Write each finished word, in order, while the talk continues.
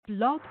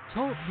Blog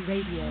Talk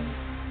Radio.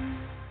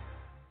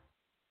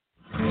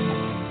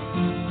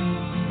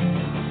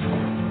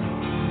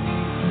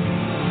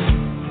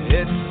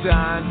 It's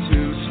time to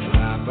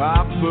strap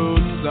our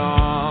boots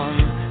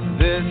on.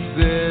 This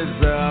is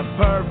a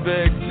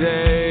perfect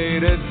day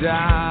to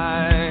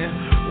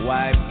die.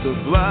 Wipe the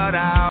blood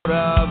out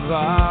of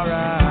our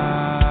eyes.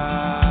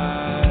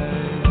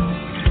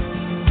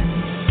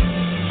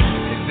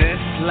 In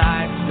this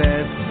life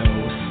there's no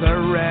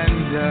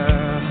surrender,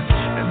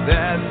 and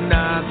there's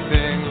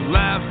nothing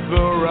left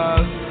for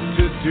us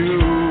to do.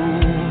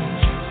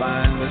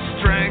 Find the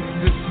strength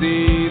to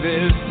see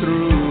this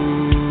through.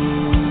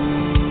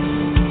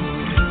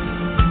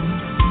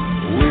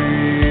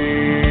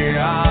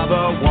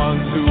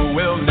 Ones who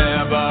will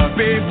never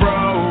be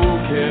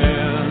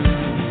broken.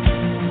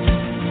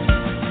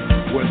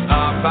 With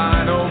our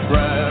final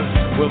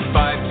breath, we'll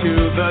fight to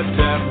the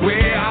death. We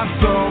are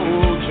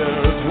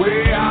soldiers,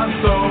 we are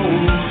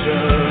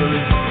soldiers.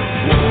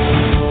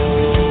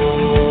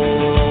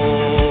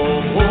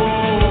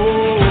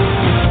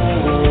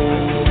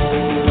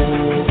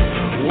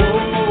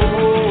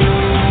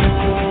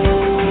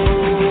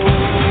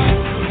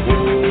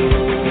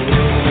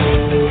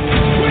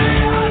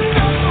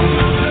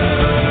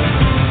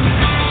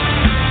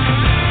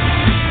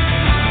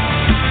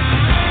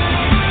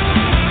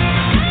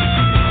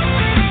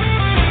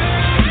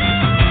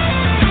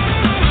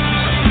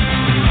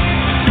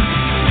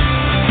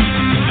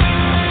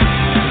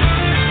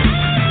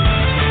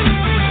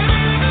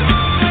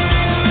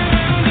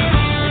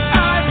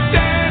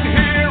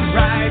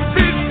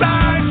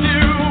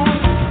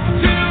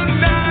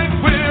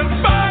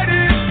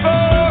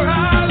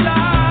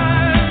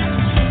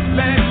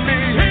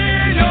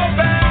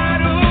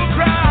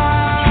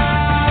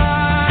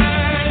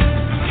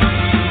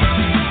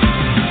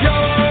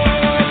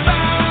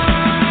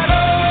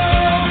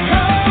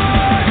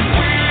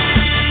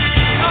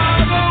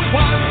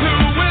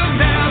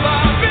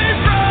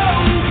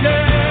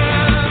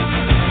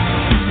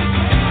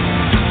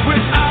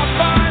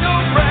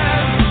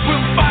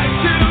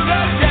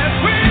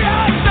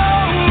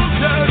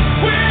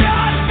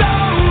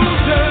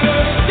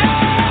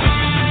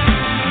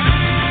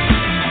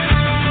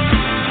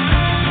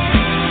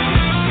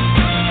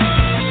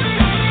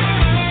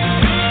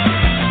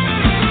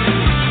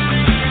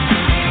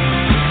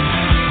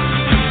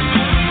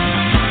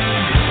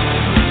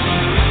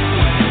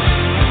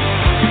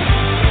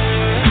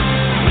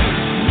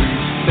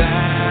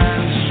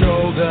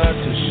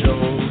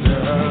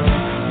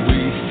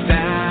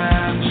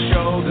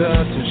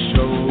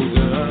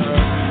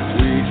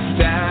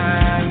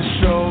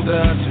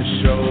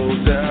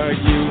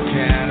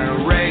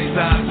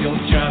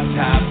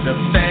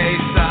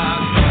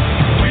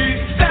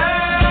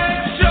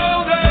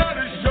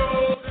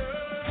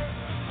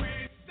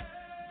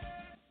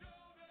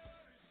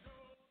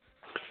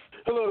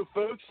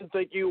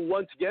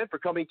 Again for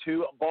coming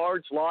to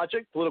Bards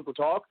Logic, Political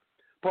Talk,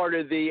 part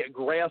of the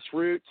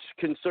Grassroots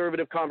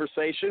Conservative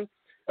Conversation.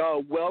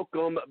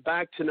 Welcome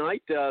back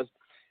tonight.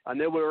 I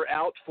know we were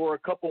out for a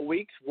couple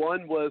weeks.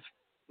 One was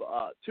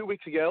 2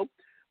 weeks ago,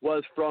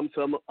 was from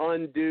some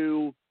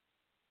undue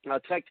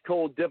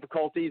technical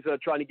difficulties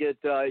trying to get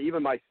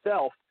even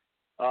myself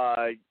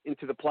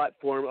into the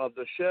platform of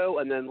the show.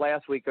 And then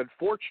last week,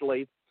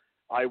 unfortunately,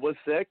 I was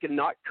sick, and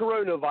not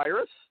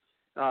coronavirus.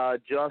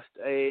 Just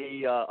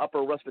a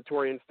upper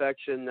respiratory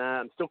infection.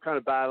 I'm still kind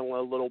of battling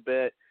a little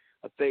bit.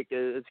 I think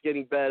it's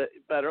getting better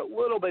a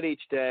little bit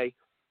each day.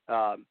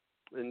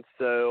 And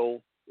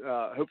so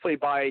hopefully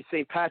by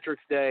St.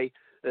 Patrick's Day,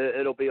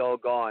 it'll be all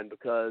gone,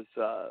 because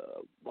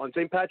on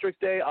St. Patrick's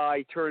Day,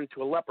 I turn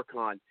into a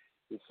leprechaun.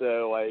 And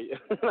so I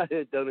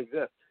don't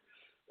exist.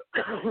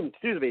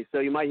 Excuse me. So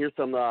you might hear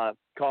some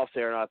coughs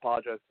there, and I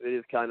apologize. It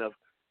is kind of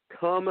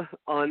come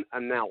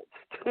unannounced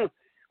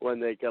when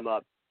they come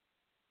up.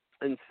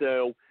 And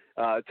so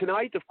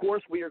tonight, of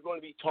course, we are going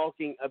to be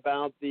talking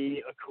about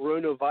the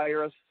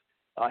coronavirus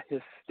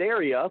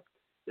hysteria,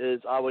 as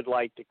I would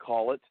like to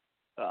call it.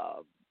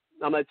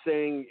 I'm not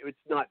saying it's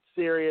not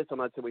serious. I'm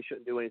not saying we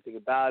shouldn't do anything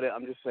about it.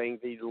 I'm just saying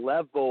the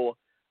level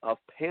of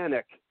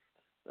panic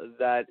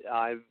that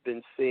I've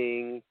been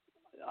seeing,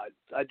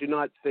 I do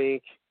not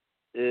think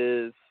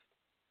is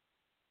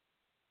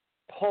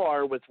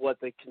par with what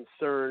the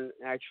concern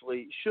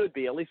actually should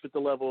be, at least with the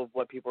level of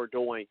what people are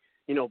doing.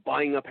 You know,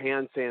 buying up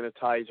hand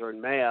sanitizer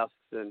and masks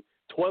and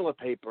toilet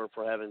paper,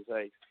 for heaven's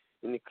sake,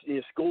 and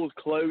the schools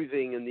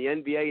closing and the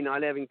NBA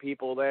not having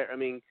people there. I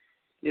mean,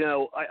 you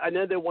know, I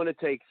know they want to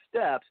take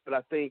steps, but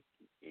I think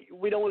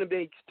we don't want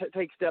to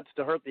take steps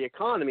to hurt the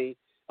economy.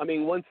 I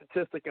mean, one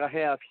statistic I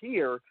have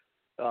here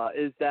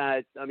is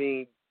that, I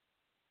mean,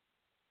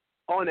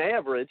 on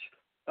average,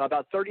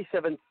 about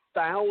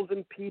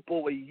 37,000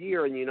 people a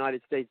year in the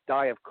United States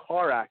die of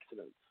car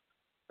accidents.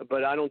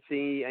 But I don't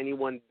see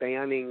anyone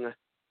banning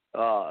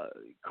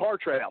car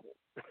travel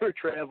or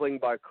traveling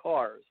by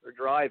cars or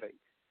driving.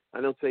 I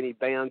don't see any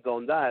bans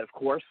on that. Of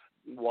course,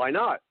 why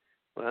not?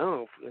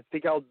 Well,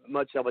 think how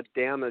much that would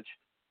damage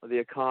the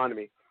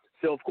economy.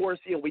 So, of course,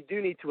 you know, we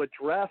do need to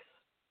address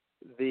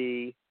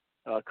the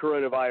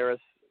coronavirus,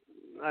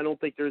 I don't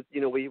think there's,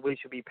 we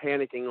should be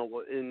panicking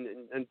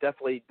and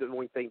definitely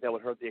doing things that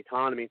would hurt the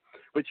economy,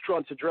 which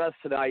Trump's address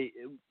tonight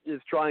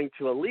is trying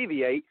to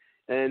alleviate.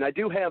 And I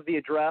do have the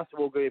address.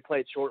 We're going to play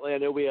it shortly. I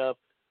know we have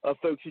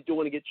folks who do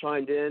want to get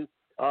chimed in.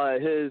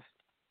 His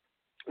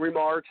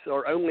remarks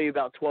are only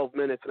about 12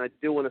 minutes, and I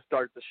do want to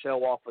start the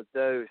show off with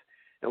those.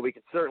 And we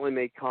could certainly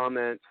make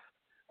comments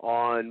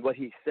on what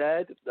he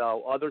said,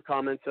 other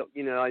comments that,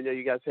 I know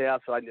you guys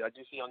have, so I do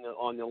see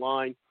on the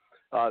line.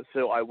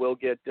 So I will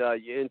get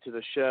you into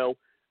the show.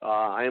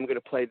 I am going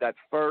to play that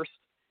first,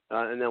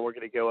 and then we're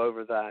going to go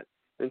over that.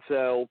 And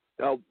so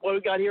what we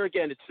got here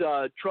again,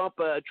 it's Trump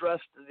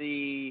addressed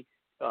the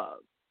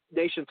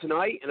nation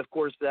tonight, and of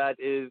course that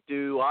is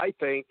due, I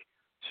think,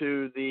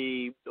 to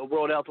the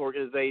World Health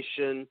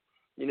Organization,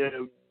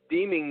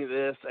 deeming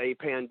this a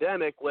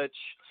pandemic, which,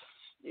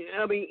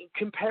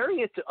 comparing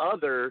it to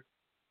others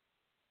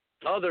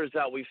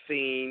that we've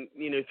seen,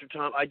 through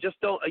time, I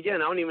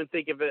don't even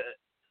think of it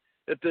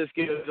if this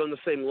goes on the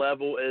same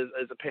level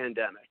as a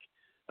pandemic.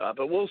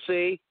 But we'll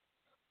see.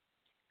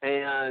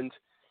 And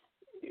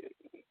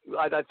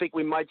I think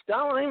we might, I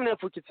don't even know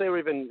if we could say we're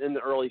even in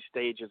the early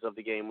stages of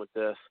the game with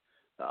this.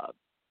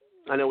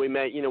 I know we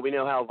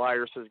know how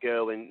viruses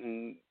go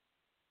and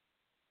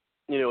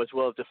as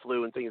well as the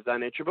flu and things of that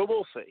nature, but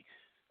we'll see.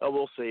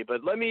 We'll see.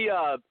 But let me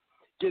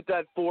get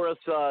that for us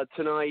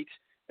tonight.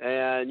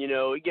 And,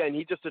 again,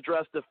 he just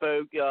addressed the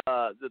folks.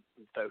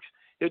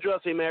 He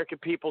addressed the American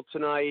people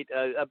tonight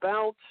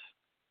about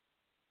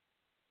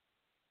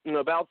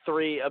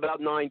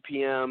 9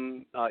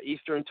 p.m.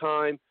 Eastern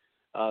time.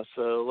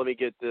 So let me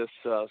get this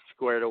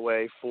squared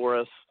away for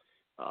us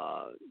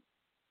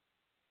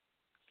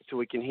so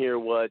we can hear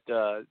what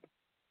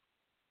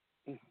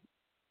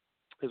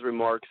his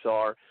remarks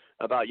are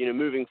about,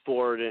 moving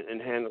forward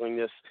and handling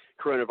this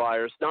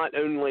coronavirus. Not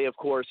only, of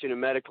course,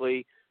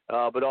 medically,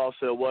 but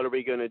also what are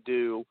we going to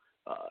do,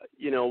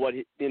 what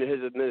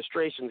his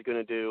administration is going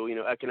to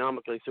do,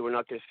 economically, so we're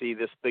not going to see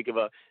this big of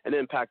an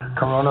impact.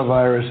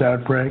 Coronavirus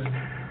outbreak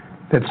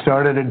that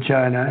started in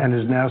China and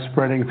is now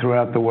spreading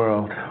throughout the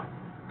world.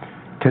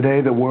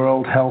 Today, the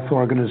World Health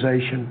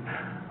Organization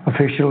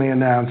officially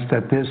announced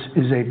that this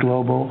is a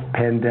global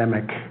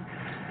pandemic.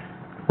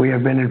 We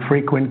have been in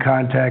frequent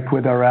contact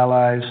with our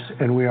allies,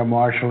 and we are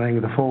marshaling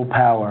the full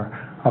power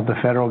of the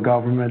federal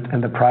government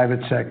and the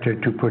private sector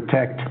to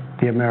protect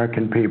the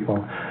American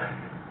people.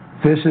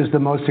 This is the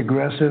most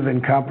aggressive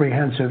and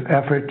comprehensive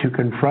effort to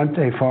confront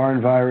a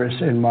foreign virus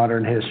in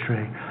modern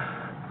history.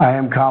 I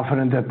am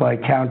confident that by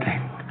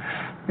counting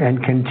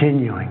and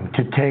continuing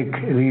to take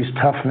these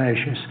tough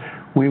measures,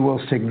 we will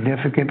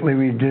significantly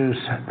reduce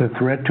the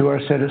threat to our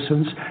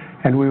citizens,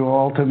 and we will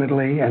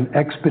ultimately and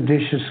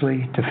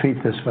expeditiously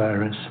defeat this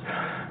virus.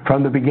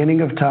 From the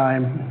beginning of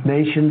time,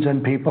 nations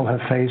and people have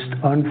faced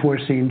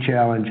unforeseen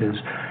challenges,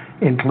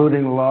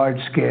 including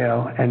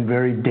large-scale and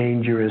very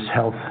dangerous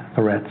health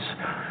threats.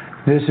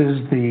 This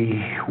is the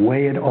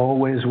way it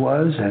always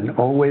was and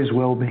always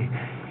will be.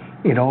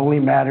 It only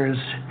matters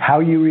how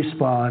you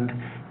respond,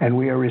 and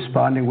we are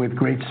responding with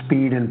great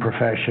speed and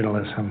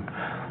professionalism.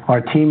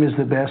 Our team is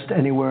the best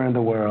anywhere in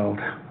the world.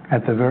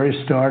 At the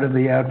very start of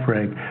the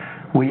outbreak,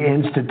 we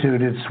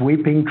instituted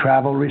sweeping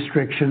travel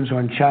restrictions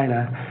on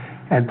China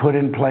and put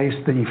in place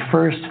the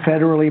first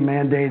federally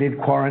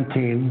mandated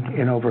quarantine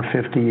in over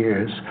 50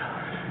 years.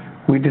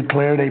 We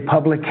declared a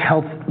public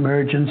health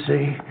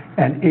emergency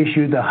and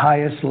issued the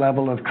highest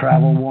level of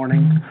travel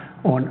warning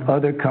on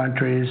other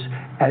countries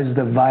as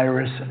the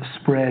virus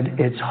spread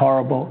its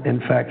horrible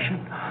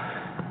infection.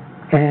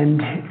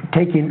 And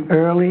taking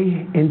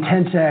early,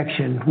 intense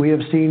action, we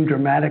have seen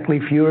dramatically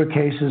fewer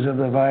cases of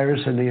the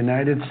virus in the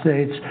United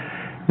States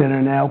than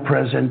are now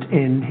present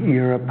in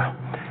Europe.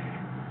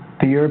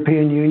 The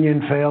European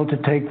Union failed to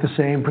take the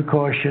same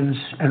precautions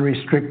and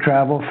restrict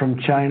travel from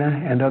China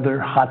and other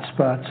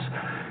hotspots.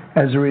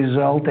 As a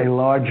result, a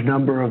large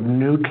number of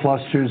new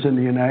clusters in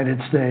the United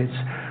States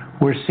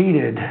were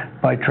seeded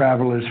by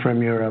travelers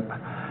from Europe.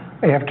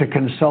 After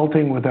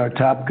consulting with our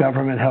top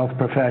government health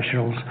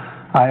professionals,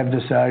 I have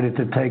decided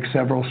to take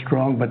several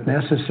strong but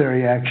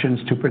necessary actions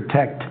to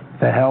protect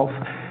the health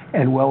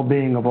and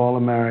well-being of all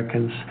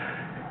Americans.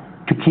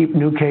 To keep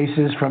new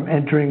cases from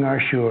entering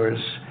our shores,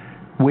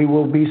 we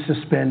will be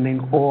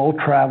suspending all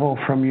travel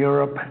from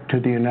Europe to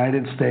the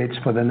United States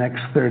for the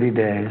next 30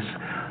 days.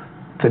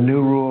 The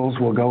new rules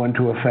will go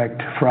into effect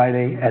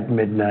Friday at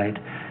midnight.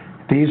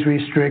 These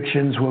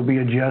restrictions will be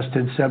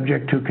adjusted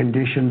subject to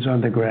conditions on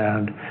the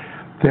ground.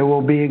 There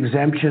will be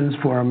exemptions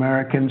for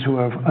Americans who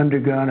have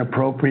undergone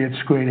appropriate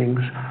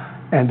screenings,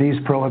 and these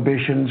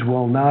prohibitions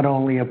will not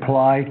only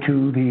apply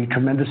to the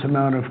tremendous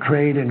amount of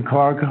trade and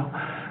cargo,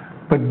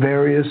 but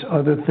various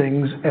other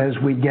things as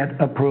we get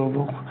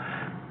approval.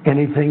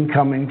 Anything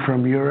coming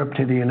from Europe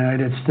to the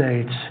United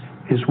States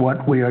is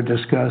what we are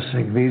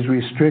discussing. These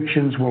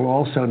restrictions will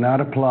also not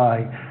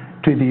apply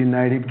to the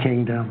United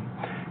Kingdom.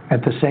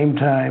 At the same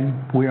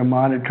time, we are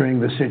monitoring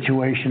the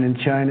situation in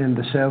China and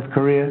South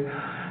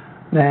Korea.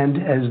 And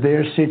as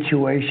their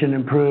situation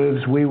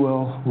improves, we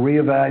will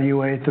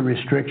reevaluate the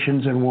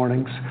restrictions and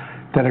warnings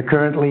that are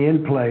currently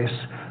in place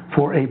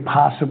for a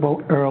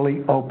possible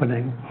early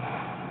opening.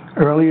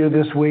 Earlier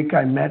this week,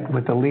 I met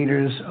with the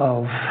leaders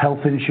of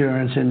health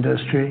insurance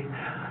industry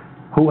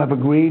who have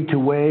agreed to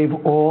waive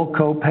all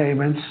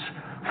co-payments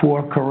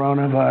for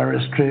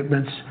coronavirus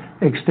treatments,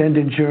 extend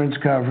insurance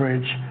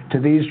coverage to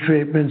these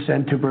treatments,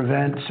 and to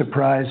prevent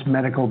surprise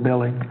medical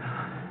billing.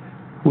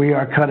 We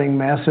are cutting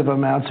massive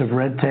amounts of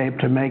red tape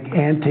to make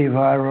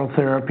antiviral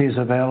therapies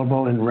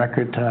available in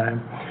record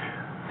time.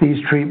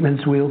 These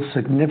treatments will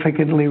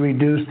significantly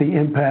reduce the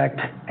impact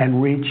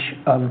and reach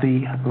of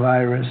the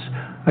virus.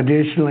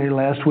 Additionally,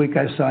 last week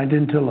I signed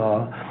into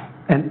law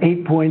an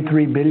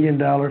 $8.3 billion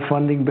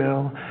funding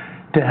bill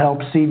to help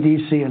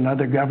CDC and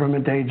other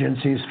government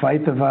agencies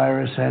fight the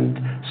virus and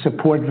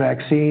support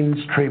vaccines,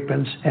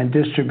 treatments, and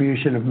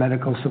distribution of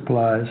medical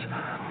supplies.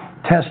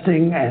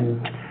 Testing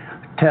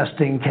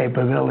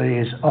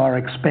capabilities are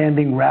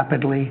expanding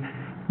rapidly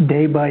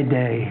day by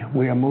day.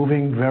 We are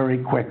moving very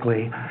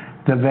quickly.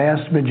 The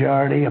vast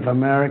majority of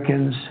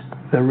Americans,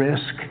 the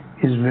risk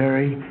is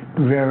very,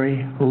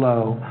 very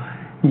low.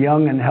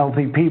 Young and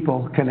healthy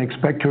people can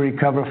expect to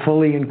recover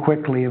fully and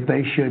quickly if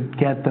they should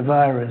get the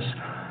virus.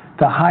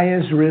 The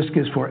highest risk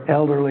is for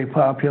elderly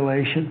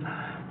population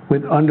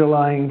with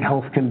underlying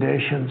health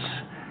conditions.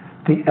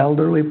 The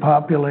elderly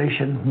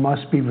population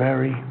must be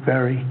very,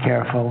 very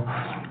careful.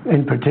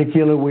 In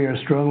particular, we are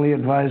strongly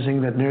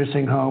advising that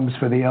nursing homes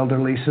for the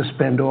elderly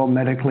suspend all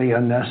medically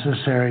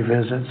unnecessary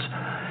visits.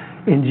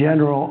 In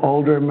general,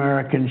 older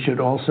Americans should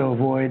also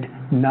avoid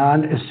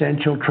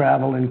non-essential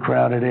travel in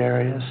crowded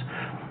areas.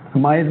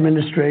 My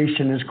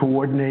administration is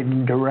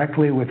coordinating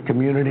directly with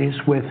communities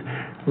with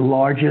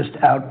largest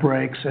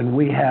outbreaks, and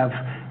we have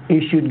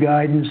issued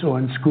guidance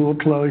on school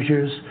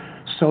closures,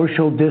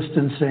 social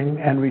distancing,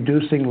 and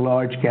reducing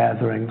large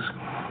gatherings.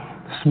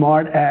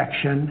 Smart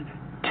action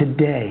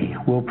today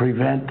will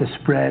prevent the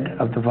spread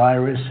of the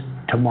virus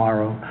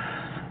tomorrow.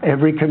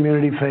 Every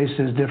community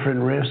faces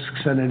different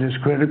risks, and it is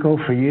critical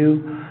for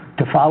you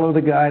to follow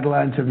the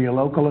guidelines of your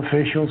local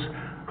officials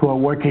who are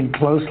working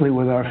closely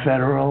with our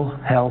federal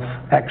health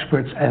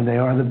experts, and they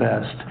are the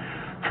best.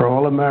 For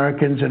all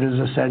Americans, it is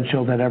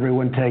essential that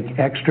everyone take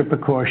extra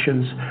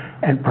precautions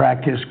and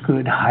practice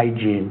good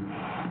hygiene.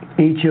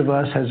 Each of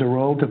us has a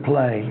role to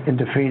play in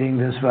defeating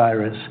this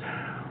virus.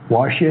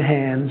 Wash your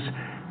hands,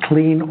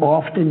 clean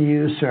often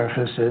used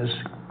surfaces,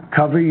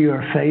 cover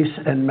your face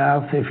and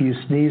mouth if you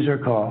sneeze or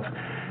cough,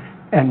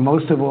 and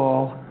most of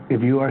all,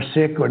 if you are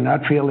sick or not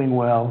feeling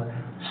well,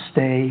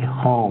 stay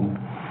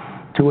home.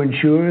 To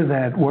ensure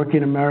that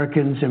working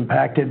Americans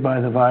impacted by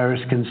the virus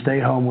can stay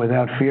home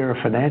without fear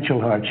of financial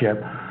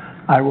hardship,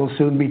 I will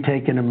soon be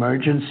taking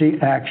emergency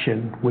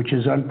action, which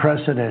is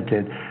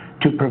unprecedented,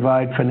 to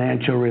provide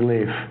financial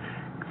relief.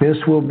 This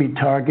will be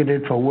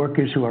targeted for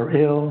workers who are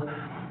ill,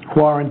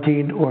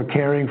 quarantined, or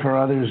caring for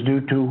others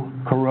due to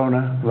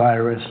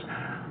coronavirus.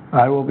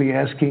 I will be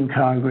asking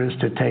Congress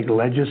to take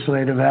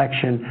legislative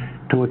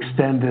action to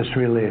extend this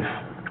relief.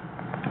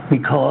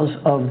 Because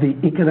of the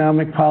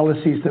economic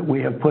policies that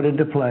we have put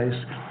into place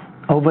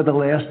over the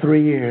last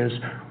 3 years,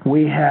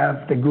 we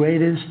have the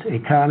greatest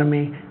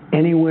economy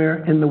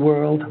anywhere in the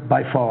world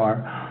by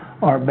far.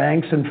 Our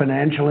banks and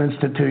financial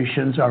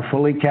institutions are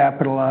fully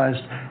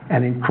capitalized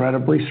and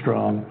incredibly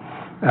strong.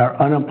 Our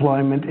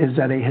unemployment is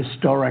at a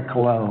historic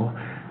low.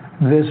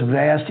 This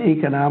vast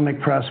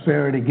economic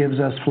prosperity gives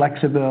us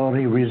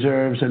flexibility,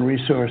 reserves, and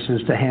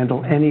resources to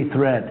handle any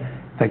threat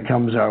that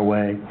comes our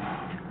way.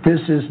 This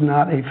is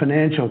not a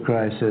financial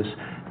crisis.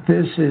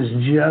 This is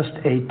just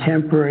a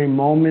temporary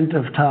moment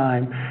of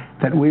time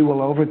that we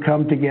will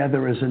overcome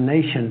together as a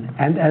nation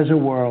and as a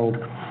world.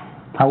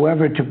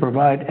 However, to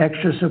provide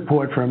extra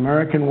support for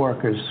American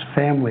workers,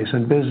 families,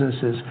 and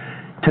businesses,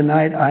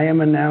 tonight I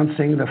am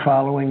announcing the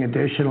following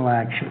additional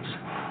actions.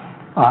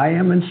 I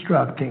am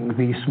instructing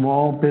the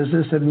Small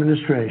Business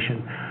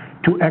Administration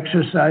to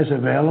exercise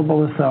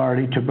available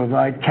authority to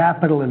provide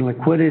capital and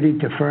liquidity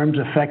to firms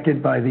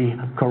affected by the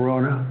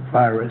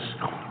coronavirus.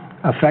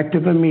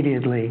 Effective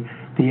immediately,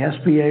 the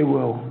SBA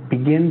will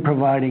begin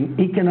providing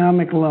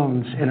economic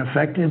loans in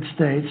affected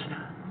states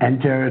and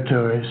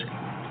territories.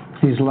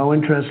 These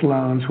low-interest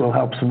loans will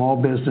help small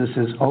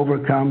businesses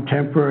overcome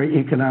temporary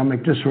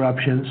economic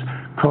disruptions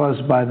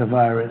caused by the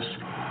virus.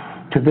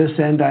 To this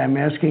end, I am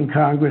asking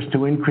Congress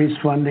to increase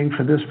funding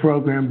for this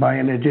program by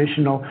an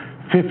additional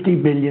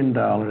 $50 billion.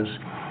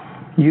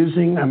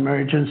 Using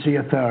emergency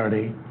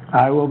authority,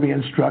 I will be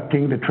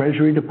instructing the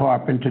Treasury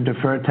Department to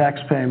defer tax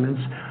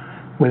payments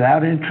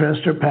without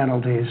interest or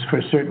penalties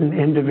for certain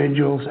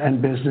individuals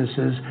and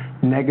businesses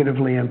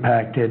negatively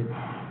impacted.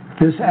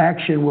 This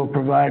action will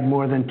provide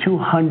more than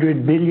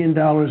 $200 billion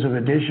of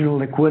additional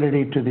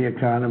liquidity to the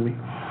economy.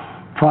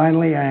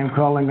 Finally, I am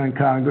calling on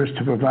Congress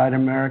to provide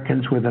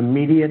Americans with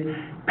immediate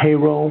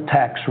payroll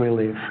tax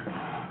relief.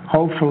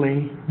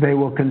 Hopefully, they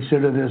will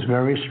consider this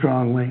very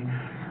strongly.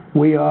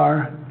 We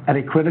are at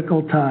a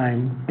critical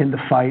time in the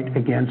fight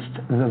against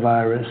the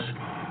virus.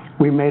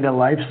 We made a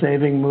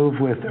life-saving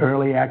move with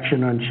early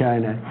action on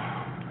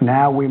China.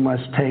 Now we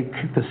must take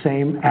the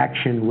same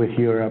action with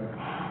Europe.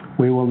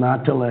 We will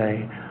not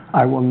delay.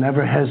 I will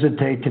never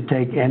hesitate to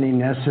take any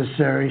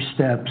necessary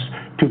steps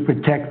to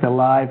protect the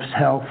lives,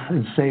 health,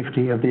 and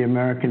safety of the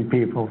American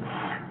people.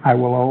 I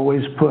will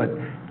always put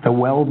the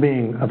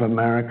well-being of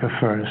America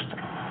first.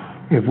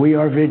 If we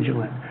are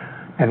vigilant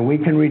and we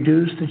can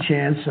reduce the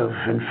chance of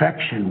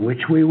infection,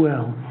 which we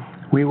will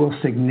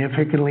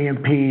significantly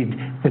impede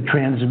the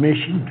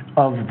transmission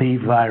of the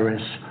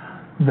virus.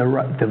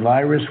 The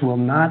virus will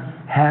not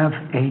have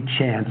a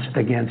chance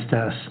against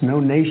us. No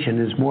nation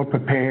is more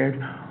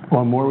prepared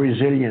or more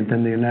resilient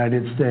than the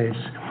United States.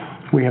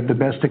 We have the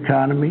best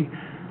economy,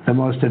 the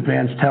most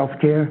advanced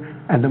healthcare,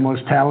 and the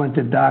most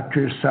talented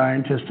doctors,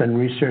 scientists, and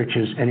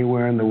researchers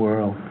anywhere in the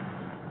world.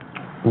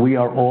 We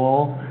are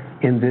all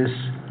in this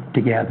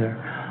together.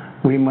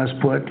 We must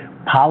put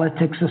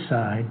politics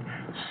aside,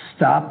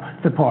 stop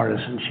the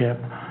partisanship,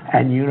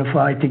 and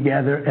unify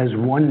together as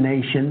one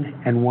nation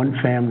and one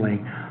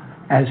family.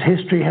 As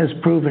history has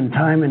proven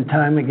time and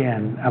time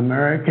again,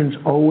 Americans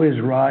always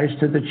rise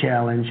to the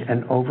challenge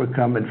and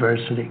overcome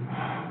adversity.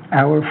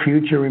 Our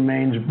future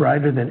remains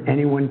brighter than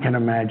anyone can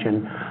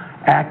imagine.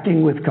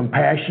 Acting with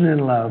compassion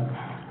and love,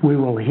 we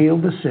will heal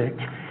the sick,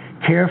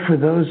 care for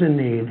those in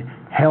need,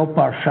 help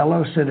our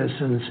fellow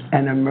citizens,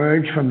 and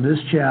emerge from this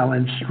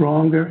challenge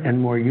stronger and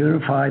more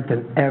unified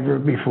than ever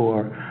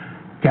before.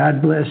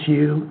 God bless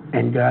you,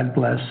 and God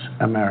bless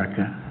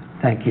America.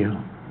 Thank you.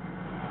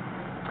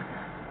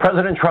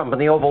 President Trump in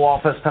the Oval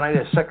Office tonight,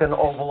 his second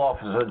Oval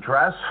Office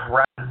address.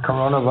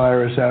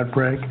 Coronavirus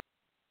outbreak.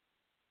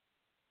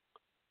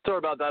 Sorry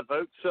about that,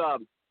 folks.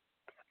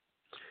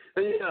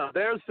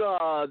 There's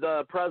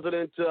the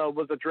president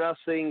was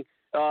addressing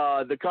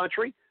the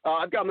country.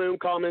 I've got my own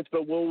comments,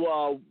 but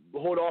we'll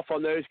hold off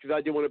on those because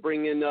I do want to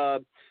bring in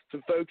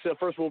some folks.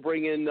 First, we'll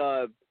bring in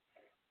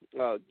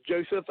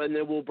Joseph, and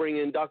then we'll bring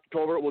in Dr.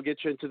 Colbert. We'll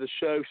get you into the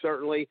show,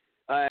 certainly,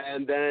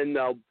 and then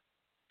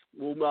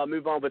we'll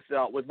move on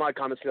with my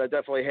comments because I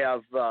definitely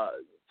have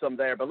some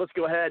there. But let's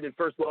go ahead and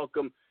first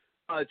welcome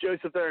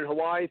Joseph there in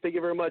Hawaii. Thank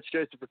you very much,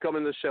 Joseph, for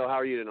coming to the show. How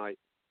are you tonight?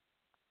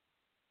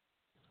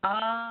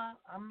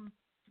 I'm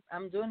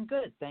doing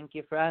good. Thank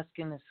you for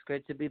asking. It's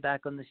great to be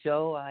back on the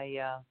show.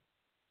 I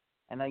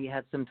know you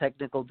had some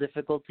technical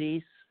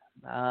difficulties.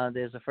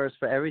 There's a first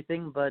for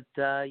everything, but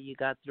you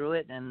got through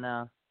it, and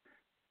I'm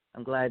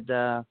glad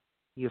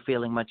you're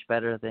feeling much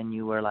better than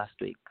you were last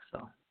week.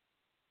 So.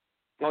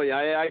 Oh yeah,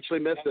 I actually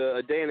missed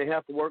a day and a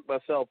half of work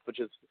myself, which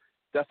is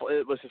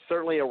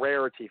certainly a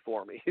rarity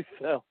for me.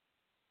 So.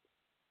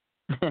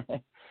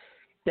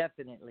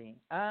 Definitely.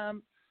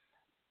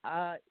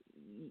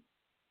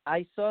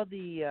 I saw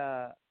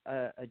the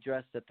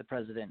address that the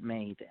president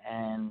made,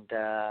 and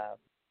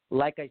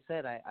like I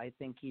said, I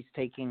think he's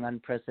taking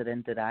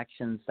unprecedented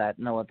actions that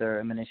no other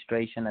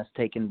administration has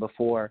taken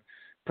before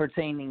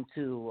pertaining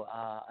to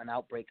an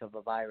outbreak of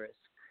a virus.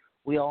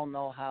 We all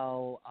know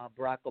how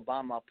Barack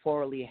Obama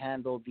poorly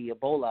handled the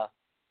Ebola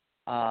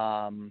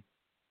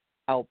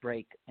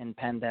outbreak and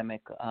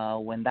pandemic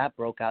when that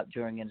broke out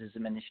during his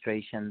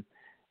administration.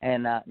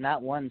 And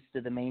not once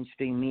did the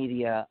mainstream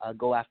media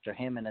go after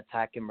him and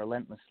attack him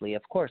relentlessly.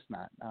 Of course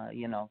not.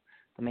 The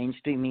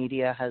mainstream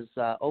media has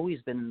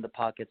always been in the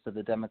pockets of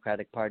the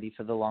Democratic Party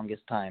for the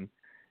longest time.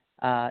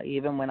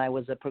 Even when I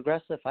was a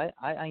progressive,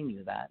 I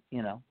knew that,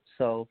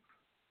 So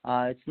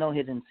it's no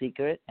hidden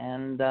secret.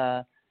 And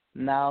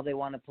now they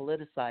want to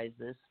politicize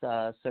this,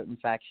 certain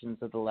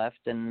factions of the left,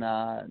 and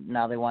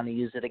now they want to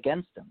use it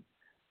against him.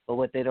 But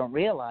what they don't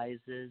realize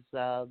is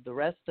the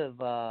rest of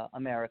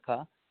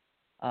America,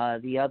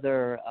 the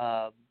other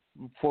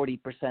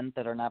 40%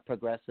 that are not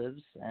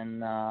progressives,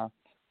 and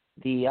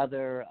the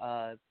other,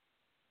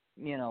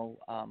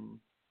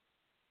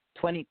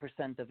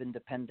 20% of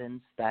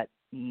independents that,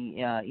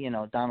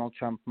 Donald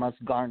Trump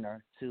must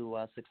garner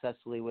to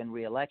successfully win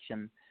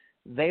re-election,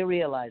 they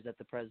realize that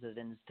the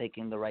president is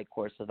taking the right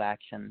course of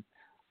action.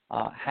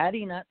 Had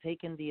he not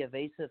taken the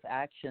evasive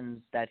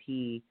actions that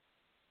he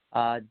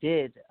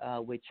did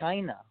with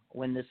China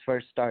when this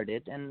first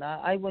started, and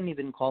I wouldn't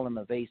even call him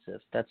evasive.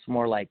 That's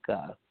more like,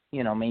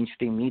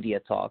 mainstream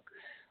media talk.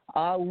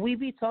 We'd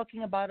be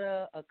talking about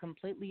a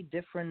completely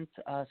different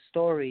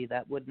story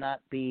that would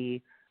not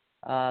be,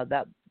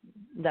 that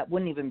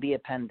wouldn't even be a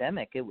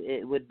pandemic.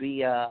 It would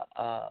be a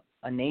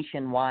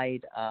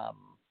nationwide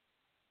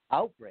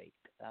outbreak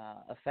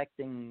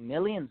affecting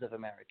millions of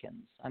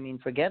Americans. I mean,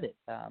 forget it.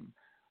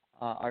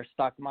 Our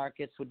stock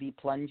markets would be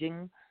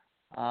plunging.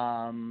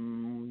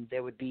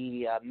 There would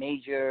be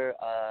major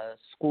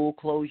school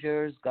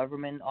closures,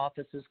 government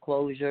offices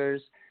closures,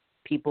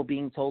 people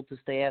being told to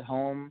stay at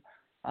home.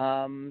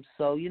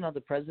 So,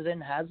 the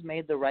president has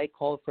made the right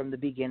call from the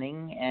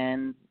beginning,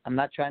 and I'm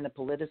not trying to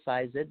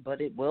politicize it,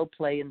 but it will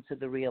play into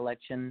the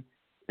re-election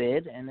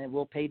bid, and it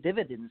will pay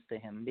dividends to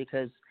him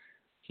because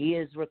he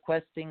is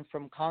requesting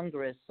from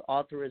Congress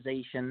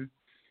authorization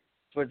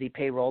for the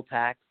payroll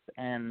tax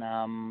and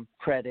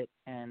credit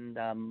and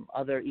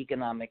other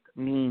economic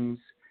means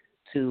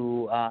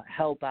to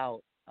help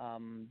out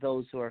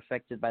those who are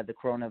affected by the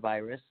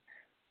coronavirus.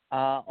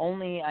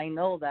 Only I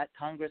know that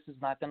Congress is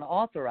not going to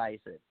authorize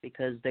it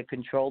because they're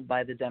controlled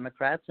by the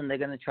Democrats and they're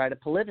going to try to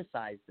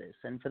politicize this.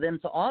 And for them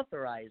to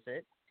authorize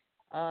it,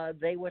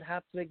 they would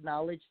have to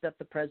acknowledge that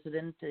the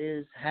president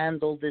has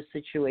handled this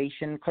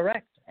situation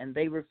correct. And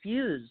they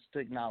refuse to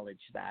acknowledge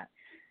that.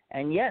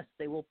 And yes,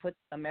 they will put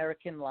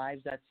American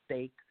lives at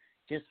stake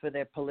just for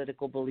their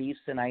political beliefs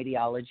and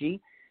ideology.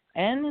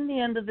 And in the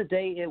end of the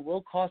day, it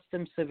will cost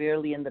them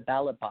severely in the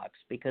ballot box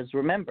because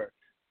remember,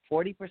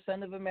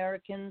 40% of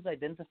Americans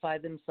identify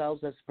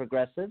themselves as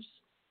progressives.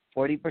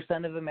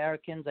 40% of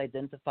Americans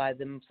identify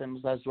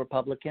themselves as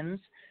Republicans.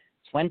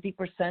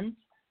 20%,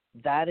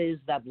 that is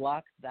that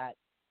block that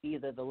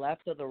either the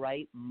left or the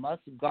right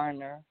must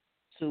garner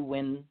to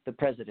win the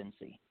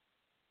presidency.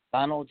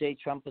 Donald J.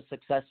 Trump was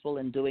successful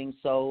in doing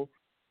so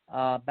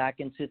back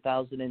in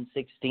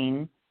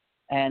 2016,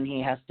 and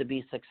he has to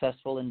be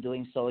successful in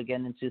doing so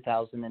again in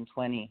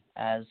 2020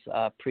 as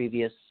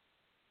previous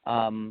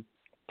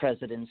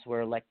presidents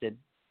were elected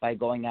by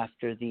going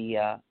after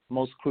the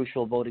most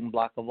crucial voting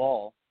bloc of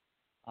all,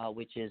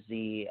 which is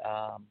the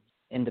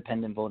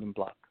independent voting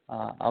bloc.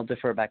 I'll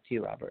defer back to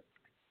you, Robert.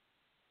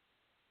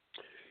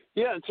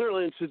 Yeah, and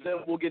certainly, and Suzanne,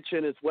 we'll get you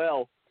in as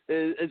well.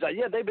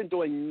 They've been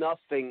doing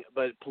nothing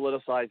but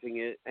politicizing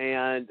it,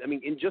 and I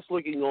mean, in just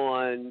looking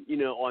on,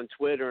 on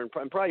Twitter and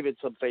probably even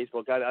some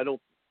Facebook.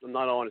 I'm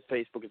not on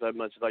Facebook as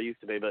much as I used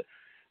to be, but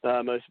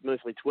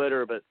mostly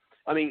Twitter. But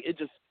I mean, it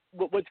just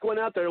what's going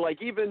out there.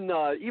 Like even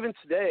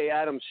today,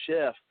 Adam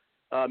Schiff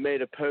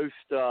made a post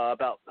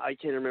about, I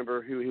can't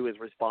remember who he was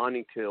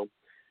responding to,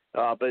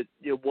 but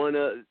it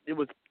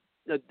was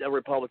a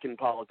Republican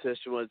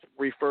politician was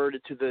referred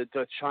to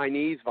the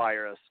Chinese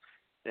virus,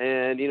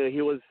 and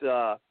he was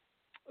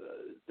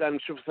Adam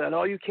Schiff said,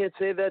 "Oh, you can't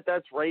say that.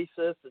 That's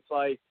racist." It's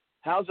like,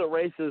 how's it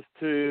racist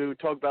to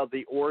talk about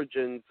the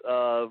origins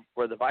of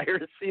where the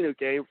virus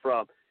came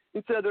from?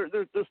 Instead,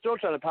 they're still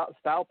trying to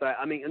spout that.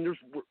 I mean, and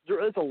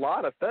there is a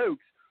lot of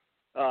folks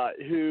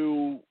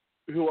who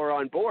are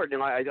on board,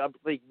 and I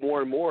think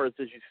more and more, as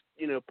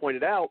you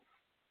pointed out,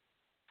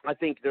 I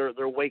think they're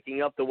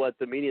waking up to what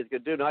the media is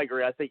going to do. And I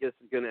agree. I think this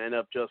is going to end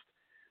up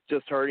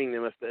just hurting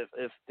them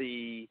if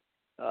the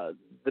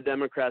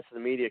Democrats and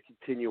the media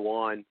continue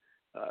on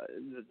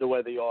the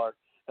way they are.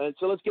 And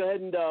so let's go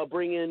ahead and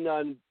bring in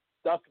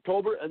Dr.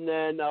 Tolbert, and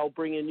then I'll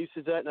bring in you,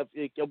 Suzette. And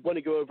I want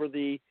to go over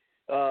the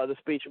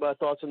speech, my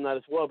thoughts on that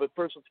as well. But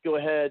first, let's go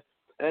ahead.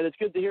 And it's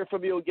good to hear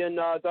from you again,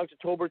 Dr.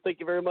 Tolbert. Thank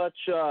you very much.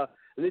 And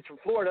it's from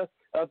Florida.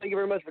 Thank you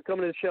very much for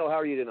coming to the show. How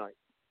are you tonight?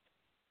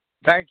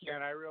 Thank you,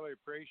 and I really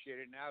appreciate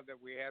it now that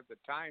we have the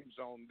time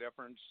zone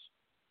difference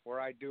where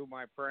I do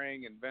my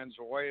praying in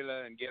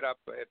Venezuela and get up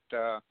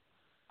at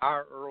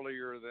hour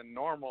earlier than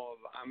normal.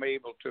 I'm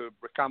able to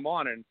come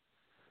on, and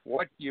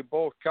what you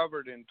both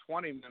covered in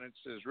 20 minutes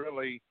is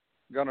really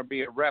going to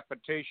be a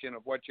repetition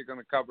of what you're going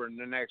to cover in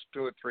the next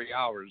 2 or 3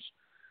 hours,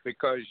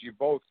 because you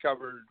both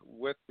covered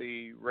with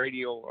the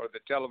radio or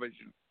the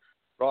television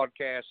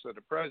broadcast of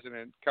the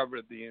president,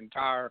 covered the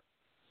entire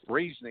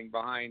reasoning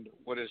behind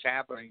what is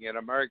happening in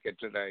America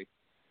today,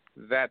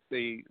 that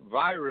the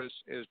virus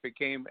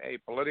became a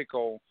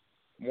political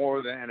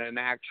more than an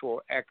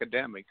actual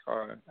academic,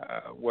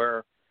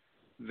 where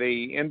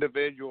the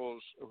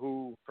individuals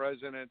who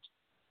President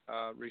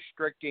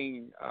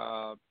restricting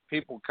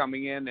people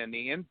coming in and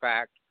the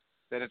impact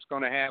that it's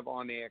going to have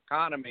on the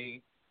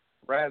economy,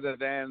 rather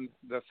than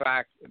the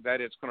fact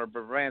that it's going to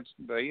prevent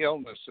the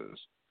illnesses.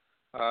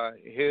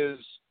 His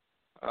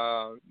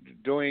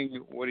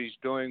doing what he's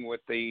doing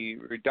with the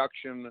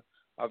reduction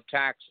of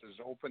taxes,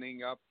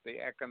 opening up the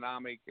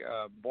economic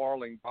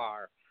boiling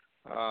fire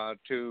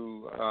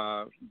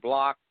to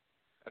block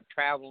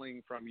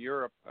traveling from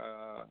Europe.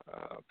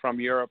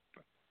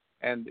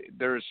 And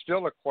there's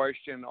still a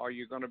question, are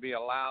you going to be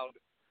allowed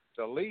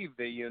to leave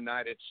the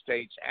United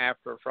States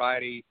after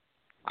Friday?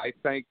 I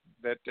think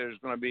that there's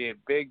going to be a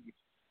big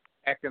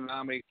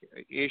economic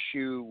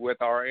issue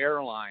with our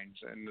airlines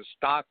and the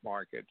stock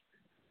market.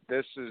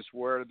 This is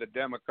where the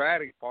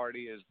Democratic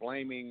Party is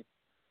blaming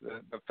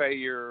the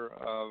failure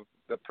of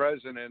the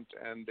president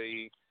and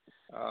the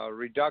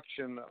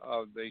reduction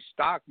of the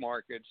stock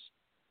markets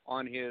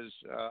on his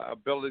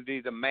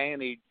ability to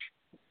manage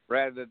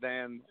rather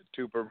than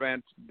to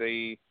prevent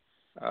the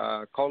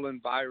colon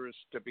virus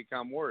to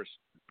become worse.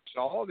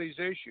 So all these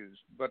issues,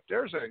 but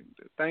there's a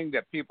thing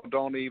that people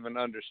don't even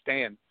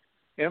understand.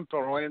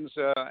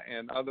 Influenza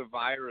and other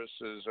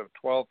viruses of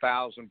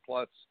 12,000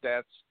 plus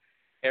deaths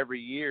every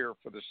year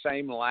for the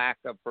same lack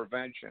of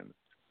prevention.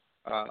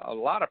 A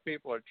lot of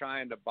people are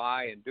trying to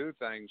buy and do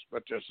things,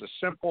 but there's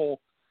a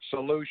simple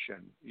solution.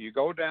 You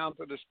go down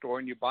to the store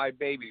and you buy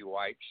baby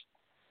wipes,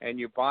 and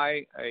you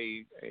buy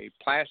a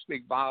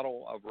plastic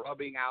bottle of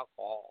rubbing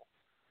alcohol.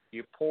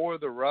 You pour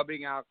the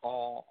rubbing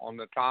alcohol on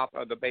the top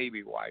of the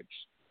baby wipes.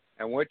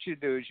 And what you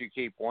do is you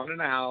keep one in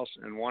the house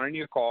and one in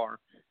your car.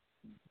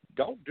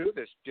 Don't do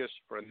this just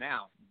for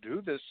now.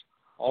 Do this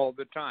all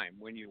the time.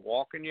 When you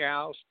walk in your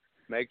house,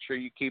 make sure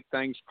you keep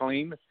things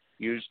clean.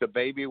 Use the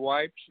baby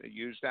wipes.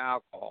 Use the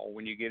alcohol.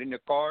 When you get in the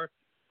car,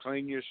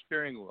 clean your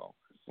steering wheel.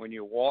 When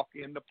you walk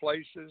into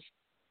places,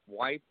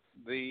 wipe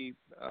the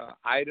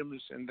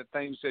items and the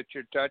things that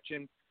you're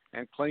touching,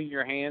 and clean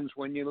your hands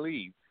when you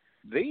leave.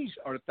 These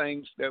are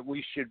things that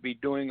we should be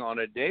doing on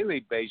a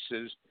daily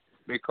basis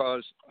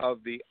because of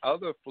the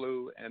other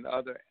flu and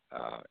other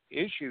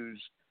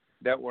issues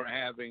that we're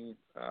having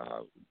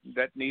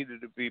that needed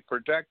to be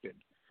protected.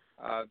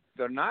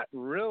 They're not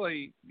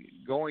really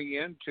going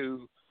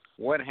into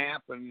what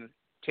happened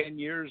 10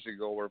 years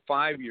ago or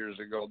 5 years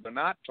ago. They're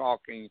not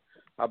talking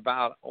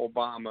about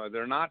Obama.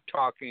 They're not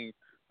talking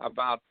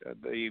about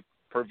the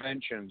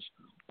preventions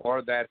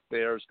or that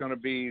there's going to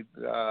be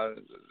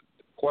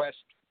Quest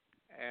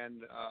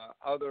and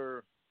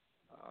other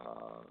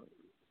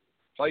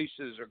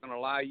places are going to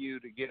allow you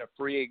to get a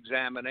free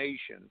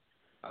examination,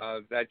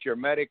 that your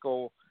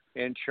medical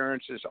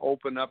insurance is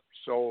open up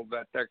so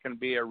that there can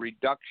be a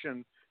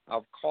reduction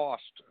of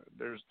cost.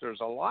 There's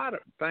a lot of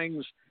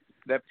things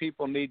that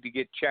people need to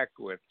get checked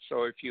with.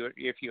 So if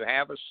you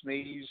have a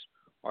sneeze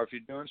or if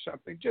you're doing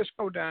something, just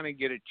go down and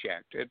get it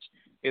checked.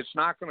 It's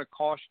not going to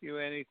cost you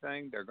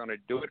anything. They're going to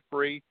do it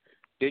free.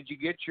 Did you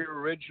get your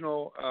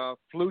original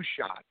flu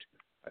shot?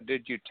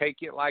 Did you take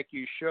it like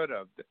you should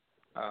have?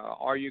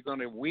 Are you going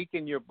to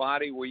weaken your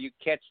body where you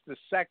catch the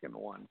second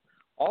one?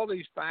 All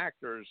these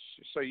factors,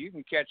 so you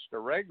can catch the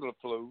regular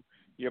flu,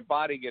 your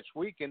body gets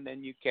weakened,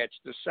 then you catch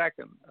the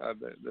second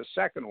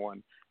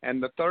one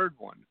and the third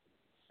one.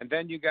 And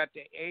then you got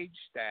the age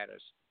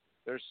status.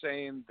 They're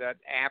saying that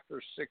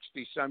after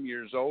 60-some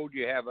years old,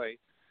 you have a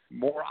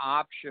more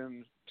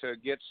option to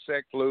get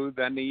sick flu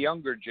than the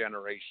younger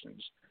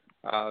generations.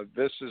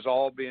 This is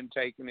all being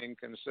taken in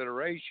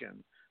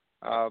consideration.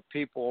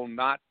 People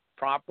not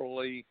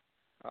properly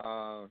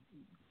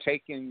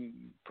taking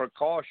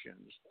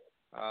precautions.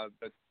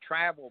 The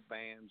travel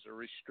bans, the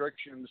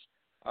restrictions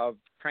of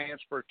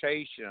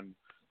transportation,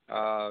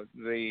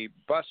 the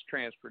bus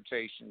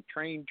transportation,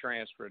 train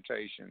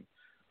transportation,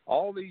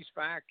 all these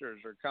factors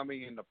are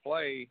coming into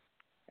play,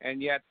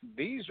 and yet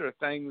these are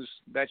things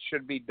that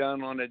should be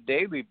done on a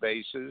daily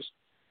basis,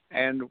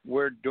 and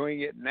we're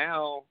doing it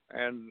now.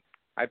 And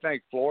I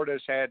think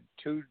Florida's had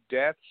 2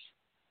 deaths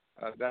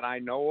that I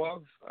know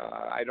of.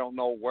 I don't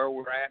know where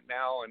we're at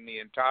now in the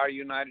entire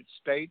United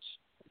States.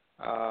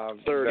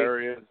 30.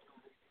 There is.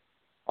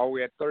 Are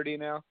we at 30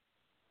 now?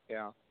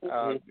 Yeah.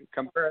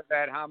 Compare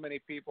that, how many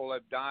people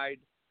have died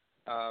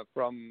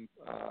from,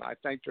 I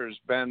think there's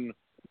been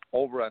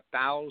over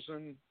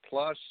 1,000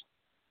 plus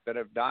that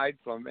have died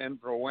from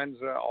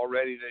influenza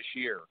already this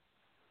year.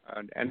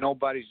 And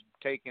nobody's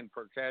taking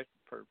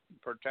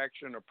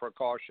protection or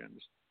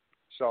precautions.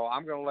 So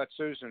I'm going to let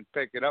Susan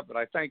pick it up, but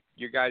I think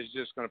you guys are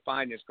just going to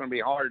find it's going to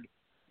be hard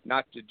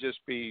not to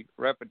just be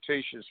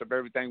repetitious of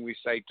everything we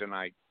say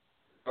tonight.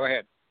 Go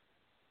ahead.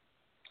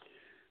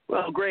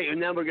 Well, great. And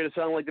now we're going to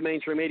sound like the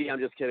mainstream media. I'm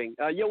just kidding.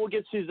 We'll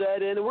get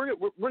Suzette in, and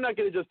we're not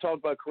going to just talk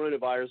about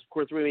coronavirus. Of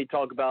course, we're going to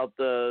talk about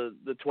the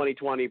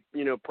 2020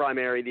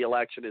 primary, the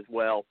election as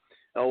well.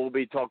 We'll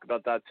be talking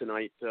about that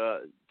tonight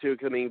too.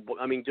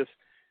 I mean, just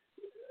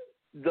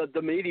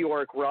the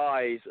meteoric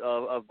rise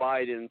of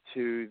Biden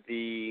to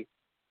the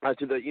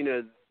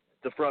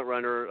front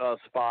runner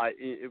spot.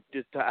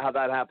 Just how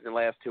that happened in the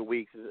last 2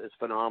 weeks is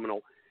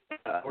phenomenal.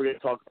 We're going to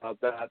talk about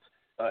that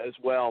as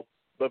well.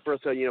 But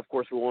first, of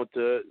course, we want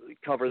to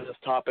cover this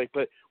topic.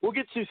 But we'll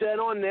get Suzanne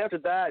on, and after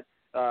that,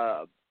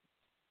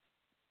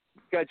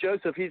 got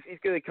Joseph. He's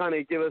going to kind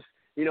of give us,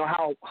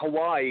 how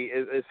Hawaii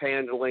is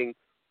handling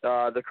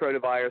the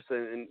coronavirus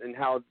and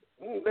how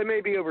they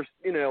may be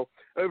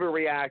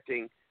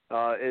overreacting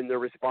in their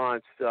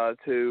response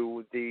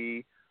to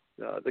the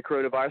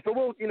coronavirus. But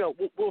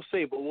we'll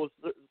see. But we'll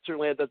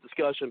certainly have that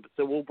discussion.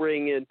 So we'll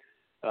bring in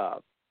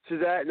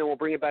Suzette, and then we'll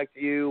bring it back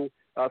to you.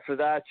 For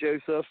that,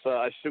 Joseph,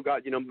 I still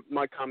got,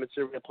 my comments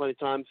here. We have plenty of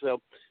time.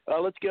 So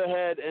let's go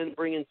ahead and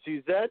bring in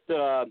Suzette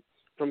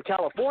from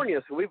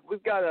California. So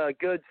we've got a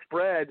good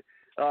spread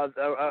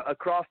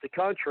across the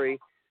country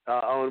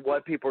on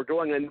what people are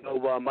doing. I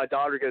know my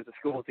daughter goes to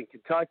schools in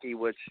Kentucky,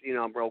 which,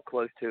 I'm real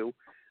close to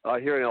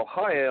here in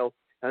Ohio.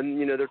 And,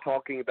 they're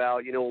talking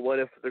about, what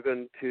if they're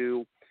going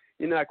to,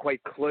 not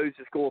quite close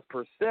the schools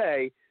per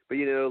se, but,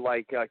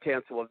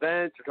 cancel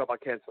events. They're talking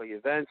about canceling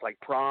events like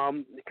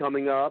prom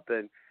coming up,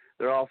 and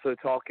they're also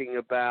talking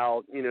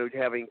about,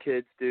 having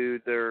kids do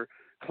their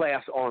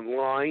class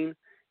online,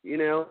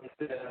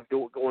 instead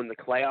of going to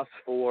class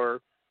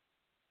for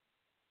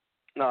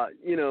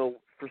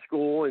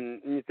school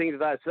and things like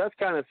that. So that's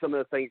kind of some of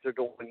the things they're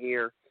doing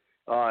here,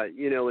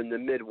 in the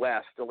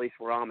Midwest, at least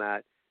where I'm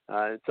at.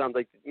 It sounds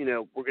like,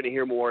 we're going to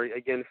hear more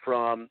again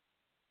from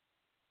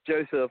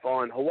Joseph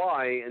on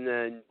Hawaii, and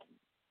then,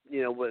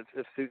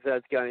 if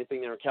Suzette's got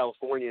anything there in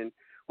California. And,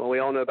 well, we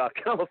all know about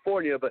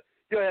California, but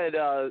go ahead,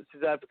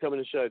 Suzette, for coming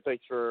to the show.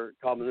 Thanks for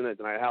calling in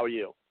tonight. How are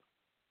you?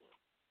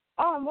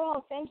 Oh,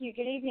 well, thank you.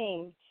 Good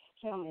evening,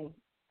 gentlemen.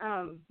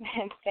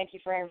 Thank you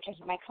for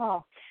taking my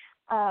call.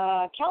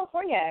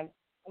 California,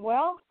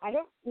 well, I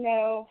don't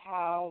know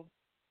how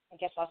I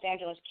guess Los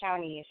Angeles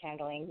County is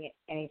handling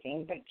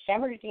anything. But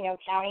San Bernardino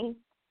County,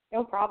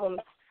 no problem.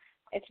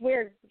 It's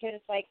weird because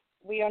it's like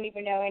we don't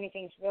even know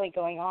anything's really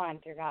going on.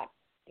 They're not,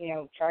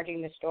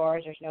 charging the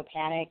stores. There's no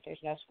panic. There's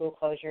no school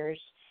closures.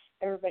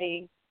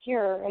 Everybody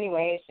here,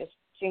 anyways, just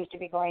seems to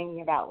be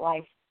going about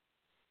life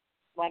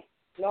like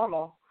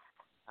normal.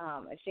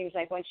 It seems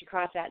like once you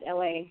cross that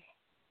L.A.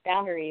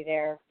 boundary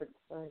there for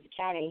the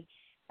county,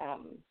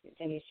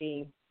 then you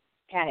see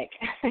panic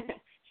as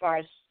far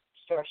as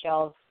store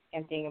shelves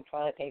emptying of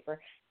toilet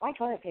paper. Why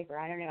toilet paper?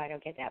 I don't know. I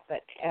don't get that.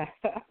 But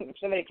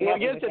somebody can help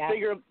me with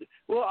that.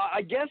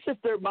 I guess if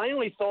they're my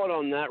only thought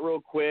on that, real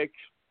quick,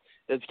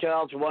 is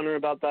Cal's wondering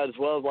about that as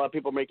well. A lot of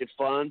people are making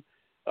fun.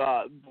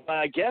 But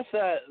I guess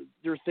that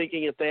they're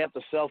thinking if they have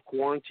to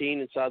self-quarantine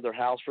inside their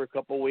house for a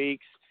couple of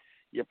weeks,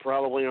 you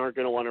probably aren't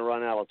going to want to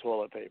run out of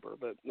toilet paper.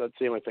 But that's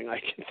the only thing I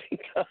can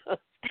think of.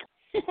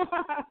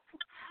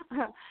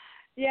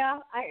 Yeah,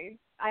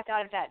 I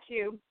thought of that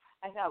too.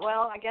 I thought,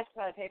 well, I guess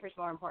toilet paper is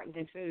more important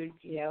than food.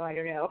 I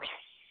don't know.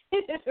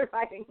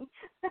 Surviving.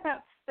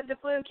 But the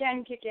flu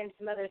can kick in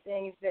some other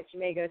things that you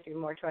may go through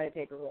more toilet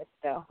paper with.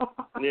 So.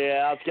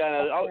 Yeah, it's kind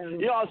of. I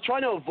was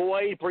trying to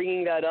avoid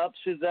bringing that up,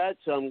 Suzette.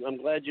 So I'm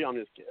glad you. I'm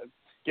just kidding.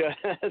 Go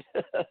ahead.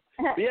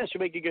 But yes, you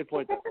make a good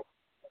point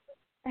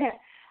there.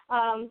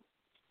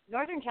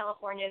 Northern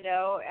California,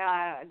 though,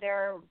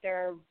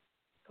 they're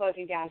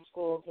closing down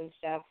schools and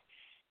stuff.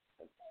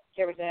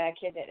 There was a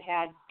kid that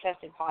had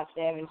tested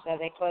positive, and so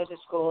they closed the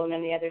school, and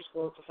then the other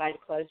schools decided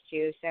to close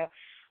too. So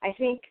I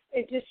think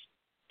it just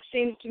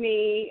seems to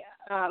me,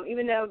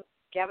 even though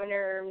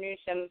Governor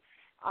Newsom,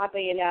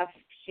 oddly enough,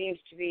 seems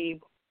to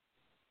be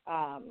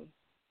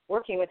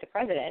working with the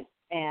president.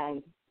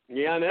 And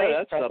yeah, I know.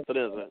 That's something,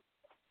 isn't it?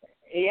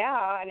 Yeah,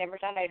 I never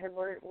thought I'd heard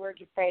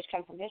words of praise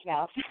come from his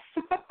mouth.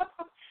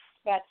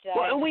 But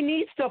and we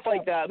need stuff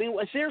like that. I mean,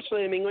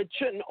 seriously,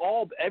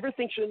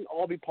 everything shouldn't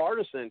all be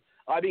partisan.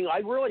 I mean, I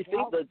really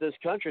think that this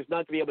country is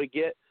not to be able to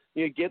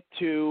get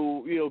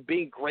to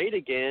being great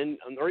again,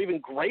 or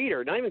even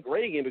greater. Not even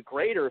great again, but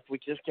greater if we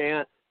just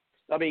can't.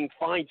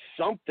 Find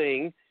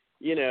something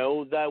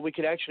that we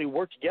could actually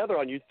work together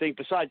on. You'd think,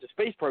 besides the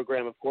space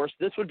program, of course,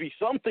 this would be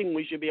something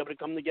we should be able to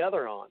come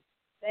together on.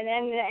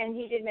 And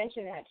he did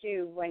mention that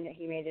too when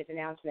he made his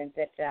announcement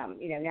that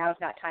now is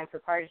not time for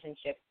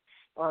partisanship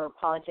or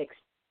politics,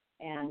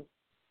 and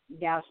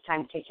now it's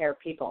time to take care of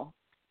people.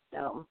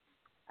 So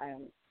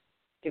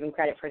give him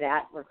credit for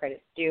that, where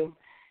credit's due.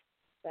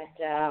 But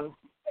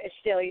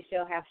you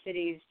still have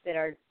cities that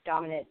are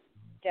dominant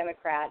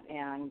Democrat,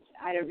 and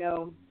I don't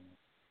know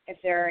if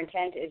their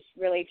intent is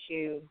really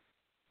to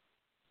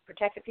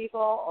protect the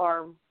people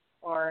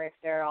or if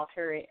there are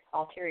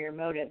ulterior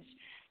motives.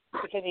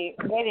 Because the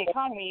way the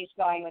economy is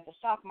going with the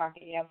stock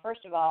market,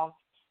 first of all,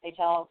 they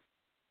tell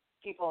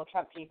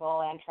Trump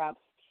people and Trump,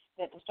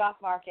 that the stock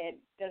market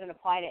doesn't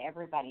apply to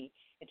everybody.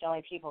 It's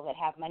only people that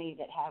have money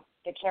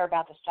that care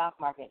about the stock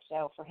market.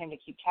 So for him to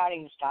keep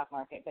touting the stock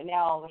market, but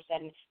now all of a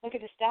sudden, look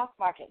at the stock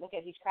market.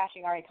 He's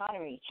crashing our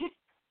economy.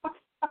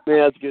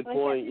 Yeah, that's a good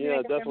point.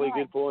 Yeah, definitely a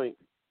good point.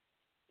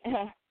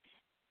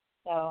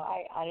 So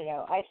I don't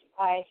know.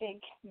 I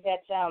think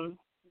that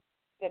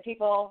the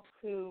people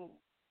who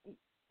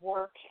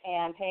work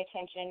and pay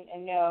attention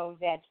and know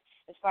that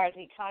as far as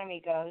the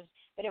economy goes,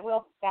 that it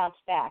will bounce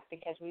back,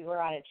 because we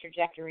were on a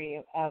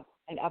trajectory of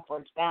an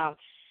upwards bound.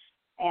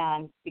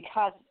 And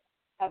because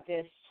of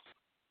this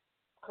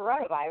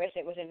coronavirus,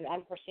 it was an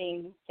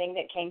unforeseen thing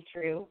that came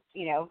through.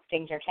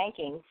 Things are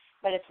tanking,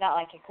 but it's not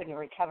like it couldn't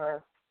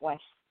recover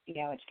once,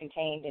 it's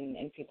contained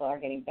and people are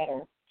getting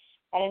better.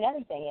 And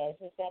another thing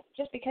is that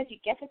just because you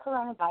get the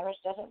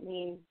coronavirus doesn't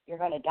mean you're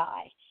going to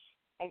die.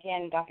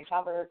 Again, Dr.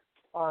 Talbert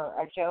or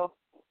Joe,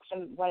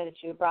 one of the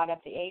two, brought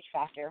up the age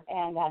factor,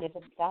 and that is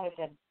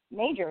a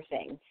major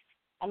thing.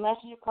 Unless,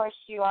 of course,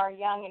 you are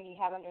young and you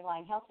have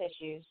underlying health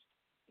issues,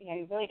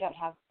 you really don't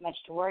have much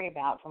to worry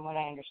about, from what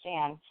I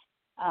understand,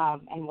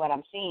 and what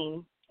I'm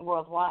seeing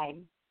worldwide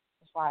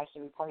as far as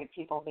the reported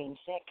people being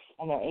sick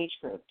and their age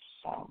groups.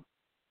 So,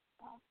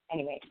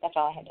 anyway, that's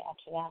all I had to add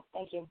to that.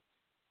 Thank you.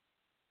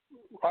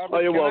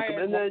 Robert, you're welcome.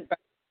 And then,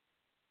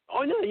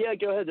 no, yeah,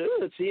 go ahead.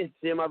 See,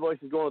 my voice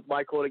is going with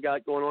Michael. What I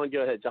got going on?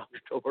 Go ahead, Dr.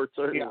 Tolbert,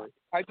 certainly. Yeah,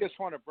 I just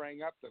want to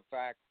bring up the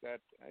fact that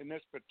in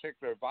this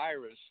particular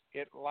virus,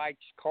 it likes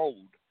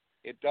cold.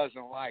 It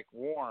doesn't like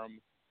warm.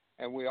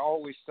 And we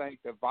always think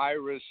the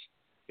virus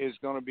is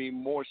going to be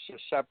more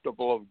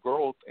susceptible of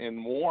growth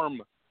in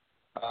warm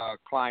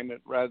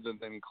climate rather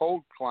than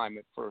cold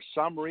climate. For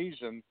some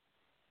reason,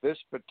 this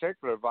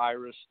particular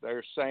virus,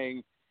 they're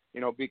saying,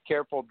 be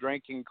careful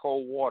drinking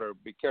cold water.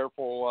 Be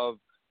careful of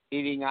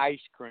eating ice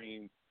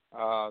cream.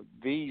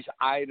 These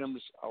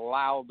items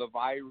allow the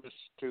virus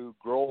to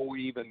grow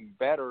even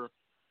better,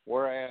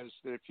 whereas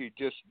if you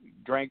just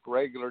drink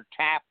regular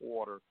tap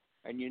water,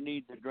 and you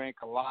need to drink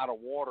a lot of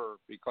water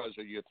because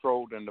of your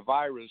throat and the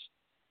virus,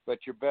 but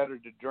you're better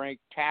to drink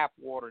tap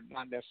water,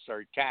 not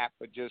necessarily tap,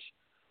 but just,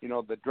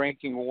 the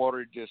drinking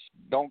water, just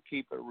don't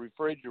keep it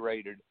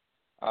refrigerated.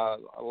 A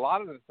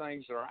lot of the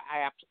things that are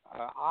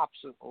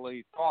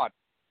oppositely thought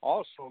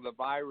also the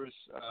virus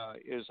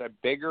is a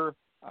bigger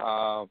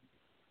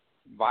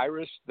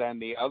virus than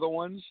the other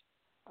ones,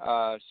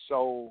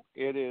 so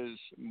it is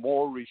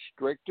more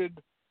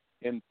restricted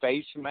in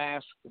face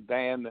mask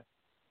than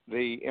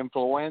the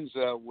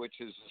influenza, which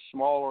is a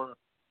smaller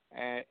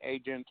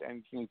agent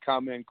and can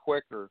come in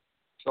quicker.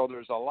 So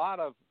there's a lot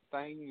of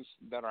things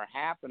that are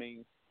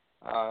happening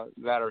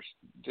that are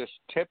just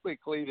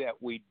typically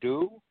that we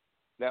do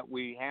that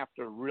we have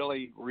to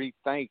really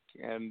rethink.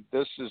 And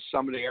this is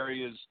some of the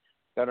areas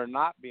that are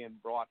not being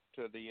brought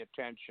to the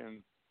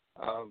attention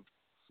of,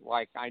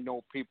 like, I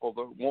know people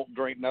that won't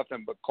drink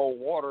nothing but cold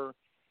water.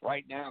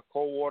 Right now,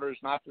 cold water is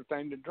not the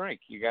thing to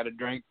drink. You got to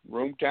drink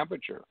room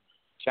temperature.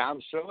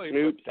 Sounds silly,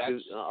 but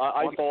that's...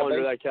 I fall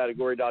under that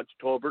category, Dr.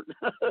 Tolbert.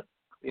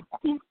 Yeah.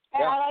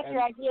 I like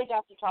your idea,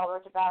 Dr.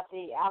 Tolbert, about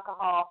the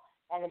alcohol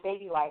and the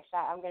baby wipes.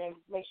 I'm going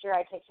to make sure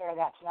I take care of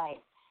that tonight.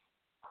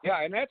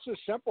 Yeah, and that's a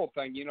simple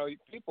thing. You know,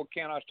 people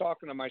can't. I was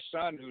talking to my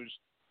son, whose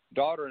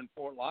daughter in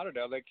Fort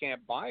Lauderdale, they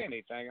can't buy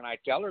anything. And I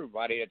tell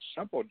everybody it's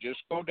simple. Just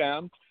go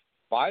down,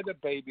 buy the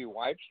baby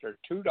wipes. They're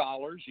 $2.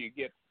 You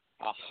get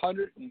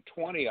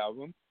 120 of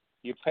them.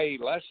 You pay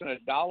less than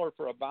 $1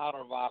 for a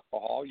bottle of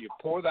alcohol. You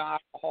pour the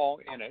alcohol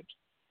in it.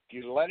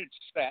 You let it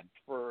set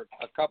for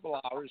a couple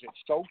hours. It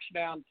soaks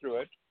down through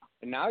it.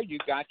 And now you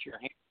got your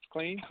hands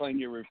clean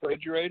your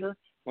refrigerator.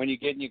 When you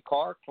get in your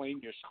car,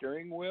 clean your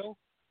steering wheel.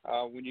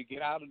 When you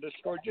get out of the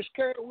store, just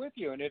carry it with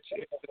you. And it's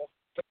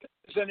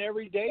an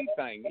everyday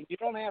thing. You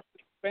don't have to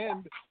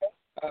spend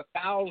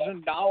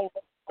 $1,000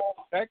 for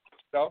protective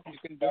stuff. You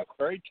can do it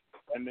very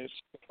cheap, and it's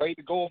the way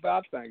to go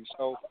about things.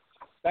 So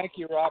thank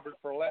you, Robert,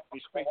 for letting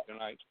me speak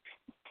tonight.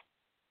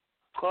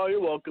 Oh,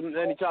 you're welcome.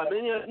 Anytime.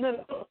 And then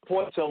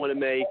points I want to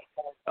make,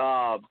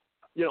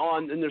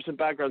 and there's some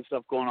background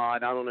stuff going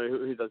on. I don't know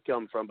who that's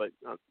coming from, but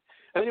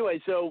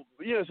anyway, so,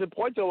 some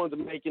points I wanted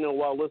to make,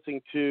 while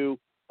listening to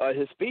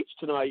his speech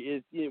tonight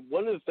is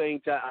one of the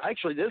things that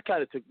actually this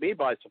kind of took me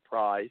by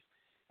surprise,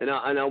 and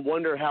I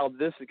wonder how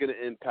this is going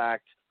to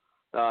impact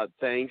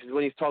things, is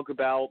when he's talking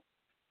about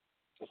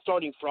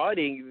starting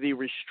Friday, the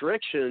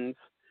restrictions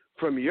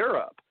from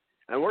Europe.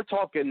 And we're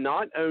talking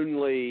not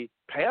only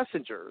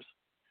passengers,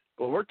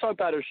 but we're talking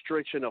about a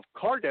restriction of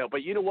cargo.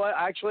 But you know what?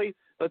 Actually,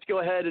 let's go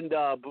ahead and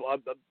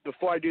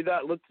before I do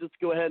that, let's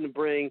go ahead and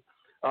bring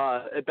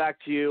it back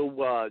to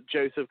you,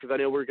 Joseph, because I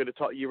know you were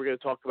going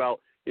to talk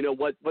about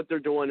what they're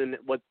doing and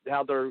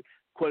how they're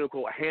quote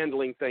unquote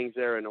handling things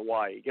there in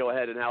Hawaii. Go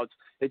ahead, and how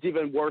it's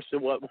even worse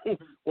than what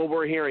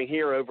we're hearing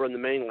here over in the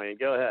mainland.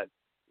 Go ahead.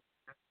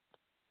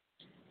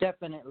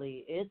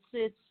 Definitely, it's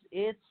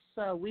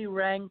we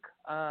rank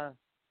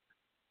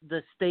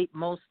the state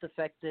most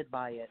affected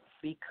by it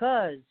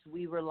because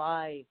we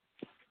rely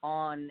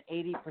on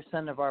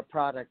 80% of our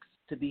products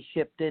to be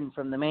shipped in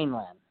from the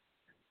mainland.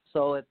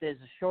 So if there's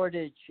a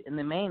shortage in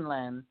the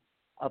mainland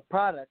of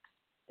products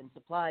and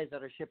supplies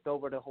that are shipped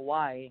over to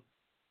Hawaii,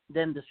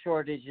 then the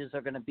shortages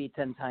are going to be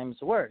 10 times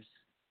worse.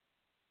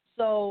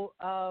 So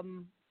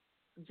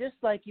just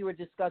like you were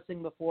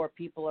discussing before,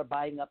 people are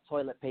buying up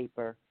toilet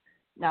paper.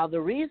 Now,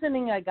 the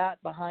reasoning I got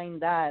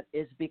behind that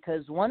is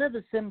because one of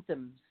the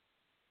symptoms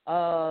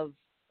of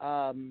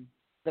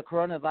the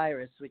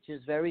coronavirus, which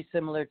is very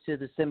similar to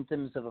the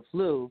symptoms of a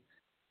flu,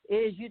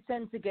 is you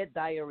tend to get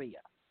diarrhea.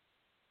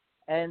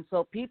 And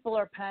so people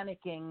are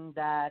panicking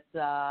that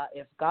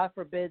if, God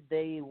forbid,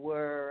 they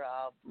were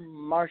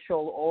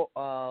martial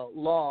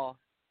law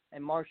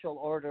and martial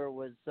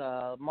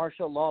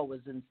law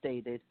was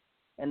instated,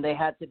 and they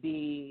had to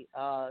be,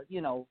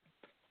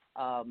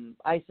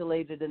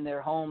 isolated in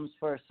their homes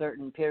for a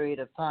certain period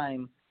of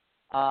time.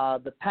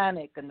 The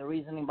panic and the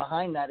reasoning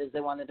behind that is they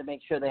wanted to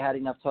make sure they had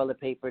enough toilet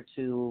paper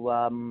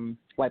to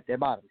wipe their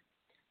bottom.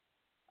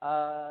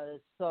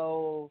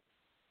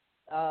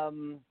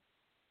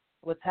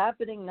 What's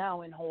happening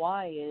now in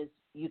Hawaii is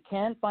you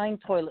can't find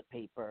toilet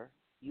paper,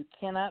 you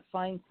cannot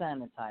find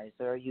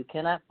sanitizer, you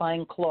cannot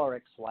find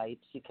Clorox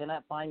wipes, you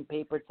cannot find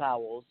paper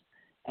towels,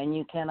 and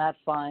you cannot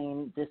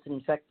find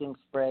disinfecting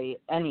spray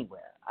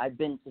anywhere. I've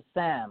been to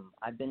Sam,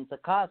 I've been to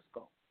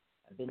Costco,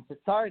 I've been to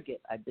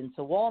Target, I've been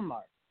to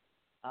Walmart,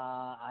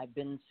 I've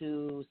been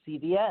to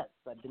CVS,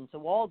 I've been to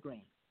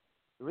Walgreens.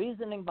 The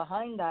reasoning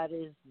behind that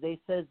is they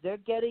says they're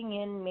getting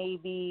in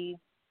maybe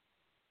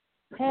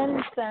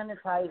 10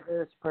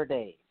 sanitizers per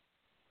day,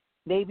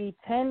 maybe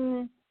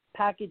 10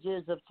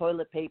 packages of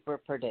toilet paper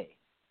per day.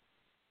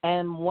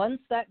 And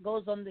once that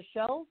goes on the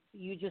shelf,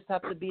 you just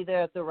have to be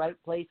there at the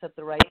right place at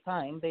the right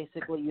time.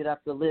 Basically, you'd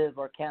have to live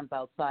or camp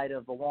outside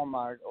of a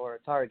Walmart or a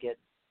Target,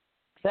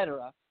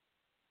 etc.,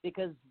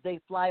 because they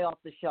fly off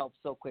the shelf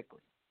so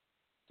quickly.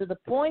 To the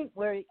point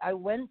where I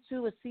went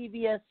to a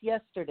CVS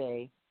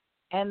yesterday,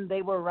 and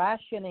they were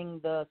rationing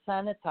the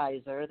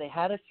sanitizer. They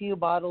had a few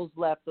bottles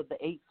left of the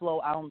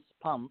 8-flow-ounce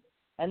pump,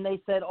 and they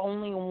said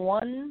only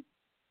one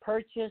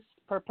purchase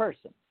per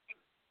person.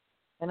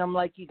 And I'm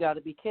like, you got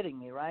to be kidding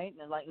me, right? And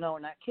they're like, no, we're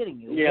not kidding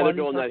you. Yeah, they're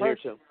doing that here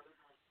too.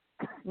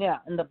 Yeah,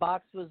 and the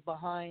box was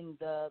behind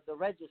the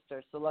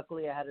register. So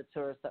luckily I had a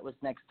tourist that was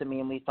next to me,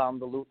 and we found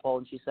the loophole,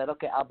 and she said,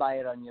 okay, I'll buy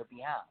it on your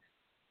behalf.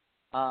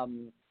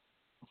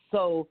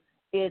 So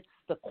it's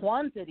the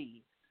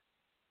quantities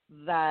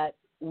that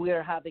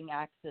we're having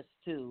access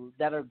to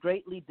that are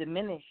greatly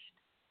diminished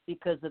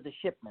because of the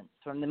shipments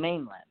from the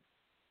mainland.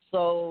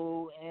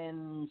 So,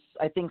 and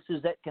I think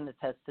Suzette can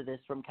attest to this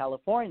from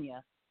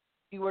California.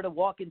 If you were to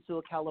walk into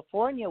a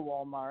California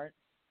Walmart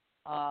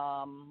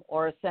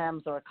or a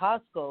Sam's or a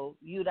Costco,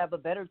 you'd have a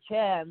better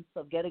chance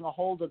of getting a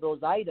hold of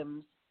those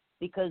items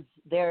because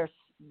they're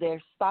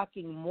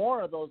stocking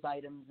more of those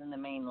items in the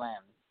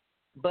mainland.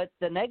 But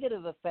the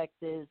negative effect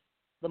is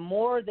the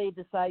more they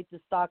decide to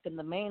stock in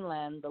the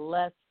mainland, the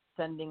less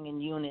sending in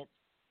units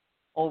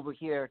over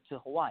here to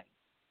Hawaii.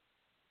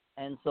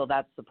 And so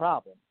that's the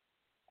problem.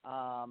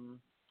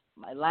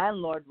 My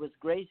landlord was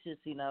gracious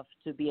enough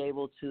to be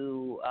able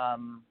to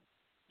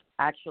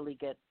actually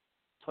get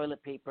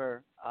toilet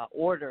paper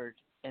ordered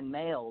and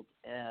mailed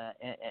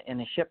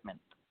in a shipment.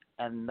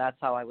 And that's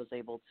how I was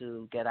able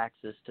to get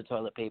access to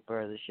toilet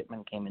paper. The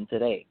shipment came in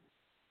today.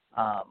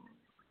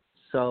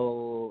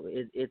 So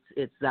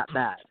it's that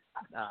bad.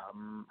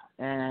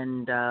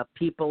 And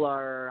people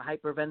are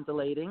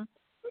hyperventilating.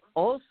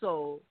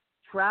 Also,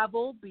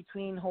 travel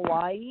between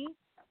Hawaii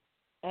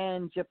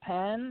and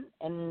Japan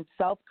and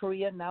South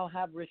Korea now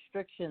have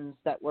restrictions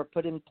that were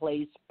put in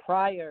place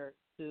prior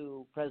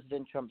to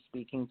President Trump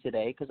speaking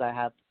today, because I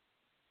have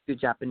two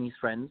Japanese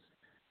friends.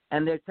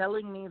 And they're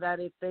telling me that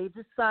if they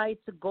decide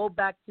to go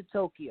back to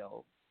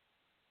Tokyo,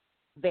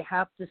 they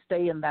have to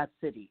stay in that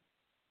city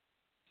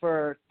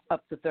for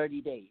up to 30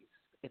 days.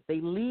 If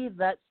they leave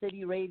that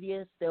city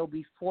radius, they'll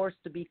be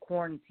forced to be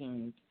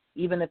quarantined,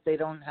 even if they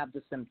don't have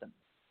the symptoms.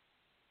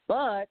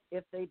 But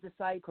if they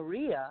decide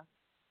Korea,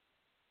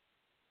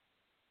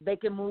 they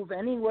can move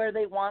anywhere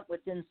they want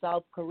within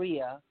South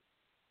Korea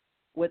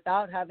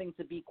without having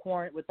to be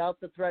without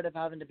the threat of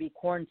having to be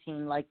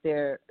quarantined like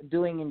they're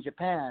doing in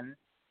Japan.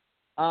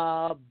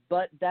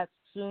 But that's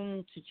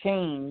soon to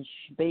change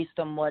based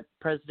on what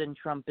President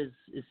Trump is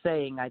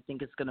saying. I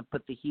think it's going to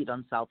put the heat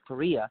on South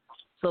Korea.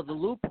 So the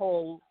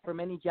loophole for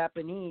many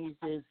Japanese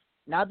is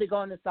now they're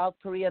going to South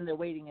Korea and they're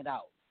waiting it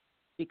out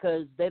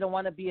because they don't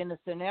want to be in a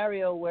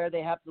scenario where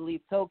they have to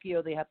leave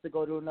Tokyo, they have to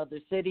go to another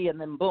city,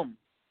 and then boom,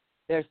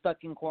 they're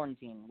stuck in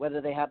quarantine,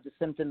 whether they have the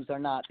symptoms or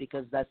not,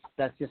 because that's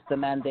just the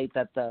mandate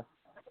that the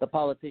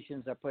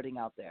politicians are putting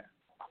out there.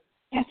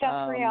 And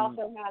South Korea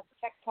also has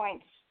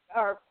checkpoints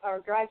or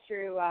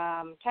drive-through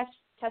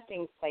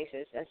testing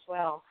places as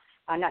well.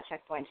 Not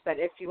checkpoints, but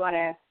if you want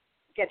to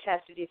get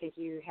tested, you think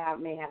you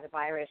may have the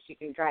virus, you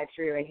can drive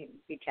through and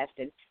be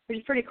tested, which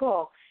is pretty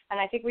cool. And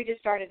I think we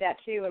just started that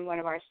too in one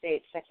of our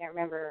states. I can't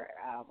remember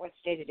what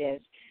state it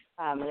is.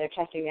 And they're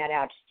testing that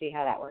out to see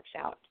how that works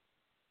out.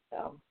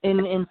 So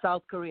in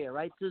South Korea,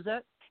 right,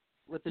 Suzette,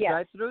 with the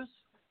drive-throughs?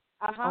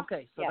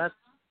 Okay, so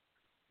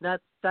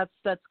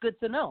that's good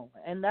to know,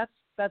 and that's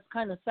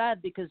kind of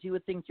sad because you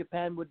would think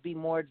Japan would be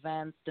more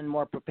advanced and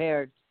more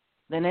prepared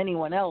than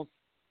anyone else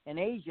in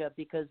Asia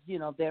because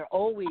they're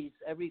always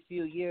every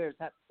few years.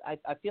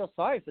 I feel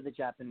sorry for the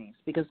Japanese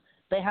because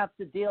they have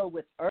to deal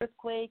with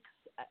earthquakes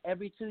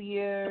every 2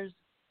 years,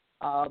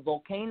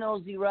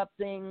 volcanoes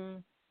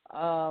erupting.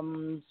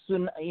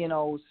 Tsunamis.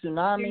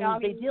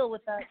 They deal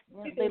with that.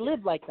 They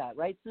live like that,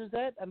 right,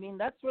 Suzette? I mean,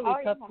 that's really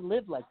tough to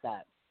live like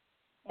that.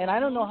 And I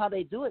don't know how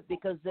they do it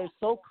because they're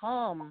so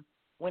calm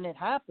when it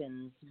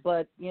happens.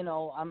 But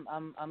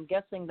I'm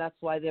guessing that's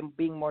why they're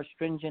being more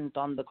stringent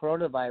on the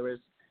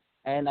coronavirus,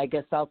 and I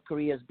guess South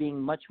Korea is being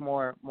much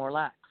more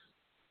lax.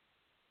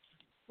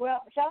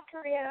 Well, South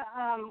Korea,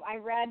 I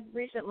read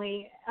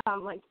recently,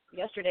 like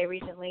yesterday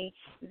recently,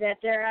 that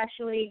they're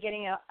actually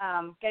getting a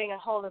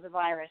hold of the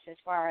virus as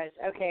far as,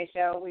 okay,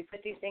 so we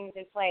put these things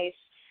in place,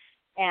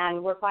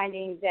 and we're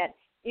finding that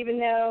even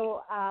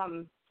though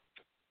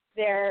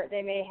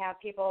they may have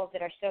people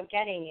that are still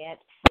getting it,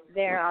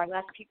 there are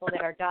less people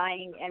that are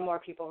dying and more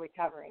people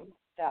recovering.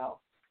 So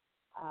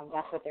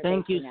that's what they're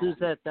Thank you, now.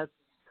 Suzette.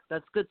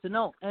 That's good to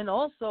know. And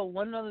also,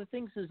 one other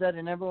thing, Suzette,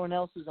 and everyone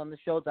else who's on the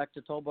show,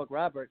 Dr. Tolbert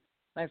Robert,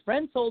 my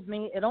friend told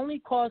me it only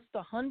costs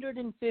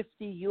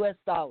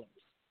 $150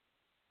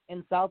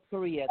 in South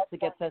Korea to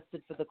get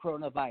tested for the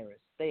coronavirus.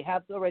 They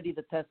have already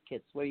the test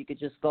kits where you could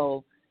just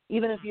go,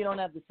 even if you don't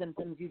have the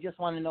symptoms, you just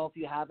want to know if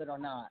you have it or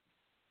not.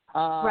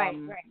 Right.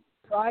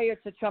 Prior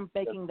to Trump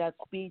making that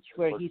speech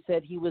where he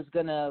said he was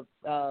going to,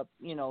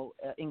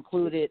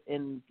 include it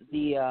in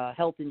the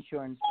health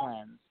insurance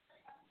plans.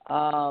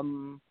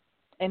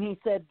 And he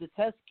said the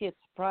test kits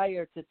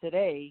prior to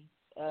today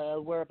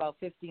were about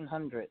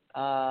 1,500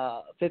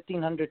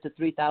 to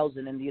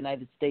 3,000 in the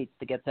United States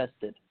to get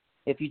tested.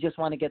 If you just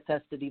want to get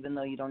tested, even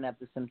though you don't have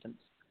the symptoms.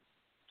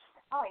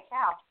 Holy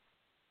cow!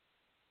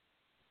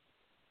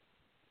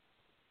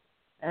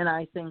 And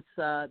I think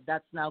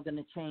that's now going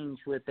to change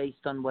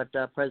based on what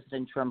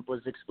President Trump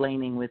was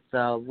explaining with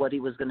what he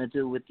was going to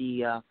do with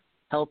the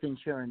health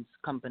insurance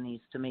companies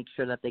to make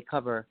sure that they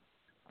cover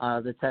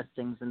the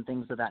testings and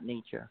things of that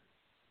nature.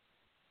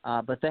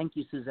 But thank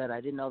you, Suzette.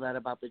 I didn't know that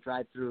about the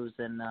drive-thrus,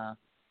 and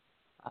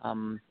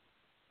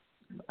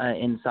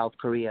in South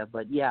Korea.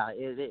 But yeah,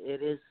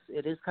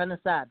 it is kind of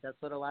sad.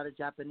 That's what a lot of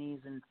Japanese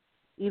and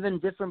even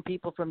different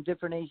people from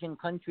different Asian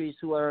countries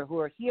who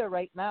are here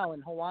right now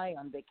in Hawaii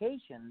on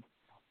vacation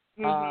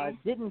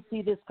didn't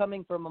see this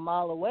coming from a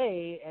mile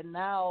away, and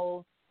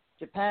now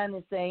Japan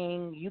is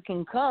saying you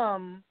can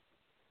come,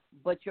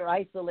 but you're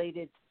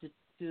isolated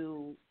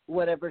to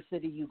whatever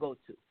city you go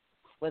to,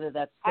 whether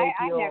that's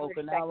Tokyo,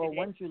 Okinawa.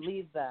 Once you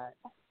leave that.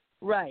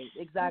 Right,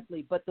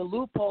 exactly. But the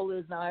loophole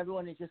is now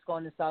everyone is just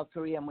going to South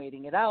Korea and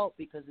waiting it out,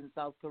 because in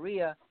South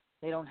Korea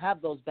they don't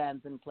have those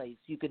bans in place.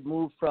 You could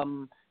move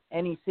from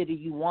any city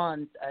you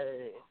want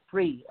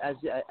free, as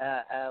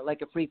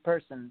like a free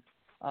person,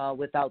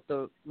 without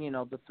the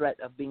threat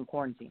of being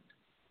quarantined.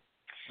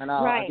 And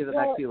I'll give it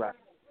back to you, Rob.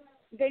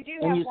 They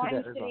do have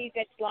one city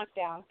that's locked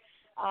down,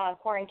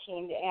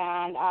 quarantined,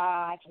 and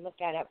I can look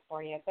that up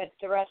for you. But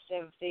the rest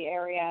of the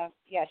area,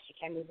 yes, you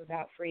can move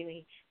about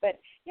freely. But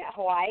yeah,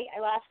 Hawaii,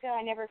 Alaska,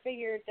 I never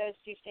figured those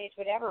two states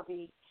would ever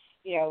be,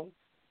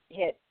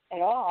 hit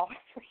at all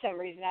for some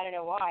reason. I don't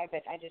know why,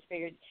 but I just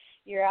figured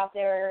you're out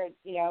there,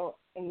 in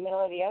the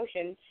middle of the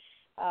ocean,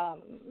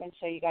 and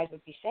so you guys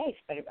would be safe.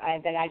 But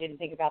then I didn't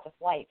think about the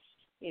flights,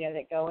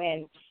 that go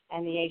in,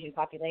 and the Asian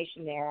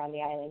population there on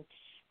the island.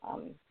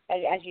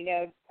 As you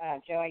know,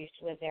 Joe, I used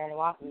to live there in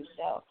Oahu,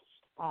 so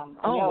I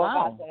know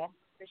about the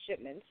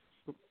shipments.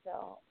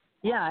 So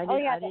yeah, I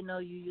didn't know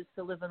you used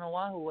to live in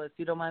Oahu. If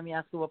you don't mind me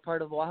asking, what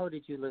part of Oahu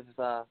did you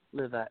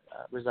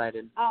reside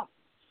in?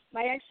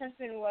 My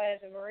ex-husband was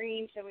a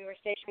Marine, so we were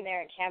stationed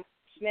there at Camp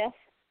Smith,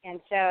 and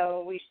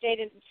so we stayed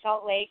in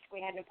Salt Lake.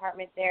 We had an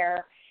apartment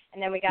there,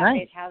 and then we got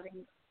base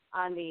housing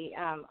on the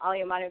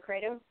Aliamanu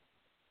Crater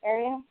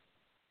area.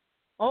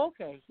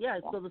 Okay, yeah.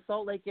 So the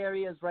Salt Lake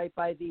area is right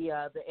by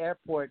the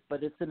airport,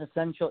 but it's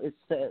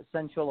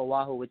central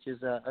Oahu, which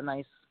is a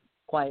nice,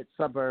 quiet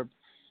suburb.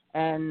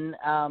 And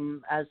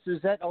as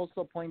Suzette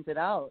also pointed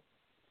out,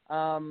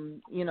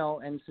 and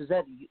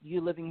Suzette,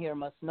 you living here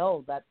must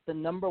know that the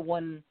number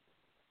one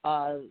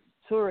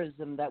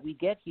tourism that we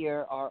get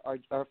here are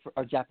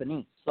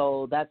Japanese.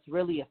 So that's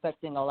really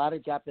affecting a lot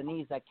of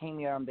Japanese that came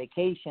here on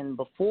vacation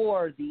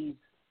before these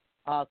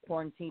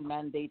quarantine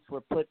mandates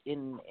were put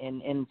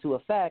into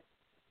effect.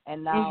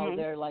 And now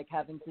they're like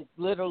having to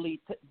literally,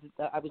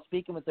 I was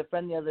speaking with a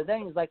friend the other day,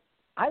 and he's like,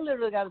 I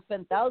literally got to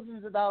spend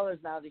thousands of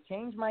dollars now to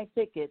change my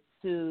ticket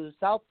to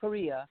South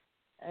Korea.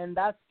 And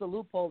that's the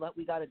loophole that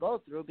we got to go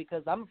through,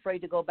 because I'm afraid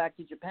to go back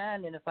to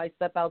Japan. And if I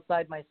step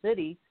outside my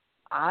city,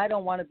 I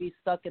don't want to be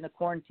stuck in a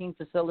quarantine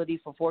facility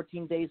for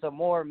 14 days or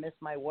more, miss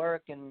my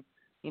work and,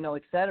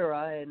 et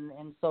cetera.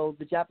 And so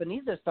the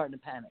Japanese are starting to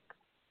panic,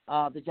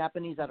 the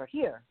Japanese that are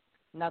here.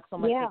 Not so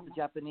much as the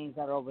Japanese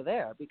that are over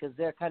there, because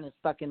they're kind of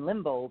stuck in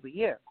limbo over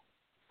here.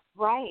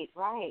 Right.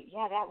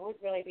 Yeah, that would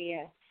really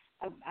be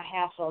a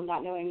hassle,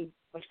 not knowing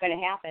what's going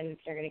to happen,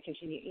 if they're going to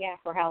continue. Yeah,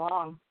 for how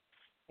long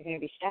they're going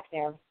to be stuck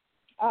there.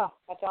 Oh,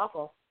 that's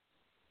awful.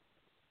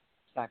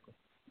 Exactly.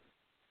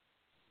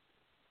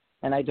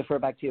 And I defer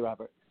back to you,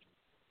 Robert.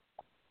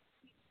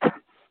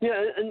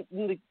 Yeah, and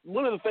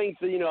one of the things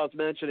that, I was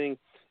mentioning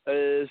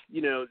is,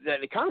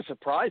 that it kind of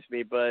surprised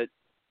me, but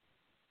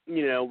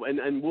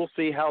and we'll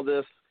see how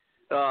this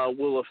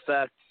will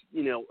affect,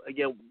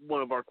 again,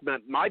 one of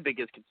my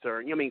biggest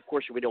concern. I mean, of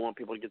course, we don't want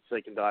people to get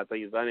sick and die,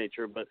 things of that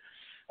nature, but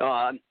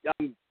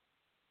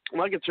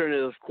my concern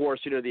is, of course,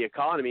 the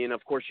economy, and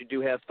of course, you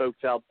do have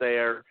folks out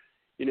there,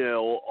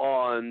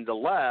 on the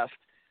left,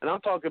 and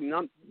I'm talking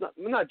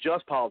not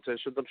just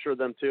politicians, I'm sure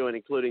them too, and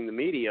including the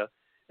media,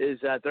 is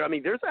that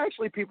there's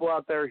actually people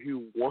out there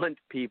who want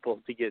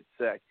people to get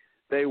sick.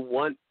 They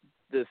want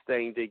this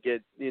thing to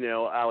get,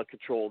 out of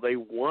control. They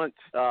want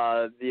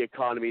the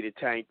economy to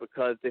tank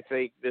because they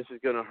think this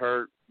is going to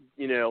hurt,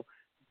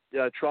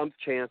 Trump's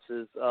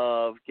chances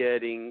of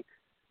getting,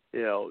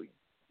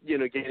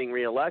 getting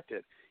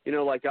reelected.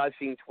 Like I've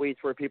seen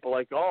tweets where people are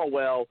like, oh,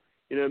 well,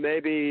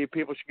 maybe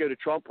people should go to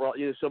Trump,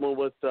 someone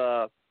with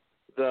the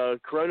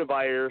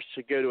coronavirus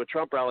should go to a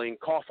Trump rally and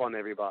cough on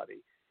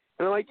everybody.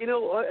 And I'm like,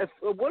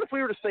 what if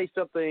we were to say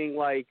something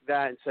like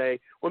that and say,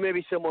 well,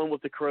 maybe someone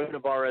with the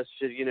coronavirus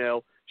should,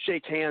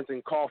 shake hands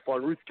and cough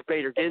on Ruth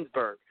Bader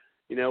Ginsburg?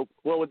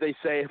 What would they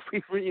say if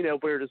we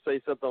were to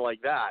say something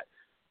like that?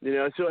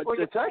 So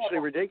it's actually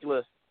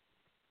ridiculous.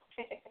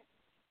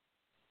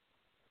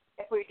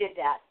 If we did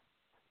that.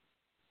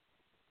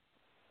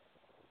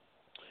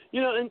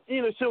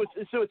 So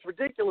it's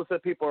ridiculous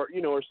that people are,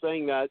 are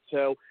saying that.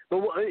 So,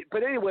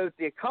 but anyway, with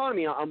the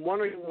economy, I'm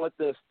wondering what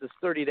this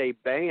 30-day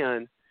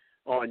ban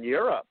on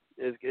Europe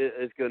is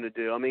going to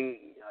do. I mean,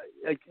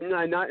 as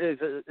I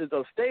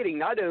was stating,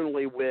 not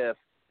only with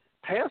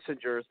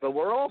passengers, but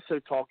we're also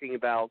talking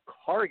about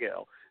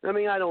cargo. I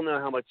mean, I don't know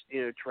how much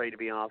trade, to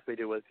be honest with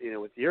you,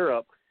 with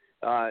Europe,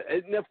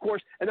 and of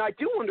course, and I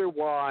do wonder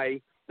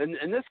why.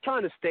 And this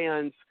kind of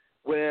stands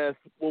with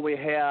when we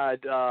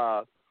had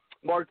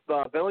Mark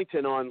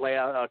Billington on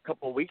a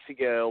couple of weeks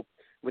ago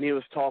when he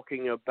was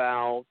talking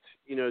about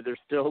there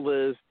still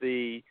is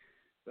the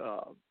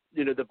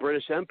the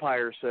British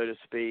Empire, so to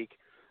speak,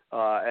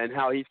 and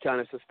how he's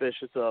kind of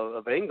suspicious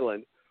of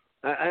England.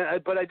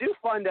 But I do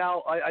find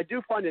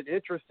it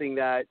interesting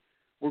that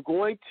we're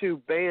going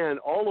to ban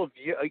all of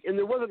you, and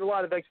there wasn't a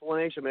lot of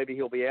explanation. Maybe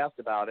he'll be asked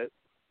about it,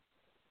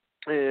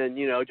 and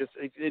just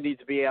it needs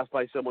to be asked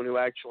by someone who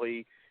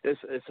actually is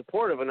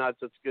supportive, and not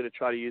just going to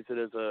try to use it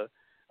as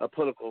a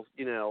political,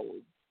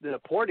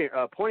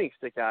 pointing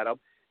stick at him.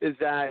 Is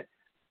that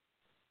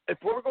if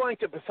we're going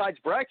to, besides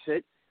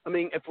Brexit, I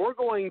mean, if we're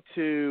going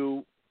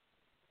to,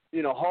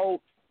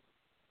 halt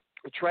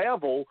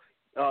travel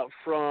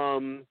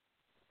from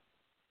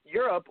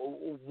Europe,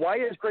 why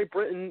is Great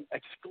Britain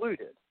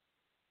excluded?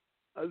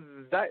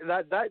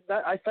 That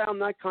I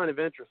found that kind of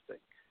interesting,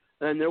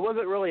 and there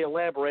wasn't really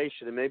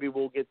elaboration, and maybe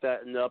we'll get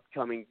that in the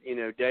upcoming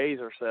days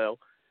or so.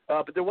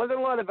 But there wasn't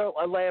a lot of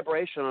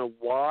elaboration on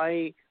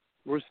why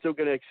we're still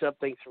going to accept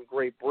things from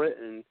Great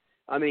Britain.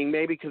 I mean,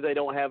 maybe because they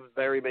don't have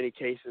very many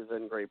cases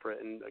in Great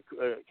Britain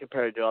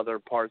compared to other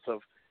parts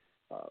of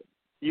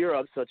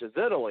Europe, such as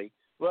Italy.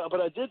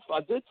 But I did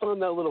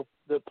find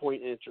that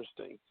point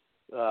interesting.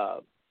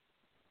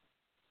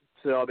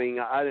 So I mean,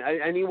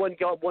 anyone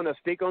want to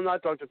speak on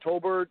that, Dr.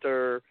 Tolbert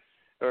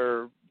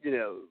or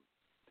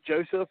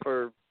Joseph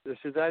or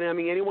Suzanne? I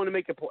mean, anyone to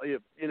make a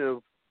point?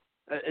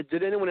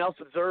 Did anyone else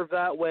observe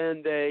that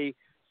when they,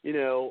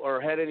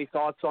 or had any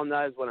thoughts on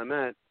that? Is what I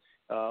meant.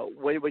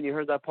 When you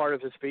heard that part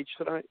of his speech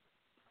tonight?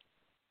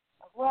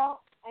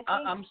 Well,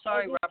 I'm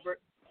sorry, Robert.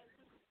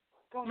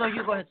 No,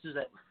 you go ahead,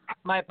 Suzette.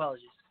 My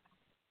apologies.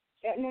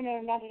 No,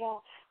 not at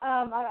all.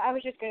 I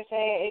was just going to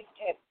say,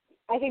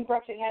 I think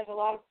Brexit has a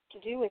lot to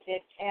do with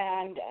it,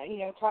 and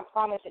Trump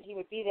promised that he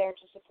would be there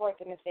to support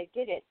them if they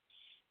did it,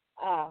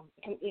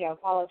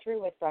 follow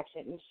through with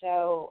Brexit, and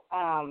so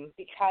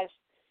because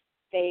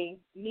they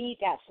need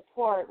that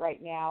support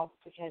right now,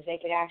 because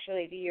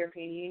the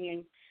European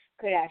Union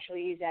could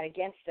actually use that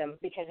against them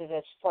because of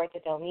the support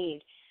that they'll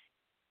need.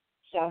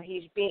 So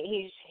he's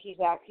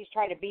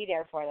trying to be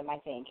there for them, I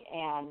think,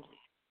 and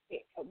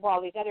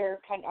while these other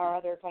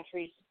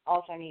countries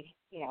also need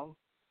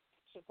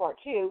support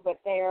too, but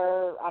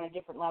they're on a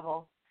different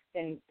level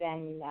than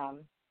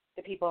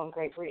the people in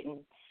Great Britain,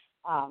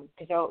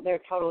 because they're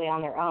totally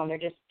on their own. They're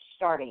just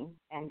starting,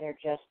 and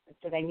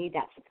so they need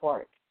that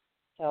support.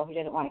 So he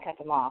doesn't want to cut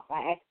them off,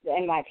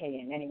 in my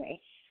opinion, anyway.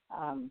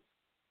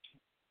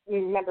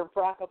 Remember,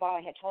 Barack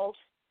Obama had told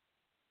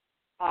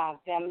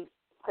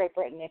Great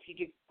Britain, if you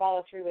do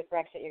follow through with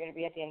Brexit, you're going to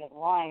be at the end of the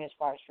line as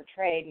far as for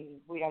trade, and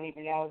we don't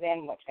even know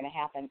then what's going to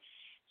happen.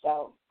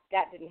 So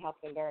that didn't help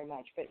them very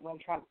much. But when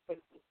Trump was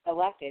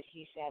elected,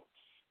 he said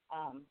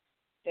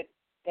that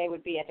they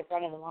would be at the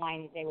front of the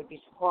line, they would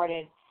be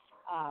supported.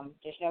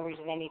 There's no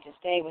reason they need to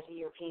stay with the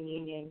European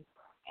Union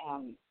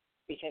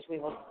because we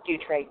will do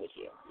trade with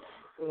you.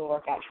 We will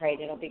work out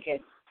trade. It'll be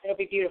good. It'll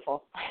be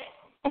beautiful.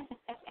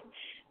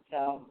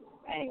 So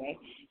anyway,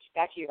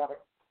 back to you, Robert.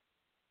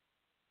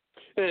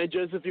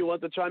 Joseph, you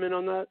want to chime in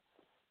on that?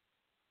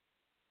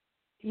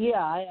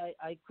 Yeah,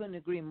 I couldn't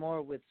agree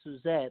more with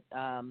Suzette.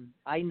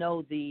 I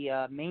know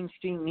the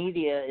mainstream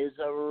media is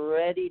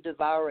already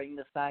devouring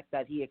the fact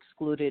that he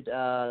excluded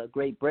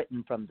Great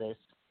Britain from this.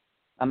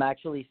 I'm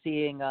actually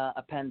seeing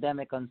a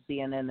pandemic on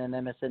CNN and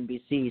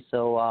MSNBC,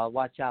 so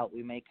watch out.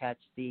 We may catch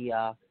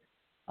the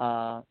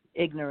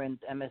ignorant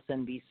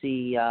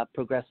MSNBC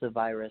progressive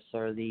virus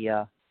or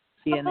the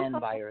CNN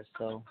virus.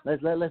 So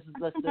let's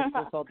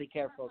all be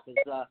careful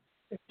because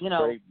we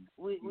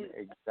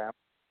example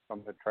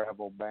from the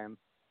travel ban.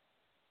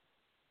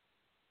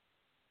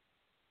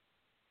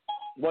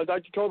 Well,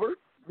 Dr. Tolbert?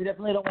 We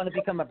definitely don't want to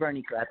become a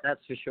Bernie crap,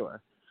 that's for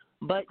sure.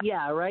 But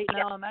yeah, right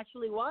now I'm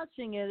actually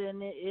watching it,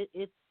 and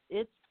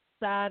it's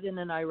sad in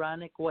an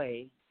ironic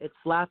way. It's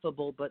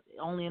laughable, but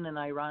only in an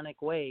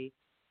ironic way,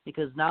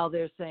 because now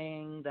they're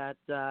saying that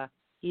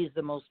he's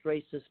the most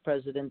racist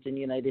president in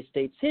United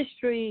States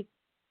history.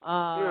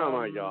 Oh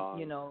my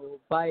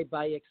God!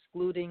 By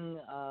excluding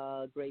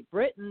Great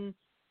Britain.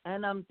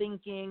 And I'm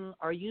thinking,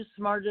 are you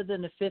smarter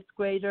than a fifth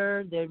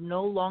grader? They're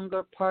no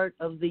longer part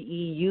of the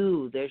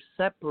EU. They're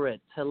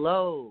separate.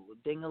 Hello,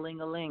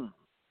 ding-a-ling-a-ling.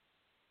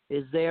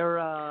 Is there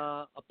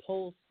a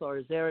pulse or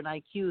is there an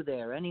IQ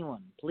there?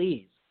 Anyone,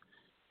 please.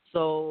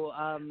 So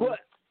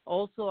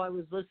also I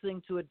was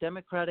listening to a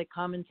Democratic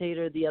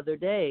commentator the other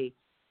day,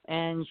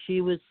 and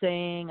she was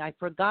saying, I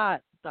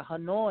forgot, the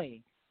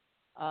Hanoi,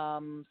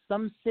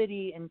 some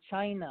city in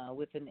China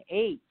with an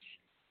H,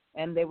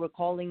 and they were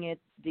calling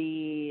it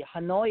the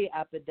Hanoi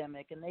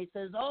epidemic, and they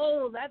says,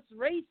 oh, that's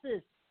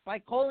racist by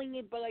calling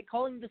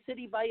the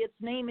city by its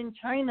name in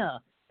China.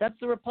 That's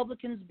the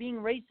Republicans being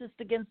racist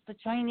against the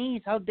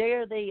Chinese. How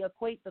dare they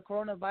equate the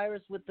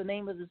coronavirus with the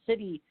name of the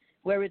city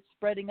where it's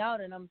spreading out?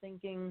 And I'm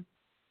thinking,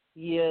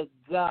 you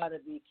gotta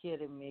be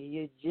kidding me.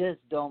 You just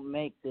don't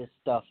make this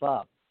stuff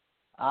up.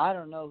 I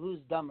don't know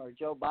who's dumber,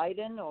 Joe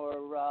Biden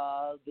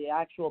or the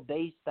actual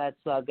base that's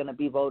going to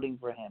be voting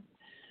for him.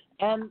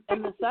 And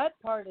the sad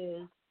part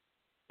is,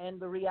 and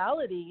the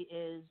reality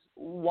is,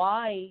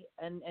 why,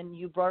 and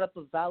you brought up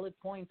a valid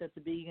point at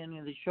the beginning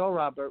of the show,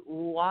 Robert,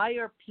 why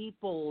are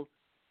people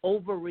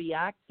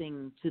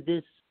overreacting to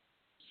this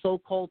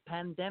so-called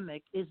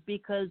pandemic is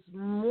because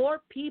more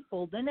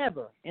people than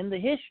ever in the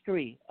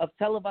history of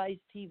televised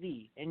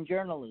TV and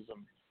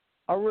journalism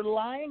are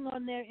relying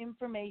on their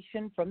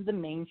information from the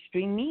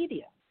mainstream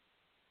media.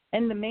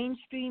 And the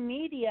mainstream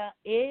media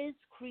is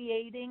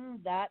creating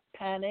that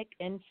panic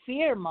and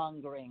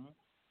fear-mongering,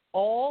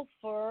 all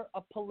for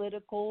a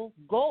political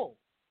goal,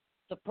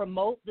 to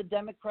promote the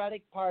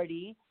Democratic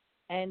Party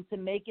and to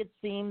make it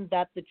seem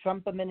that the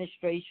Trump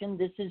administration,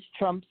 this is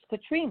Trump's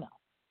Katrina.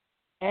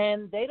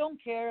 And they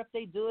don't care if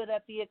they do it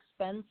at the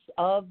expense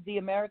of the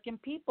American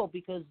people,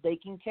 because they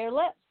can care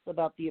less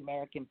about the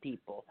American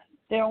people.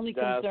 They're only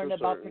concerned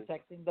about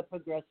protecting the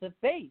progressive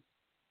base.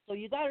 So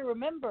you got to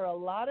remember, a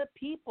lot of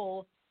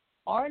people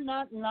are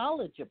not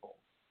knowledgeable.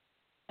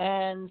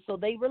 And so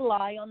they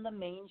rely on the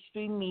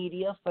mainstream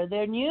media for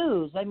their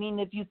news. I mean,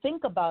 if you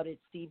think about it,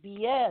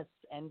 CBS,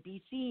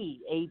 NBC,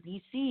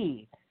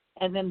 ABC,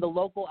 and then the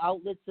local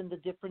outlets in the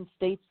different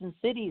states and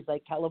cities,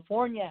 like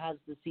California has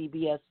the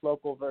CBS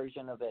local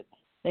version of it.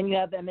 Then you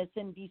have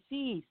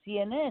MSNBC,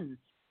 CNN.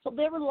 So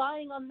they're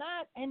relying on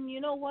that. And you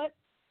know what?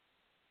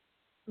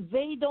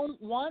 They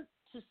don't want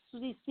to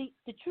seek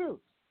the truth.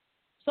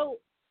 So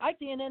I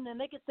can in and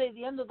they could say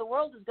the end of the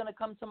world is going to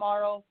come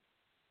tomorrow,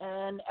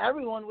 and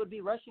everyone would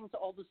be rushing to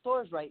all the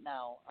stores right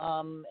now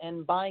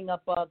and buying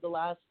up the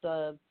last,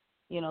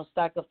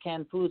 stack of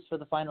canned foods for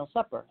the final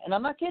supper. And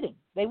I'm not kidding.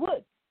 They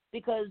would,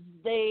 because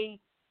they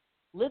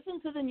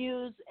listen to the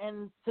news,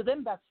 and to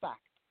them that's fact.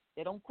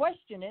 They don't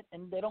question it,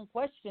 and they don't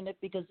question it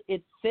because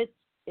it fits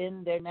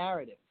in their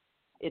narrative.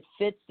 It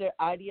fits their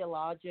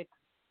ideologic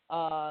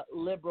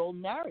liberal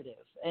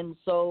narrative, and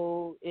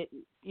so it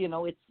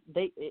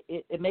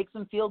makes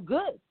them feel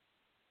good,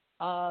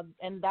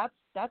 and that's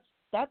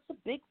a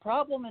big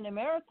problem in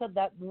America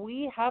that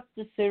we have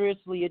to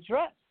seriously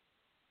address.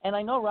 And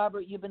I know,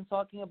 Robert, you've been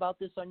talking about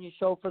this on your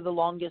show for the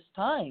longest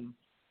time.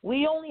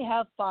 We only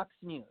have Fox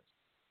News,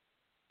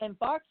 and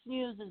Fox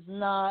News is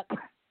not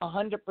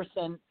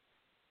 100%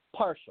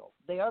 partial.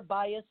 They are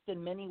biased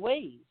in many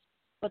ways,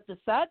 but the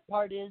sad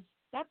part is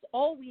that's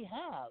all we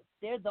have.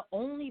 They're the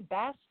only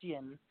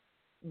bastion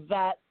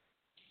that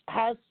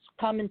has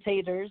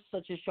commentators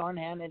such as Sean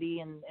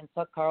Hannity and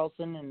Tuck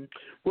Carlson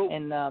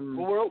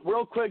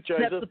real quick,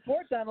 Joseph. That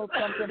support Donald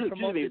Trump and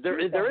promote there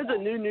is a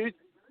new news.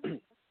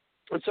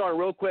 I'm sorry,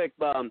 real quick.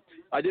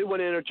 I did want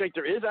to interject.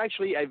 There is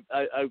actually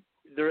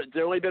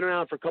they've only been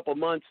around for a couple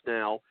months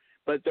now,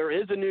 but there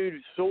is a new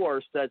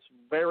source it's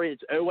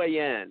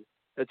OAN.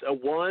 It's a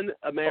One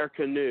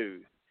America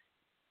News.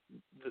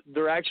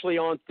 They're actually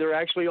on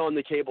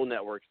the cable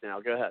networks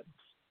now. Go ahead.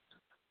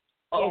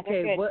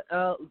 Okay,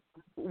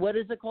 what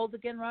is it called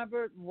again,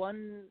 Robert?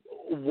 One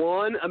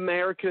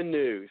America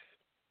News.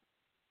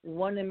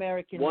 One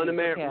American News.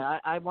 Okay,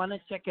 I want to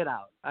check it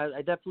out.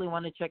 I definitely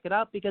want to check it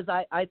out because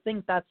I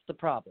think that's the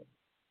problem.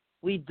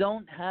 We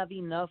don't have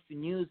enough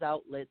news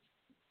outlets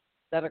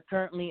that are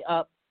currently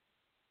up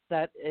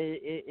that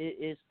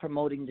is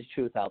promoting the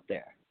truth out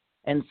there.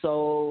 And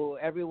so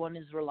everyone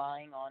is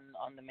relying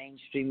on the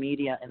mainstream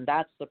media, and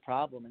that's the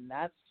problem, and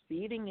that's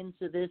feeding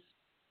into this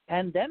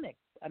pandemic.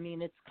 I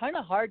mean, it's kind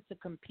of hard to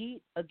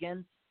compete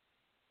against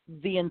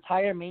the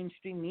entire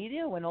mainstream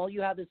media when all you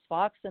have is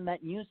Fox and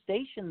that news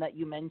station that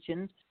you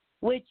mentioned,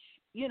 which,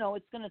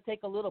 it's going to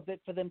take a little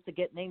bit for them to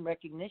get name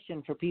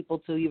recognition for people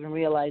to even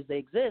realize they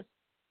exist.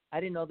 I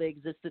didn't know they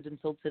existed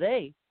until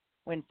today.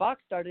 When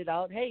Fox started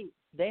out, hey,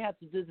 they had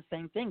to do the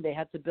same thing. They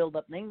had to build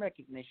up name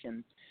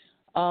recognition.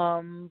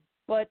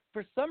 But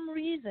for some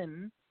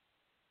reason,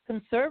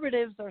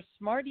 conservatives are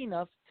smart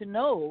enough to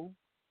know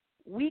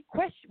we're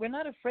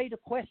not afraid to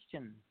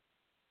question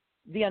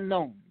the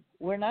unknown.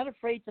 We're not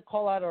afraid to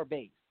call out our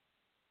base.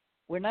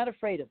 We're not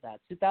afraid of that.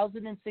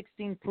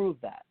 2016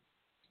 proved that.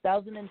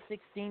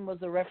 2016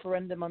 was a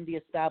referendum on the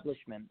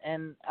establishment.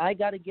 And I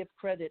got to give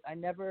credit. I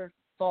never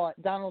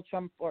thought Donald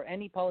Trump or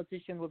any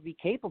politician would be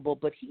capable,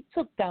 but he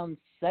took down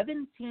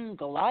 17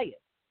 Goliaths.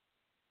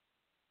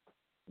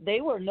 They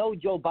were no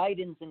Joe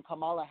Bidens and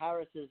Kamala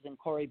Harris's and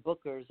Cory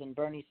Booker's and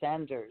Bernie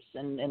Sanders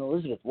and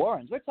Elizabeth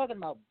Warren's. We're talking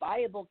about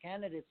viable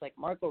candidates like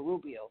Marco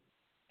Rubio,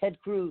 Ted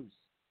Cruz,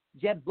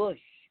 Jeb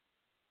Bush,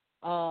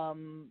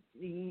 other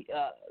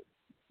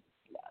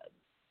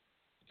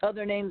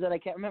names that I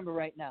can't remember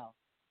right now,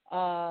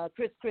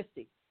 Chris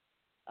Christie.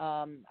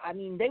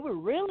 They were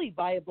really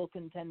viable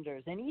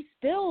contenders, and he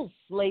still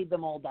slayed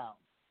them all down.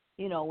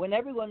 When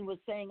everyone was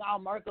saying,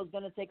 Marco's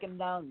going to take him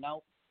down,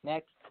 no,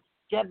 next.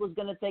 Jeb was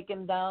going to take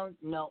him down,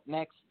 no,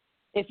 next.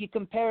 If you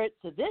compare it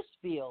to this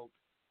field,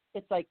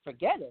 it's like,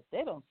 forget it.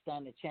 They don't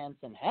stand a chance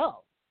in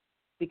hell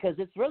because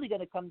it's really going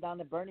to come down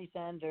to Bernie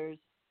Sanders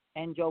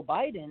and Joe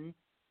Biden.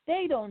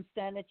 They don't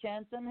stand a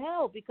chance in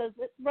hell because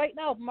right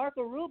now, if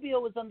Marco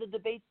Rubio was on the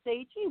debate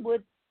stage, he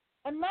would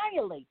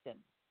annihilate them.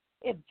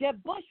 If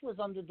Jeb Bush was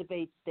on the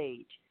debate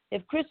stage,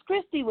 if Chris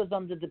Christie was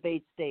on the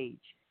debate stage,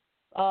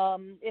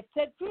 if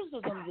Ted Cruz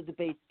was on the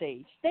debate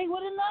stage, they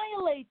would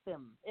annihilate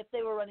them if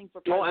they were running for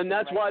president. Well, and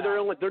that's why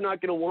they're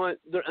not going to want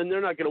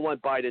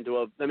Biden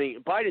to.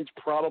 Biden's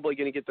probably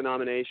going to get the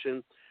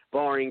nomination,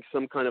 barring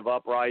some kind of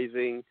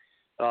uprising.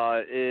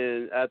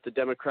 at the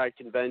Democrat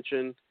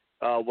convention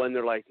when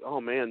they're like, oh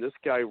man, this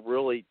guy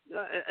really,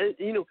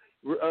 and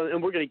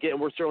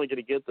we're certainly going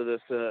to get to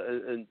this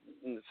in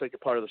the second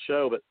part of the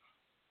show, but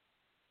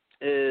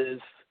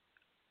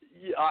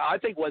I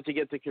think once he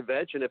gets to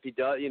convention, if he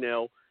does,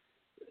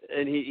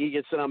 and he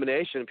gets the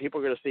nomination, people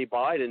are going to see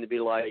Biden and be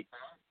like,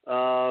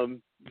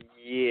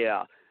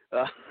 yeah.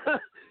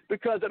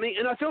 Because,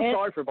 and I feel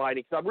sorry for Biden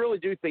because I really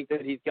do think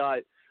that he's got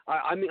 –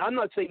 I'm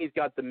not saying he's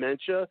got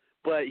dementia,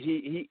 but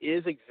he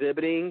is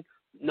exhibiting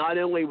not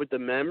only with the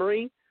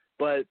memory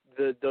but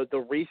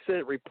the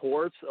recent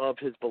reports of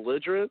his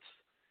belligerence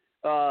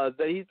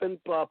that he's been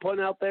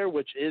putting out there,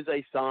 which is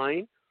a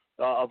sign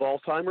of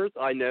Alzheimer's.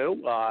 I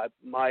know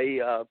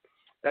my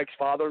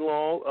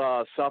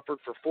ex-father-in-law suffered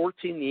for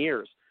 14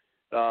 years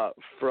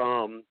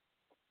from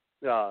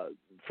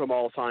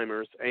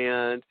Alzheimer's,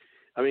 and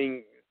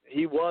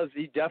he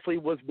definitely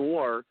was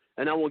more.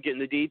 And I won't get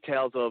into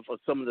details of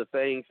some of the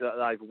things that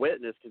I've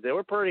witnessed because they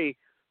were pretty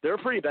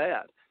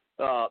bad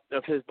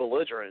of his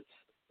belligerence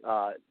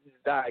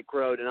that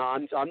growed, and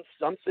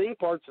I'm seeing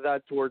parts of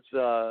that towards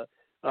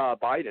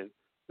Biden,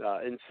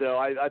 and so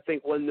I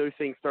think when those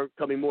things start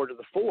coming more to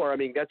the fore,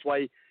 that's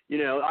why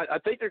I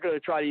think they're going to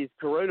try to use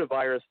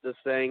coronavirus this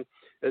thing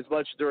as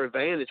much to their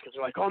advantage because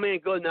they're like, oh man,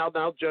 good, now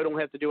Joe don't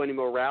have to do any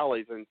more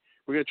rallies, and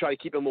we're going to try to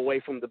keep him away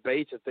from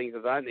debates and things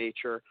of that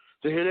nature.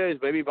 So who knows?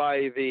 Maybe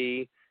by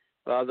the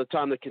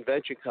time the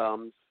convention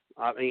comes,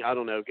 I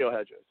don't know. Go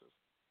ahead, Joseph.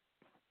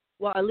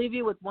 Well, I'll leave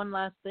you with one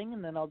last thing,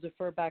 and then I'll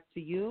defer back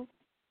to you.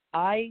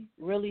 I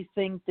really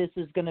think this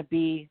is going to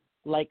be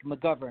like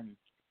McGovern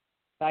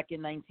back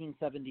in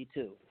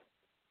 1972,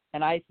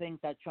 and I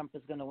think that Trump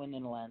is going to win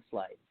in a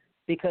landslide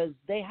because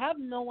they have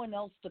no one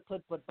else to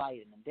put but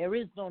Biden. There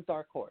is no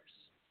dark horse.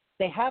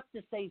 They have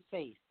to save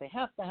face. They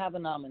have to have a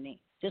nominee.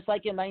 Just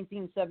like in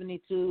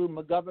 1972,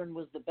 McGovern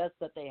was the best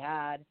that they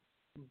had,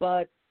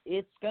 but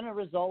it's going to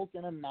result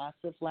in a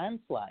massive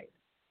landslide.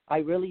 I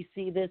really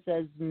see this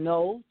as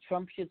no,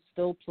 Trump should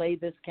still play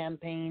this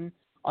campaign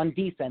on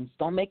defense.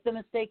 Don't make the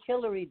mistake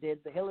Hillary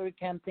did. The Hillary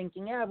camp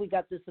thinking, we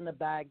got this in the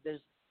bag.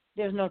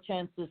 There's no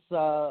chance this,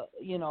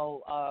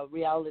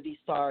 reality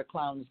star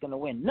clown is going to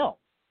win. No.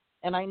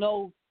 And I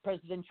know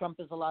President Trump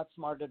is a lot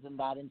smarter than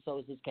that, and so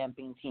is his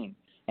campaign team.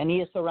 And he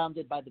is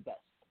surrounded by the best.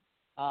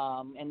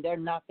 And they're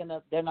not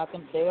gonna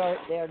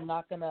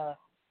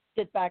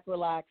sit back,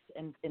 relax,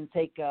 and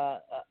take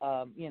a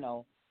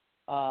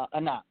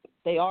nap.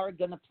 They are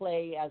gonna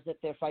play as if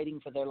they're fighting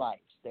for their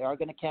lives. They are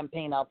gonna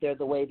campaign out there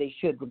the way they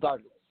should,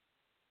 regardless.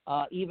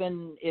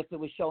 Even if it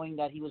was showing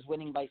that he was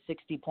winning by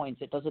 60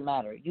 points, it doesn't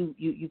matter.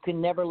 You can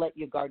never let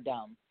your guard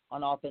down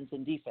on offense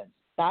and defense.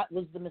 That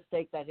was the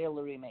mistake that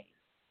Hillary made.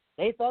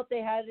 They thought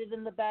they had it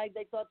in the bag.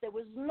 They thought there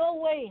was no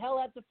way hell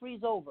had to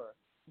freeze over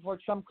before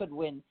Trump could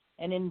win.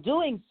 And in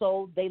doing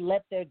so, they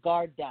let their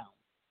guard down.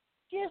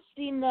 Just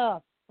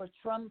enough for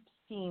Trump's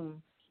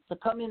team to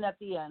come in at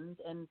the end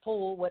and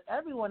pull what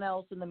everyone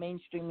else in the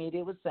mainstream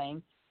media was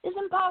saying is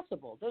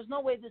impossible. There's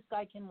no way this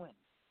guy can win.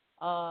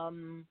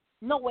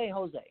 No way,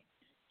 Jose.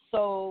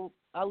 So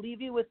I'll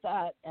leave you with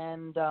that,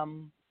 and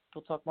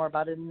we'll talk more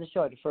about it in the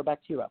show. I defer back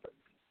to you, Robert.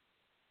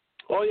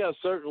 Oh, yeah,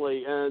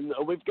 certainly. And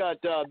we've got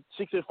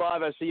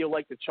 605. I see you'd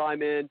like to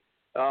chime in.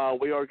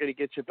 We are going to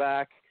get you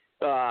back.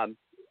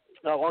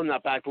 No, I'm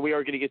not back, but we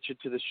are going to get you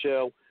to the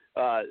show.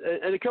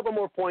 And a couple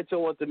more points I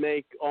want to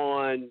make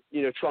on,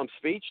 Trump's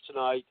speech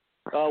tonight,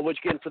 which,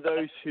 again, for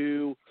those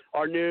who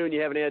are new and you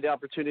haven't had the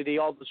opportunity,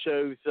 all the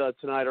shows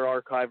tonight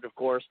are archived, of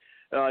course.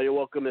 You're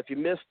welcome. If you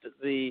missed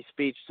the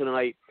speech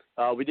tonight,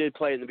 we did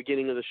play it in the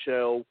beginning of the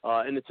show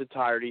in its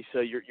entirety, so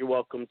you're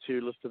welcome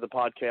to listen to the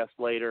podcast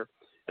later,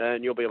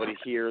 and you'll be able to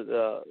hear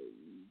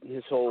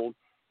his whole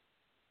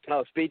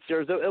speech.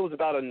 It was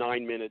about a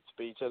 9-minute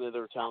speech. I know they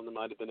were telling it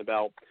might have been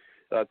about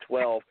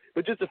 12.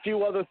 But just a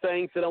few other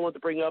things that I want to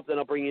bring up, then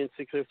I'll bring in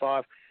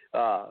 605,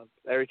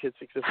 area code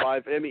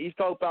 605. He's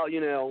talking about,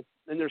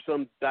 and there's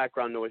some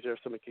background noise there.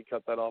 Somebody can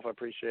cut that off. I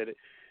appreciate it.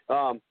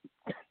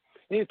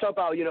 He's talking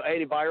about,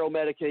 antiviral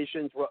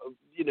medications,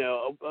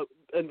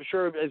 I'm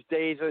sure as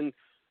days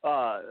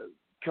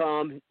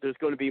come, there's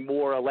going to be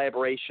more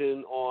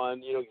elaboration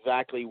on,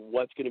 exactly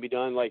what's going to be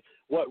done, like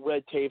what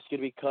red tape's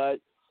going to be cut.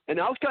 And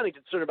I was kind of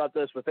concerned about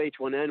this with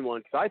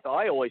H1N1 because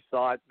I always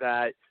thought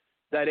that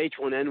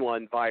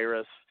H1N1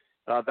 virus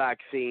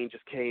vaccine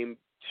just came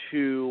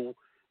too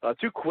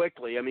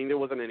quickly. There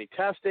wasn't any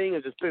testing.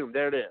 It just boom,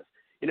 there it is.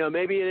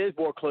 Maybe it is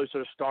more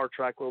closer to Star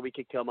Trek where we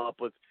could come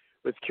up with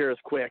cures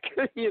quick,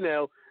 like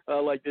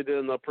they did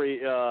in the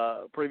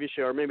previous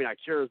show, or maybe not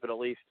cures, but at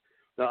least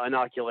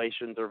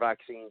inoculations or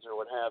vaccines or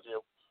what have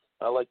you.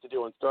 I like to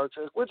do on Star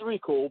Trek, which would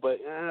be cool, but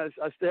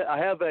I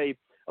have a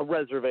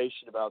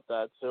reservation about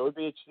that. So it would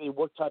be interesting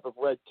what type of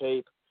red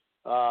tape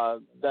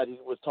that he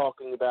was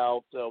talking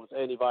about with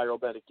antiviral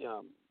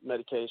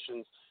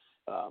medications.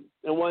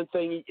 And one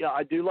thing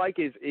I do like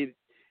is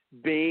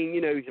being,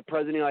 he's the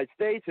president of the United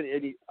States,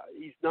 and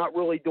he's not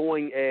really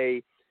doing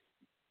a,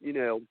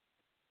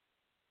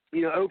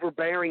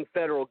 overbearing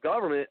federal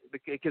government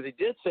because he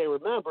did say,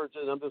 remember,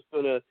 and I'm just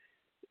going to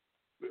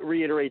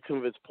reiterate some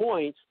of his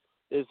points,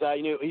 is that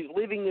he's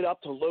leaving it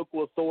up to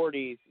local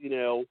authorities,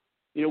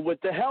 with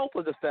the help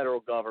of the federal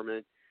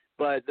government,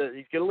 but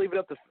he's going to leave it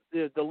up to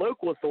the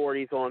local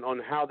authorities on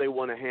how they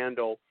want to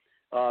handle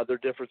their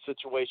different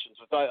situations.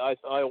 Which I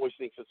always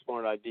think it's a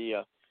smart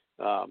idea.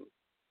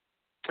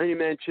 And you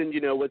mentioned,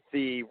 with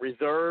the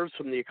reserves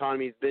from the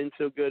economy has been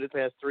so good the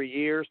past 3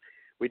 years,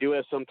 we do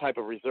have some type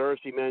of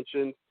reserves. He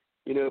mentioned,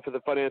 for the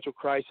financial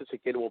crisis.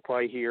 Again, we'll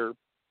probably hear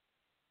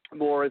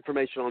more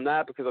information on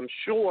that because I'm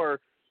sure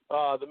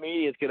the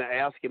media is going to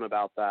ask him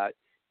about that,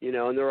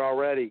 and they're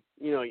already,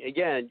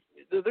 again,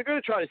 they're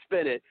going to try to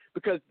spin it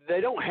because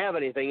they don't have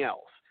anything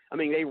else. I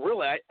mean, they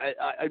really,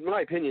 in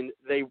my opinion,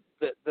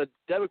 the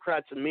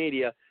Democrats and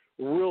media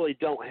really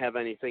don't have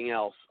anything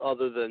else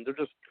other than they're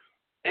just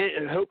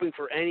hoping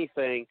for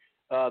anything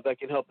that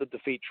can help them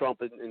defeat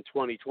Trump in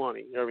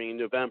 2020. I mean, in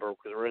November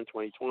because we're in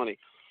 2020.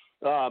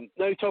 Now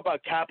you talk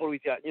about capital. We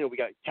got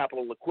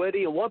capital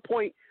liquidity. At one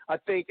point, I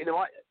think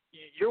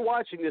you're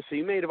watching this, so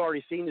you may have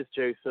already seen this,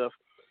 Joseph.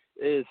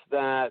 Is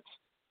that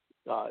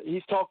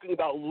he's talking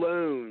about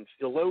loans,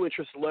 low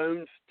interest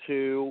loans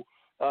to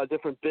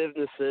different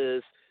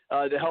businesses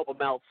to help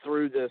them out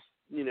through this,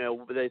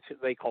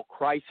 they call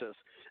crisis.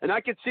 And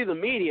I could see the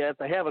media, if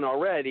they haven't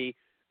already,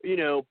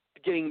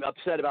 getting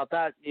upset about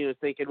that,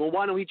 thinking, well,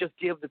 why don't we just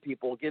give these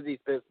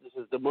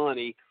businesses the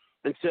money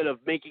instead of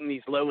making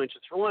these low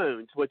interest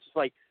loans, which is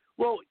like,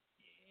 well,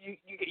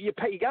 you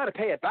got to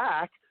pay it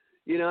back.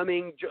 I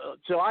mean,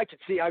 so I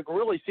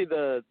really see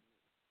the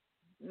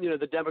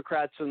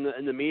Democrats and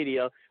the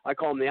media, I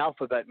call them the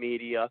alphabet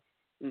media,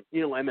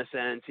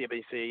 MSN,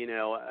 CNBC,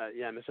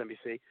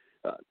 MSNBC,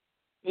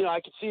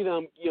 I could see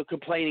them,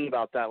 complaining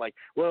about that. Like,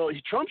 well,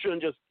 Trump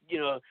shouldn't just,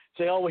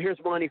 say, oh, well, here's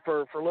money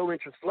for low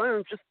interest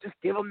loans. Just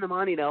give them the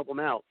money to help them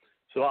out.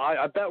 So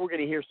I bet we're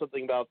going to hear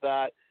something about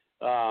that.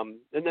 And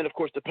then, of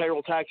course, the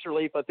payroll tax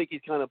relief. I think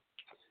he's kind of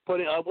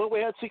putting. When we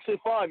had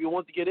 605, you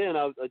want to get in.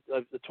 I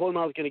told him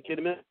I was going to get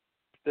him in.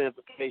 The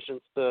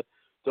implications to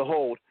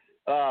hold.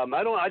 I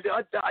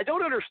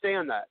don't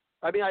understand that.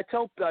 I mean, I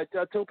tell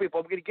people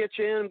I'm going to get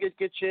you in. I'm going to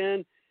get you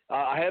in.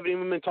 I haven't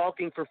even been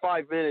talking for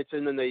 5 minutes,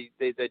 and then they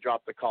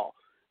drop the call.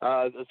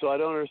 So I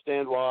don't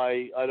understand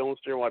why. I don't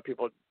understand why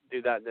people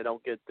do that and they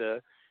don't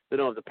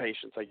have the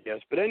patience, I guess.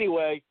 But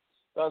anyway,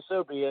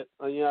 so be it.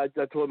 I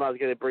told him I was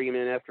going to bring him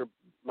in after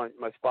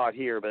my spot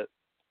here. But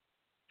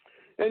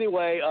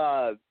anyway,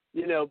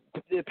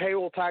 the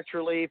payroll tax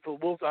relief.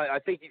 I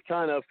think he's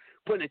kind of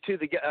putting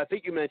it I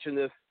think you mentioned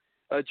this,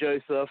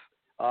 Joseph.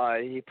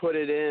 He put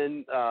it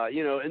in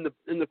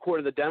the court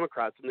of the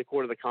Democrats, in the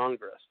court of the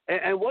Congress.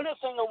 And one other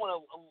thing I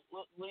want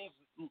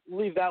to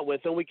leave that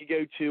with, and we could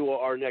go to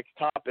our next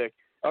topic,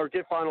 or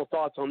get final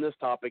thoughts on this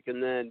topic,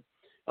 and then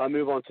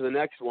move on to the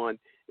next one,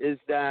 is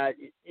that,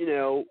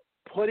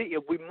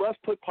 we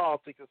must put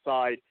politics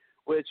aside,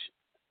 which,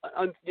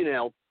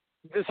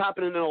 this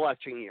happened in an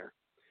election year.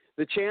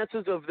 The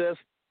chances of this,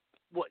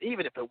 well,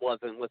 even if it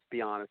wasn't, let's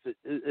be honest,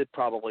 it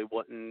probably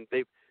wouldn't.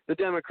 The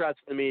Democrats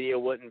and the media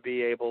wouldn't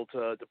be able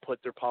to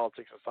put their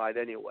politics aside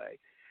anyway.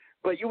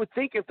 But you would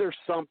think if there's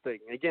something,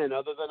 again,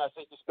 other than I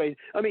think the space.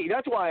 I mean,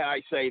 that's why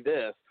I say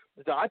this.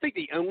 I think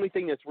the only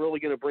thing that's really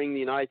going to bring the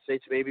United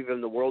States, maybe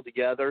even the world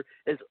together,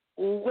 is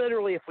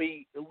literally if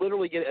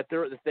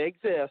they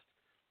exist.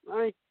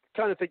 I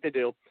kind of think they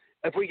do.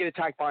 If we get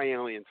attacked by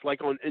aliens,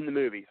 like in the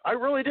movies, I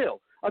really do.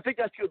 I think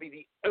that's going to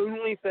be the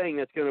only thing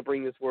that's going to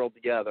bring this world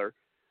together,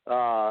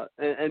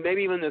 and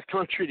maybe even this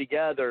country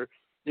together.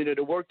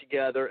 To work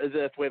together as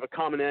if we have a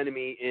common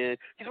enemy.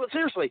 Because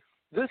seriously,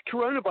 this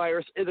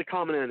coronavirus is a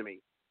common enemy.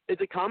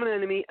 It's a common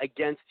enemy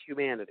against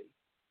humanity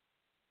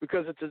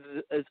because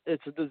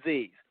it's a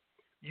disease.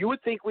 You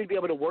would think we'd be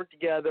able to work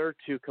together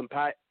to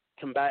combat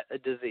a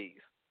disease,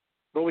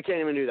 but we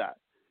can't even do that.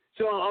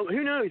 So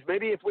who knows?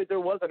 Maybe if there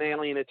was an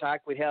alien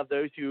attack, we'd have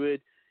those who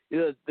would,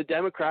 the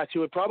Democrats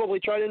who would probably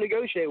try to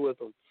negotiate with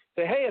them.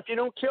 Say, hey, if you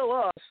don't kill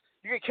us,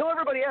 you can kill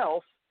everybody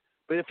else.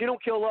 But if you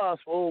don't kill us,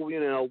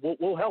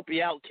 we'll help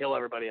you out. Kill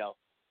everybody else.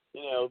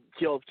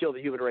 Kill the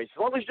human race. As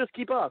long as you just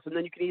keep us, and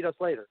then you can eat us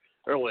later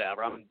or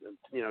whatever. I'm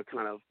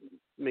kind of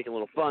making a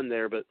little fun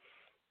there, but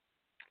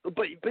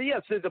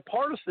yes, the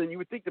partisan. You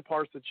would think the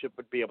partisanship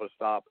would be able to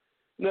stop.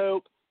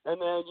 Nope.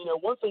 And then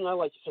one thing I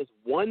like to say is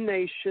one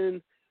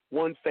nation,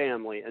 one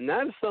family, and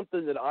that is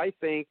something that I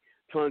think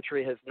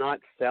country has not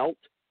felt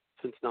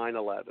since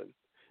 9/11.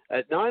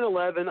 At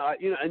 9/11,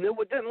 and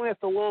it didn't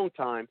last a long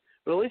time.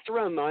 But at least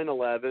around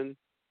 9/11,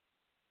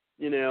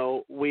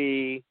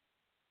 we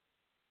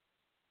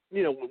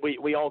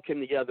all came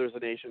together as a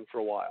nation for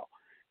a while,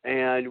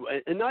 and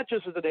not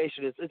just as a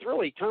nation. It's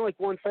really kind of like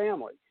one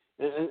family,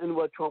 and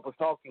what Trump was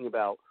talking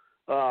about.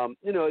 And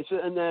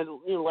then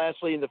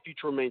lastly, the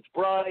future remains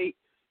bright.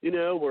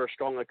 We're a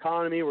strong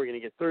economy. We're going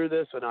to get through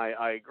this, and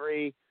I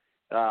agree.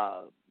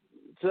 So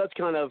that's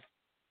kind of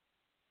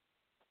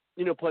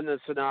putting a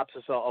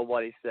synopsis of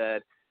what he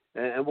said.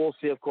 And we'll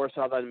see, of course,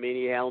 how that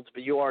media handles.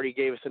 But you already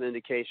gave us an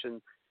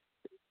indication.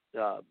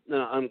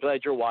 I'm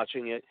glad you're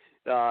watching it.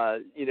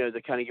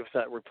 To kind of give us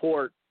that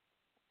report.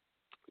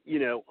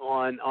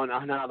 on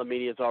how the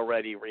media is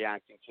already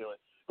reacting to it.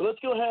 But let's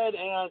go ahead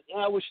and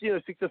I wish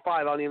 6 to 5.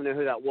 I don't even know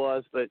who that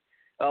was, but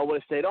would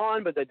have stayed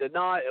on, but they did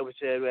not. It was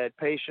we had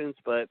patience,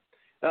 but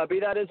be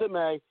that as it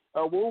may,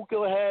 we'll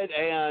go ahead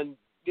and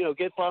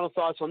get final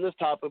thoughts on this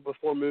topic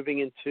before moving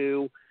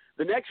into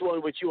the next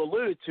one, which you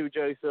alluded to,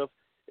 Joseph.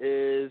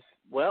 Is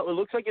it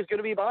looks like it's going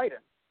to be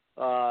Biden.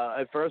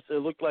 At first, it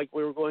looked like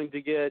we were going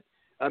to get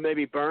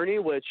maybe Bernie,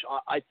 which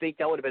I think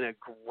that would have been a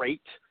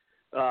great,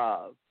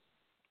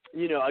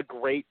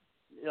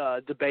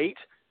 debate.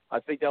 I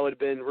think that would have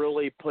been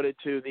really put it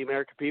to the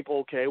American people.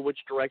 Okay, which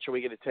direction are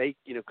we going to take?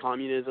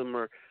 Communism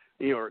or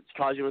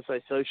communist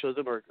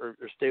socialism or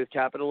stay with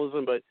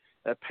capitalism. But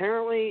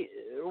apparently,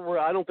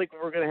 I don't think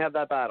we're going to have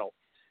that battle.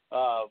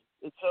 So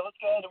let's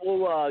go ahead and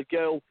we'll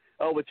go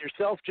with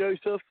yourself,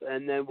 Joseph,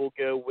 and then we'll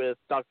go with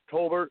Dr.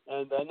 Tolbert.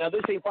 And now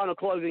this is final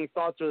closing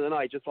thoughts of the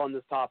night just on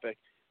this topic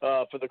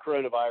for the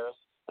coronavirus.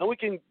 And we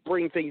can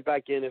bring things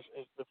back in if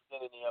there's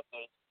any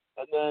updates.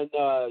 And then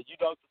you,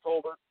 Dr.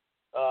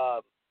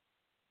 Tolbert,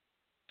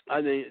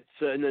 and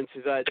then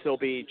Suzette. So it'll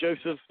be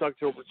Joseph,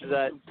 Dr. Tolbert,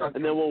 Suzette,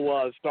 and then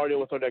we'll start in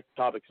with our next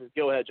topic. So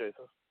go ahead,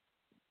 Joseph.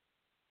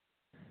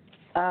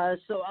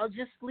 So I'll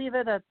just leave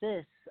it at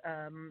this.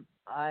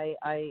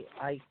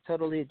 I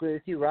totally agree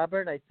with you,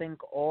 Robert. I think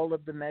all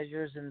of the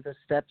measures and the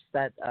steps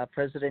that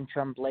President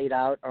Trump laid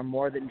out are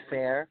more than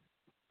fair,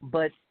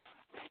 but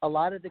a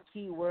lot of the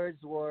key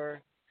words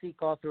were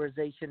seek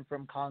authorization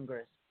from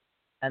Congress,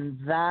 and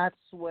that's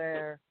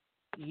where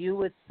you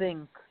would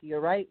think,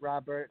 you're right,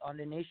 Robert, on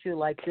an issue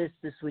like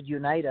this would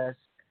unite us.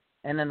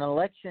 In an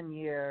election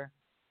year,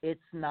 it's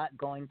not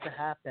going to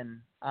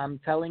happen. I'm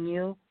telling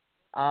you,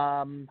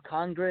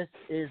 Congress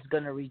is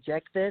going to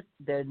reject it.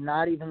 They're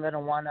not even going to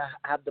want to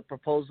have the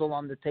proposal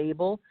on the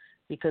table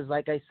because,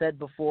 like I said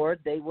before,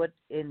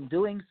 in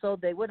doing so,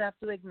 they would have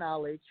to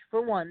acknowledge,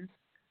 for once,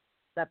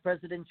 that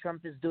President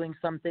Trump is doing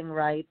something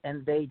right,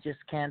 and they just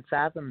can't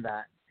fathom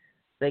that.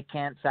 They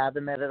can't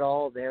fathom it at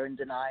all. They're in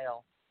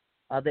denial.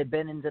 They've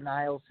been in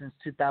denial since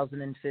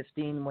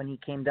 2015 when he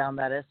came down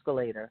that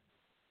escalator,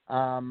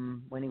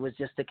 when he was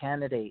just a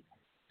candidate.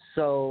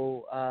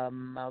 So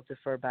I'll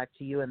defer back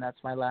to you, and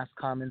that's my last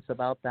comments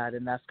about that.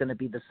 And that's going to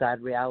be the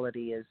sad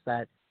reality is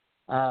that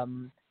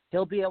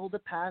he'll be able to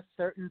pass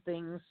certain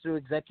things through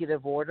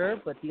executive order,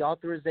 but the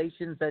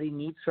authorizations that he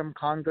needs from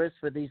Congress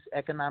for these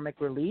economic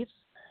reliefs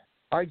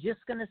are just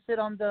going to sit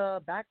on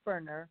the back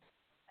burner.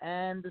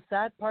 And the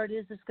sad part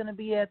is it's going to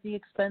be at the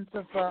expense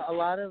of a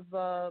lot of,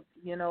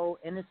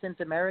 innocent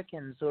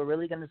Americans who are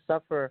really going to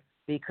suffer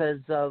because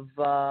of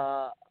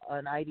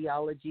an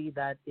ideology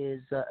that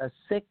is a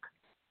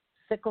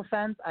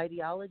sycophant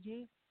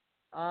ideology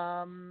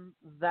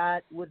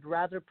that would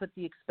rather put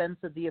the expense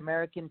of the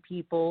American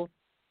people,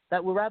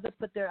 that would rather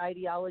put their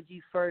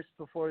ideology first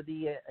before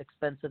the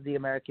expense of the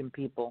American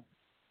people.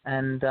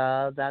 And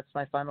that's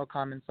my final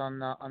comments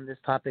on this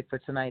topic for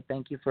tonight.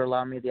 Thank you for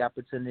allowing me the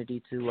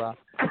opportunity to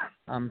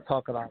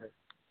talk about it.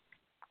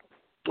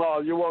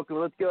 Well, you're welcome.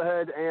 Let's go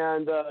ahead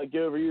and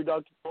go over you,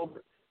 Dr.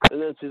 Tolbert, and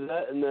then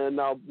Suzette, and then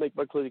I'll make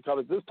my closing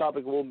comment. This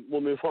topic, we'll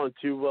move on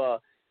to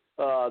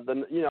I'm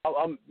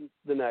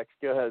the next.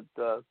 Go ahead,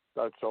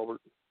 Dr. Tolbert.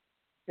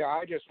 Yeah,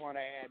 I just want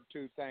to add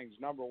two things.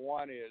 Number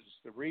one is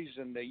the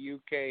reason the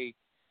UK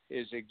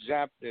is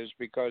exempt is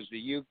because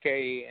the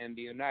UK and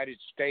the United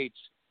States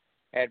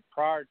had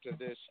prior to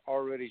this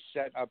already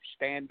set up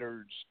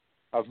standards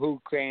of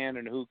who can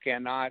and who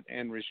cannot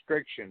and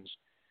restrictions.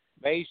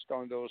 Based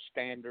on those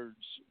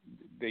standards,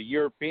 the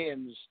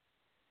Europeans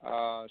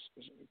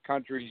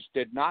countries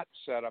did not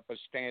set up a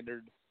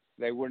standard.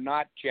 They were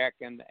not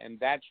checking, and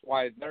that's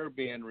why they're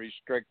being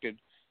restricted.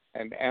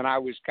 And I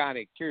was kind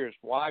of curious,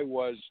 why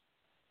was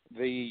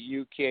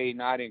the UK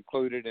not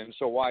included? And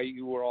so while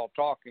you were all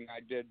talking, I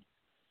did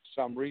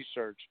some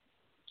research.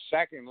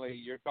 Secondly,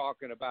 you're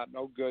talking about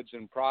no goods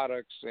and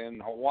products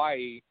in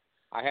Hawaii.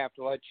 I have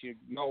to let you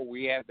know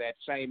we have that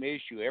same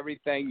issue.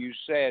 Everything you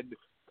said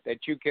that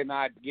you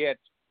cannot get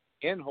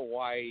in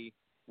Hawaii,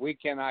 we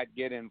cannot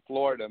get in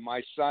Florida.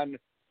 My son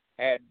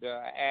had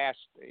asked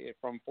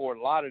from Fort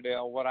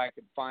Lauderdale what I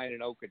could find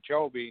in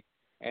Okeechobee,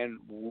 and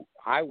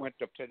I went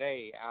to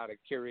today out of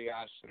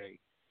curiosity.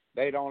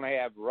 They don't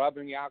have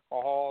rubbing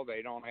alcohol.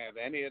 They don't have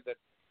any of the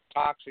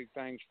toxic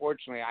things.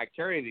 Fortunately, I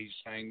carry these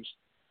things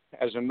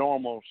as a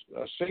normal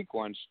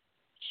sequence.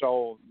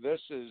 So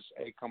this is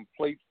a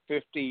complete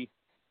 50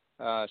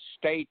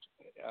 state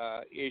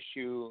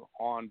issue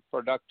on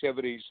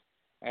productivities,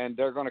 and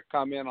they're going to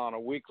come in on a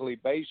weekly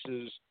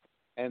basis,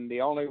 and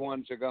the only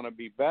ones that are going to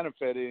be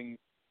benefiting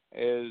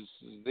is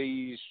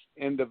these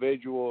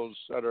individuals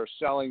that are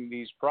selling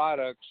these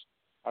products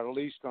are at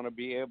least going to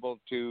be able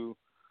to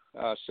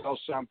sell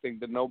something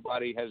that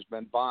nobody has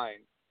been buying.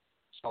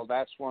 So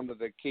that's one of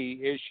the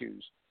key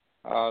issues.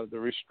 The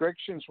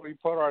restrictions we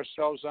put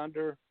ourselves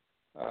under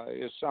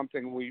is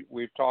something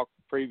we've talked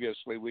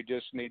previously. We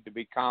just need to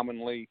be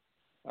commonly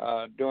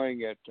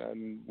doing it.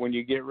 And when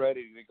you get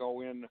ready to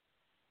go in,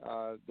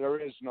 there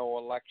is no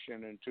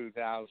election in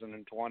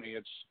 2020.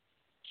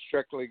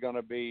 strictly going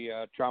to be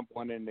Trump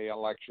winning the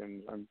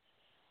election. And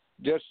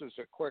just as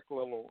a quick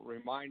little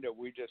reminder,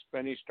 we just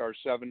finished our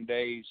 7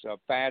 days of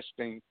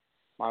fasting.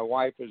 My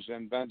wife is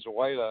in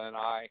Venezuela,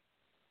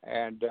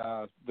 and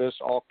this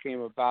all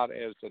came about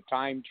as the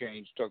time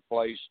change took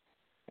place.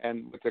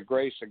 And with the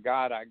grace of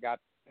God, I got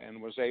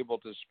and was able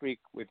to speak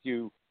with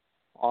you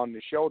on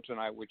the show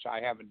tonight, which I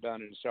haven't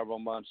done in several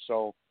months.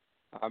 So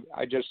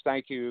I just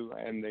thank you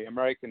and the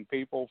American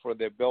people for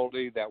the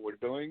ability that we're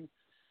doing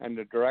and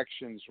the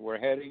directions we're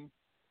heading.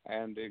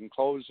 And in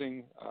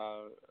closing,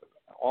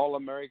 all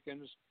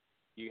Americans,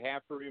 you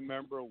have to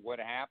remember what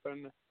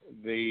happened.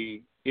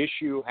 The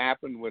issue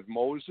happened with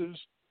Moses,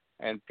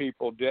 and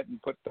people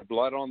didn't put the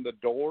blood on the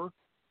door.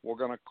 We're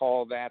going to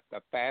call that the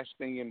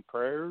fasting and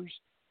prayers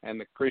and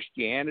the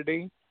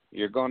Christianity.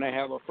 You're going to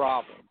have a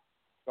problem.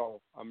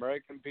 So,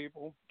 American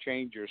people,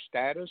 change your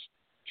status,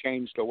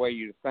 change the way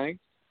you think,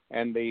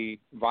 and the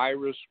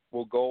virus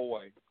will go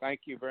away.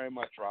 Thank you very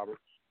much, Robert.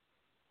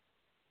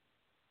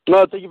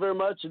 No, thank you very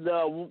much, and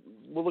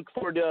we'll look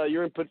forward to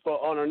your input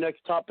on our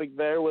next topic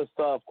there with,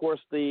 of course,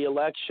 the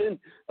election,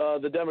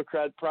 the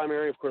Democrat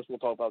primary. Of course, we'll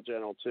talk about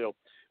general, too.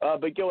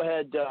 But go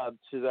ahead,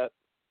 Suzette.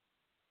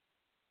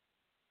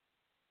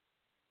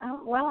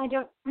 Well, I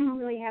don't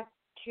really have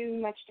too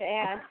much to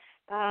add,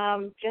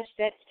 just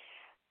that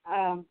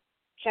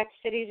check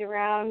cities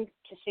around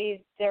to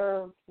see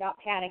they're not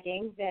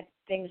panicking, that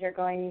things are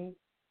going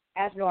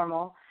as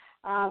normal.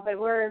 But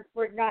we're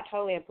not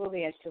totally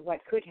oblivious to what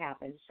could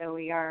happen, so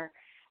we are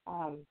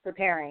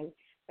preparing.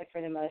 But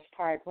for the most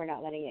part, we're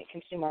not letting it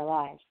consume our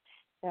lives.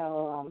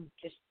 So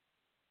just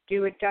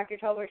do what Dr.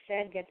 Tolbert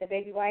said: get the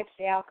baby wipes,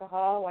 the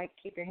alcohol,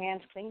 keep your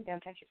hands clean, don't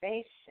touch your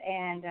face,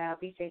 and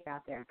be safe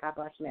out there. God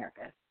bless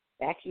America.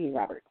 Back to you,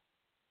 Robert.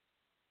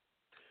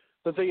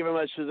 So thank you very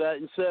much for that.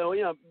 And so,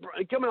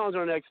 coming on to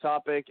our next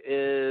topic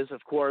is,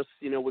 of course,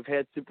 we've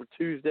had Super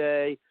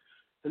Tuesday,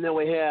 and then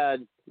we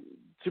had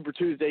Super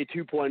Tuesday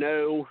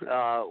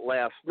 2.0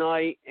 last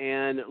night,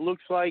 and it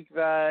looks like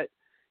that,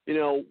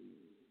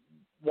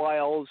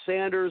 while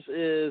Sanders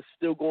is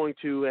still going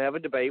to have a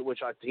debate, which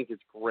I think is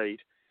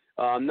great,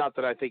 not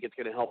that I think it's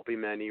going to help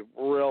him any,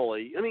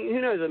 really. I mean, who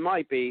knows, it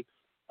might be,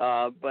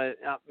 but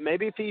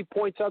maybe if he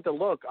points out that,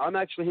 look, I'm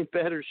actually in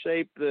better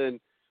shape than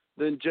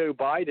Joe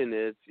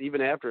Biden is,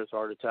 even after his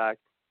heart attack,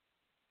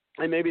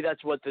 and maybe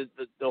that's what the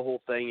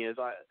whole thing is.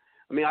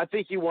 I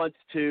think he wants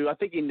to. I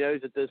think he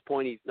knows at this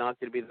point he's not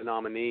going to be the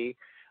nominee.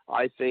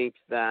 I think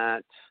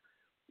that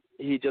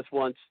he's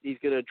going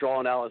to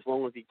draw it out as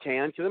long as he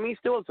can, because he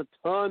still has a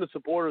ton of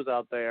supporters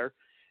out there,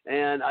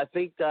 and I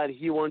think that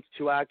he wants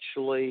to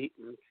actually.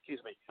 Excuse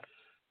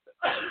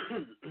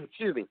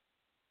me.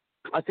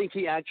 I think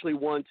he actually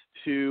wants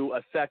to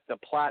affect the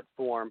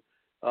platform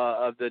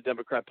of the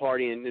Democrat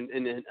Party,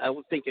 and I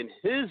would think in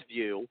his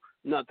view,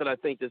 not that I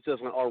think this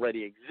doesn't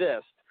already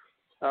exist.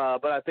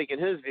 But I think in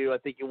his view, I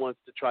think he wants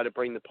to try to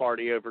bring the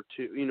party over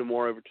to,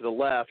 more over to the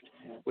left,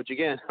 which,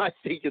 again, I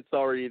think it's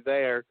already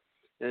there,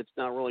 and it's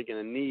not really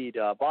going to need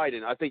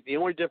Biden. I think the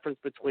only difference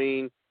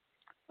between,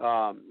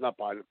 not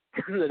Biden,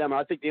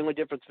 I think the only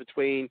difference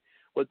between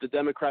what the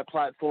Democrat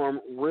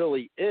platform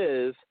really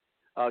is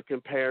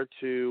compared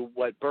to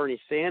what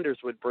Bernie Sanders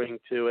would bring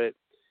to it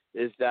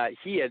is that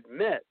he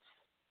admits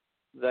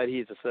that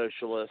he's a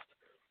socialist,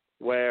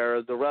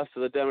 where the rest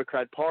of the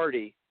Democrat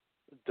Party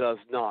does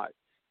not.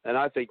 And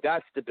I think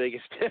that's the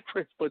biggest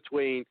difference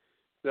between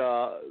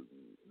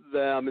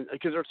them,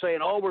 because they're saying,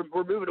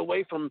 we're moving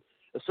away from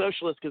a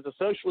socialist because the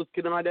socialist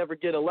cannot ever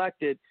get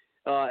elected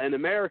in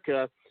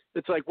America.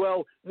 It's like,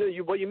 well, no,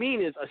 what you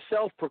mean is a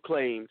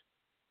self-proclaimed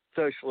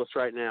socialist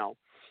right now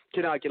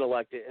cannot get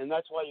elected. And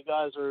that's why you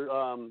guys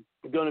are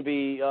going to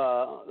be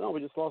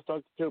we just lost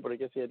Dr. Too, but I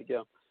guess he had to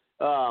go.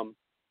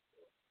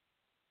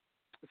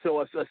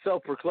 So a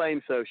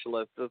self-proclaimed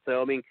socialist. So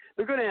they're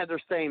going to have their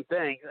same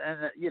thing,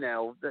 and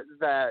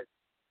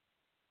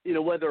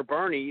whether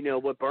Bernie,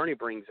 what Bernie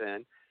brings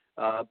in,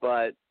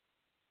 but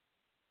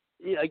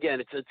again,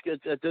 it's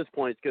at this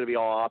point it's going to be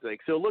all opposite.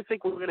 So it looks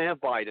like we're going to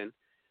have Biden,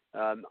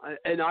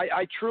 and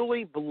I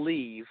truly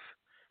believe,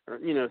 or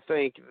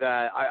think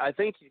that I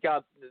think he's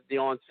got the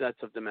onsets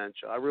of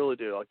dementia. I really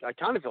do. I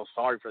kind of feel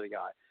sorry for the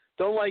guy.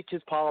 Don't like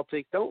his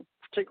politics. Don't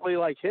particularly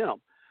like him.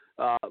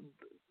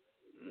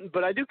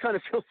 But I do kind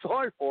of feel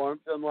sorry for him.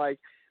 I'm like,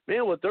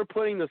 man, what they're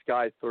putting this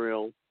guy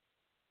through.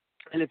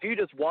 And if you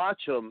just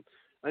watch him,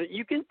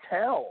 you can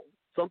tell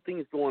something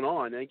is going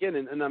on. And again,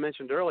 and I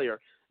mentioned earlier,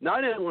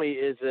 not only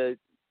is it,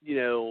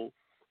 you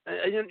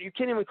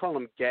can't even call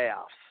them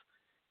gaffes.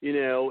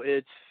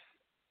 It's,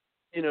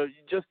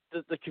 just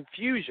the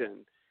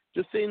confusion,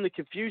 just seeing the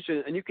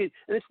confusion. And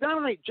it's not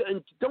only,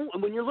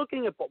 when you're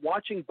looking at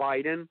watching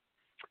Biden,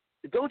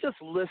 don't just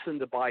listen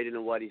to Biden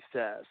and what he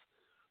says.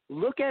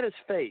 Look at his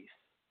face.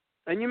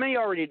 And you may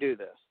already do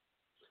this,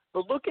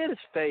 but look at his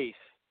face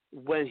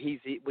when he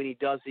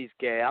does these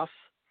gaffes.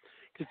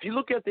 Because if you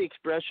look at the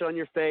expression on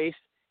your face,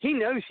 he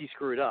knows he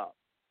screwed up.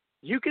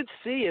 You could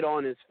see it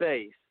on his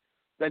face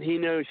that he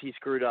knows he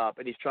screwed up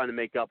and he's trying to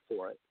make up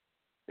for it.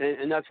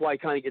 and that's why he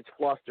kind of gets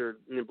flustered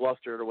and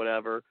blustered or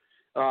whatever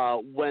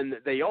when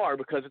they are,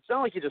 because it's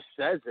not like he just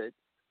says it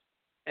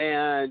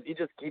and he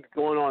just keeps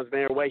going on his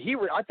merry way.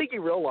 I think he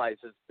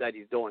realizes that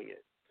he's doing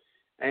it,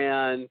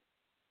 and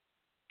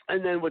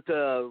then with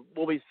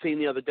what we've seen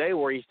the other day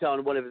where he's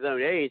telling one of his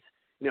own aides,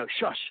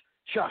 shush,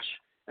 shush,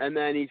 and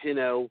then he's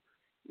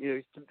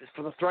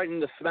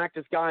threatening to smack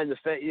this guy in the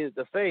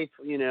face.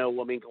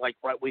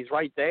 Right, he's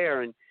right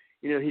there, and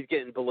he's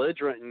getting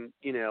belligerent, and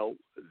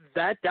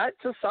that's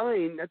a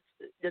sign.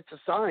 That's a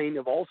sign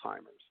of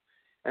Alzheimer's.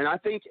 And I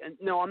think,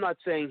 no, I'm not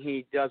saying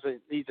he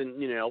doesn't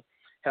even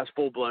has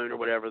full blown or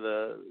whatever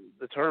the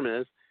term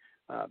is,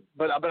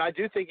 but I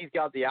do think he's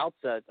got the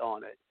outset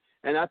on it,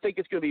 and I think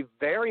it's going to be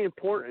very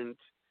important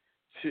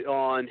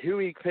on who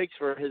he picks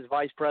for his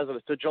vice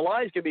president. So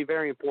July is going to be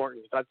very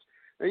important. That's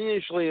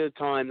usually the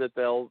time that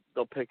they'll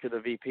pick who the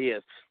VP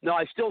is. No,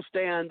 I still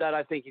stand that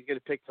I think he's going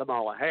to pick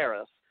Kamala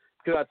Harris,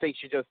 because I think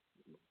she just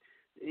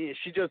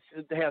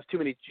has too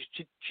many.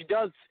 She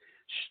does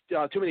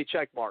too many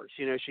check marks.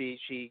 She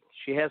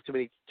has too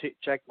many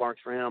check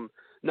marks for him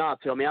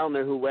not to. I don't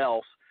know who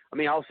else. I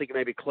was thinking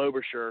maybe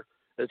Klobuchar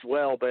as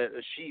well, but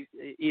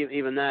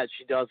even that,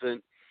 she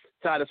doesn't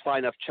satisfy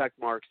enough check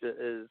marks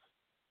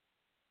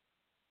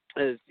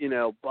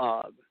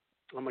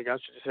oh my gosh,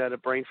 I just had a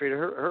brain freeze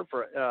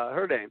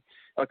her name,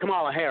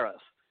 Kamala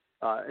Harris,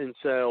 and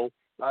so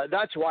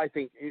that's why I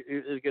think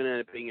is going to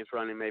end up being his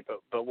running mate,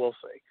 but we'll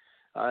see.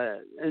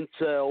 And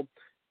so,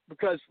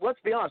 because let's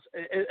be honest,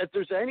 if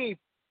there's any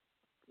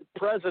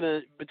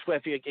president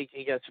if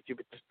you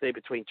say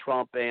between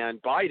Trump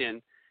and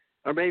Biden,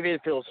 or maybe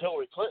if it was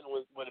Hillary Clinton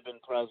would have been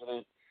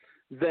president,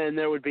 then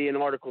there would be an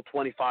Article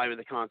 25 of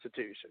the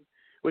Constitution,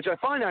 which I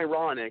find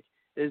ironic.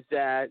 Is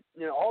that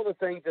all the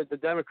things that the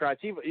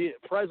Democrats, even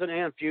present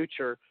and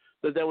future,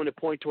 that they want to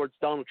point towards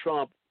Donald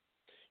Trump,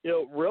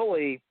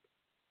 really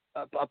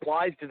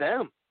applies to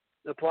them,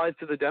 applies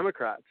to the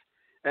Democrats.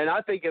 And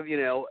I think of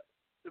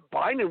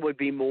Biden would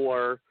be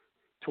more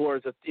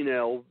towards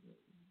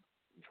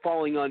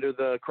falling under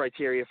the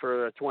criteria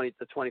for the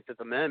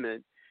 25th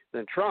Amendment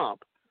than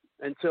Trump.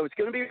 And so it's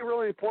going to be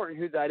really important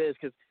who that is,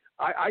 because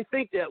I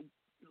think that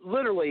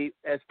literally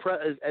as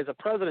a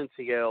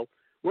presidency go.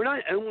 We're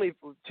not only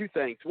two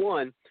things.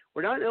 One,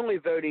 we're not only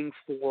voting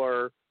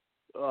for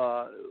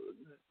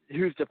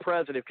who's the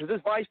president, because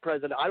this vice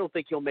president, I don't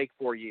think he'll make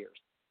 4 years.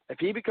 If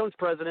he becomes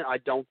president, I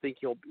don't think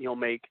he'll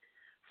make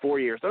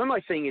 4 years. And I'm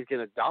not saying he's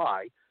going to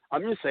die.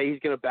 I'm going to say he's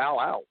going to bow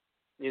out,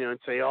 and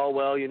say, oh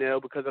well,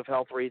 because of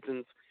health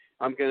reasons,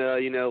 I'm going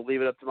to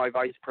leave it up to my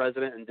vice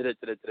president and did it.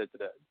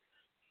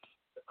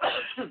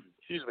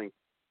 Excuse me.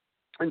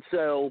 And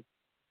so.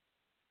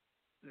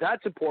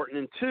 That's important.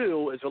 And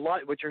two is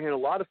what you're hearing a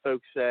lot of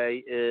folks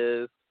say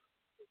is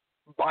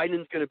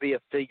Biden's going to be a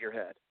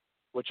figurehead,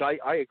 which I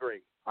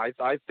agree.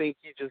 I think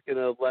he's just going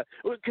to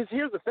because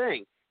here's the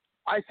thing.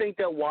 I think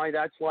that why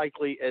that's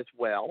likely as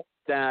well,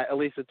 that at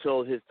least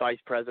until his vice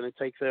president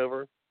takes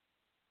over,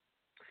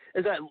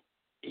 is that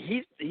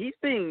he's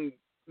being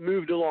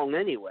moved along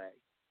anyway.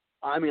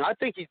 I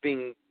think he's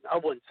being, I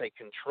wouldn't say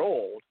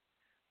controlled,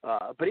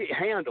 but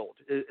handled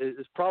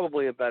is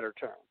probably a better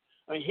term.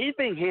 He's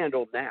being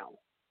handled now.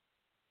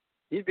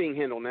 He's being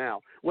handled now.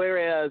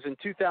 Whereas in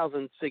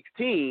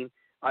 2016,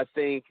 I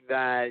think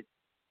that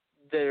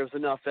there's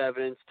enough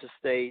evidence to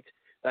state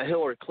that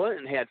Hillary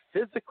Clinton had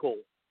physical,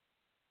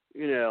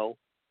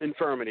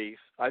 infirmities.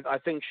 I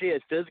think she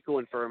had physical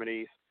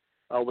infirmities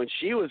when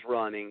she was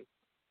running.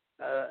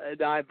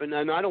 And I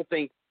don't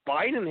think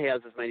Biden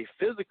has as many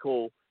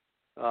physical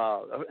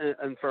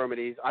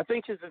infirmities. I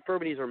think his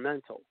infirmities are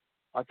mental.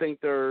 I think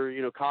they're,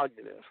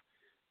 cognitive.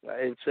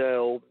 And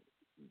so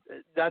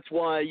that's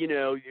why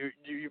you're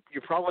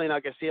probably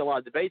not going to see a lot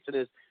of debates in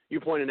this.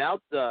 You pointed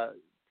out,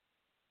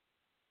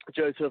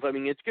 Joseph.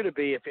 It's going to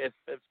be if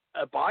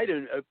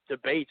Biden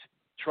debates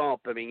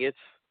Trump. It's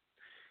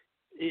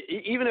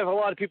even if a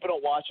lot of people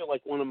don't watch it,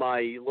 like one of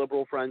my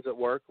liberal friends at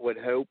work would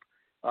hope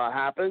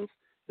happens.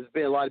 There's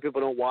been a lot of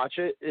people don't watch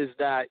it. Is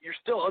that you're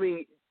still?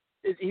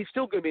 He's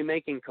still going to be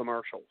making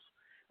commercials.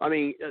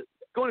 Going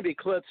to be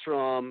clips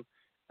from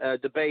a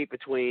debate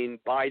between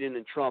Biden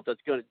and Trump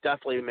that's going to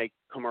definitely is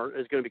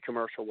going to be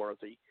commercial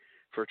worthy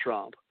for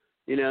Trump.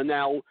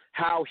 Now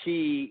how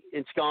he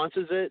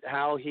ensconces it,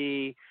 how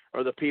he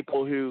or the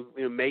people who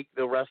make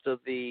the rest of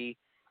the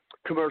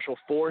commercial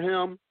for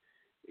him,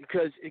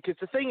 because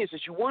the thing is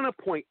you want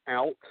to point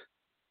out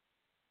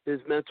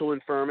his mental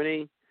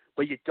infirmity,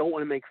 but you don't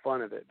want to make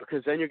fun of it,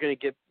 because then he's going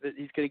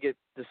to get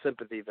the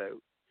sympathy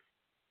vote.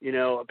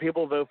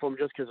 People vote for him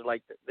just because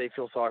they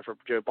feel sorry for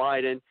Joe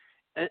Biden.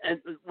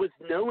 And with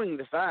knowing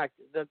the fact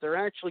that they're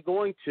actually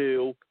going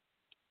to,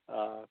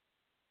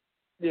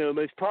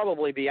 most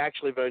probably be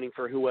actually voting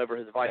for whoever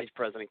his vice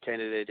president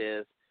candidate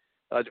is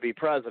to be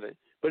president.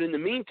 But in the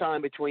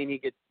meantime,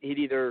 he'd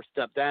either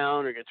step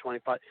down or get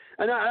 25.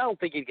 And I don't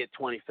think he'd get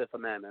 25th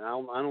Amendment.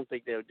 I don't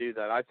think they would do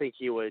that. I think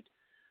he would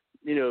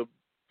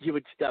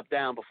step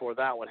down before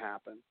that would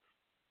happen.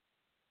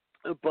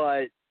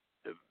 But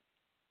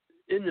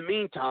in the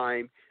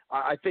meantime,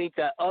 I think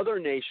that other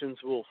nations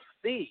will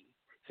see.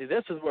 See,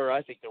 this is where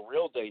I think the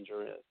real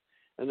danger is.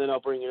 And then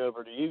I'll bring it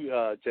over to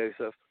you,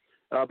 Joseph.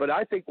 But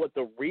I think what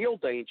the real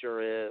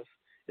danger is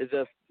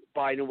if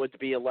Biden were to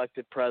be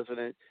elected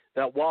president,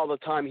 that while the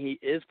time he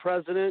is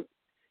president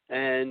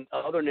and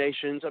other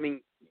nations, I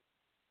mean,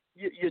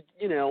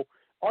 you know,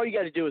 all you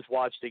got to do is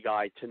watch the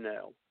guy to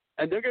know.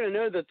 And they're going to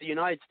know that the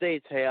United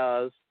States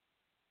has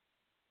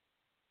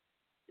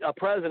a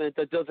president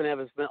that doesn't have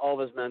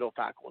all of his mental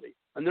faculty.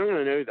 And they're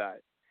going to know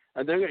that.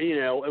 And they're going to, you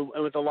know,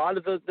 and with a lot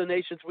of the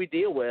nations we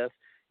deal with,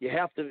 you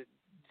have to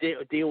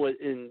deal with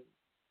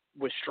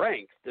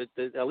strength,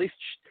 at least,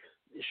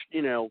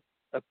 you know,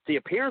 the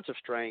appearance of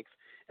strength.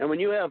 And when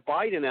you have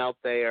Biden out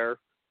there,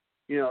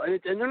 you know, and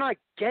they're not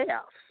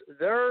gaffes,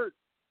 they're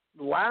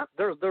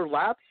lapses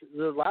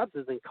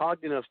in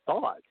cognitive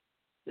thought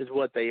is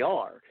what they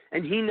are,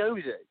 and he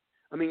knows it.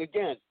 I mean,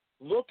 again,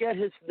 look at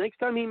his next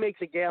time he makes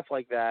a gaffe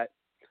like that.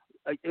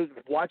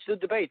 Watch the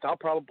debates. I'll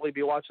probably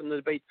be watching the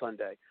debate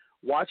Sunday.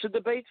 Watch the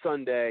debate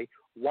Sunday.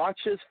 Watch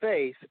his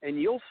face, and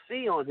you'll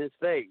see on his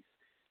face.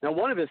 Now,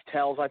 one of his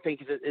tells, I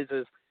think,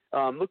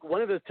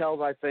 one of his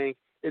tells, I think,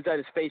 is that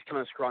his face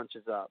kind of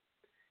scrunches up.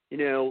 You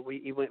know,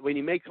 when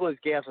he makes one of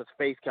his gaffes, his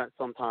face kind of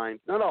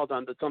sometimes, not all the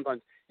time, but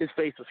sometimes his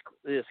face will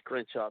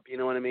scrunch up. You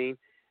know what I mean?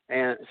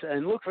 And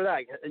look for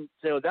that. And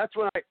so that's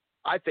when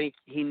I think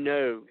he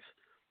knows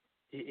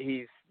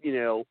he's, you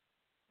know,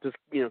 just,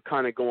 you know,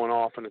 kind of going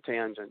off on a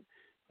tangent.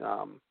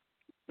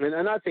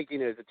 And I think he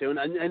knows it too.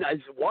 And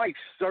his wife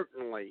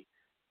certainly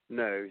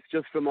knows,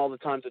 just from all the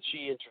times that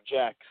she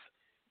interjects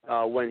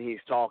when he's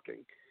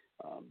talking.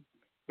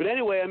 But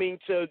anyway, I mean,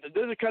 so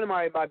those are kind of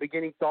my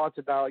beginning thoughts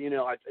about, you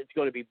know, it's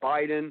going to be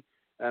Biden.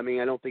 I mean,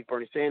 I don't think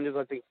Bernie Sanders.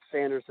 I think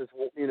Sanders is,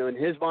 you know, in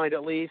his mind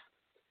at least,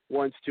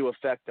 wants to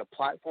affect the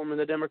platform of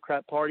the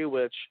Democrat Party,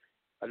 which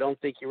I don't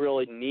think he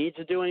really needs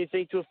to do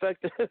anything to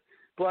affect the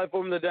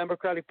platform of the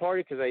Democratic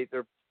Party, because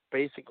they're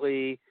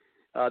basically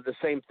the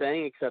same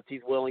thing, except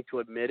he's willing to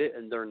admit it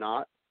and they're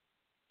not.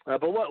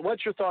 But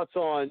what's your thoughts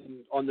on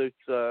those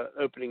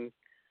opening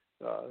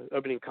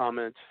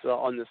comments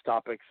on this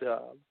topic,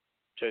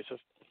 Joseph?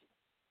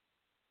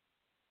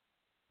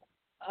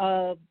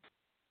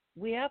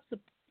 We have to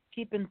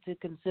keep into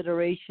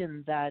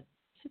consideration that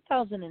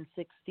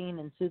 2016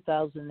 and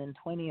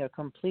 2020 are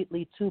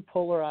completely two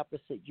polar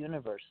opposite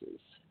universes.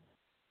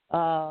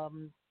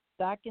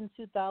 Back in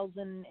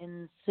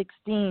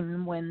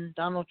 2016, when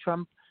Donald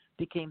Trump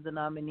became the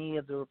nominee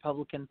of the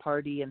Republican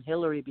Party and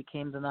Hillary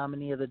became the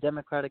nominee of the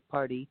Democratic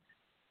Party,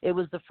 it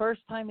was the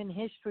first time in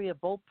history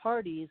of both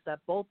parties that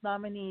both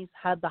nominees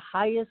had the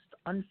highest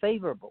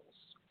unfavorables,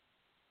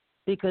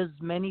 because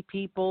many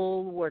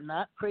people were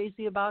not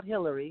crazy about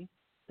Hillary.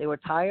 They were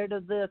tired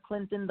of the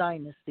Clinton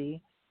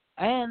dynasty,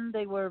 and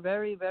they were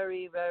very,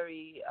 very,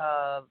 very,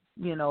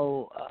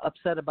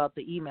 upset about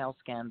the email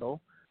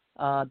scandal.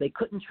 They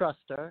couldn't trust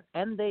her,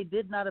 and they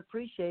did not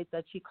appreciate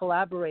that she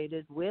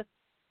collaborated with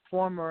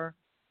former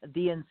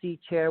DNC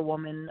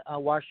chairwoman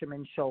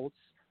Wasserman Schultz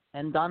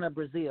and Donna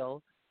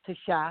Brazile to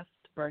shaft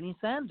Bernie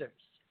Sanders.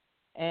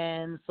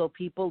 And so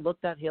people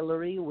looked at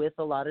Hillary with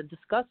a lot of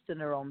disgust in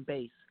her own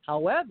base.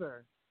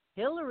 However,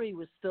 Hillary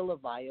was still a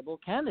viable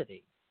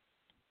candidate.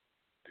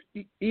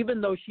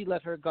 Even though she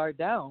let her guard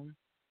down,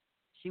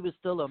 she was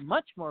still a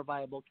much more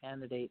viable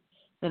candidate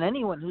than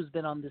anyone who's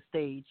been on the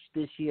stage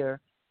this year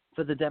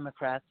for the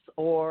Democrats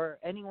or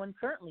anyone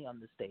currently on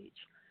the stage.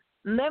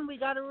 And then we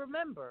got to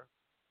remember,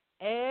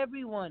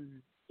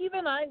 everyone,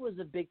 even I was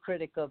a big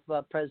critic of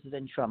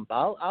President Trump.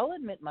 I'll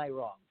admit my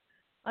wrong.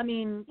 I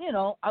mean, you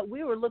know,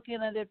 we were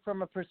looking at it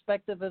from a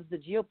perspective of the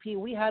GOP.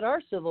 We had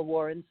our civil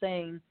war and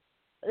saying,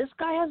 this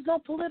guy has no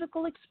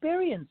political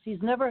experience.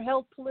 He's never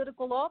held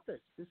political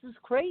office. This is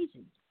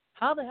crazy.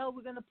 How the hell are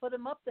we going to put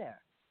him up there?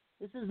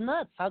 This is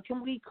nuts. How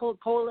can we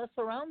coalesce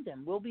around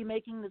him? We'll be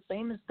making the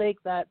same mistake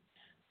that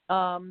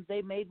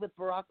they made with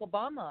Barack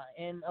Obama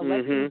in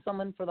electing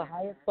someone for the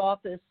highest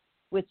office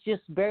with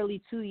just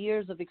barely 2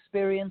 years of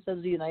experience as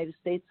a United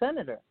States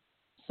Senator.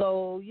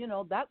 So, you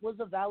know, that was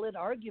a valid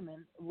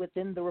argument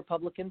within the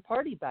Republican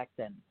Party back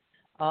then.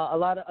 A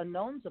lot of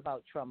unknowns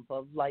about Trump,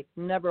 of like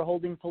never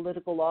holding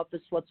political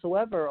office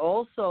whatsoever.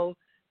 Also,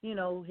 you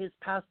know, his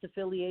past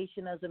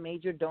affiliation as a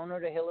major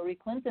donor to Hillary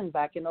Clinton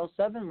back in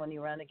 2007 when he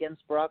ran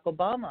against Barack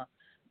Obama,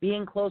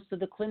 being close to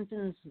the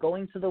Clintons,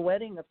 going to the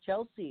wedding of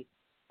Chelsea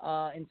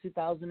in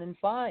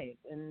 2005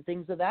 and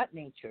things of that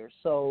nature.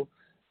 So,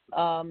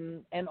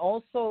 and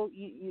also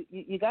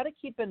you got to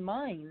keep in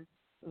mind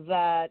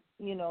that,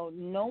 you know,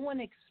 no one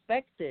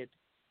expected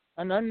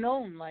an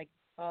unknown like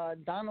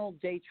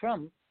Donald J.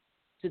 Trump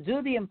to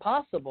do the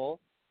impossible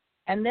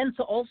and then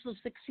to also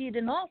succeed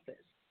in office.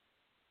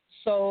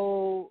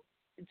 So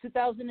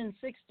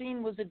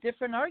 2016 was a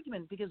different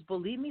argument because,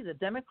 believe me, the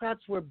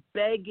Democrats were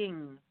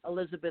begging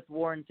Elizabeth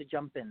Warren to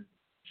jump in.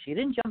 She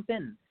didn't jump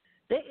in.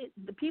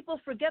 The people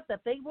forget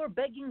that they were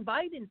begging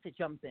Biden to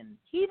jump in.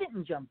 He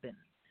didn't jump in.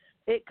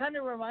 It kind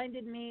of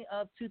reminded me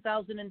of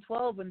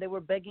 2012 when they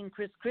were begging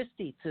Chris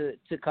Christie to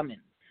come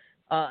in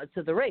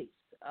to the race.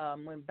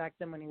 back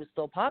then when he was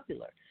still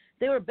popular.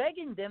 They were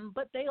begging them,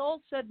 but they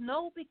all said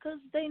no because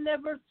they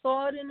never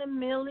thought in a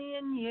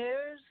million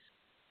years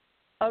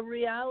a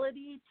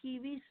reality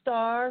TV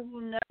star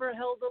who never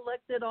held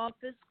elected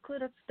office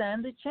could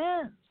stand a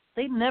chance.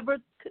 They never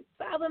could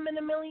fathom in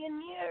a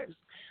million years.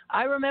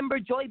 I remember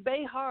Joy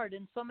Behar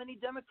and so many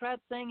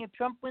Democrats saying if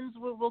Trump wins,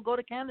 we'll go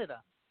to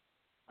Canada.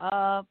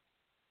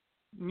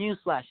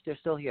 Newsflash, they're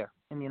still here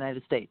in the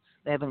United States.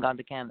 They haven't gone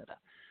to Canada.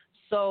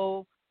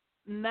 So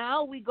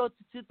now we go to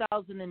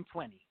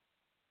 2020.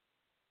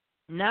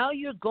 Now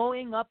you're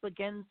going up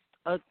against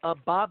a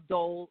Bob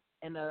Dole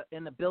in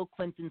a Bill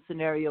Clinton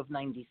scenario of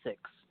 96,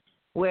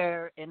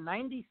 where in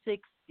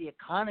 96 the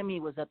economy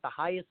was at the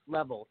highest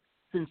level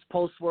since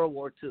post-World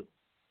War II.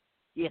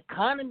 The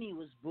economy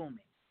was booming.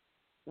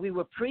 We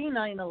were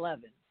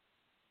pre-9/11.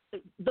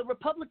 The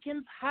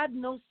Republicans had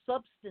no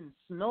substance,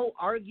 no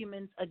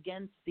argument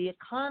against the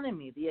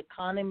economy. The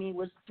economy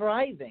was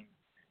thriving.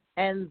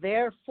 And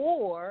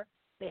therefore,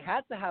 they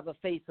had to have a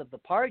face of the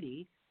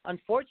party.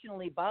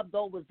 Unfortunately, Bob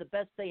Dole was the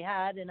best they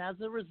had, and as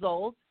a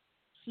result,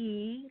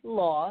 he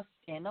lost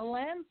in a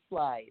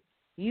landslide.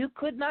 You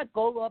could not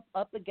go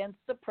up against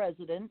the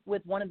president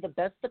with one of the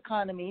best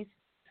economies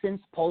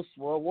since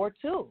post-World War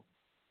II.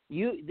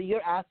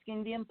 You're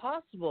asking the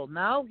impossible.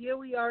 Now, here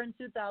we are in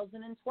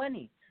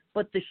 2020,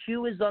 but the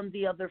shoe is on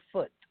the other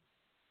foot.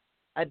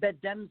 I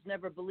bet Dems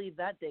never believed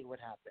that day would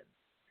happen.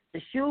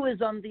 The shoe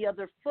is on the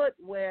other foot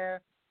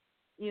where,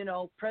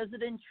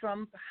 President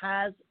Trump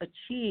has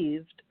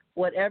achieved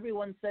what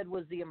everyone said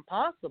was the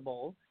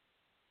impossible.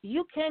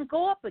 You can't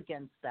go up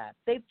against that.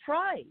 They've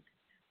tried.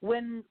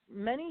 When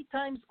many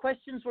times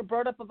questions were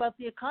brought up about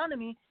the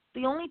economy,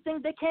 the only thing,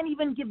 they can't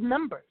even give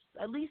numbers.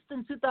 At least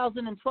in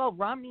 2012,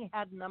 Romney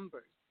had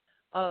numbers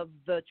of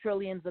the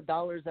trillions of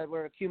dollars that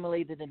were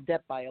accumulated in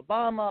debt by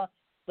Obama,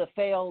 the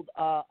failed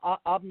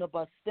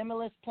omnibus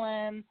stimulus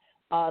plan,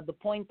 the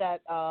point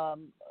that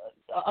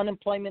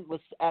unemployment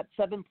was at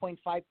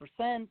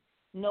 7.5%.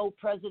 No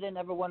president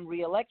ever won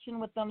re-election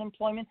with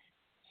unemployment.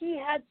 He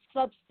had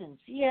substance.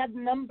 He had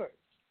numbers.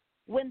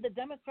 When the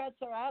Democrats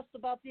are asked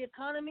about the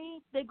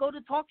economy, they go to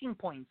talking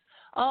points.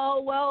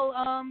 Oh, well,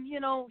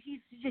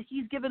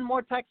 he's given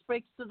more tax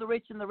breaks to the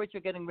rich and the rich are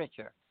getting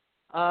richer.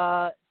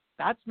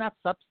 That's not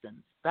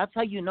substance. That's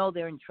how you know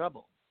they're in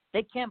trouble.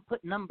 They can't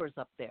put numbers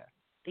up there.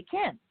 They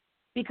can't,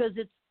 because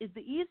it's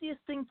the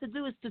easiest thing to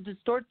do is to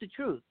distort the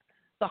truth.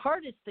 The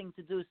hardest thing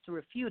to do is to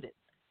refute it,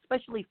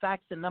 especially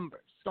facts and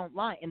numbers. Don't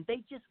lie. And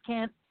they just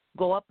can't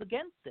go up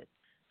against it.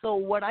 So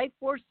what I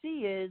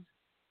foresee is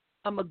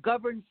a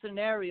McGovern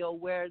scenario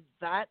where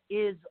that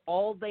is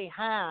all they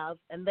have,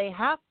 and they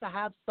have to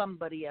have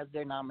somebody as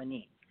their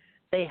nominee.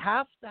 They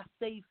have to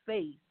save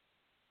face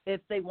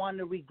if they want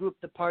to regroup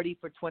the party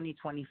for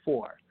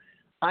 2024.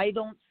 I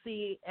don't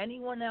see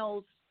anyone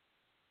else,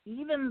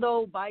 even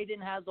though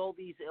Biden has all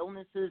these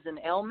illnesses and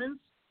ailments,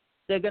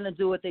 they're going to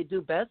do what they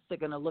do best. They're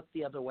going to look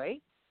the other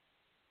way.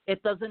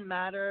 It doesn't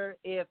matter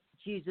if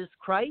Jesus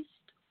Christ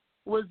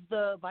was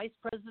the vice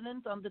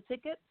president on the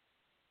ticket.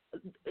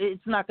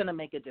 It's not going to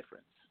make a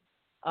difference.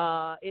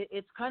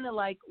 It's kind of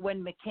like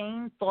when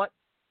McCain thought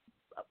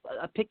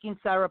picking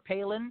Sarah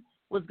Palin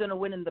was going to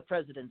win in the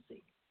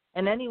presidency.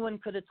 And anyone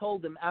could have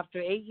told him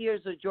after 8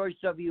 years of George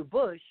W.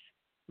 Bush,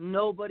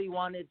 nobody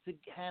wanted to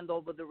hand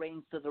over the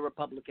reins to the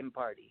Republican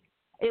Party.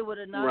 It would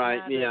have not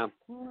mattered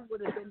who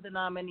would have been the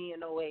nominee in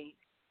 2008,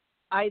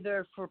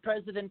 either for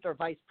president or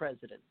vice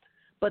president.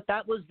 But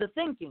that was the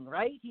thinking,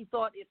 right? He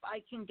thought if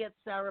I can get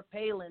Sarah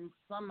Palin,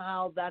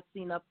 somehow that's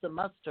enough to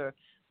muster.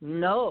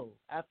 No.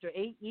 After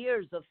 8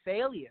 years of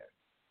failure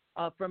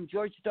from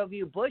George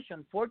W. Bush,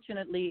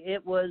 unfortunately,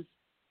 it was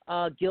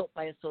guilt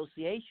by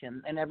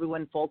association, and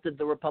everyone faulted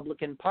the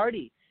Republican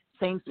Party.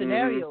 Same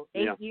scenario,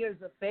 8 years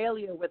of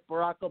failure with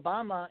Barack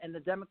Obama and the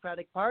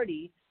Democratic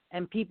Party,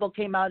 and people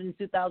came out in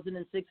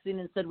 2016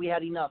 and said we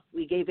had enough.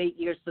 We gave 8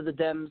 years to the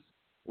Dems.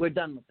 We're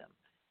done with them.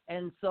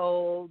 And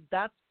so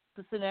that's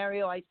the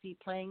scenario I see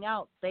playing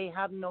out. They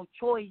have no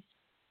choice.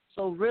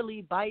 So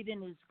really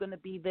Biden is going to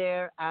be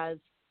there as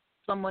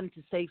someone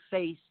to save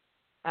face,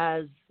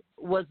 as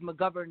was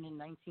McGovern in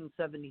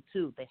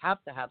 1972. They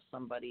have to have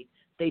somebody.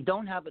 They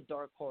don't have a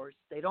dark horse.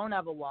 They don't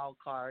have a wild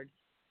card.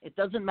 It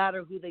doesn't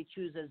matter who they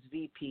choose as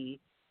VP.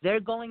 They're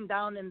going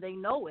down and they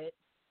know it.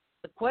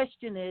 The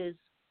question is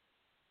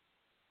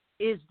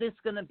this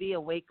going to be a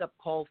wake-up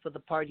call for the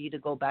party to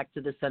go back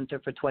to the center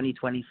for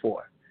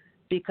 2024?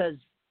 Because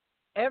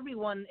every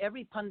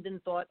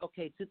pundit thought,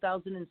 okay,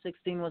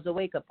 2016 was a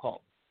wake-up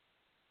call.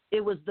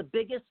 It was the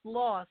biggest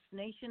loss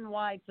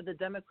nationwide for the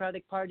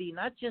Democratic Party,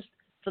 not just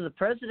for the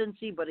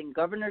presidency, but in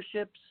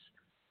governorships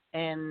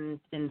and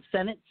in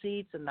Senate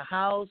seats, in the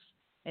House,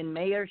 and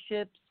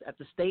mayorships at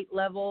the state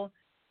level.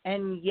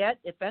 And yet,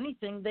 if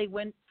anything, they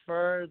went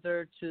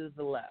further to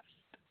the left,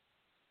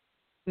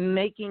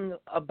 making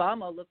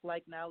Obama look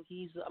like now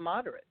he's a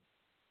moderate.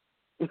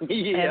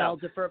 And I'll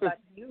defer back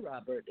to you,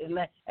 Robert.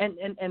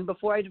 And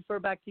before I defer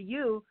back to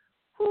you,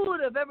 who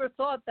would have ever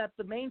thought that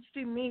the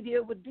mainstream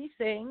media would be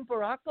saying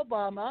Barack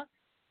Obama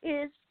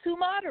is too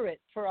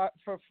moderate for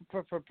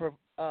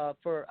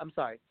I'm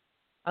sorry.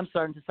 I'm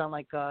starting to sound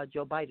like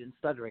Joe Biden,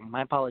 stuttering.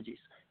 My apologies.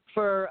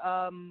 For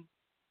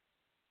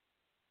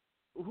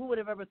who would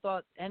have ever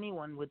thought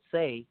anyone would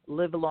say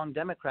live-along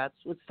Democrats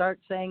would start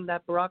saying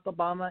that Barack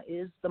Obama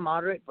is the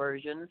moderate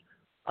version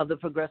of the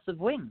progressive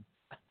wing?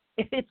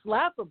 It's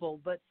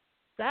laughable, but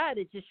sad.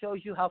 It just shows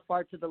you how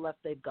far to the left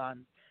they've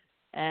gone.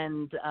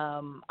 And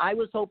I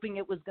was hoping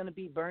it was going to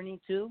be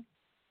Bernie too,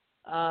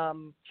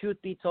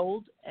 truth be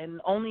told, and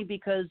only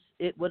because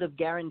it would have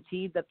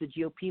guaranteed that the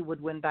GOP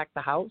would win back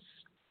the House.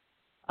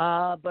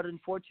 But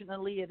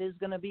unfortunately, it is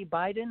going to be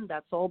Biden.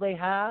 That's all they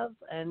have.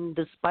 And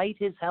despite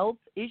his health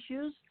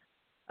issues,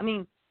 I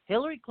mean,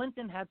 Hillary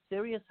Clinton had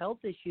serious health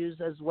issues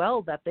as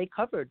well that they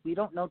covered. We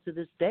don't know to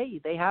this day.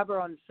 They have her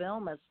on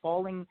film as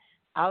falling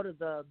out of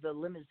the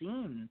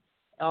limousine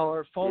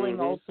or falling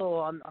also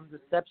on the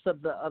steps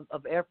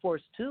of Air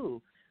Force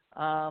Two.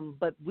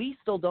 But we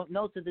still don't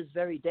know to this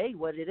very day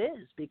what it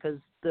is because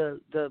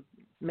the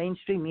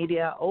mainstream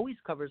media always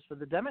covers for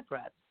the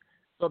Democrats.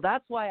 So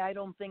that's why I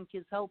don't think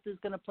his health is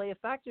going to play a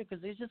factor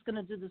because he's just going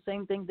to do the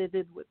same thing they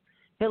did with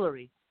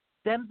Hillary.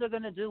 Dems are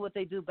going to do what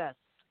they do best.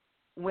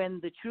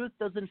 When the truth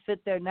doesn't fit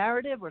their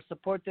narrative or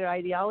support their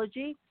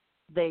ideology,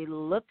 they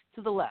look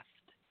to the left.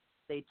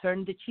 They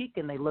turn the cheek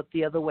and they look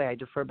the other way. I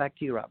defer back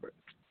to you, Robert.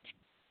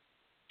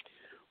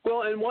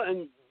 Well,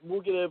 and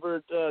we'll get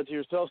over to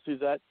yourself,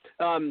 Suzette.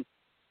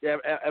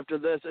 After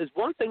this, is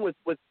one thing with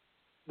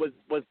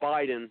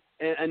Biden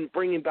and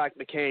bringing back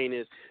McCain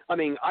is, I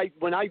mean,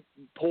 when I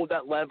pulled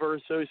that lever,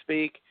 so to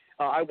speak,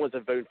 I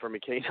wasn't voting for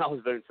McCain. I was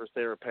voting for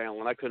Sarah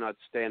Palin. I could not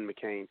stand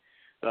McCain,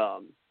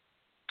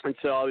 and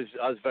so I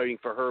was voting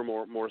for her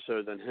more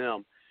so than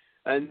him.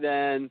 And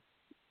then,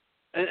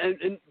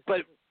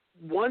 but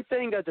one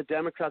thing that the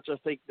Democrats, I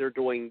think they're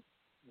doing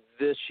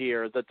this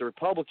year that the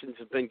Republicans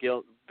have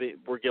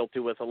were guilty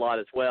with a lot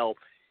as well,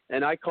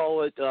 and I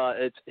call it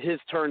it's his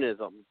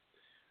turnism,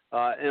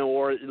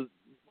 or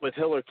with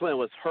Hillary Clinton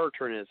was her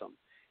turnism,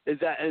 is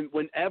that and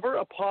whenever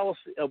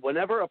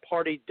a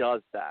party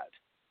does that,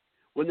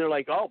 when they're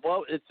like, oh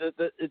well,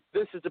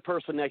 this is the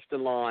person next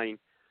in line,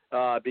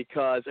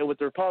 because and with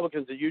the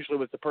Republicans it usually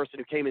was the person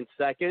who came in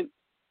second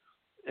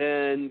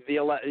in the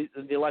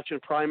election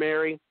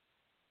primary.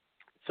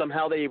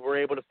 Somehow they were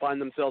able to find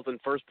themselves in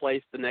first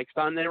place the next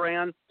time they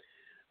ran.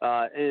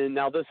 And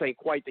now this ain't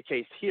quite the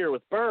case here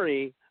with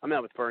Bernie. I'm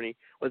not with Bernie.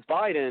 With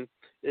Biden,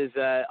 is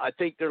that I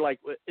think they're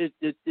like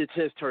it's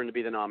his turn to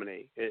be the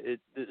nominee.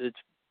 It's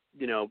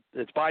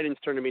Biden's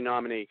turn to be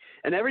nominee.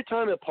 And every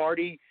time a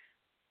party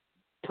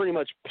pretty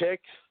much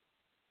picks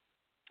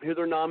who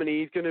their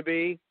nominee is going to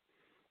be,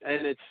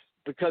 and it's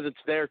because it's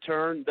their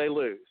turn, they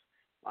lose.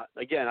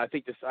 Again, I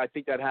think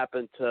that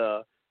happened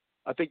to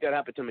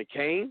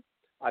McCain.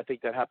 I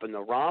think that happened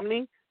to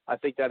Romney. I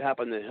think that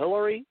happened to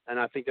Hillary, and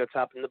I think that's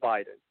happened to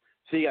Biden.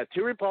 So you got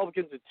two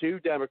Republicans and two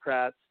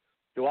Democrats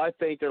who I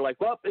think they're like,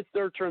 well, it's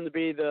their turn to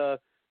be the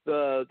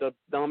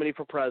nominee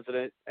for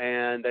president,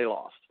 and they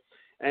lost.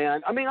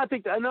 And I mean, I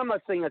think, and I'm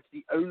not saying that's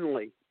the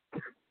only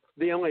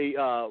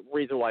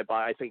reason why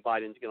I think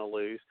Biden's going to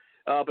lose.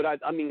 But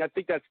I mean, I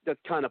think that's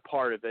kind of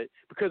part of it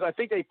because I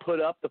think they put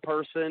up the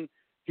person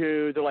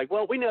who they're like,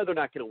 well, we know they're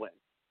not going to win.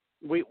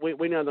 We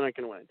know they're not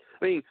going to win.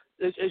 I mean,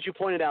 as you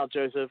pointed out,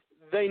 Joseph,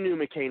 they knew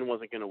McCain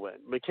wasn't going to win.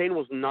 McCain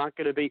was not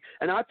going to be,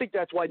 and I think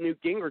that's why Newt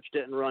Gingrich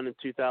didn't run in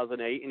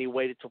 2008, and he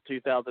waited till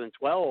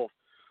 2012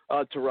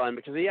 to run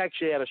because he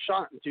actually had a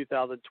shot in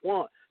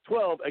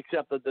 2012,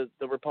 except that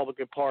the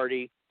Republican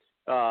Party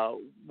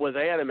was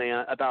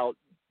adamant about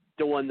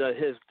doing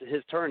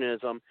his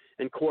turnism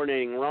and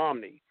coordinating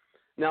Romney.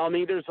 Now, I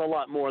mean, there's a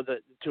lot more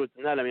to it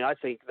than that. I mean, I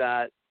think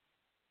that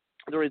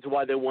the reason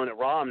why they wanted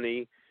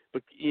Romney,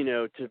 but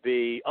to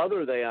be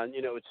other than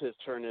it's his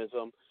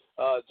turnism,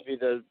 to be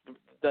the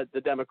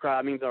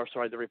Democrat.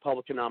 The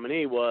Republican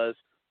nominee was.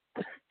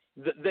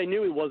 They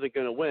knew he wasn't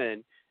going to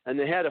win, and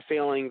they had a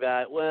feeling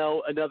that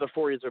another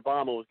 4 years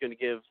Obama was going to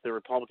give the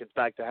Republicans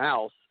back the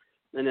House,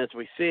 and as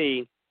we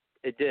see,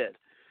 it did.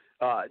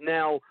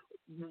 Now,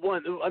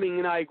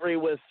 and I agree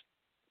with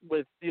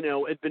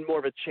it's been more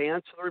of a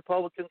chance for the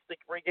Republicans to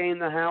regain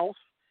the House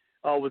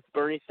with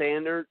Bernie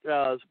Sanders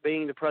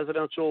being the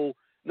presidential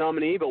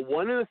nominee. But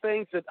one of the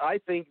things that I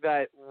think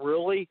that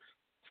really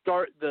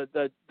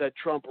that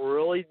Trump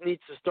really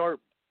needs to start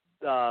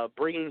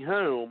bringing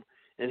home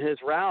in his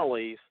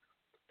rallies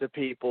to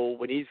people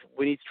when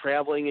he's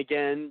traveling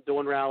again,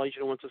 doing rallies,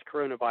 once this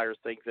coronavirus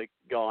thing's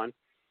gone,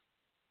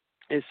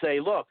 is say,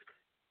 look,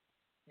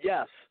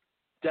 yes,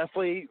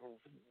 definitely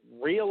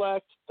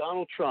reelect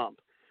Donald Trump,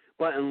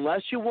 but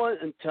unless you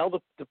want and tell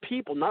the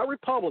people, not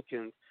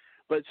Republicans,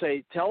 but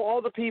tell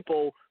all the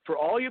people, for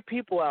all you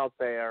people out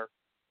there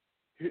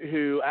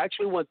who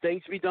actually want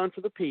things to be done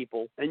for the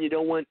people, and you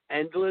don't want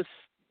endless,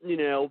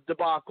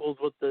 debacles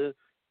with the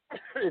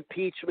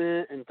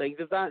impeachment and things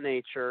of that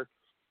nature.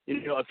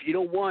 If you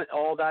don't want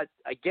all that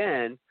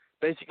again,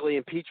 basically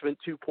impeachment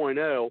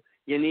 2.0,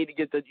 you need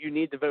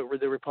to vote with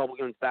the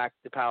Republicans back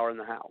to power in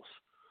the House.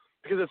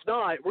 Because if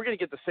not, we're going to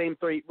get the same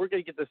three. We're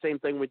going to get the same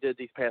thing we did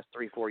these past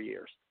 3-4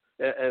 years.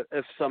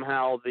 If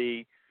somehow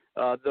the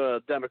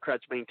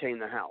Democrats maintain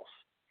the House,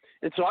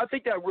 and so I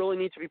think that really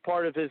needs to be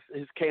part of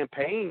his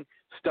campaign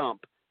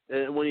stump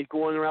when he's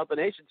going around the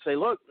nation to say,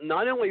 look,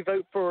 not only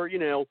vote for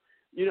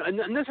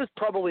and this is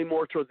probably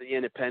more towards the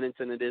independents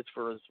than it is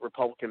for his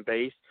Republican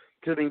base,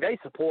 because I mean they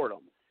support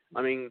him.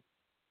 I mean,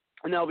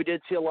 now we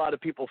did see a lot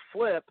of people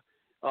flip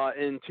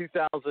in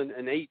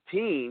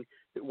 2018,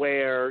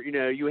 where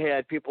you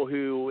had people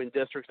who in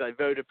districts that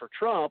voted for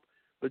Trump,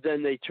 but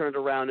then they turned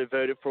around and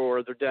voted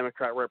for their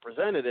Democrat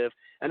representative,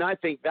 and I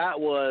think that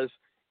was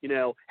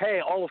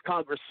hey, all of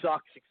Congress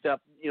sucks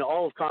except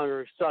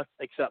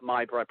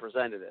my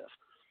representative.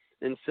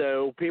 And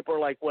so people are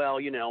like, well,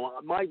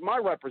 my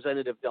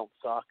representative don't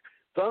suck,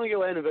 so I'm going to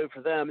go ahead and vote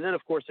for them. And then,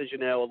 of course, as you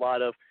know, a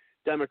lot of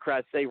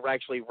Democrats, they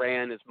actually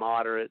ran as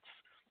moderates,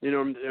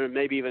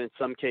 maybe even in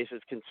some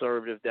cases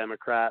conservative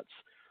Democrats.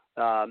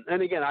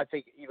 And again, I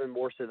think even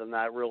more so than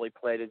that really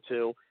played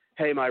into,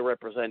 hey, my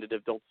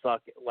representative don't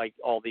suck like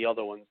all the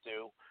other ones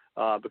do,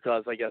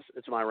 because I guess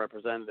it's my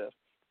representative.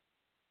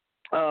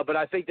 But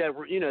I think that,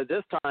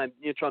 this time,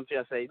 Trump's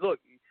going to say, look,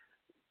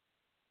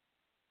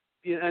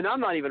 and I'm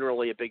not even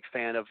really a big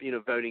fan of,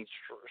 voting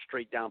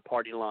straight down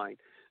party line.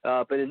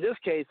 But in this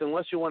case,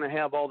 unless you want to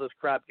have all this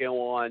crap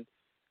go on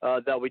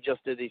that we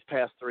just did these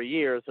past 3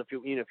 years, if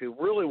you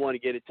really want to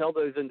get it, tell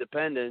those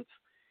independents,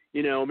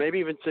 maybe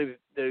even to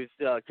those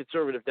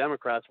conservative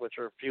Democrats, which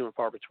are few and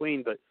far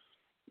between. But,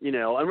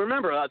 and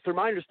remember, through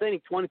my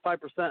understanding, 25%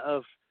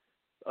 of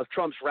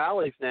Trump's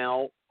rallies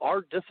now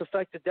are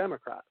disaffected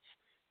Democrats,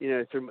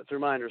 through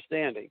my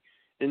understanding.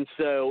 And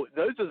so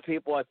those are the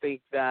people I think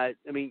that,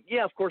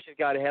 yeah, of course he's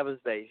got to have his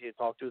base. He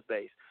talk to his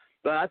base.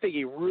 But I think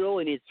he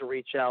really needs to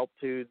reach out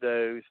to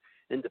those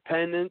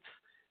independents.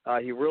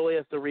 He really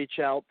has to reach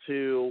out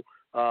to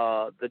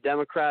the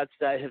Democrats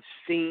that have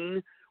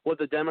seen what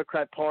the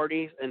Democrat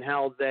parties and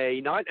how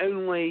they not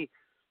only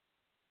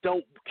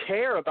don't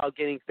care about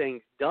getting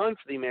things done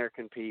for the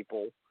American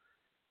people,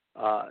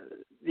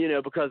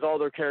 because all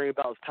they're caring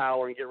about is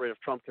power and get rid of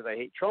Trump because they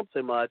hate Trump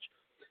so much,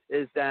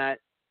 is that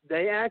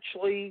they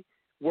actually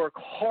work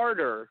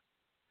harder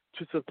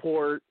to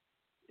support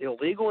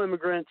illegal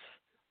immigrants,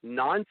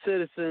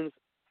 non-citizens,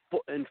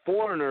 and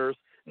foreigners,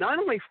 not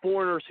only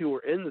foreigners who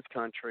are in this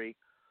country,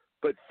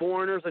 but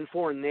foreigners and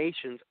foreign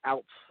nations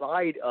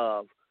outside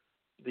of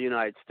the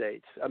United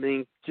States. I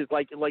mean, just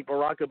like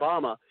Barack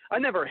Obama. I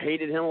never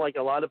hated him like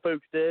a lot of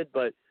folks did,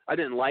 but I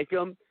didn't like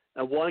him.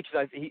 One,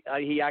 because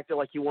he acted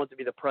like he wanted to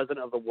be the president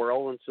of the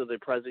world instead of the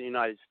president of the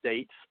United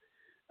States.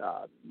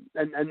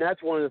 And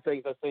that's one of the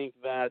things I think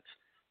that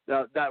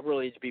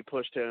really needs to be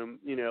pushed to him,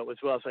 as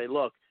well. Say,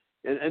 look,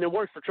 and it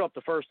worked for Trump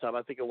the first time.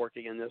 I think it'll work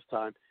again this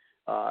time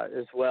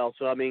as well.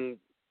 So, I mean,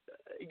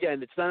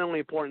 again, it's not only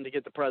important to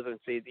get the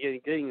presidency,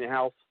 getting the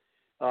House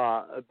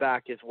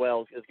back as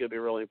well is going to be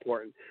really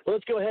important. Well,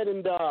 let's go ahead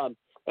and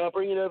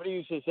bring it over to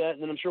you, Suzette,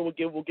 and then I'm sure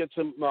we'll get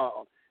some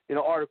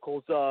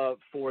articles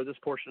for this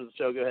portion of the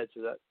show. Go ahead,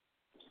 Suzette.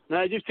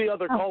 Now, I do see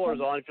other callers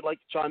on. If you'd like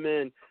to chime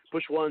in,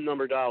 push one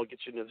number dial, get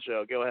you into the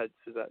show. Go ahead,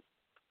 Suzette.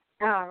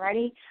 All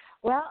righty.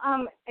 Well,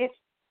 if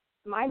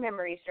my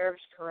memory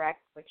serves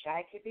correct, which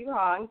I could be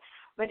wrong,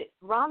 but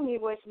Romney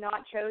was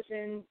not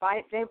chosen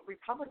by the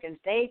Republicans.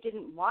 They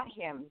didn't want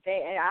him.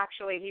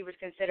 He was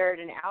considered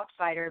an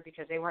outsider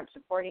because they weren't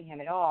supporting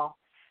him at all.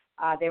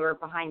 They were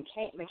behind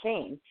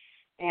McCain,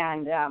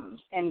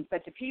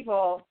 but the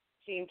people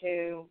seemed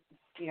to,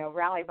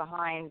 rally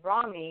behind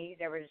Romney.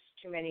 There was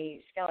too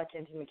many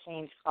skeletons in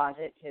McCain's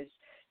closet, his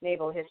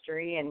naval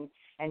history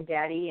and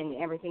daddy and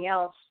everything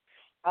else,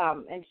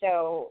 and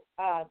so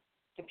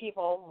the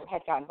people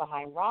had gotten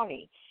behind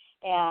Romney,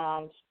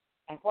 and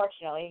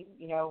unfortunately,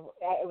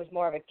 it was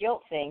more of a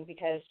guilt thing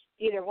because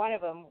either one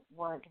of them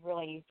weren't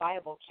really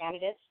viable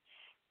candidates,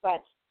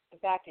 but the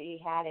fact that he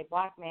had a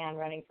black man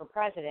running for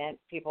president,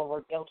 people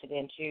were guilted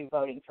into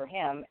voting for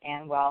him,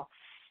 and, well,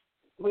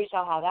 we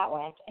saw how that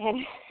went,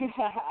 and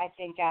I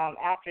think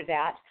after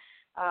that,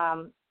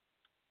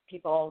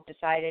 people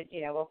decided,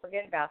 we'll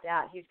forget about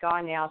that. He's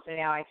gone now, so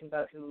now I can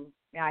vote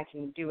now I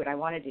can do what I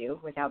want to do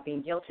without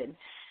being guilted.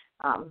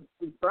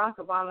 Barack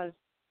Obama's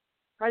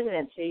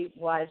presidency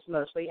was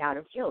mostly out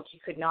of guilt. You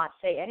could not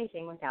say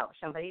anything without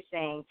somebody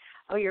saying,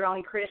 oh, you're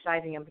only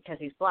criticizing him because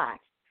he's black.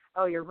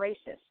 Oh, you're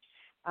racist.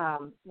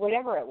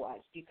 Whatever it was,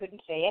 you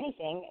couldn't say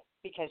anything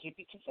because you'd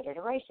be considered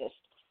a racist.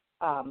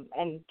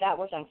 And that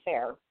was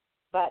unfair.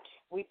 But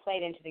we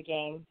played into the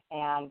game,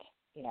 and,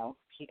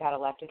 he got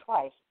elected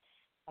twice,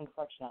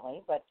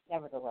 unfortunately, but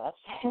nevertheless.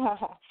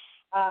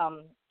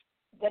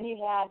 Then you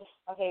had,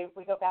 if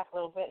we go back a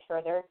little bit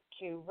further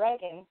to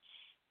Reagan,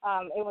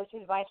 it was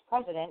his vice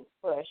president,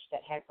 Bush,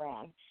 that had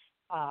ran.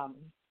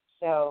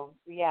 So,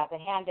 yeah, the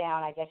hand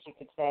down, I guess you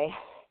could say,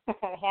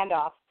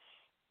 handoff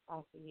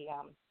of the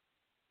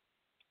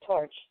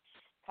torch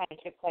kind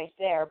of took place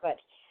there. But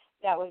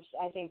that was,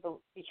 I think,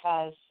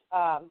 because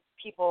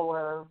people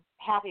were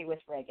happy with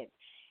Reagan.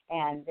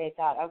 And they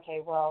thought,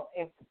 okay, well,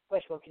 if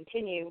Bush will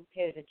continue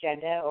his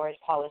agenda or his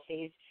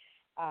policies,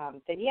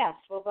 then yes,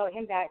 we'll vote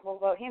him back. We'll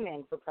vote him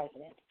in for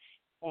president.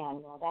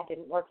 And well, that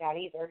didn't work out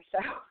either. So,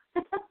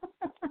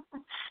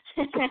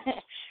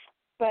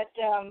 but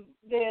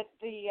the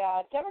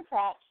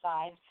Democrat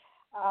side,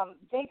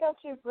 they go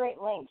to great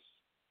lengths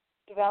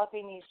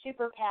developing these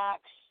super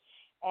PACs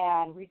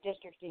and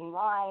redistricting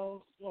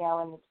lines,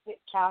 in the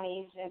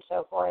counties and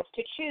so forth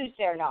to choose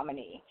their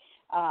nominee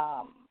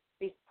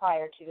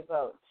prior to the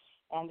vote.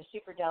 And the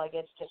super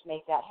delegates just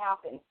make that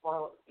happen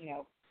for,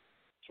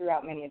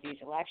 throughout many of these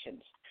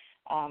elections.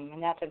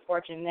 And that's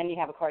unfortunate. And then you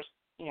have, of course,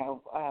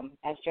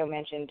 as Joe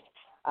mentioned,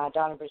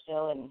 Donna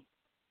Brazil and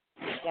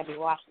Debbie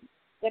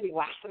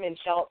Wasserman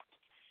Schultz.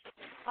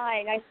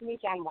 Hi, nice to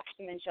meet you. I'm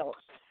Wasserman Schultz.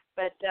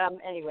 But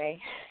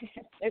anyway,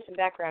 there's some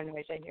background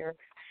noise I hear.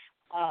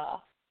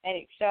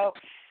 So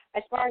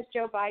as far as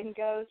Joe Biden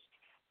goes,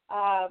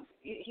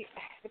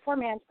 the poor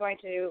man's going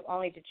to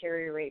only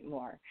deteriorate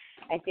more.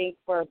 I think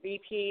for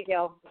VP,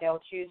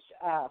 they'll choose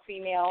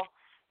female,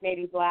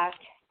 maybe black,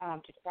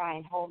 to try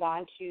and hold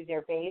on to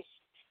their base.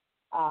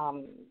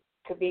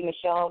 Could be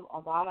Michelle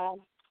Obama.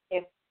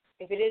 If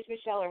it is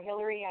Michelle or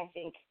Hillary, I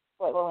think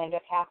what will end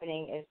up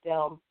happening is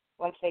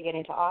once they get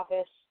into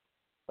office,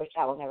 which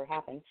that will never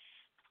happen,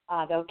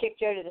 they'll kick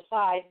Joe to the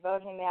side,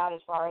 vote him out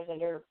as far as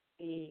under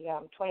the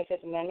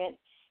 25th Amendment,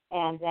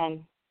 and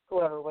then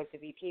whoever was the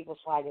VP will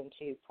slide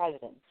into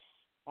president.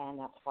 And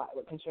that's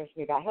what concerns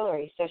me about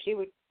Hillary. So she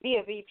would be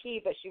a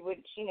VP, but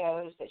she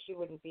knows that she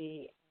wouldn't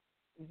be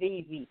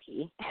the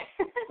VP,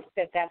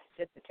 that's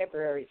just a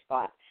temporary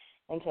spot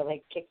until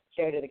they kick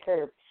Joe to the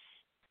curb,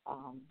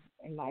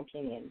 in my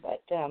opinion.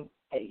 But,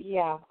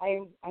 yeah,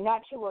 I'm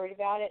not too worried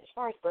about it. As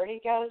far as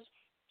Bernie goes,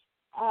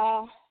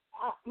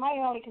 my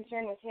only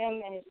concern with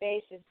him and his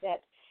base is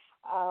that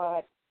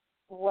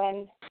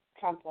when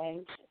Trump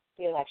wins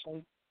the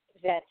election,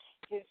 that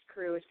his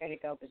crew is going to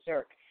go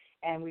berserk,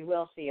 and we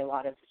will see a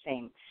lot of the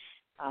same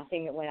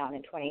thing that went on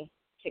in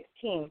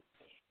 2016.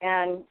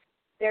 And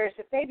there's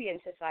the Fabian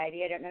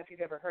Society. I don't know if you've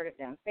ever heard of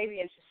them.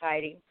 Fabian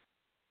Society.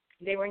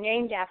 They were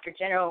named after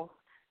General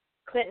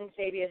Clinton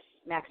Fabius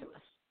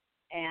Maximus,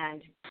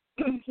 and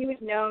he was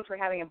known for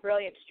having a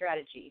brilliant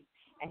strategy.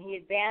 And he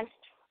advanced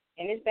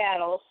in his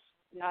battles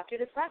not through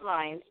the front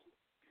lines,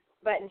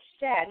 but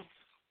instead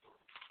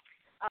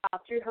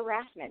through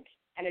harassment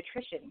and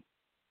attrition.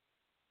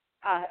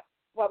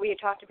 What we had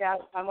talked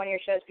about on one of your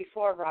shows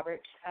before,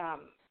 Robert,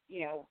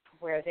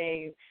 where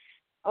they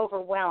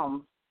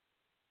overwhelm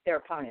their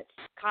opponents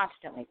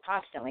constantly,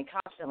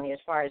 as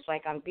far as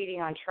like I'm beating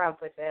on Trump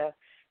with the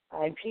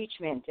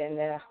impeachment and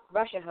the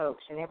Russia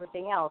hoax and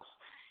everything else.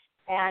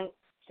 And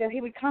so he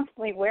would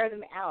constantly wear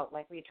them out,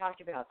 like we talked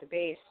about, the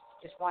base,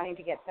 just wanting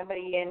to get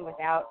somebody in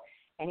without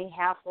any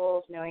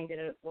hassles, knowing that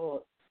it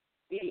will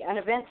be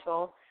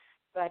uneventful,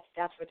 but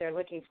that's what they're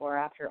looking for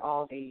after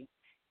all the,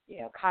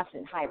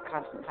 constant hype.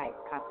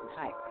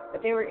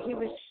 But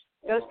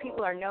those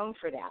people are known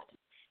for that,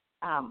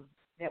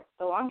 that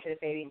belong to the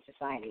Fabian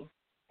Society.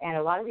 And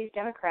a lot of these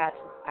Democrats,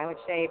 I would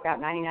say about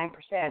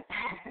 99%,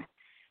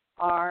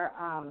 are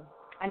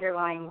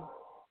underlying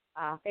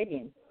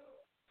Fabian.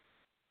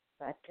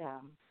 But,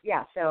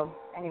 so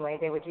anyway,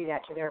 they would do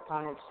that to their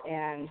opponents.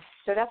 And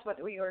so that's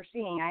what we were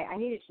seeing. I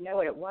needed to know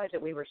what it was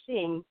that we were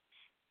seeing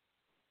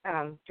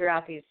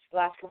throughout these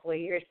last couple of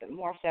years, but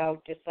more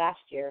so just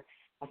last year,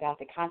 about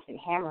the constant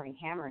hammering.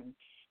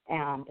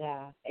 And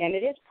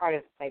it is part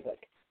of the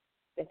playbook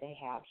that they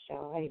have.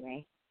 So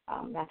anyway,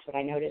 that's what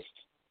I noticed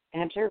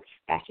and observed.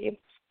 Back to you.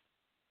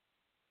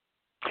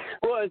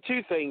 Well,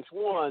 two things.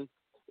 One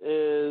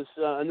is,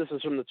 and this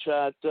is from the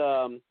chat,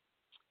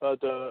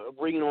 the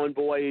Bringing On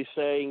Boy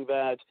saying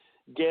that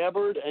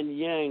Gabbard and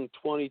Yang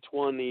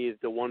 2020 is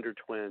the Wonder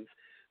Twins.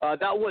 Let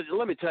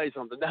me tell you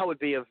something. That would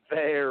be a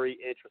very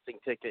interesting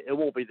ticket. It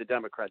won't be the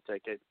Democrat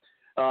ticket,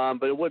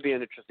 but it would be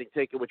an interesting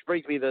ticket. Which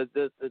brings me to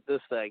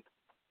this thing: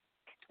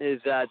 is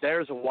that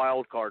there's a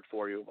wild card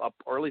for you,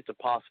 or at least a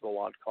possible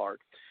wild card.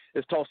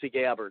 Is Tulsi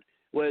Gabbard,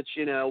 which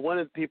one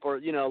of the people,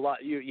 a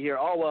lot you hear.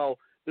 Oh well,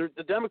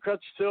 the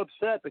Democrats are so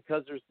upset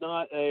because there's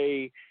not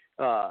a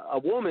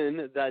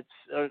woman that's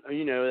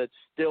that's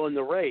still in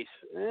the race.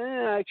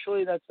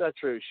 Actually, that's not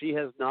true. She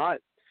has not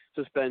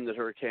suspended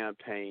her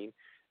campaign.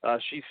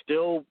 She's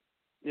still,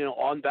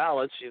 on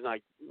ballots. She's not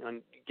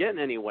getting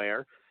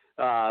anywhere.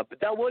 But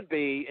that would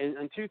be,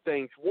 and two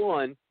things.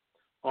 One,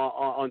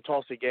 on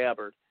Tulsi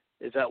Gabbard,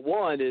 is that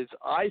one is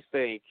I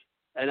think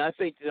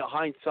the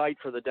hindsight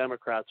for the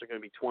Democrats are going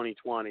to be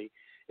 2020,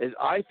 is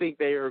I think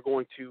they are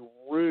going to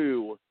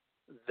rue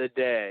the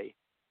day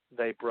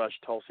they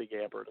brushed Tulsi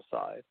Gabbard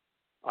aside.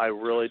 I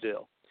really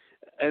do.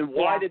 And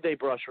why did they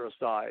brush her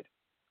aside?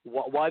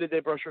 Why did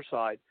they brush her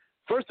aside?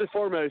 First and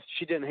foremost,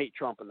 she didn't hate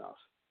Trump enough.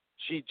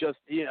 She just,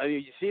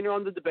 you've seen her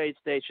on the debate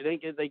stage.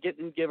 They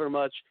didn't give her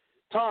much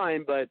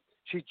time, but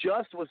she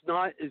just was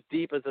not as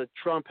deep as a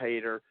Trump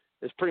hater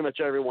as pretty much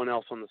everyone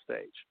else on the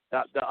stage.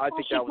 I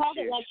think that was huge. She called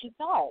it like she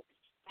saw it.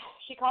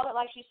 She called it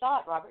like she saw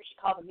it, Robert. She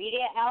called the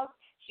media out.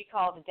 She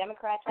called the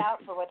Democrats out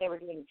for what they were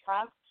doing to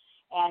Trump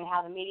and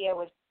how the media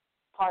was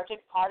part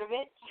of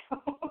it.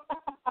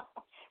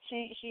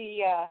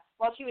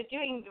 while she was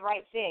doing the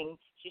right thing,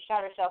 she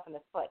shot herself in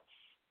the foot,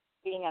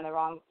 being in the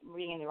wrong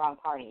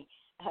party.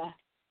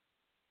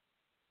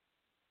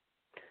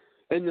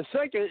 And the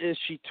second is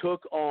she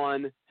took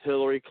on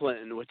Hillary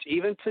Clinton, which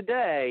even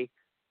today,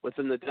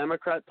 within the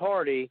Democrat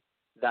Party,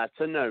 that's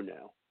a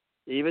no-no.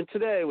 Even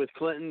today, with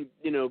Clinton,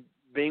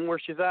 being where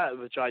she's at,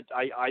 which I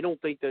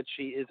don't think that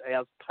she is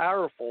as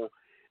powerful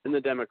in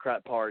the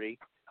Democrat Party.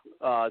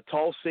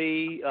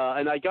 Tulsi,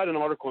 and I got an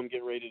article I'm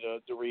getting ready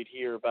to read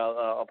here about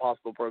a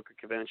possible broker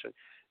convention.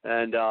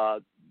 And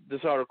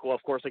this article,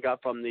 of course, I got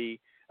from the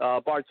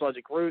Bards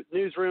Logic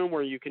newsroom,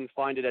 where you can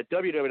find it at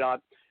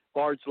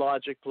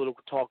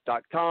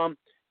www.bardslogicpoliticaltalk.com.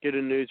 Get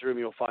in the newsroom,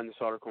 you'll find this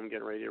article I'm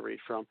getting ready to read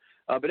from.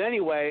 But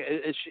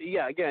anyway, she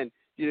had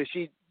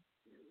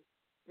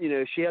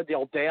the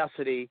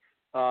audacity,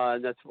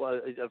 and that's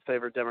a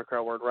favorite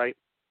Democrat word, right,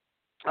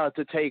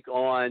 to take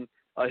on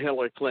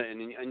Hillary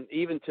Clinton, and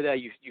even today,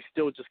 you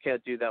still just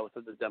can't do that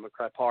within the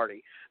Democrat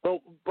Party.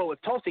 But with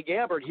Tulsi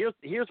Gabbard,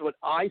 here's what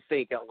I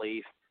think, at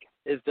least,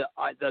 is the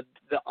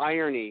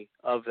irony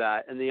of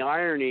that, and the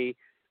irony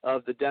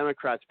of the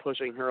Democrats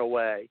pushing her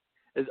away,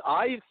 is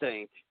I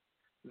think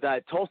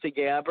that Tulsi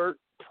Gabbard.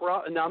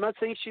 Now, I'm not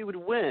saying she would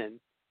win,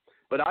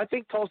 but I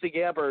think Tulsi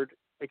Gabbard,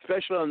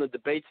 especially on the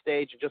debate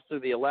stage and just through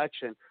the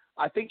election,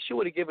 I think she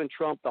would have given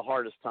Trump the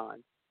hardest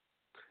time.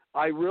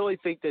 I really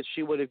think that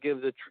she would have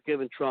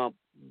given Trump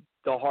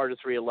the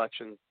hardest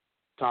re-election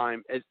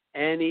time as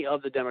any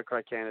of the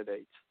Democrat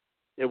candidates.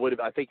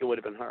 I think it would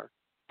have been her.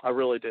 I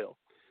really do.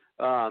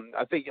 I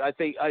think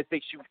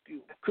she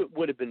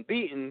would have been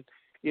beaten,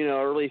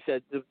 or at least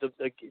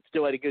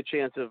still had a good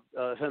chance of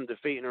him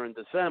defeating her in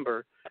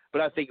December.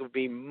 But I think it would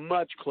be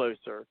much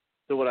closer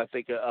to what I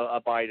think a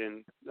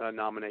Biden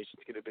nomination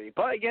is going to be.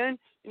 But again,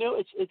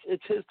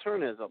 it's his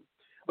turnism.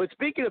 But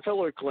speaking of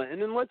Hillary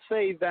Clinton, and let's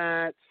say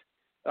that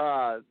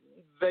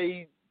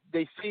they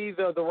see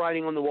the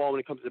writing on the wall when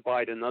it comes to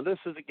Biden. Now, this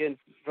is, again,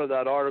 for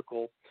that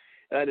article,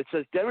 and it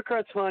says,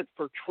 Democrats' hunt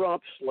for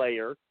Trump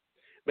slayer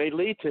may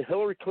lead to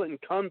Hillary Clinton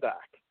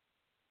comeback.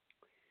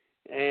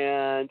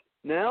 And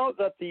now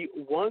that the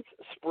once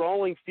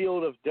sprawling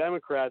field of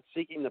Democrats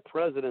seeking the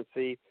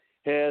presidency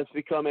has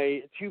become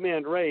a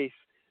two-man race,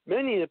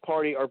 many in the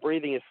party are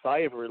breathing a sigh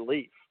of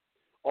relief.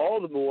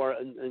 All the more,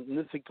 and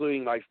this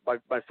including my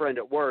friend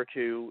at work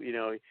who,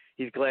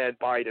 he's glad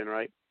Biden,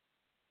 right?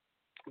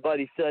 But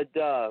he said,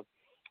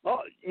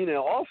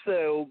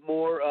 also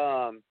more,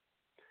 I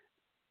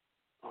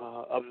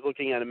was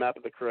looking at a map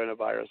of the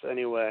coronavirus.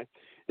 Anyway,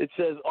 it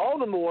says all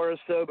the more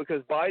so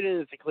because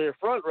Biden is the clear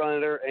front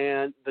runner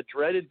and the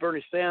dreaded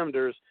Bernie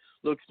Sanders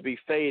looks to be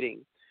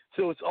fading.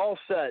 So it's all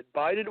set.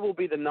 Biden will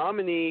be the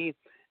nominee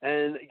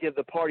and give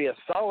the party a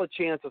solid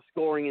chance of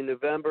scoring a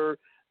November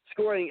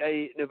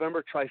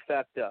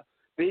trifecta,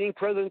 beating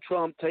President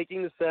Trump,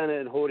 taking the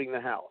Senate, and holding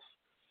the House.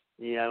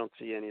 Yeah, I don't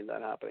see any of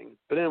that happening.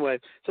 But anyway,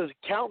 it says,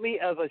 count me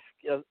as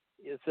it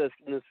says,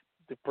 the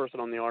person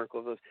on the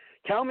article says,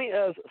 count me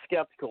as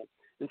skeptical.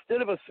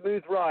 Instead of a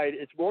smooth ride,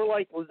 it's more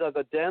likely that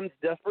the Dems'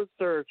 desperate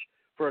search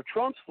for a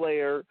Trump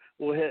slayer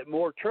will hit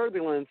more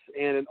turbulence,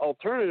 and an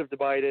alternative to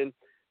Biden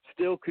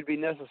still could be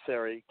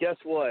necessary. Guess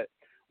what?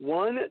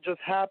 One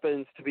just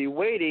happens to be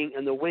waiting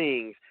in the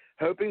wings,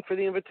 hoping for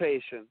the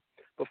invitation.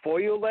 Before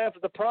you laugh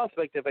at the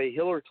prospect of a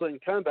Hillary Clinton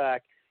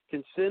comeback,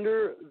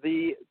 consider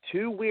the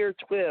two weird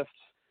twists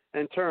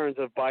and turns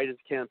of Biden's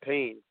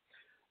campaign.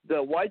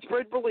 The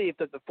widespread belief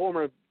that the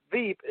former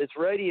Veep is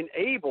ready and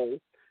able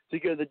to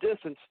go the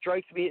distance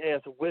strikes me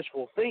as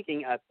wishful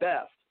thinking at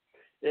best.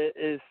 It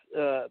is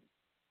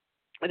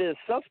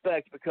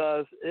suspect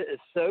because it is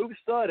so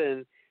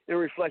sudden and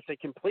reflects a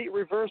complete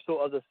reversal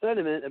of the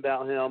sentiment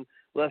about him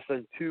less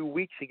than 2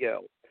 weeks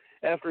ago.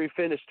 After he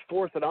finished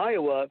fourth in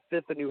Iowa,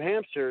 fifth in New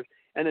Hampshire,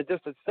 and a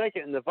distant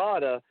second in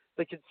Nevada,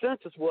 the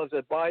consensus was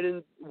that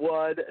Biden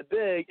would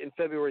big in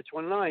February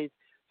 29th,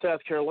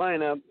 South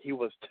Carolina, he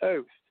was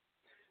toast.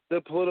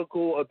 The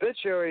political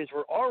obituaries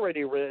were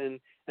already written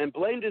and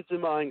blamed his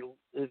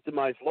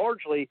demise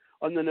largely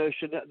on the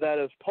notion that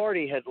his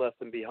party had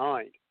left him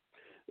behind.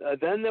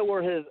 Then there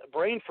were his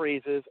brain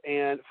freezes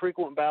and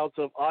frequent bouts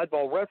of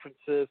oddball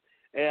references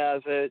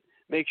as it,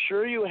 make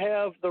sure you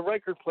have the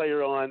record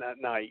player on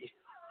at night.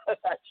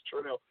 That's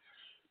true.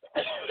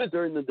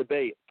 During the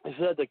debate, he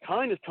said the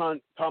kindest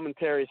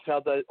commentaries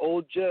felt that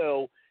old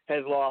Joe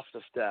had lost a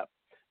step.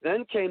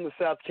 Then came the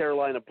South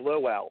Carolina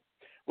blowout.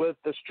 With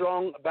the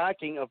strong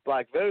backing of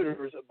black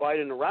voters,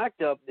 Biden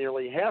racked up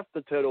nearly half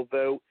the total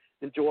vote,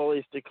 and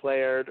Doyle's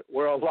declared,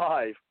 we're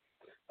alive.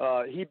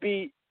 He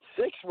beat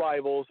 6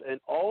 rivals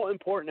and all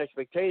important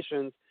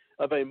expectations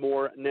of a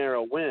more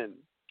narrow win.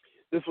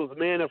 This was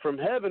manna from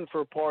heaven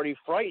for a party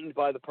frightened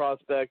by the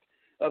prospect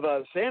of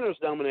a Sanders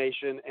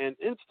nomination, and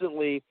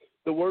instantly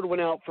the word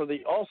went out for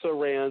the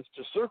also-rans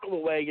to circle the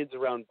wagons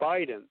around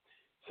Biden.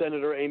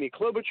 Senator Amy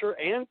Klobuchar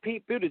and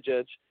Pete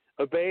Buttigieg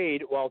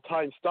obeyed while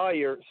Tom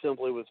Steyer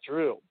simply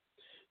withdrew.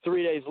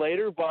 3 days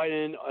later,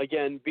 Biden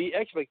again beat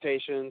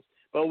expectations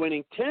by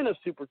winning 10 of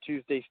Super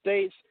Tuesday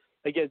states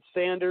against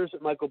Sanders,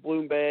 Michael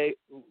Bloomberg,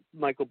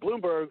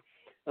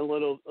 and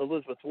little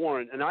Elizabeth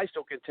Warren. And I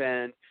still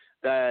contend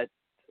that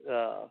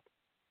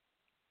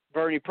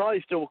Bernie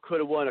probably still could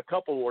have won a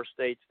couple more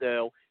states,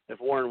 though, if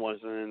Warren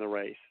wasn't in the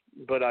race.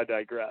 But I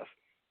digress.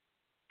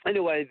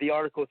 Anyway, the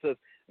article says,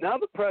 now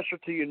the pressure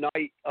to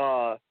unite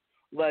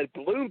led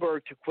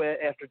Bloomberg to quit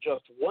after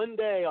just one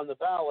day on the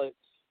ballot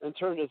and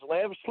turned his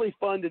lavishly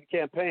funded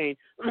campaign,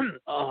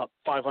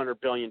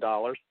 $500 billion,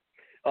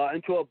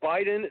 into a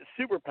Biden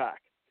super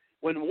PAC.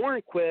 When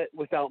Warren quit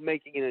without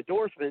making an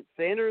endorsement,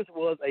 Sanders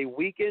was a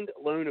weakened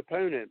lone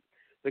opponent.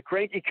 The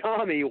cranky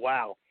commie,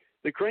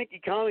 the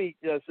cranky commie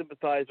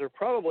sympathizer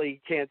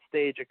probably can't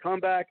stage a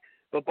comeback,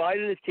 but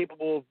Biden is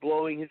capable of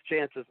blowing his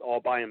chances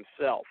all by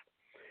himself.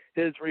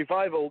 His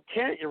revival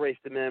can't erase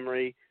the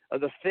memory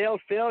of the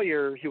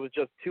failure he was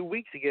just 2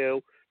 weeks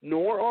ago,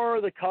 nor are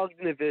the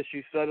cognitive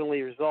issues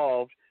suddenly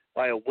resolved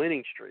by a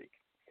winning streak.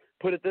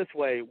 Put it this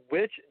way,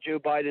 which Joe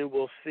Biden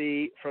will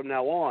see from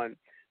now on?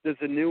 Does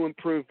the new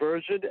improved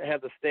version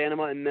have the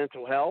stamina and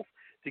mental health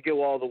to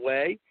go all the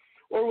way?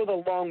 Or will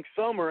the long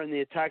summer and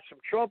the attacks from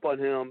Trump on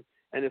him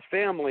and his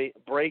family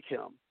break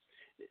him?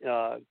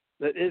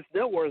 It is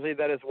noteworthy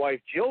that his wife,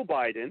 Jill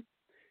Biden,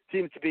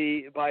 seems to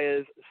be by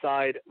his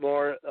side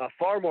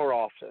far more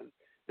often.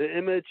 The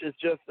image is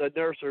just a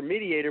nurse or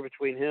mediator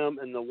between him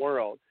and the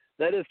world.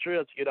 That is true.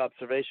 That's a good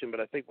observation,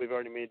 but I think we've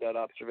already made that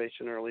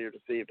observation earlier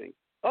this evening.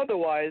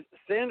 Otherwise,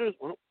 Sanders,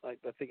 I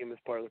think I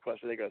missed part of the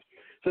question. There it goes.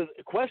 Says,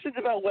 questions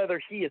about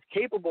whether he is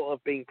capable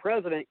of being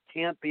president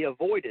can't be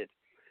avoided.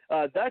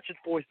 That should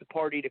force the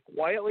party to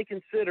quietly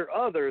consider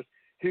others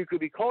who could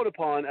be called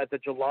upon at the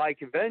July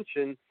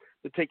convention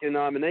to take the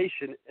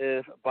nomination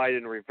if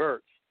Biden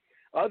reverts.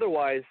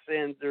 Otherwise,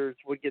 Sanders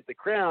would get the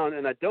crown,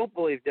 and I don't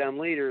believe Dem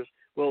leaders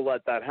will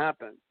let that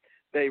happen.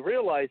 They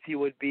realize he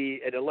would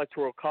be an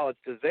electoral college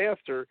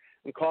disaster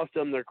and cost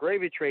them their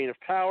gravy train of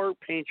power,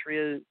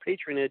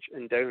 patronage,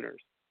 and donors.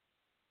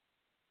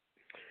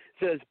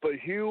 Says, but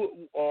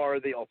who are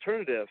the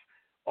alternatives?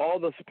 All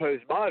the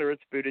supposed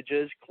moderates,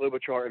 Buttigieg,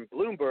 Klobuchar, and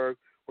Bloomberg,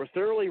 were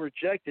thoroughly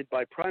rejected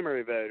by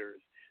primary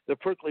voters. The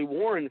prickly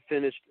Warren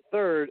finished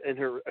third in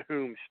her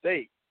home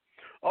state,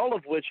 all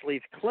of which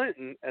leaves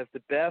Clinton as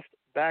the best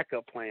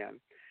backup plan.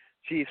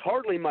 She's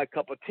hardly my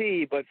cup of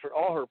tea, but for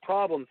all her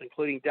problems,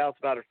 including doubts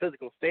about her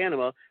physical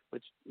stamina,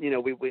 which,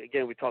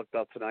 we talked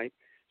about tonight,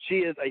 she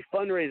is a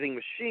fundraising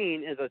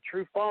machine, is a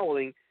true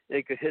following,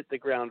 and could hit the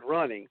ground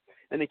running.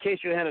 And in case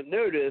you hadn't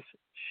noticed,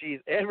 she's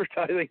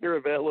advertising her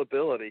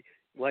availability.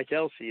 Like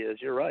hell she is,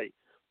 you're right.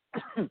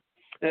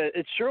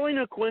 It's surely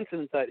no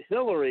coincidence that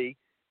Hillary,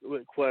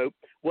 quote,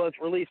 was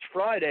released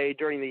Friday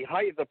during the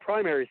height of the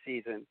primary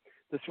season.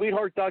 The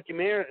Sweetheart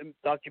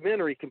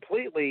documentary,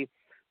 completely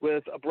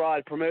with a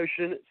broad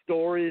promotion,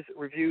 stories,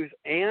 reviews,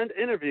 and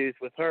interviews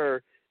with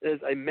her, is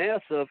a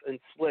massive and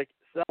slick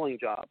selling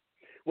job.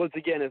 Once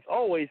again, as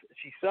always,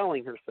 she's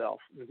selling herself.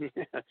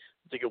 That's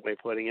a good way of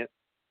putting it.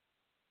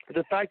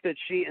 The fact that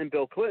she and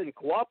Bill Clinton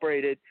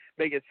cooperated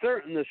make it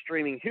certain the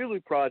streaming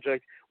Hulu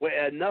project would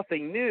add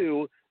nothing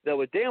new that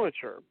would damage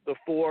her. The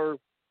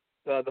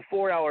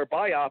 4-hour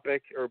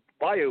biopic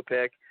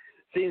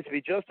seems to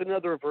be just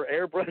another of her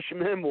airbrushed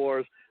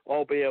memoirs,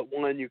 albeit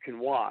one you can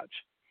watch.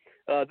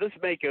 This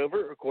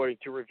makeover, according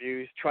to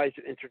reviews, tries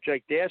to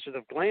interject dashes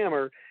of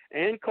glamour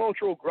and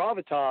cultural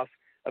gravitas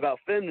about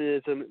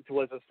feminism to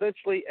what is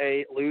essentially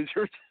a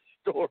loser's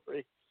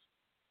story.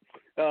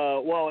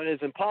 While it is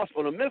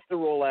impossible to miss the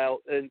rollout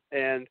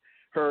and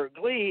her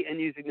glee in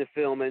using the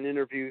film and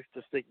interviews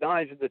to stick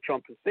knives into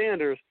Trump and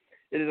Sanders,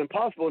 it is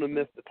impossible to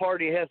miss the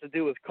part he has to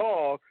do with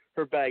call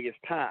her bag is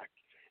packed.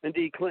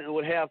 Indeed, Clinton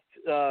would have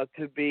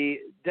to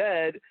be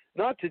dead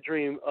not to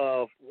dream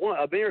of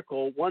a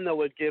miracle, one that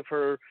would give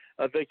her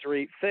a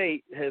victory.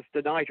 Fate has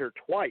denied her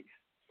twice.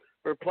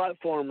 Her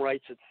platform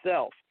writes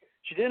itself.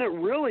 She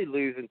didn't really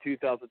lose in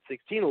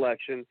 2016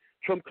 election.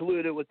 Trump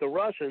colluded with the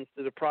Russians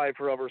to deprive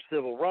her of her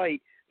civil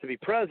right to be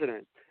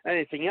president.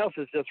 Anything else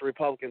is just a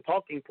Republican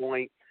talking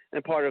point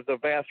and part of the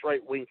vast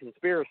right-wing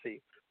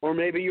conspiracy. Or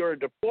maybe you're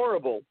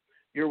deplorable.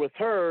 You're with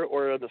her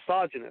or a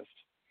misogynist.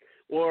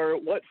 Or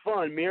what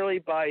fun, merely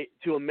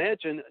to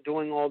imagine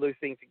doing all those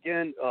things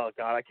again. Oh,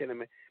 God, I can't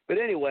imagine. But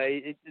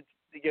anyway,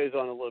 it goes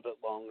on a little bit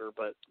longer,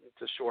 but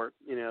it's a short,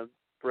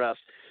 rest.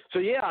 So,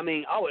 yeah,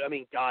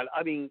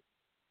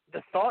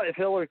 the thought of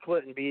Hillary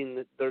Clinton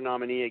being their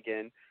nominee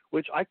again,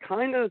 which I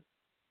kind of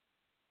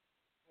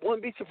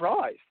wouldn't be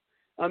surprised.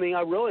 I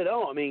really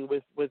don't.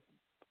 With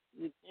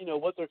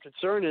what their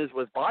concern is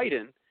with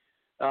Biden.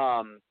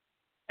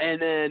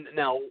 And then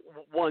now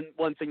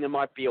one thing that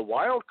might be a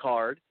wild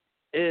card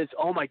is,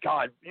 oh, my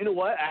God, you know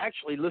what?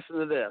 Actually, listen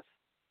to this.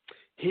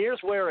 Here's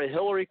where a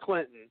Hillary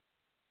Clinton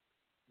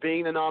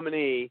being the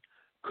nominee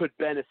could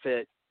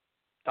benefit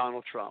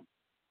Donald Trump.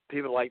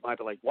 People might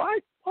be like,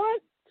 what?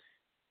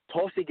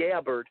 Tulsi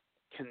Gabbard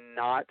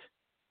cannot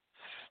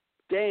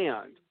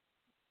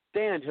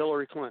stand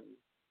Hillary Clinton.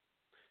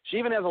 She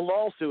even has a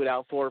lawsuit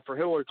out for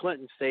Hillary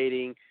Clinton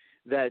stating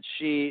that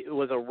she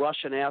was a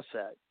Russian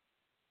asset.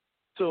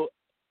 So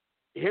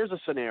here's a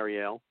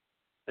scenario.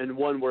 and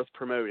one worth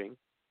promoting,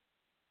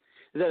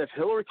 is that if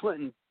Hillary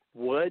Clinton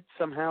would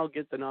somehow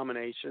get the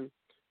nomination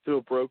through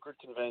a brokered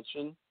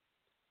convention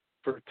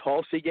for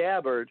Tulsi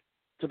Gabbard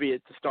to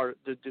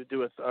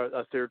do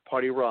a third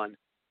party run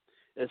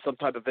as some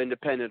type of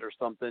independent or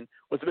something,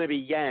 with maybe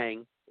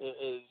Yang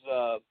is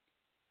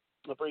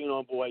bringing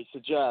on boy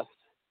suggests.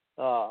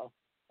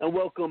 And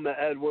welcome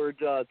Edward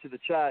to the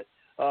chat.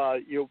 I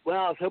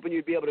was hoping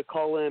you'd be able to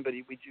call in, but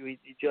he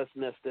just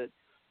missed it,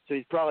 so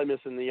he's probably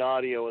missing the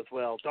audio as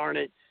well. Darn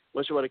it!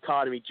 Wish I would have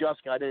caught him. He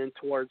just got in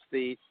towards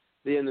the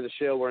end of the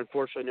show, where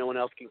unfortunately no one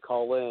else can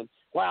call in.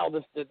 Wow,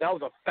 that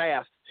was a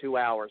fast 2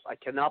 hours. I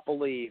cannot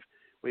believe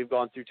we've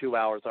gone through 2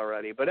 hours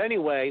already. But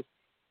anyway,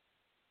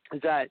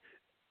 is that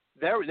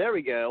there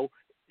we go.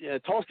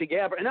 Tulsi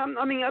Gabbard, and I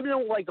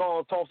don't like all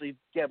of Tulsi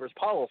Gabbard's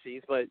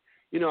policies, but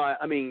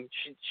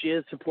she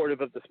is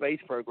supportive of the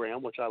space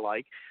program, which I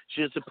like.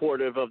 She is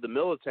supportive of the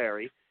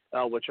military,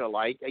 which I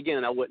like.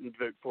 Again, I wouldn't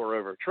vote for her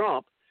over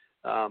Trump,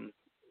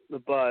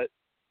 but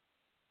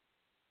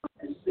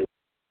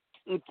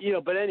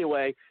But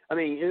anyway,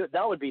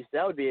 that would be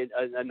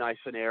a nice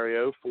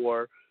scenario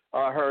for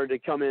her to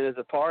come in as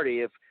a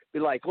party. Be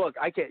like, look,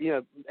 I can't,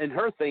 in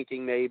her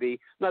thinking maybe,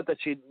 not that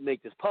she'd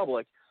make this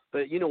public,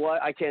 but you know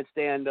what, I can't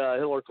stand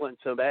Hillary Clinton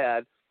so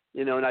bad,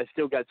 and I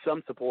still got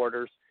some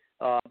supporters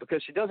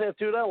because she does have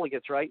 2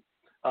 delegates, right?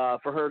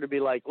 For her to be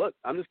like, look,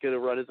 I'm just going to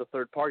run as a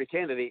third party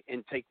candidate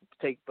and take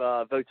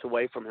votes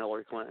away from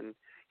Hillary Clinton.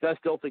 I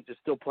still think there's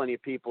still plenty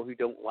of people who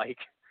don't like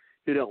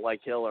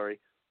Hillary.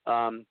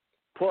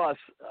 Plus,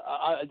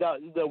 I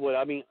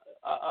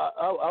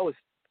was,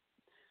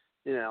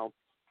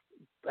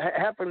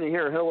 happening to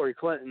hear Hillary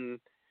Clinton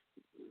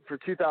for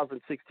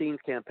 2016's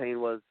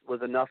campaign was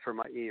enough for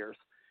my ears.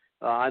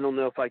 I don't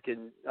know if I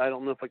could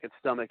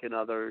stomach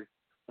another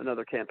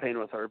campaign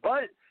with her.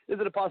 But is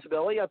it a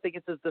possibility? I think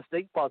it's a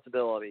distinct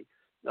possibility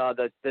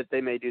that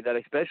they may do that,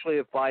 especially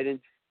if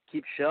Biden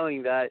keeps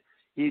showing that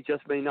he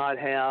just may not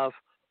have,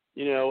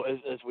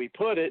 as we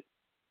put it,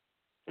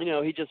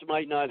 he just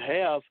might not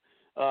have,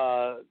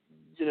 the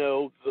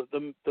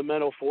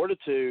mental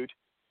fortitude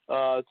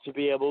to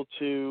be able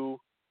to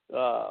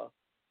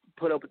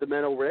put up with the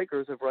mental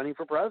rigors of running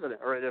for president,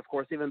 or of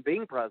course even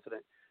being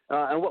president.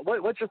 And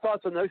what's your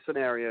thoughts on those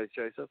scenarios,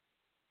 Joseph?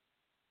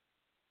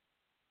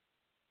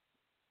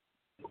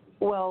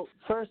 Well,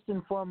 first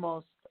and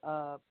foremost,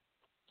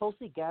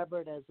 Tulsi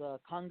Gabbard as a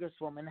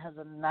congresswoman has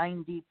a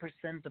 90%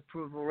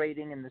 approval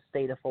rating in the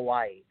state of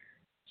Hawaii.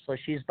 So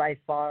she's by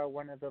far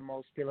one of the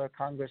most popular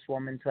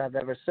congresswomen to have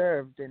ever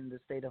served in the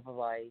state of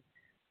Hawaii,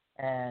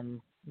 and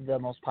the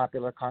most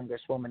popular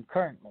congresswoman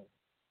currently,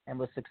 and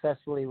was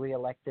successfully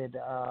reelected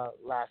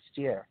last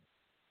year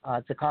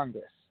to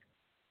Congress.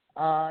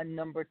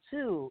 Number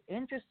 2,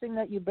 interesting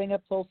that you bring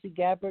up Tulsi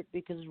Gabbard,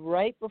 because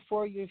right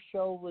before your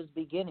show was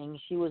beginning,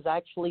 she was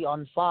actually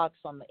on Fox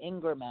on the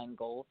Ingram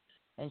angle,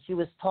 and she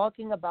was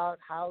talking about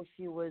how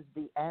she was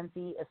the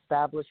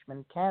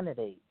anti-establishment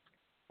candidate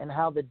and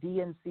how the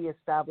DNC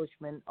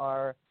establishment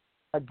are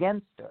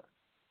against her.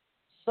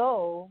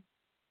 So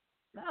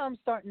now I'm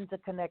starting to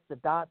connect the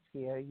dots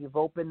here. You've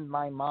opened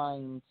my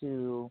mind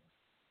to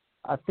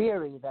a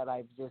theory that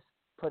I've just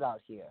put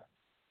out here.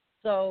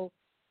 So,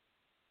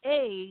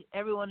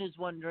 everyone is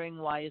wondering,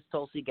 why is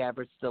Tulsi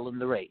Gabbard still in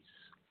the race,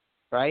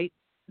 right?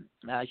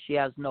 She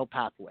has no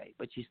pathway,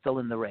 but she's still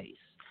in the race.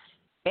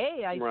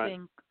 I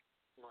think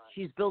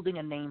she's building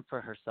a name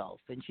for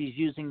herself, and she's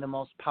using the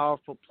most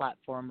powerful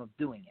platform of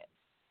doing it,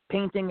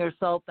 painting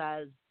herself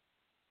as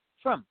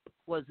Trump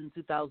was in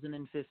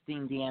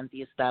 2015, the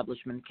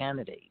anti-establishment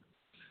candidate.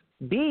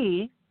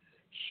 B,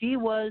 she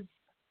was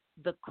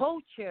the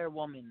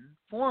co-chairwoman,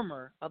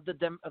 former of the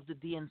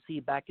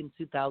DNC back in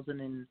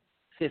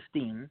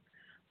 2015,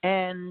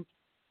 and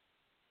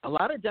a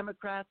lot of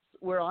Democrats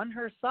were on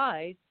her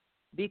side,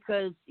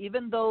 because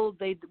even though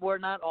they were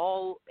not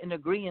all in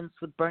agreement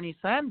with Bernie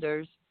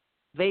Sanders,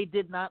 they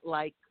did not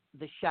like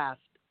the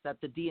shaft that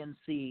the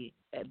DNC,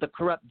 the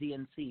corrupt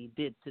DNC,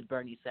 did to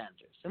Bernie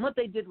Sanders. And what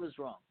they did was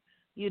wrong.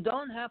 You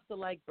don't have to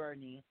like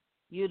Bernie.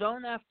 You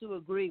don't have to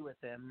agree with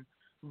him,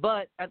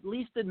 but at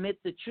least admit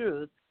the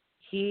truth.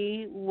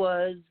 He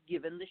was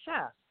given the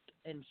shaft,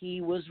 and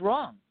he was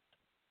wrong.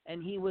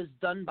 And he was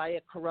done by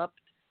a corrupt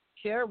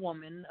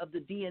chairwoman of the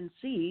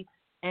DNC.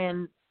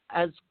 And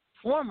as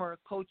former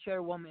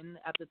co-chairwoman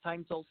at the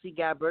time, Tulsi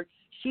Gabbard,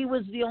 she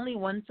was the only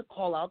one to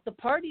call out the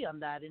party on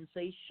that and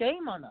say,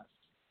 shame on us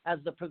as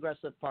the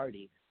Progressive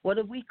Party. What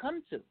have we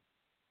come to?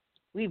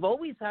 We've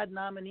always had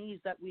nominees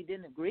that we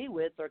didn't agree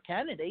with, or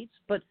candidates,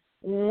 but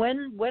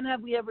when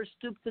have we ever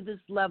stooped to this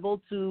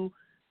level to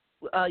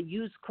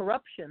use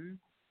corruption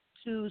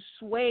to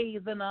sway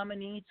the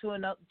nominee to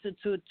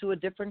a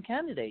different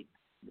candidate?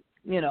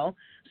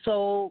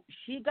 So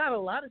she got a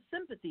lot of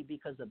sympathy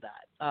because of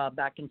that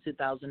back in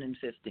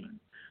 2015.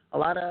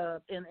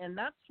 And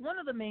that's one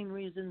of the main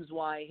reasons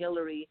why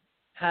Hillary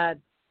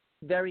had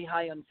very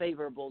high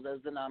unfavorables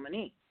as the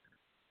nominee.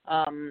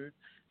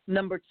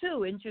 Number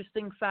 2,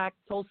 interesting fact,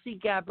 Tulsi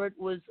Gabbard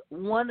was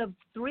one of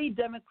 3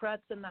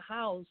 Democrats in the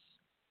House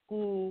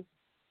who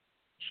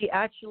She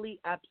actually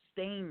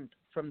abstained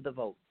from the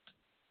vote.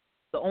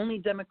 The only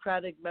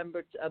Democratic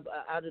member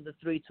out of the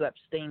three to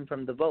abstain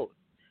from the vote.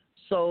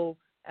 So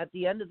at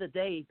the end of the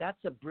day,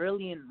 that's a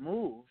brilliant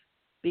move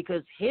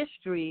because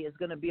history is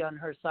going to be on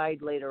her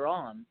side later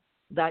on,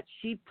 that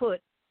she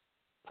put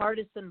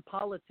partisan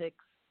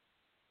politics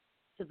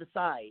to the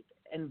side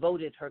and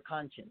voted her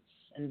conscience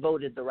and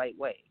voted the right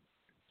way.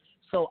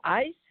 So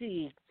I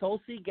see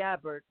Tulsi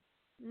Gabbard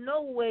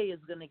no way is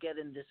going to get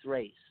in this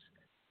race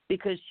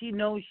because she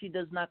knows she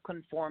does not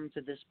conform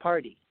to this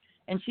party.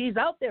 And she's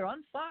out there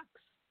on Fox.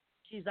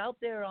 She's out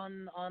there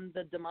on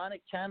the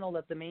demonic channel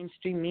that the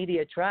mainstream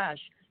media trash.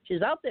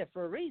 She's out there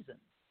for a reason.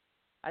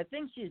 I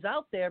think she's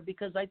out there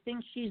because I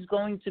think she's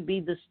going to be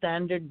the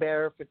standard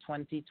bearer for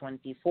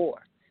 2024.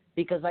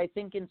 Because I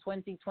think in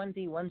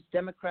 2020, once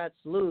Democrats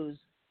lose,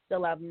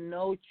 they'll have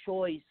no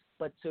choice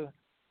but to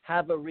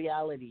have a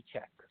reality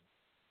check.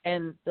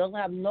 And they'll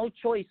have no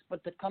choice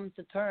but to come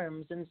to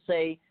terms and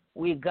say,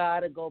 we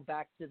got to go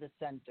back to the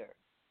center.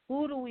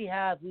 Who do we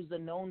have who's a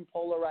known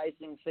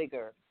polarizing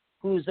figure,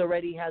 who's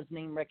already has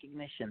name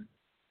recognition?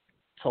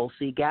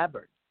 Tulsi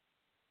Gabbard.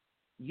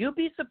 You'd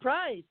be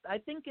surprised. I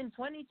think in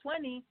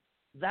 2020,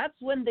 that's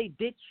when they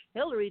ditch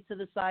Hillary to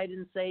the side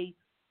and say,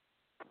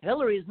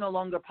 Hillary is no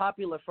longer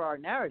popular for our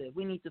narrative.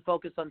 We need to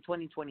focus on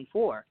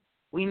 2024.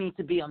 We need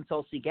to be on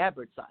Tulsi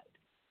Gabbard's side.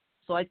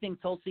 So I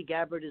think Tulsi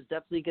Gabbard is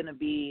definitely going to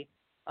be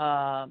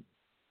a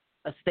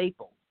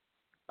staple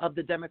of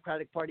the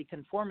Democratic Party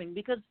conforming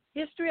because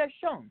history has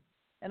shown,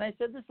 and I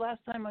said this last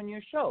time on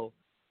your show,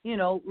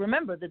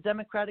 remember the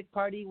Democratic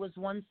Party was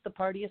once the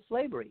party of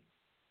slavery.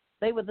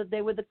 They were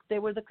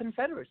the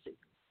Confederacy.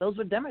 Those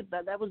were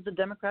that was the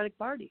Democratic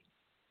Party.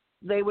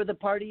 They were the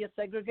party of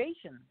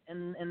segregation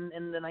in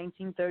the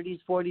 1930s,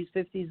 40s,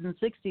 50s, and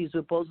 60s who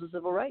opposed the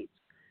civil rights.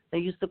 They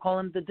used to call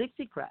them the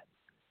Dixiecrats.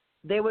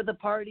 They were the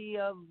party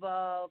of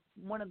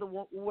one of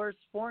the worst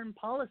foreign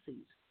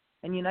policies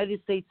in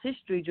United States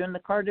history during the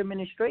Carter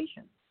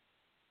administration.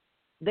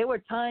 There were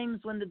times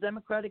when the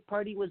Democratic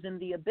Party was in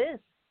the abyss,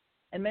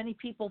 and many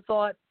people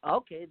thought,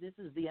 okay, this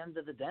is the end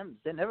of the Dems.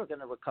 They're never going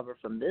to recover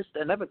from this.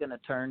 They're never going to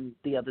turn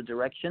the other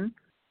direction.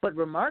 But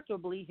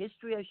remarkably,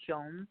 history has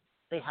shown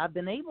they have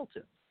been able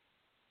to.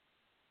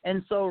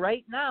 And so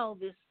right now,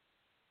 this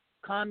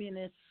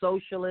communist,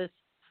 socialist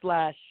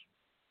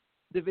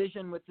 /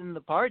 division within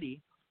the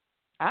party,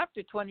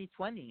 after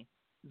 2020,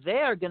 they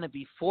are going to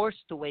be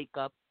forced to wake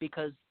up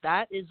because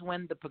that is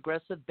when the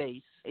progressive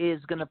base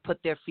is going to put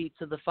their feet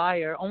to the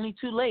fire, only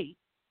too late.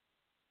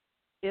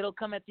 It'll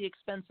come at the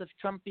expense of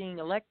Trump being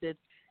elected.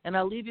 And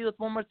I'll leave you with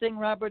one more thing,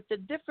 Robert. The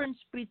difference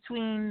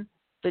between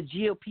the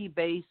GOP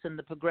base and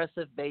the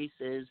progressive base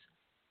is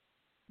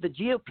the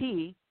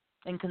GOP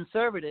and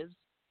conservatives,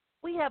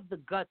 we have the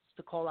guts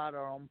to call out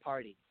our own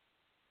party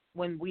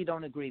when we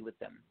don't agree with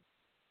them.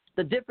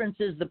 The difference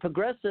is the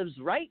progressives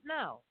right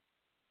now,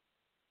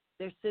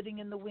 they're sitting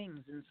in the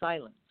wings in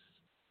silence.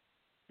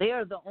 They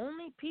are the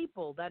only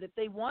people that if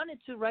they wanted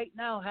to right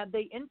now, had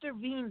they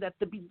intervened at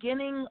the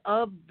beginning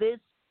of this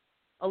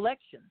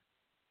election,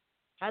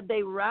 had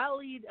they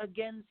rallied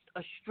against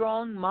a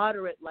strong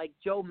moderate like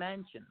Joe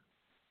Manchin,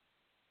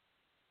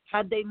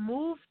 had they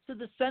moved to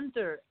the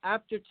center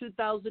after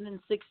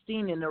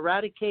 2016 and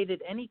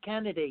eradicated any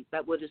candidate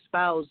that would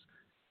espouse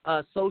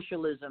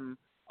socialism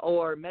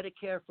or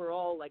Medicare for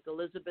all like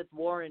Elizabeth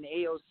Warren,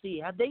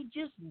 AOC, had they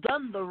just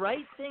done the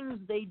right things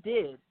they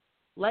did,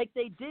 like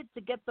they did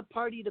to get the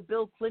party to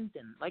Bill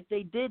Clinton, like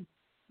they did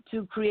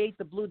to create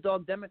the Blue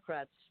Dog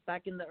Democrats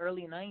back in the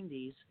early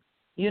 90s,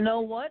 you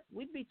know what?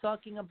 We'd be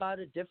talking about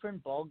a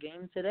different ball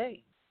game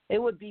today.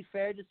 It would be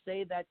fair to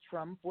say that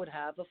Trump would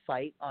have a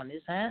fight on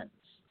his hands.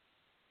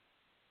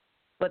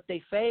 But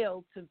they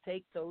failed to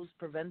take those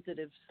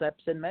preventative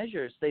steps and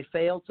measures. They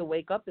failed to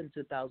wake up in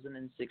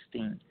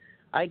 2016.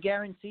 I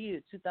guarantee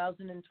you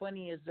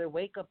 2020 is their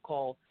wake-up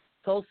call.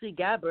 Tulsi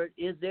Gabbard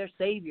is their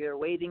savior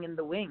waiting in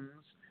the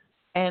wings.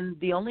 And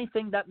the only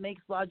thing that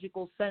makes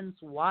logical sense,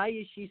 why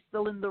is she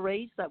still in the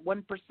race at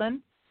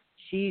 1%?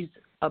 She's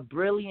a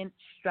brilliant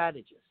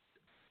strategist.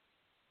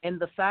 And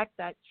the fact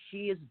that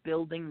she is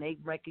building name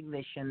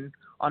recognition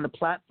on a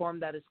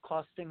platform that is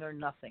costing her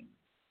nothing.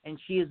 And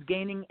she is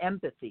gaining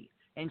empathy.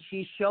 And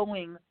she's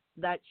showing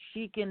that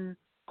she can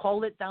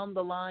call it down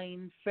the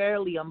line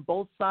fairly on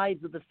both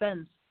sides of the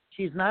fence.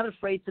 She's not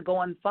afraid to go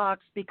on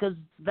Fox because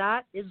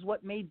that is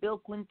what made Bill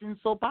Clinton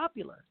so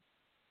popular.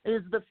 It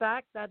is the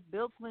fact that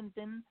Bill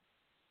Clinton,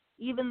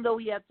 even though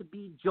he had to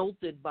be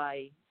jolted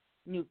by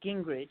Newt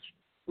Gingrich,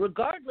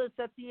 regardless,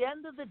 at the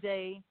end of the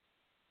day,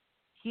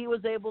 he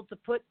was able to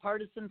put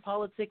partisan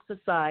politics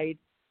aside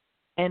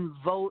and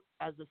vote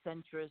as a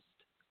centrist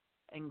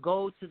and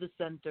go to the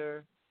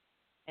center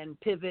and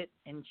pivot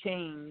and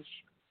change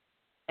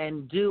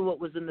and do what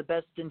was in the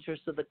best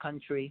interest of the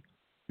country.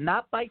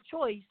 Not by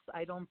choice,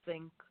 I don't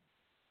think.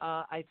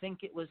 I think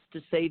it was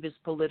to save his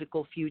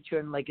political future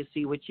and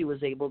legacy, which he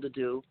was able to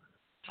do.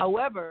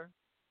 However,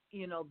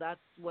 that's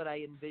what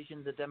I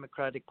envisioned the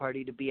Democratic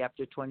Party to be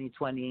after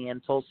 2020,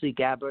 and Tulsi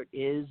Gabbard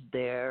is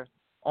their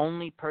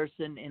only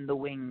person in the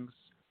wings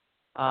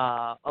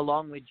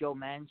along with Joe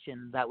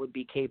Manchin, that would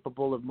be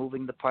capable of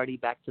moving the party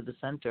back to the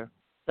center.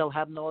 They'll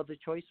have no other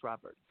choice,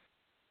 Robert.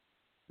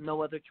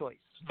 No other choice.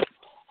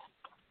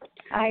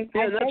 That's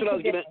what I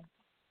was going to.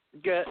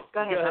 Go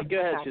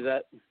ahead,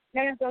 Suzette.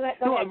 No, go ahead.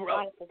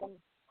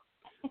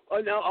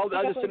 Oh no! I'll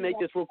just to make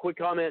this real quick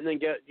comment and then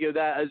get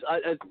that.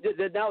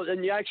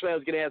 And actually, I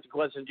was going to ask the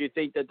question: do you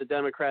think that the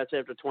Democrats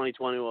after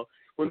 2020 will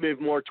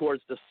move more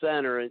towards the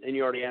center? And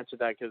you already answered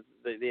that because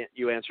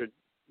you answered.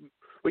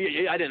 Well,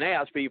 I didn't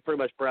ask, but you pretty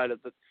much brought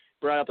up that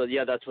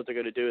that's what they're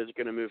going to do is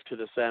going to move to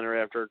the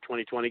center after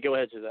 2020. Go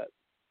ahead, Suzette.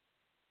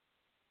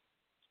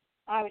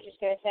 I was just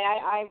going to say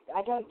I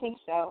don't think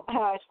so.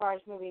 As far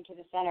as moving to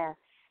the center,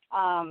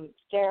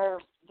 their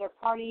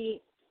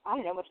party. I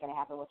don't know what's going to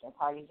happen with their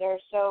party. They're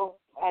so,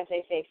 as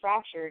they say,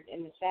 fractured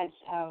in the sense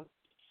of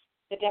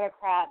the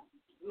Democrat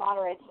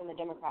moderates and the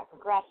Democrat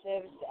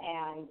progressives,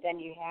 and then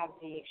you have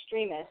the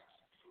extremists,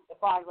 the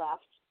far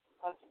left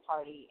of the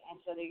party. And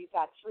so you've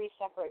got three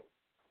separate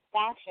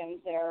factions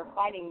that are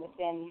fighting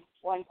within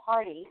one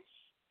party.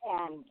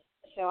 And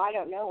so I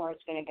don't know where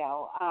it's going to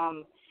go.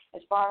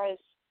 As far as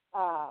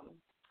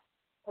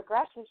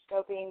progressives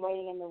go being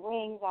waiting in the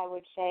wings, I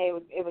would say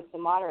it was the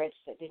moderates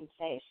that didn't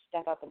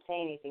step up and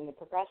say anything. The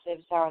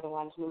progressives are the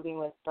ones moving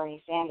with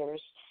Bernie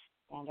Sanders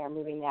and are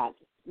moving that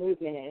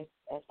movement,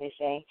 as they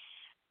say.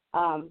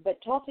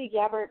 But Tulsi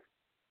Gabbard,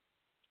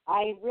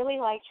 I really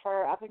liked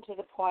her up until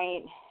the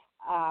point,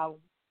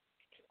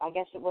 I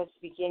guess it was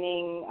the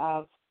beginning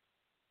of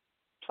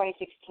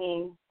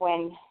 2016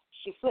 when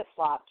she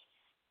flip-flopped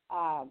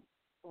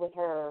with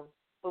her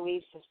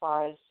beliefs as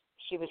far as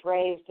she was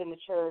raised in the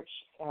church,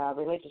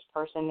 religious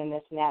person, and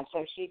this and that.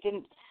 So she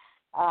didn't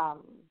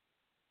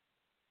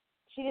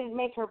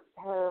make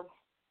her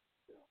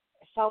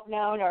self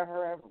known or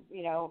her,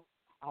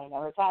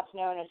 her thoughts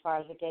known as far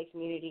as the gay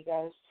community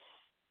goes.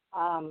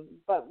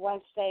 But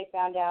once they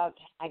found out,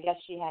 I guess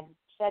she had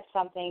said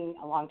something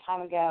a long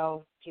time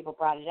ago, people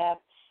brought it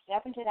up. And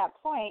up until that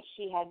point,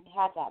 she had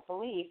that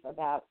belief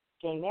about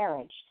gay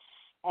marriage.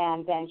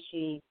 And then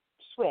she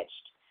switched.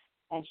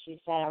 And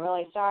she said, I'm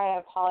really sorry, I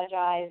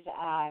apologize.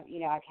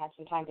 I've had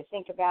some time to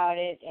think about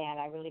it, and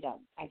I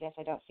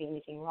don't see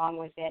anything wrong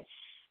with it.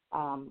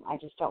 I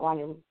just don't want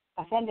to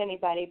offend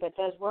anybody, but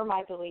those were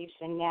my beliefs,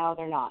 and now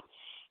they're not.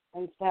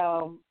 And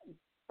so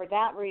for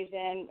that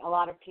reason, a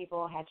lot of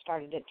people had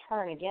started to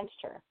turn against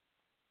her.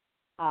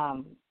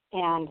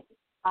 And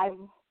I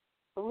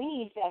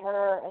believe that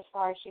her, as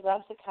far as she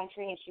loves the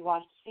country and she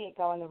wants to see it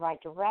go in the right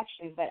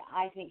direction, but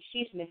I think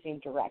she's missing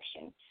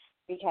direction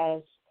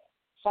because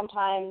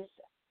sometimes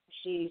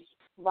she's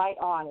right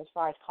on as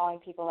far as calling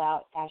people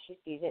out as she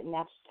sees it, and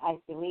that's, I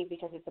believe,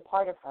 because it's a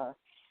part of her,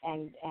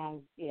 and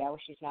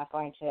she's not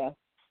going to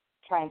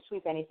try and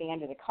sweep anything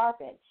under the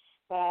carpet.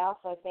 But I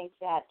also think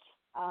that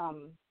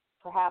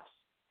perhaps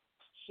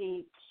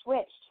she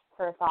switched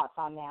her thoughts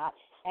on that,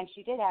 and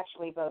she did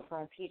actually vote for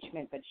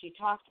impeachment, but she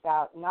talked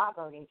about not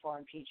voting for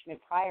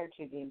impeachment prior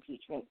to the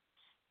impeachment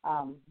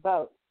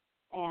vote,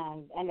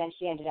 and then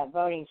she ended up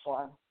voting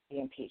for the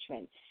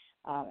impeachment.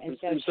 And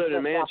so did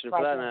Manchin,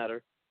 for that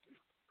matter.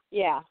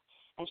 Yeah,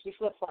 and she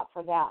flip-flopped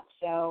for that.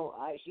 So,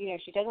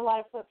 she does a lot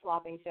of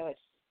flip-flopping, so it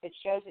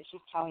shows that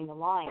she's towing the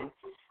line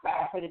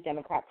for the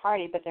Democrat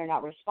Party, but they're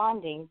not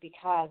responding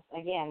because,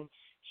 again,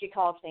 she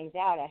calls things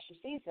out as she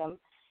sees them.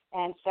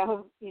 And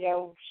so,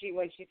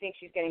 when she thinks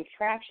she's getting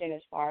traction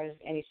as far as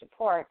any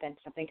support, then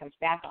something comes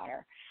back on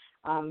her.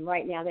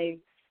 Right now,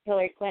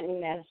 Hillary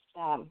Clinton, as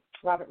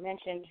Robert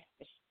mentioned,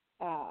 is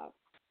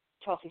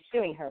Tulsi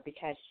suing her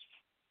because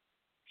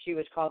she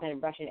was called a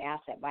Russian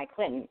asset by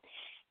Clinton.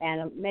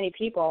 And many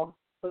people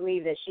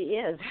believe that she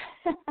is,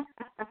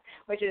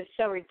 which is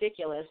so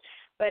ridiculous.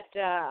 But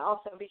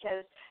also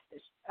because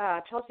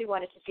Tulsi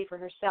wanted to see for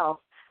herself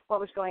what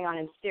was going on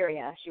in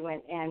Syria. She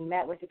went and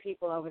met with the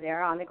people over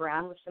there on the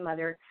ground with some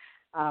other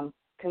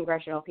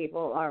congressional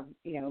people or,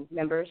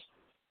 members.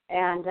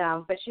 And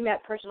but she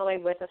met personally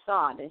with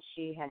Assad, and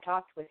she had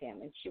talked with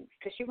him, and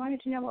because she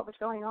wanted to know what was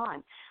going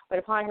on. But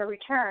upon her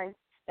return,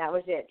 that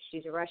was it.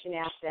 She's a Russian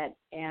asset,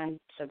 and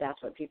so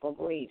that's what people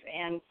believe.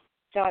 And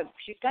so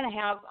she's going to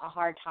have a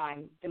hard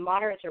time. The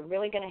moderates are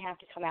really going to have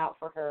to come out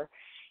for her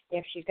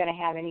if she's going to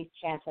have any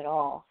chance at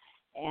all.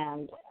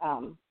 And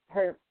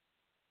her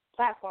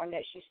platform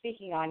that she's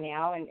speaking on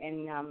now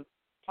and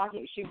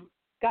talking, she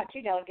got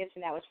 2 delegates,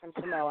 and that was from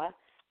Samoa.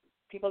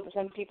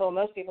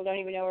 Most people don't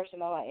even know where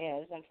Samoa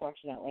is,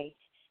 unfortunately.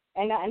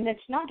 And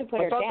it's not to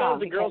put her down. I thought that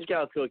was a Girl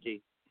Scout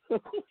cookie.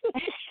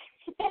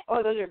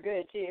 Oh, those are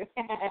good, too.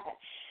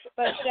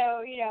 But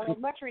so,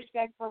 much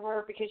respect for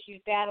her because she's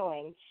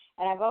battling.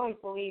 And I've always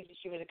believed that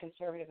she was a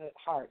conservative at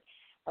heart,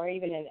 or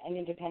even an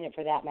independent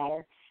for that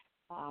matter.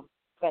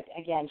 But,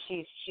 again,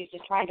 she's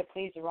just trying to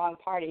please the wrong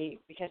party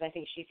because I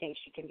think she thinks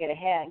she can get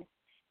ahead.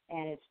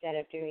 And instead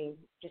of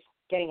just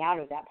getting out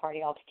of that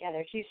party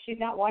altogether, she's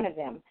not one of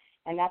them.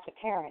 And that's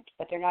apparent.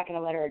 But they're not going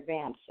to let her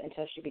advance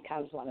until she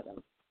becomes one of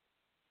them.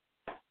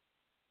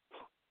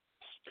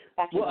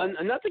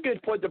 And that's a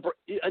good point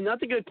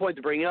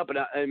to bring up. And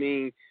I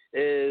mean,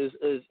 is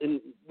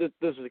and this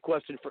is a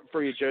question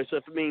for you,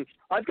 Joseph. I mean,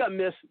 I've got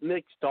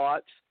mixed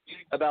thoughts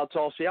about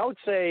Tulsi. I would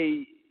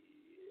say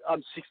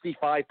I'm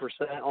 65%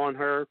 on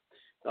her.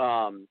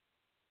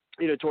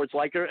 Towards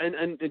like her,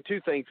 and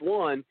two things.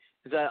 One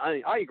is that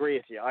I agree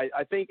with you.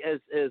 I think as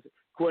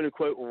quote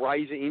unquote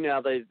rising,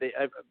 they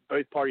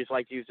both parties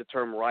like to use the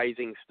term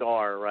rising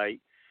star, right?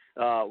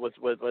 With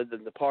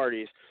the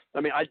parties. I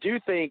mean, I do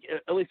think,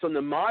 at least on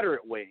the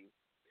moderate wing,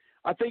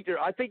 I think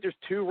there's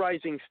two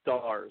rising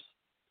stars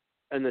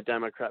in the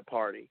Democrat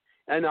Party,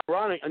 and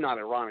not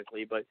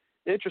ironically, but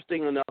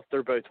interesting enough,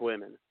 they're both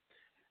women,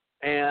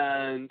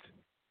 and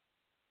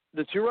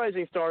the two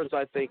rising stars,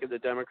 I think, of the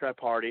Democrat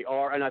Party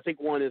are, and I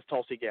think one is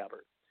Tulsi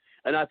Gabbard,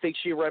 and I think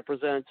she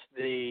represents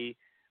the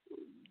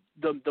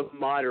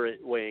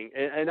moderate wing,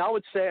 and I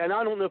would say, and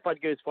I don't know if I'd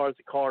go as far as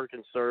to call her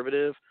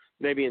conservative,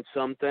 maybe in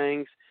some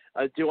things.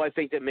 Do I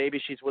think that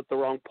maybe she's with the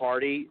wrong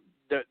party?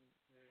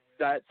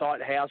 That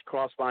thought has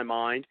crossed my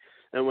mind,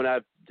 and when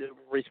I've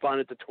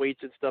responded to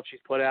tweets and stuff she's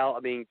put out, I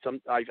mean,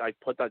 I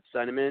put that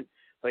sentiment,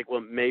 like,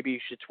 well, maybe you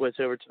should switch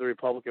over to the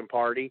Republican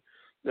Party,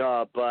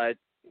 but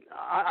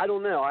I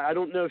don't know. I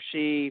don't know if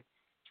she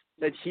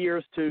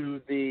adheres to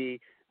the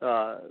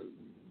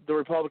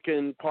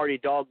Republican Party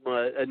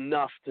dogma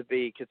enough to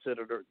be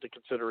considered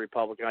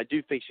Republican. I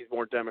do think she's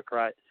more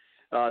Democrat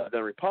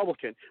than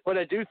Republican, but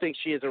I do think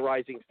she is a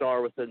rising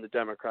star within the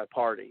Democrat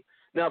Party.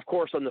 Now, of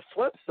course, on the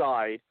flip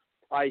side,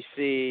 I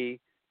see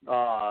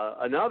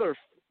another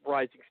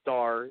rising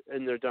star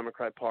in the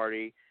Democrat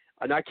Party,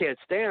 and I can't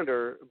stand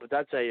her, but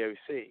that's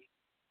AOC.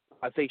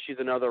 I think she's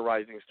another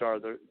rising star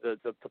of the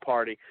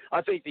party.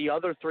 I think the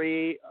other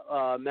three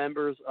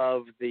members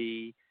of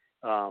the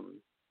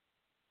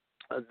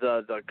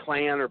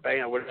clan or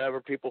band, or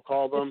whatever people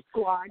call them,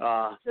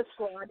 the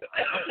squad.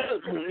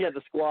 Yeah,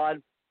 the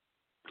squad.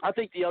 I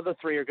think the other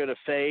three are going to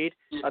fade.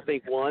 I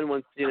think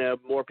once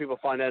more people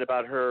find out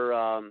about her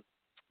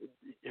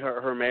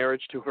her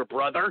marriage to her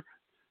brother,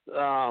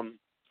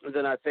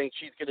 then I think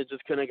she's going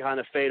to kind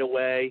of fade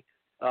away.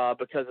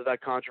 Because of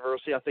that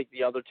controversy. I think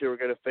the other two are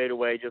going to fade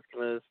away just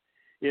because,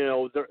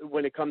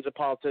 when it comes to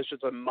politicians,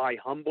 in my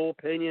humble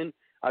opinion,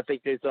 I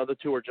think these other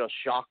two are just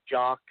shock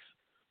jocks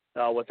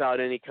without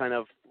any kind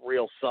of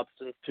real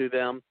substance to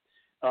them.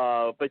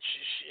 But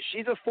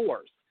she's a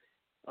force.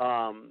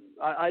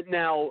 I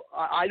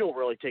don't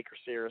really take her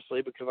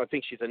seriously because I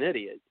think she's an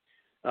idiot.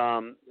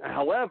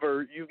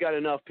 However, you've got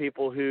enough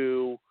people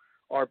who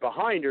are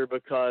behind her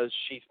because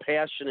she's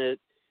passionate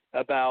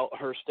about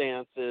her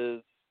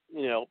stances,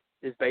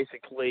 is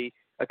basically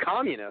a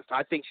communist.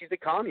 I think she's a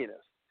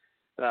communist.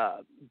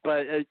 But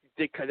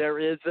there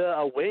is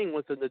a wing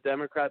within the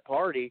Democrat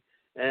Party,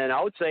 and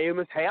I would say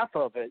almost half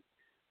of it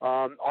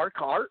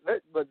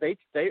but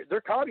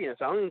they're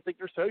communists. I don't even think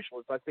they're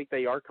socialists. I think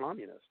they are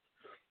communists.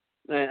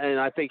 And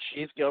I think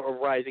she's a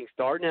rising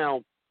star.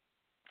 Now,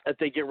 if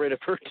they get rid of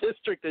her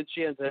district and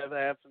she ends up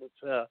having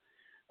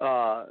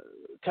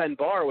 10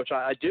 bar, which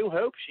I do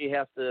hope she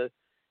has to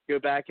go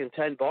back in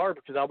 10 bar,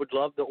 because I would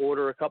love to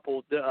order a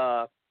couple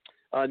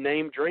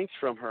name drinks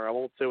from her. I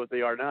won't say what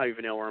they are now,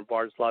 even though we're in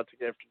Bards Logic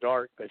after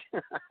dark.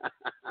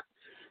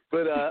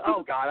 But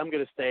oh God, I'm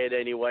going to say it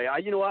anyway.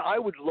 You know what? I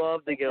would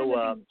love to go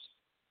up.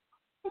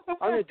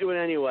 I'm going to do it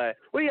anyway.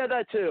 Well, yeah,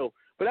 that too.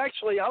 But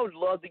actually, I would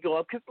love to go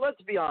up because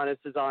let's be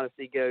honest, as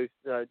honesty goes,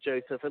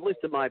 Joseph. At least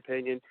in my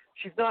opinion,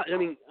 she's not. I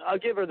mean, I'll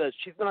give her this.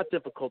 She's not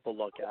difficult to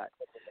look at.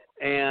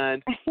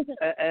 And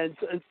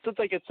since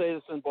I could say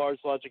this in Bards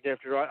Logic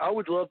after dark, I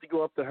would love to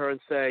go up to her and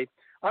say,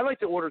 I'd like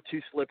to order 2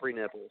 slippery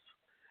nipples.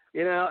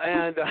 And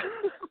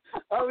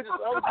I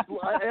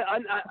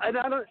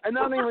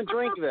don't even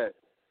drink that.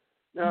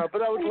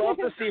 But I would love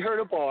to see her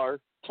at a bar,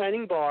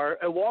 Canning Bar,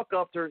 and walk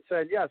up to her and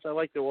say, yes, I'd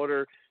like to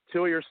order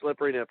 2 of your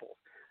slippery nipples.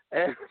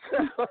 And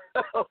so,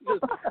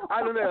 I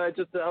don't know.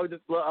 I would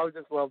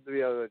just love to be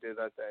able to do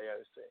that to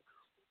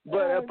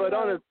AOC. But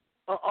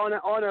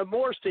on a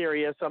more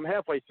serious, I'm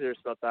halfway serious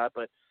about that.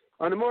 But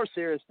on a more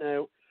serious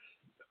note,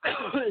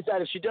 is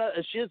that if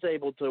she is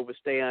able to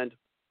withstand,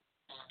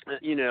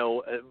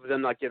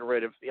 them not getting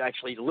rid of,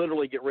 actually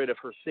literally get rid of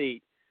her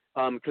seat,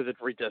 because it's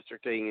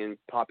redistricting and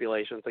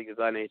population, things of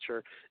that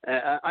nature.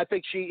 I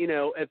think she,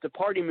 if the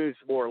party moves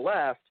more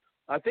left,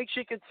 I think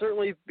she could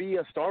certainly be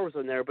a star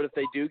within there. But if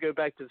they do go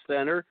back to the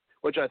center,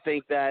 which I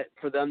think that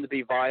for them to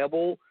be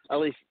viable, at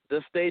least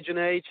this stage and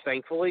age,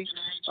 thankfully,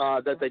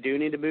 that they do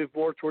need to move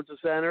more towards the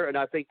center. And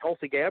I think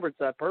Tulsi Gabbard's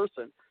that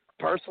person.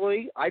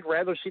 Personally, I'd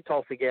rather see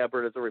Tulsi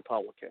Gabbard as a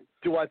Republican.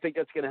 Do I think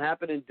that's going to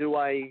happen? And do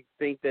I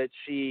think that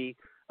she,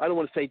 I don't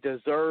want to say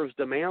deserves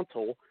the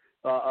mantle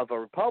of a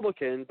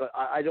Republican, but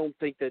I don't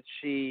think that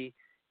she,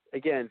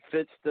 again,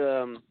 fits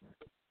the,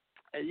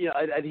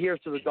 adheres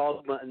to the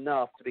dogma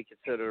enough to be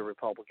considered a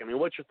Republican. I mean,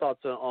 what's your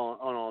thoughts on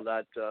all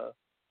that,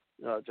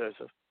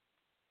 Joseph?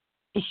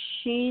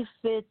 She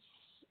fits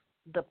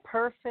the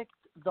perfect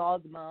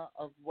dogma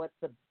of what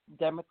the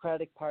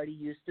Democratic Party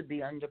used to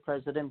be under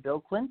President Bill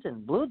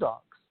Clinton, Blue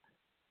Dogs.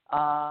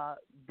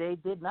 They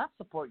did not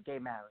support gay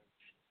marriage.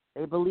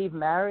 They believed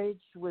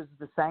marriage was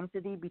the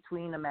sanctity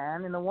between a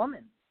man and a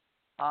woman.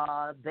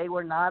 They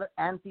were not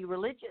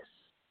anti-religious.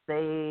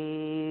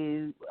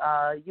 They,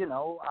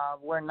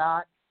 were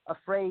not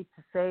afraid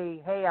to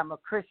say, hey, I'm a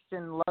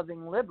Christian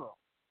loving liberal.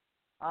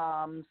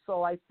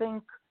 So I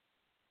think,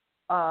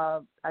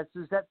 as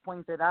Suzette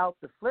pointed out,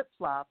 the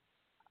flip-flop,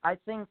 I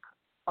think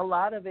a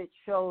lot of it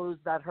shows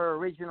that her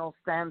original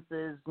stance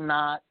is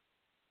not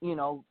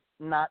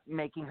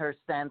making her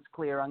stance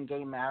clear on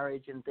gay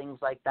marriage and things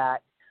like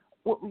that.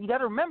 Well, you got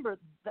to remember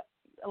that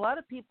a lot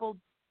of people,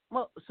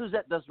 well,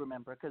 Suzette does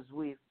remember because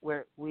we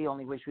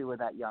only wish we were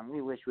that young.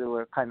 We wish we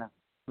were kind of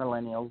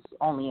millennials,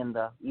 only in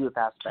the youth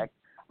aspect.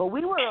 But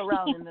we were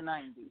around in the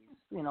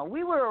 90s.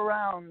 We were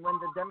around when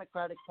the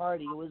Democratic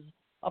Party was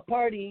a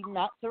party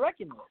not to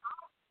reckon with.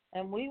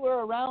 And we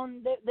were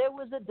around, there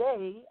was a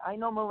day, I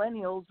know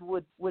millennials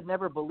would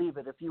never believe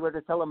it if you were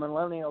to tell a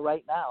millennial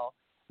right now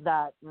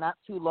that not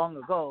too long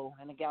ago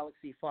in a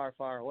galaxy far,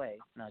 far away,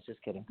 no,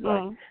 just kidding,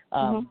 sorry,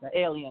 the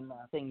alien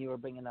thing you were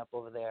bringing up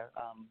over there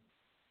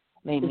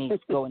made me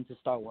go into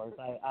Star Wars.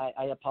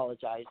 I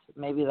apologize.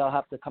 Maybe they'll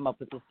have to come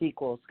up with a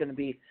sequel. It's going to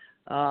be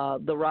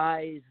the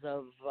rise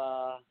of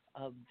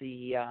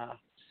the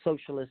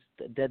socialist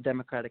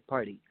Democratic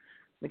Party.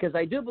 Because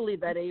I do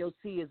believe that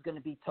AOC is going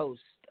to be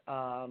toast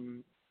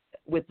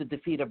with the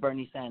defeat of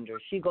Bernie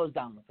Sanders. She goes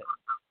down with it.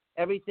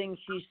 Everything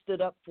she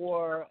stood up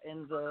for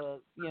in the,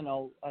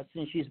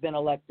 since she's been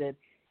elected,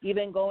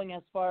 even going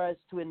as far as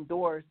to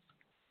endorse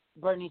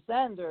Bernie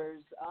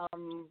Sanders,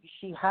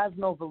 she has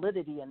no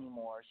validity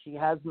anymore. She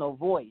has no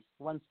voice.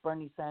 Once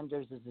Bernie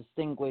Sanders is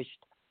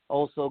extinguished,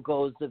 also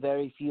goes the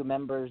very few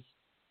members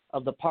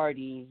of the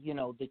party,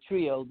 the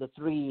trio, the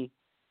three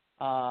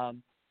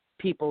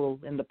people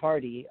in the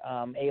party,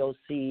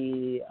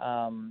 AOC,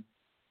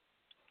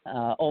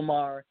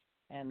 Omar,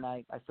 and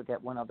I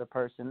forget one other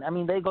person. I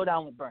mean, they go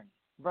down with Bernie.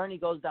 Bernie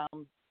goes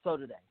down, so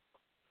do they.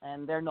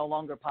 And they're no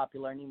longer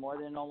popular anymore.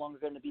 They're no longer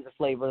going to be the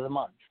flavor of the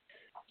month.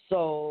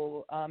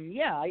 So,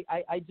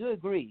 I do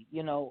agree.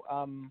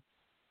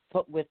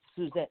 With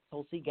Suzette,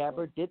 Tulsi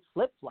Gabbard did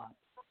flip-flop.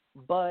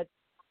 But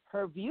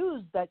her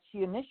views that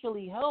she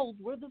initially held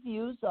were the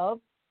views of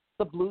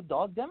the Blue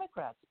Dog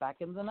Democrats back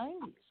in the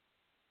 90s.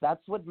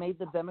 That's what made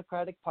the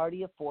Democratic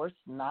Party a force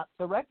not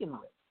to reckon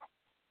with.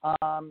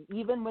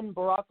 Even when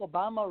Barack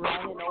Obama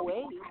ran in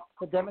 2008,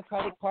 the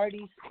Democratic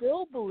Party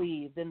still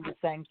believed in the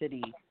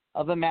sanctity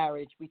of a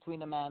marriage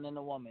between a man and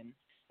a woman.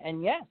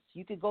 And yes,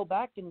 you could go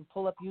back and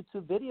pull up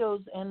YouTube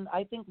videos, and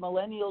I think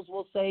millennials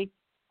will say,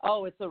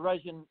 "Oh, that's a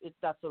Russian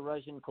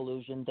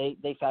collusion.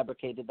 They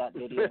fabricated that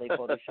video. They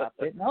photoshopped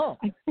it." No,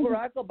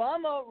 Barack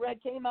Obama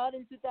came out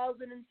in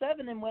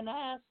 2007, and when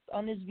asked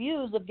on his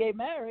views of gay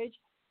marriage,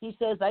 he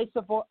says, I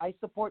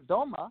support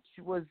DOMA,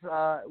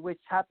 which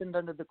happened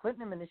under the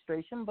Clinton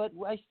administration, but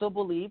I still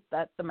believe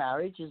that the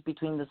marriage is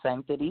between the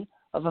sanctity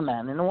of a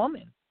man and a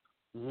woman.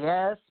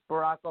 Yes,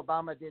 Barack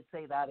Obama did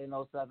say that in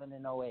 2007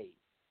 and 2008.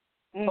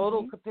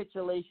 Total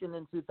capitulation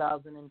in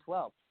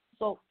 2012.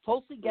 So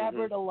Tulsi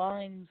Gabbard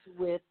aligns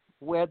with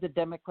where the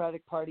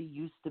Democratic Party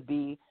used to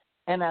be,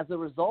 and as a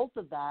result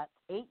of that,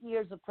 8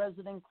 years of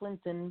President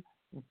Clinton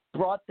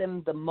brought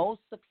them the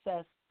most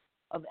success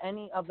of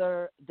any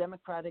other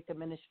Democratic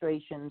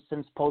administration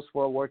since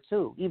post-World War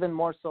II, even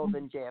more so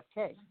than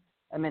JFK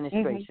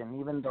administration,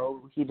 even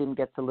though he didn't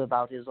get to live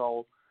out his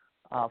whole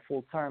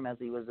full term as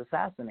he was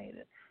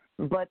assassinated.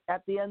 But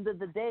at the end of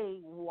the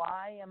day,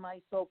 why am I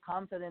so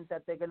confident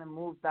that they're going to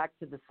move back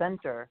to the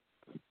center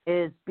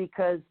is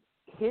because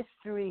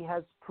history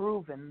has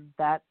proven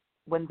that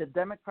when the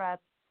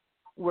Democrats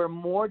were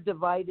more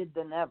divided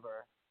than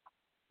ever,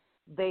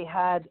 they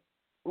had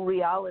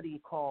reality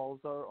calls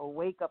or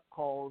wake-up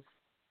calls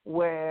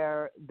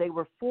where they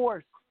were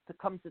forced to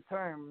come to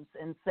terms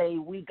and say,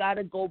 we got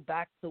to go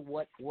back to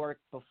what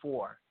worked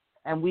before,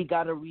 and we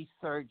got to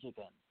resurge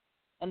again.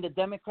 And the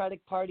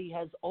Democratic Party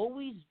has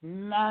always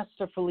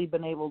masterfully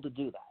been able to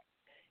do that,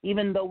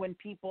 even though when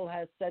people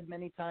have said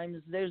many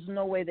times, there's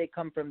no way they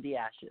come from the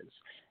ashes.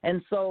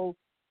 And so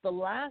the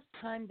last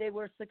time they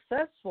were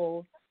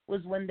successful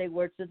was when they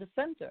were to the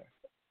center.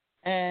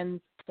 And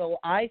so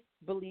I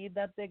believe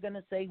that they're going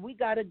to say, we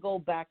got to go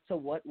back to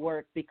what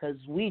worked because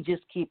we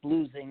just keep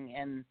losing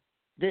and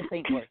this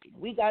ain't working.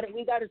 We got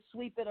to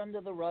sweep it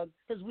under the rug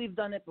because we've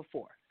done it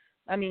before.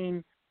 I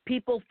mean,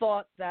 people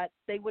thought that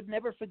they would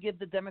never forgive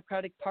the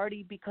Democratic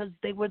Party because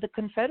they were the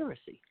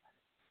Confederacy.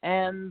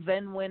 And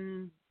then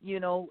when,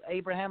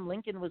 Abraham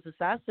Lincoln was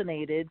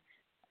assassinated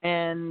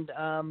and,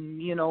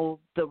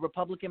 the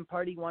Republican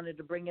Party wanted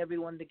to bring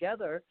everyone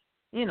together,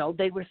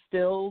 they were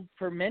still,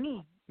 for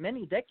many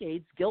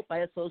decades, guilt by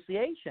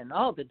association.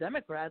 Oh, the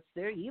Democrats,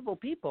 they're evil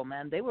people,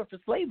 man. They were for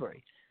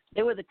slavery.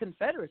 They were the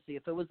Confederacy.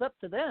 If it was up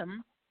to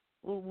them,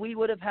 we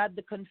would have had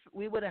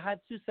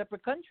two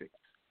separate countries.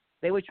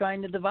 They were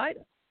trying to divide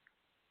us.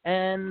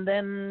 And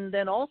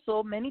then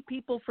also many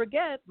people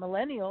forget,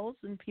 millennials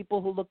and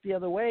people who look the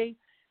other way,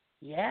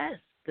 yes,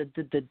 the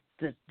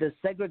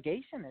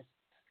segregationists,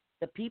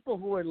 the people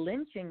who were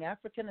lynching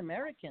African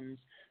Americans,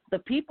 The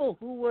people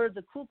who were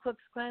the Ku Klux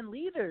Klan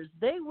leaders,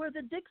 they were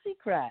the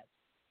Dixiecrats.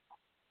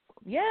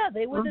 Yeah,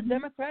 they were the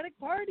Democratic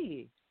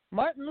Party.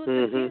 Martin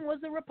Luther King was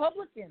a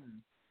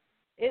Republican.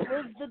 It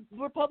was the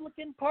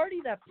Republican Party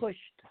that pushed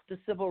the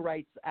Civil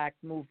Rights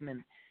Act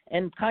movement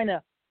and kind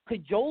of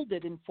cajoled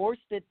it and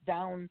forced it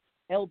down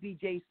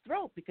LBJ's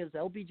throat, because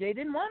LBJ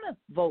didn't want to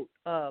vote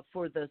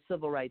for the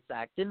Civil Rights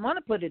Act, didn't want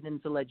to put it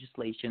into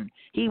legislation.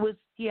 He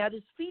had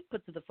his feet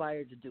put to the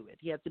fire to do it.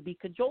 He had to be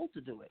cajoled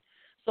to do it.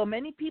 So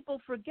many people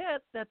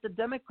forget that the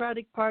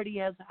Democratic Party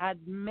has had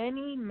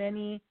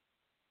many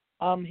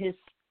his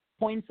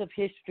points of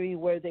history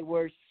where they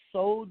were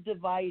so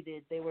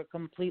divided, they were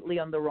completely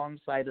on the wrong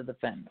side of the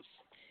fence.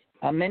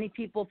 Many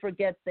people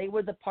forget they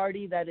were the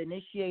party that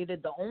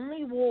initiated the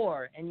only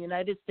war in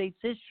United States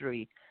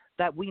history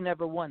that we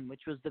never won,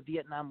 which was the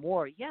Vietnam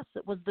War. Yes,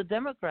 it was the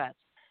Democrats,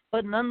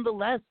 but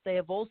nonetheless, they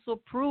have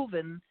also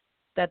proven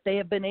that they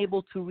have been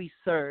able to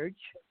resurge,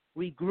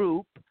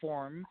 regroup,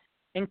 form,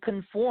 and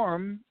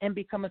conform and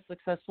become a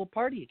successful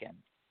party again.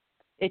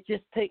 It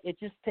just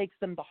takes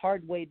them the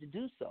hard way to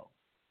do so.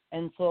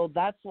 And so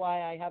that's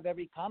why I have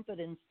every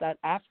confidence that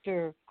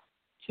after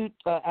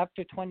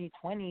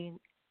 2020,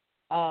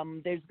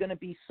 there's going to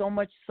be so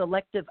much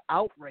selective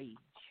outrage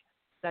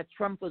that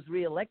Trump was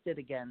reelected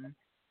again,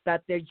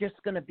 that they're just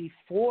going to be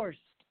forced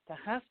to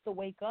have to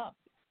wake up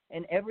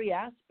in every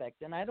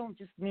aspect. And I don't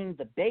just mean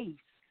the base.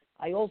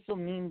 I also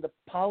mean the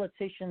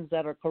politicians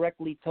that are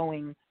correctly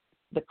towing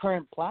the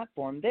current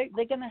platform. They're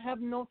going to have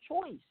no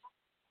choice.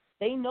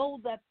 They know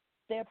that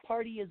their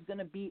party is going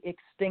to be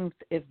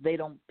extinct if they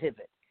don't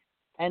pivot.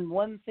 And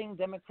one thing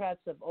Democrats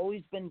have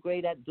always been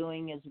great at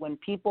doing is when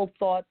people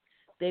thought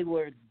they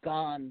were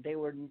gone, there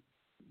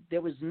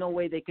was no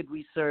way they could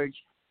resurge,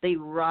 they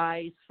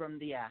rise from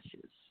the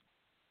ashes.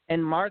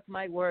 And mark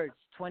my words,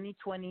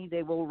 2020,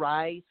 they will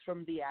rise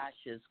from the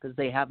ashes because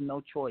they have no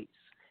choice.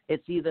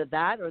 It's either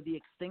that or the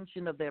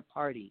extinction of their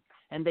party.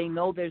 And they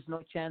know there's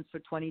no chance for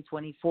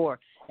 2024.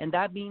 And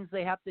that means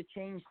they have to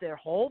change their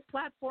whole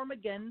platform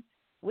again,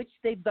 which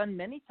they've done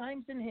many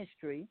times in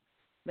history.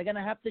 They're going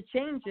to have to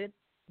change it.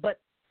 But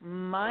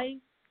my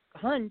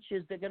hunch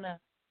is they're going to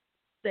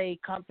say,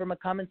 from a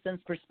common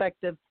sense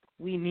perspective,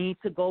 we need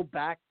to go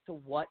back to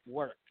what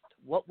worked.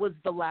 What was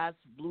the last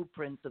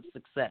blueprint of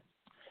success?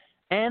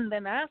 And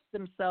then ask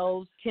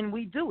themselves, can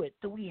we do it?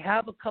 Do we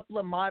have a couple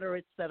of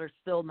moderates that are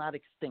still not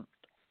extinct?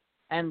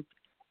 And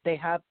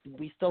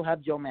we still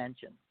have Joe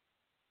Manchin.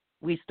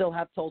 We still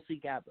have Tulsi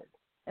Gabbard.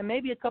 And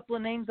maybe a couple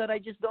of names that I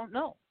just don't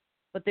know.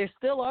 But there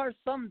still are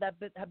some that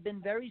have been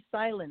very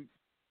silent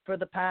for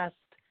the past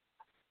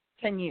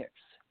 10 years.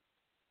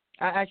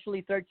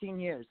 Actually, 13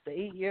 years. The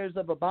 8 years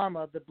of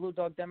Obama, the Blue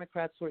Dog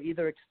Democrats were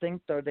either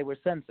extinct or they were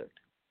censored.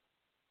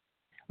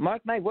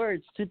 Mark my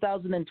words,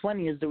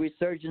 2020 is the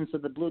resurgence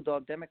of the Blue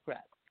Dog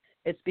Democrats.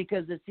 It's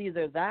because it's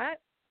either that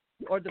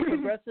or the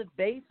progressive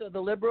base or the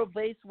liberal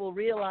base will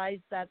realize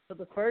that for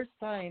the first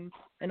time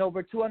in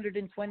over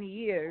 220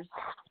 years,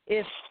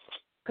 if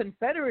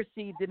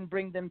Confederacy didn't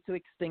bring them to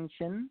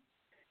extinction,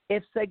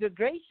 if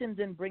segregation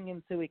didn't bring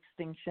them to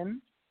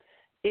extinction,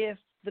 if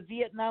the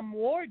Vietnam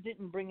War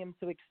didn't bring him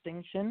to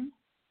extinction,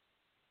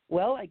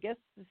 well, I guess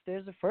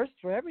there's a first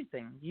for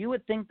everything. You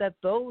would think that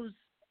those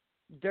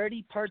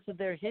dirty parts of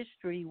their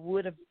history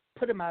would have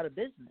put him out of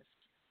business,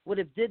 would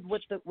have did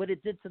what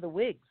it did to the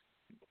Whigs,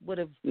 would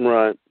have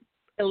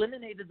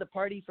eliminated the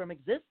party from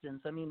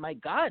existence. I mean, my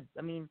God.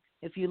 I mean,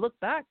 if you look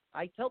back,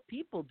 I tell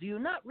people, do you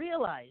not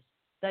realize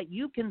that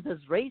Ukins as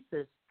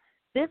racist,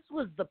 this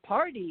was the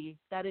party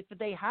that if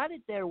they had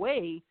it their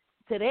way,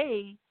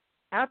 today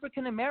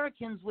African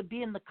Americans would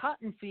be in the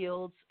cotton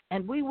fields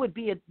and we would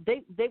be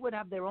they would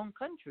have their own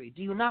country.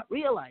 Do you not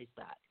realize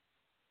that?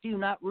 Do you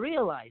not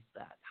realize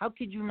that? How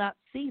could you not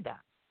see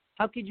that?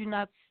 How could you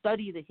not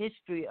study the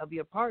history of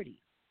your party?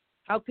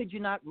 How could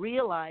you not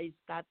realize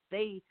that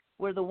they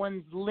were the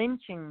ones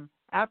lynching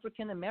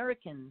African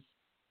Americans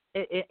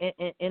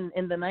in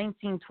the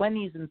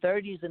 1920s and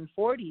 30s and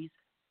 40s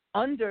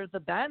under the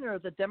banner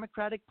of the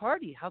Democratic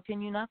Party? How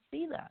can you not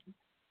see that?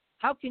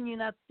 How can you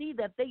not see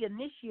that they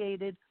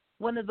initiated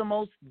one of the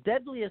most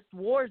deadliest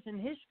wars in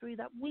history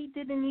that we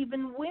didn't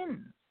even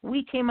win?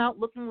 We came out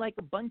looking like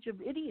a bunch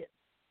of idiots.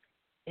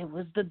 It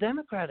was the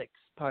Democratic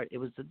Party. It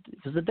was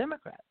the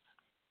Democrats.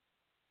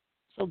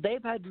 So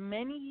they've had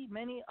many,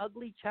 many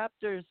ugly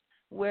chapters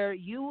where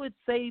you would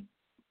say,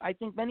 I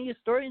think many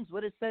historians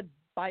would have said,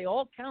 by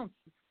all counts,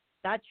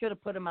 that should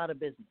have put them out of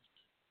business.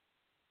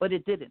 But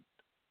it didn't.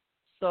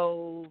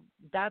 So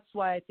that's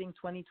why I think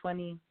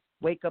 2020,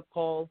 wake-up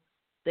call,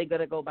 they got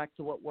to go back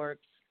to what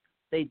works.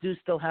 They do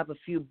still have a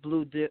few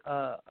blue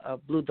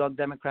dog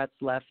Democrats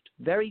left.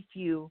 Very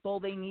few. All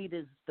they need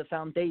is the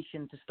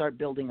foundation to start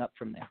building up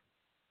from there.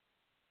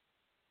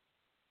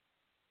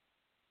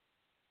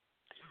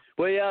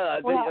 Well, yeah,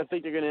 I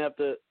think you're going to have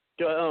to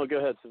go. Oh, go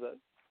ahead, Suzette.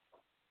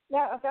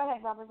 No, go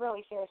ahead, Robert.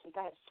 Really, seriously,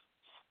 go ahead.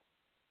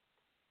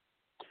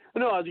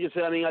 No, I was going to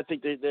say, I mean, I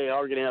think they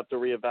are going to have to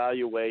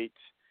reevaluate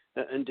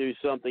and do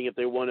something if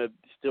they want to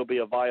still be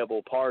a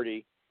viable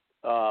party.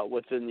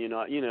 within the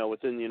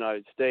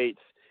United States.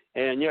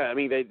 And yeah, I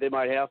mean they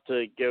might have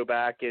to go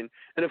back and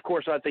of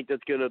course I think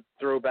that's going to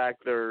throw back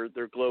their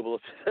globalist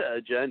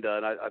agenda,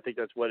 and I think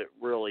that's what it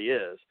really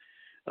is.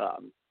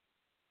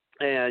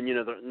 And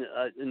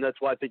and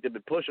that's why I think they've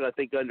been pushing. I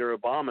think under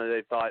Obama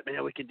they thought,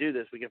 man, we can do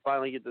this. We can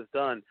finally get this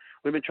done.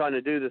 We've been trying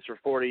to do this for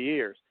 40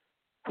 years.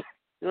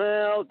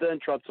 Well, then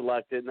Trump's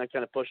elected, and that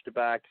kind of pushed it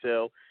back.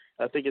 So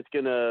I think it's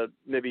going to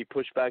maybe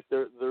push back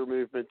their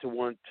movement to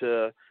want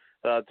to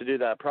do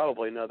that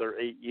probably another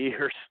 8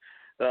 years,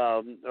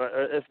 or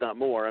if not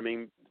more. I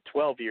mean,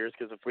 12 years,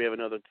 because if we have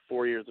another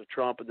 4 years of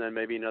Trump and then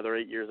maybe another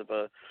 8 years of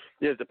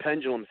the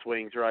pendulum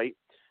swings, right?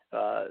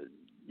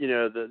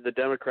 The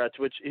Democrats,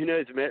 which who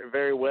knows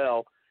very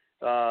well,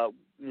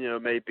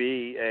 may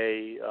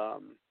be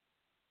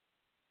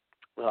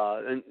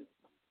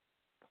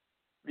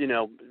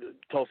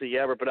Tulsi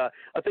Gabbard. But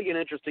I think an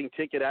interesting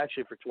ticket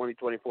actually for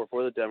 2024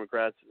 for the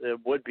Democrats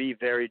would be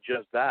very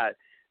just that,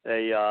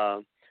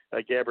 a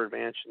Gabbard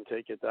Mansion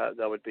ticket.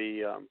 That would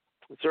be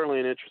certainly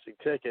an interesting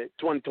ticket.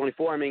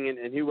 2024. I mean,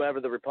 and whoever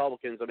the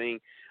Republicans. I mean,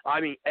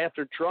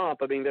 after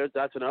Trump. I mean,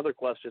 that's another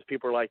question.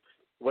 People are like,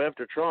 well,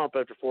 after Trump,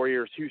 after 4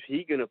 years, who's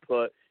he going to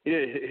put?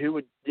 Who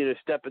would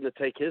step in to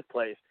take his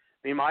place?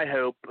 I mean, my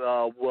hope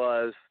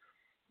was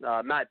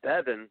Matt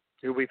Bevin,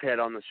 who we've had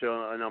on the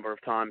show a number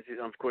of times.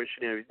 Of course,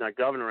 he's not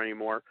governor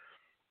anymore,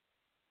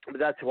 but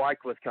that's who I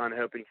was kind of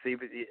hoping to see.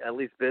 At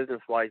least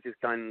business-wise, he's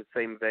kind of in the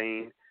same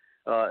vein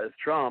as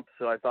Trump.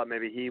 So I thought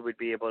maybe he would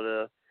be able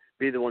to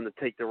be the one to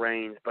take the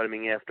reins. But I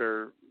mean,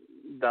 after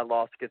that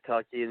loss to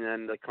Kentucky and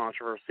then the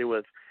controversy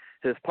with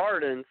his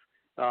pardons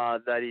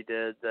that he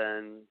did,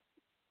 then.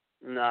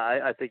 No,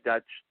 I think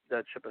that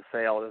ship has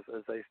sailed,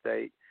 as they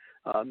state.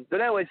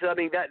 But anyway, so I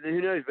mean, that who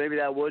knows? Maybe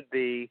that would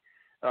be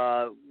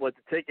what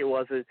the ticket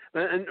was. And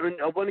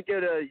I want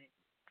to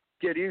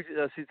get you,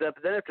 Suzette.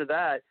 But then after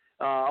that,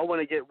 I want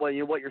to get what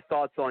your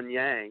thoughts on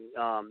Yang.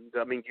 I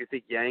mean, do you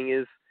think Yang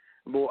is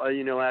more,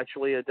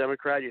 actually a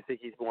Democrat? Do you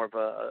think he's more of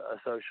a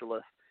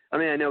socialist? I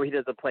mean, I know he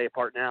doesn't play a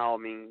part now. I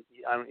mean,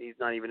 he's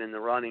not even in the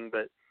running.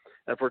 But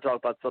if we're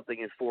talking about something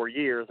in 4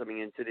 years, I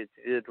mean, he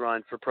did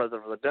run for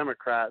president for the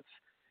Democrats.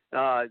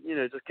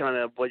 Just kind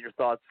of what your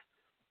thoughts,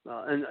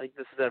 and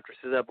this is after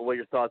Suzette, but what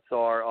your thoughts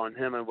are on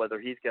him and whether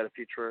he's got a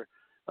future,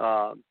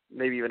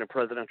 maybe even a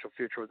presidential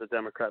future with the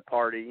Democrat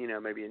Party,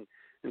 maybe in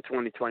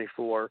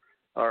 2024,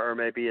 or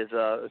maybe as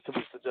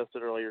someone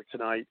suggested earlier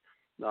tonight,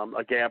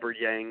 a Gabbard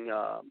Yang,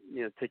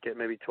 ticket,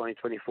 maybe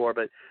 2024.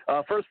 But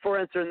first, before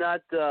answering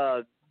that,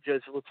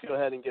 Judge, let's go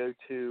ahead and go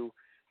to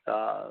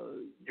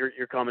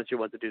your comments you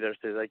want to do there,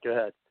 Suzette. Go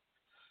ahead.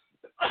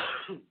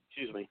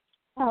 Excuse me.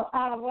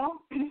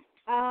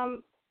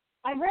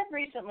 I read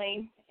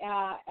recently,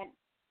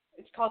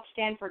 it's called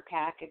Stanford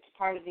PAC. It's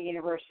part of the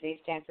university,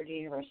 Stanford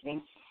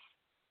University.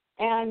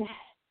 And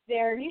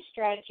their new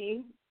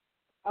strategy,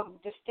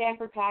 the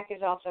Stanford PAC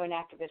is also an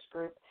activist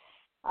group,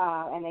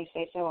 and they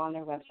say so on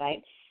their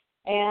website.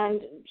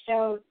 And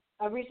so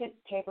a recent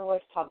paper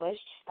was published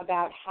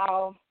about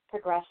how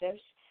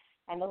progressives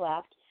and the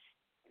left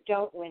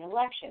don't win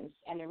elections.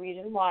 And the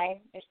reason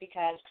why is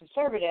because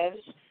conservatives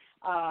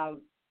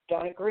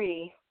don't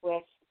agree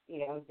with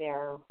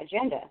their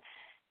agenda.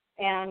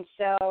 And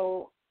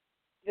so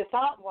the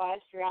thought was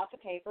throughout the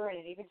paper, and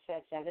it even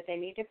said so, that they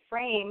need to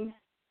frame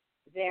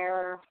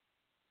their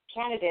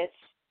candidates,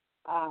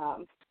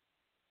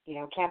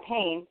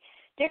 campaign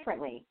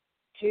differently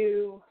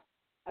to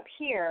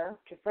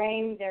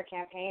frame their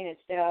campaign as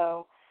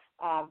though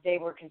they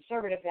were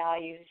conservative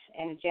values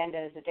and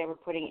agendas that they were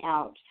putting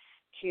out,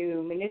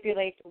 to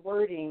manipulate the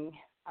wording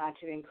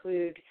to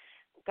include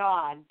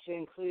God, to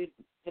include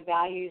the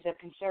values of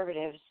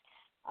conservatives,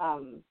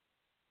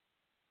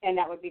 and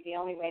that would be the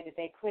only way that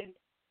they could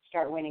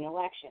start winning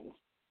elections.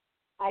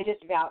 I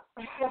just about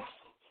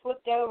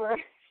flipped over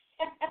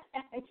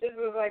and just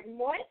was like,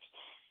 what?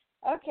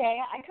 Okay,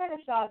 I kind of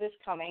saw this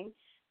coming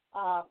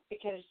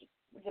because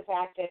the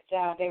fact that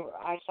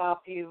I saw a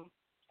few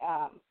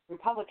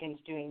Republicans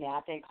doing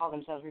that. They call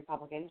themselves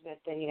Republicans, but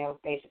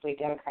basically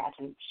Democrats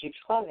in sheep's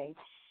clothing.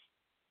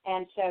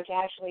 And so to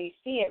actually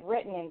see it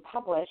written and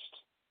published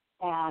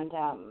and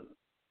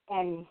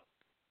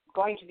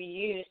going to be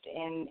used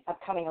in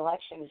upcoming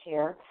elections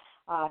here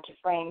to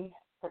frame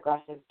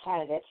progressive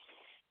candidates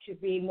to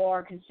be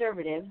more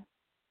conservative,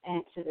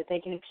 and so that they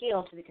can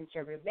appeal to the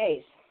conservative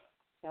base.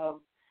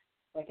 So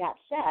with that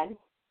said,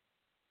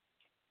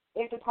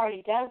 if the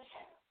party does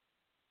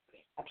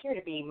appear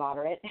to be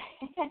moderate,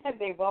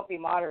 they won't be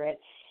moderate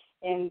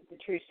in the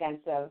true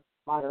sense of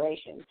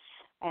moderation.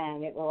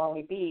 And it will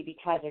only be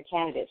because their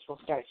candidates will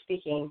start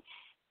speaking,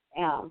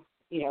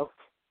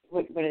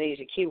 what are these,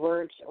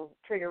 keywords or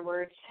trigger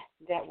words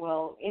that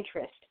will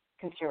interest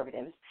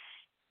conservatives,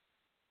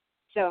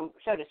 so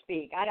to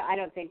speak. I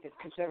don't think that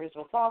conservatives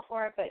will fall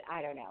for it, but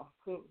I don't know.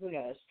 Who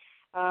knows?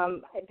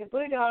 The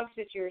Blue Dogs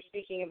that you're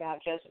speaking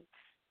about, Joseph,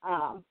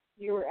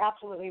 you were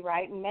absolutely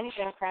right, and many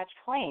Democrats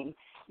claim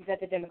that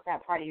the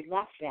Democrat Party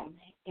left them,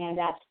 and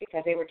that's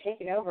because they were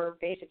taken over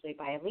basically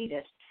by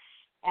elitists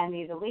and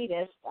these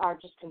elitists are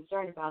just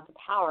concerned about the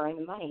power and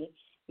the money,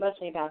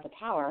 mostly about the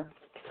power.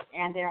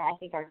 And there, I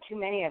think, are too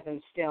many of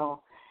them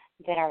still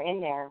that are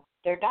in there.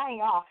 They're dying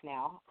off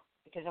now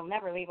because they'll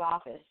never leave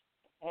office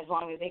as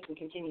long as they can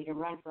continue to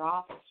run for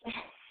office.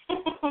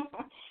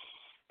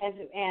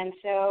 And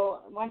so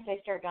once they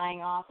start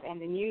dying off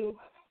and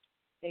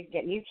they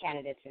get new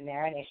candidates in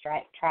there and they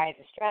try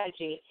the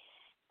strategy,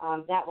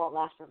 that won't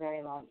last for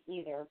very long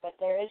either. But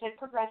there is a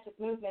progressive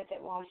movement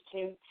that wants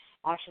to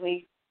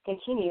actually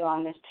continue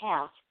on this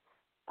path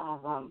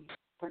of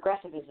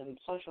progressivism,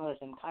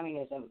 socialism,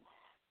 communism,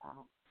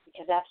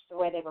 because that's the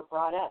way they were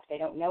brought up. They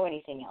don't know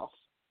anything else.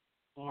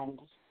 And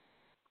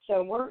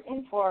so we're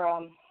in for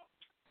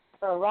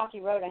a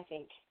rocky road, I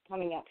think,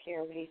 coming up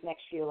here with these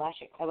next few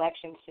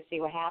elections to see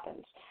what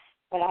happens.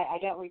 But I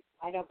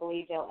don't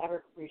believe they'll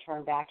ever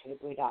return back to the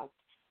blue dog.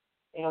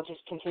 It'll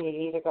just continue to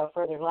either go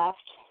further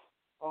left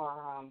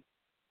or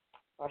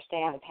stay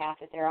on the path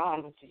that they're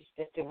on, which is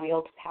just to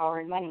wield power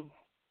and money.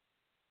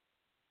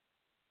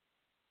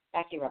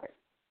 Back to you, Robert.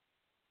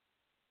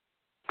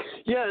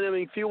 Yeah, and I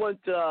mean, if you want,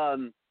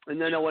 and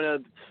then I want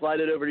to slide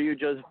it over to you,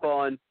 Joseph,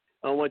 on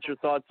what your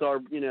thoughts are,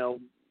 with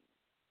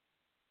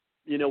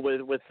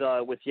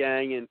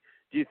Yang, and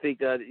do you think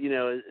that,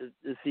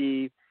 is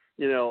he,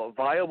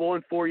 viable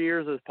in 4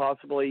 years as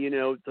possibly,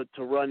 to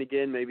run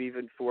again, maybe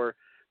even for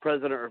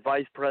president or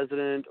vice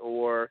president,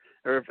 or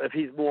if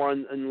he's more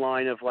in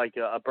line of like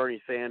a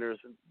Bernie Sanders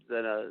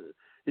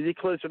is he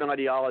closer to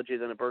ideology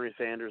than a Bernie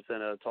Sanders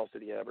than a Tulsi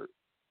Gabbard?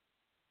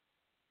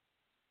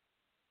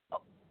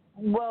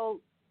 Well,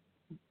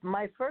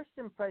 my first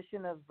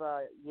impression of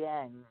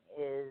Yang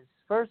is,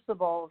 first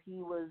of all,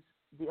 he was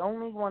the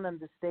only one on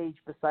the stage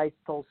besides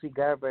Tulsi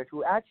Gabbard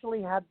who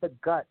actually had the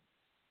guts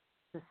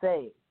to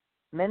say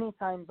many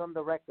times on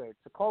the record,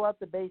 to call out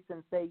the base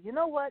and say, you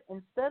know what,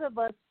 instead of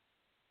us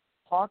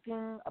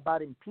talking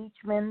about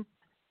impeachment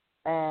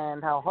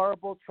and how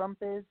horrible Trump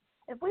is,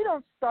 if we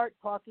don't start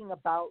talking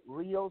about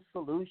real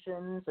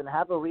solutions and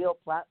have a real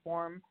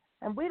platform,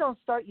 and we don't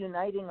start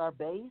uniting our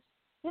base,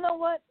 you know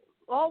what?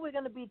 All we're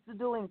going to be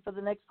doing for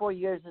the next 4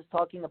 years is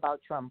talking about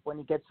Trump when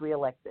he gets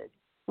reelected.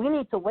 We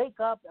need to wake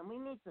up and we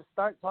need to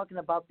start talking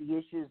about the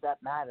issues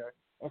that matter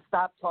and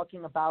stop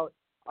talking about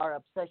our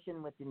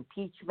obsession with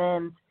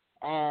impeachment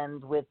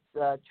and with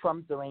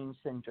Trump deranged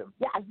syndrome.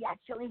 Yeah, he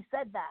actually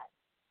said that.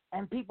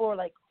 And people were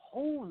like,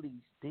 holy,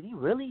 did he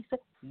really say?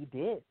 He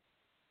did.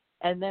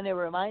 And then it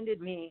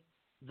reminded me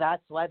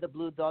that's why the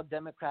Blue Dog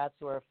Democrats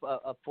were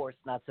a force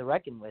not to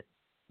reckon with.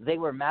 They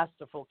were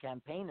masterful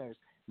campaigners.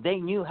 They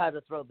knew how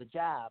to throw the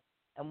jab.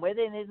 And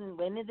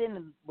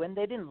when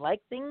they didn't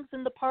like things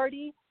in the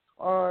party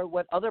or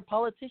what other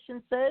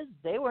politicians said,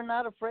 they were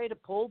not afraid to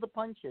pull the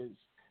punches.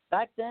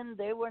 Back then,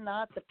 they were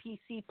not the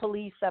PC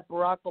police that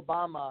Barack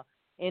Obama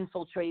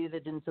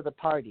infiltrated into the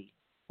party,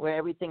 where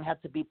everything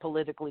had to be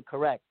politically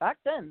correct. Back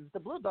then, the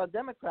Blue Dog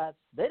Democrats,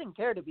 they didn't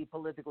care to be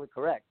politically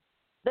correct.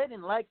 They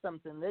didn't like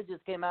something. They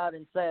just came out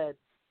and said,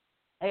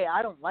 hey,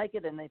 I don't like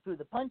it, and they threw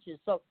the punches.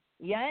 So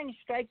Yang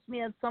strikes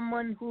me as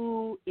someone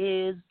who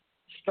is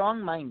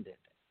strong-minded.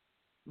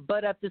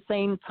 But at the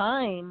same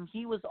time,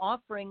 he was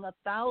offering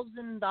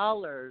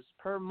 $1,000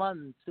 per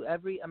month to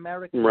every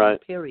American,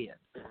 right, period,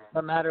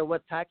 no matter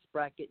what tax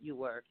bracket you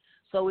were.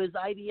 So his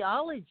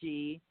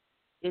ideology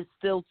is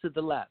still to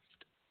the left.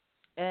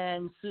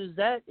 And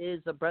Suzette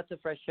is a breath of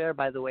fresh air,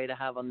 by the way, to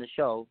have on the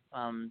show.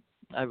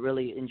 I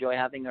really enjoy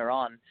having her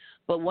on.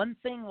 But one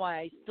thing why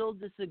I still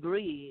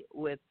disagree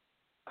with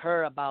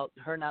her about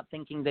her not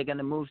thinking they're going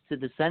to move to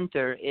the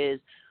center is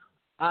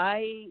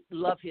I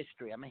love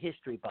history. I'm a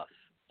history buff.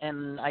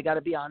 And I got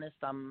to be honest,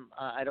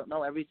 I don't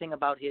know everything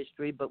about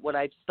history, but what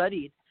I've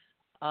studied,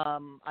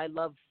 I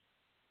love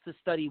to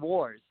study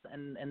wars.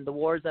 And the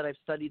wars that I've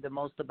studied the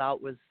most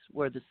about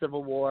were the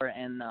Civil War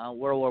and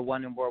World War I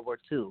and World War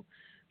II. For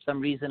some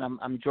reason,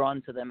 I'm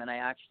drawn to them, and I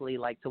actually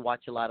like to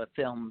watch a lot of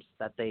films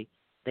that they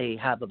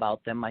have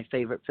about them. My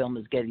favorite film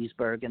is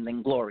Gettysburg and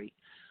then Glory.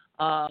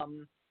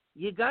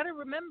 You got to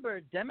remember,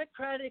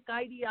 democratic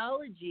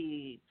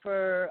ideology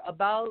for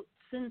about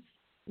since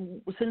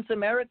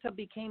America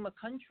became a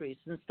country,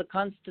 since the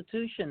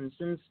Constitution,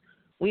 since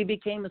we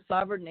became a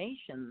sovereign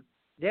nation,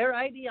 their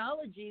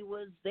ideology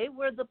was they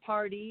were the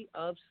party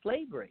of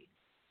slavery.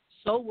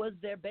 So was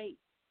their base.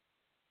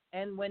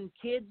 And when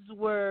kids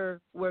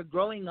were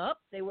growing up,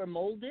 they were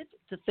molded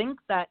to think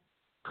that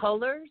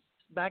colors,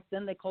 back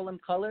then they call them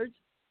colors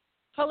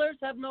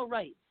have no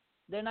rights.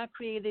 They're not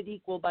created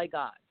equal by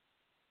God.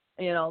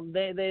 You know,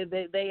 they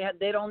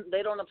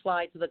don't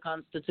apply to the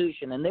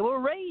Constitution, and they were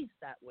raised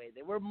that way.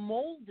 They were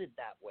molded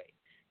that way.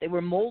 They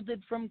were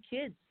molded from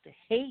kids to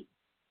hate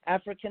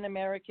African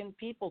American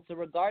people, to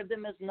regard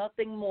them as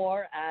nothing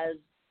more as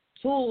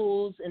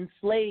tools and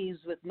slaves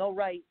with no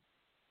rights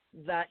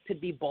that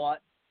could be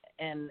bought,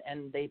 and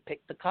they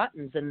picked the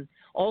cottons, and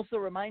also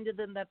reminded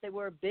them that they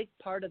were a big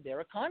part of their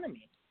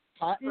economy.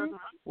 Cotton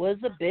was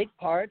a big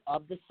part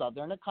of the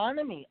Southern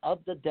economy, of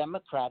the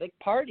Democratic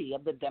Party,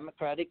 of the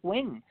Democratic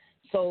wing.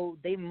 So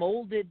they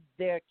molded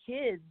their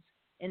kids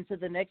into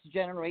the next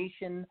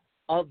generation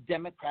of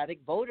Democratic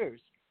voters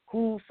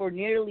who for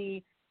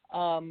nearly,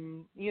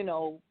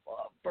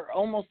 for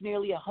almost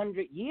nearly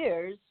 100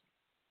 years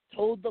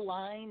told the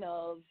line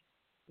of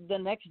the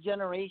next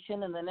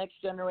generation and the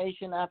next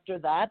generation after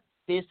that,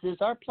 this is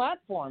our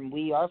platform.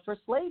 We are for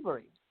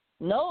slavery.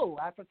 No,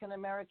 African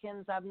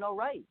Americans have no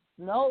rights.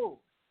 No,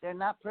 they're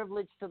not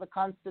privileged to the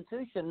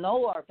Constitution.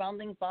 No, our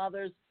founding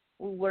fathers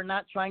were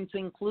not trying to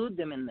include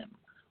them in them.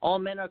 All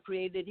men are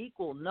created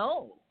equal.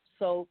 No.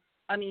 So,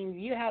 I mean,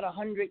 you had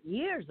 100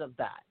 years of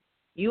that.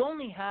 You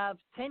only have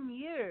 10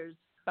 years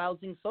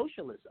espousing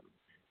socialism.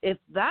 If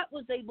that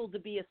was able to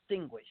be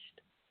extinguished,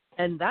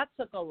 and that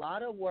took a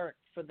lot of work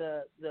for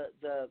the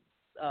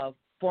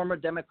former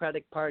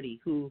Democratic Party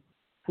who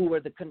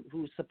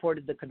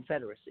supported the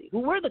Confederacy, who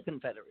were the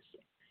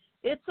Confederacy.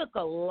 It took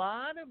a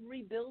lot of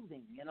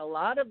rebuilding and a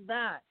lot of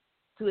that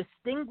to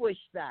extinguish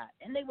that,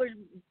 and they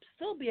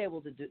still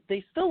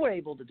were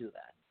able to do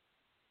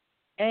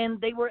that.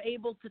 And they were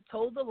able to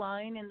toe the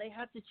line, and they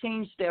had to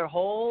change their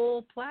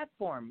whole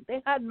platform.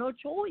 They had no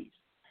choice.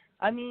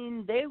 I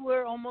mean, they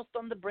were almost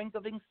on the brink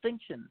of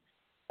extinction.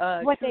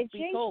 What they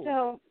changed,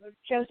 though,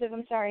 Joseph,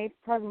 I'm sorry,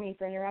 pardon me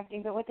for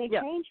interrupting, but what they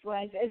changed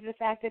is the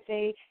fact that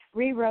they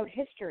rewrote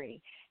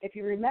history. If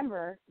you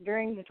remember,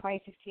 during the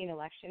 2016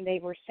 election, they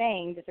were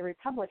saying that the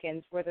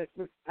Republicans were the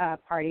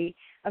party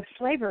of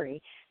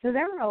slavery. So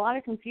there were a lot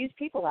of confused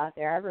people out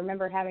there. I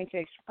remember having to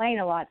explain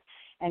a lot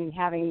and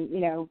having,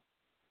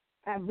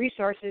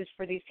 resources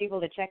for these people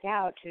to check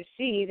out to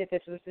see that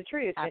this was the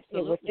truth, Absolutely. that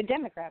it was the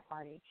Democrat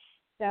Party.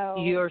 So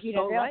You're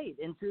so right.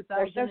 In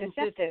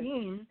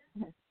 2015,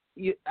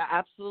 you're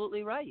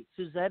absolutely right.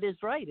 Suzette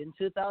is right. In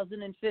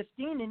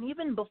 2015, and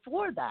even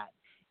before that,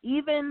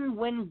 even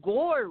when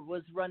Gore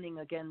was running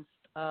against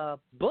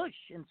Bush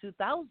in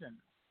 2000,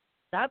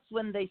 that's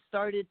when they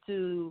started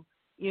to,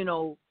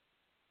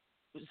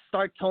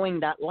 start towing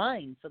that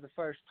line for the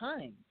first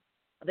time.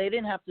 They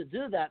didn't have to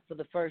do that for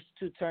the first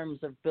two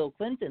terms of Bill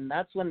Clinton.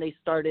 That's when they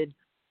started,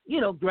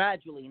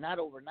 gradually, not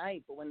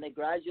overnight, but when they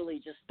gradually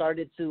just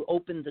started to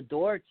open the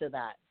door to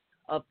that,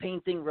 of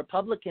painting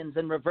Republicans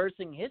and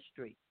reversing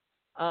history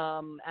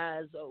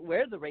as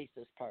we're the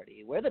racist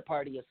party, we're the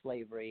party of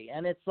slavery.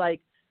 And it's like,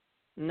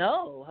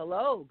 no,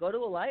 hello, go to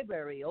a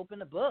library,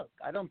 open a book.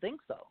 I don't think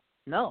so.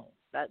 No,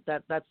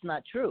 that's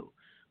not true.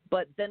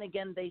 But then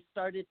again, they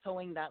started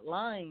towing that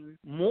line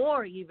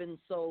more even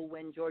so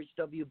when George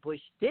W.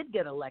 Bush did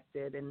get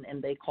elected,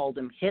 and they called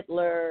him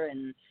Hitler,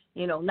 and,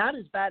 not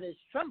as bad as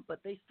Trump, but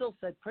they still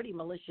said pretty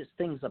malicious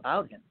things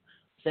about him,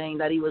 saying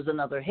that he was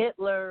another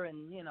Hitler,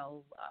 and,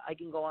 I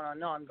can go on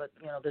and on, but,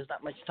 there's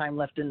not much time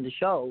left in the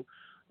show.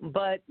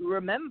 But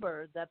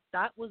remember that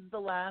was the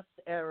last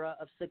era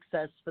of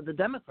success for the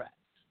Democrats.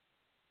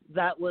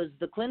 That was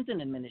the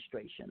Clinton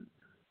administration.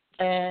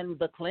 And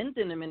the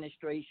Clinton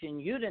administration,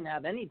 you didn't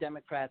have any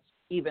Democrats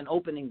even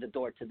opening the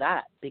door to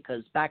that,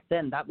 because back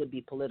then that would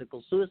be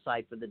political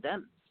suicide for the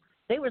Dems.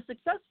 They were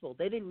successful.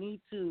 They didn't need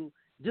to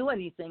do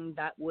anything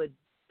that would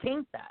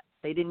taint that.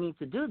 They didn't need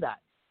to do that.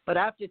 But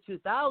after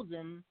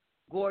 2000,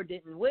 Gore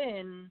didn't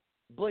win,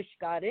 Bush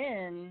got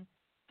in,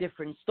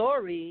 different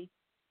story.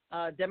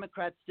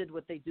 Democrats did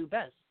what they do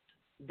best.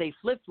 They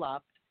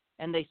flip-flopped,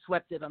 and they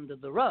swept it under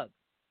the rug.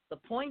 The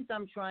point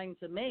I'm trying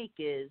to make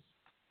is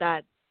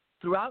that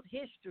throughout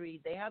history,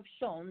 they have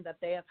shown that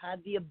they have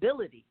had the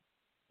ability,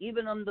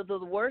 even under the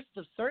worst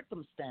of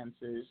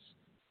circumstances,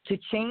 to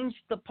change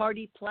the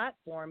party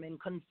platform and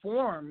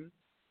conform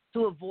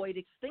to avoid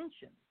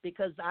extinction.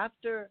 Because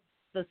after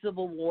the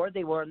Civil War,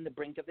 they were on the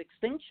brink of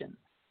extinction.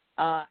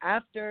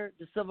 After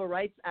the Civil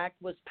Rights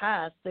Act was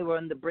passed, they were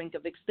on the brink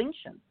of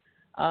extinction.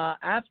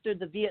 After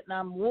the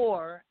Vietnam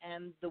War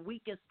and the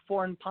weakest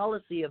foreign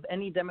policy of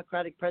any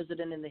Democratic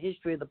president in the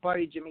history of the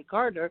party, Jimmy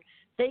Carter,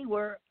 they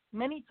were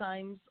many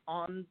times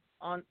on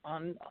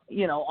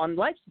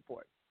life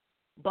support.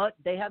 But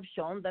they have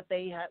shown that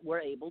they were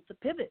able to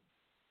pivot,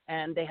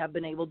 and they have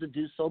been able to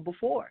do so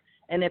before.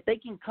 And if they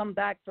can come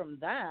back from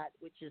that,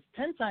 which is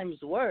 10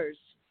 times worse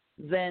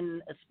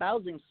than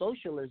espousing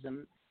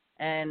socialism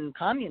and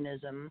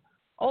communism,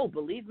 oh,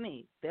 believe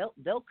me,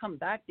 they'll come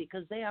back,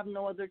 because they have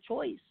no other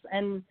choice.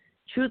 And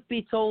truth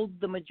be told,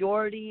 the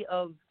majority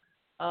of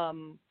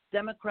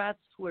Democrats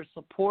who are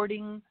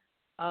supporting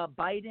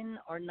Biden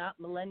are not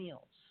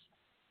millennials.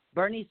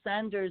 Bernie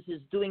Sanders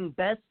is doing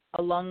best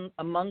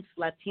amongst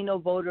Latino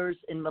voters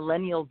and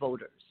millennial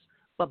voters.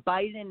 But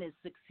Biden is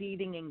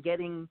succeeding in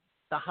getting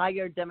the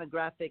higher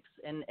demographics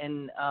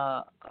and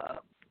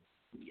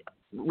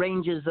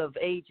ranges of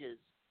ages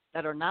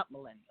that are not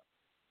millennials,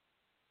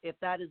 if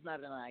that is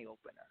not an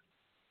eye-opener.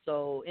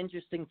 So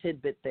interesting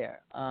tidbit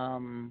there.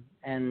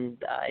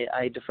 And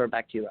I defer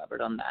back to you,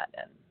 Robert, on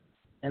that.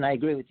 And I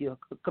agree with you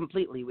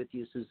completely with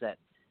you, Suzette.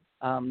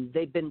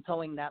 They've been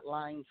towing that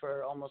line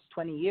for almost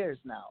 20 years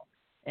now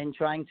and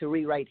trying to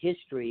rewrite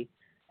history.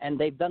 And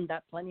they've done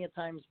that plenty of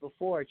times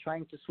before,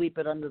 trying to sweep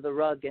it under the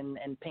rug and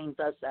paint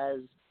us as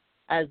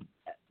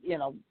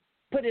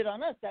put it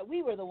on us that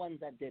we were the ones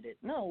that did it.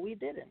 No, we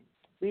didn't.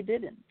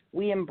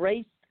 We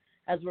embraced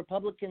As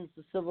Republicans,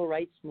 the civil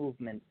rights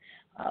movement.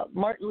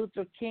 Martin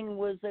Luther King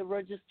was a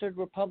registered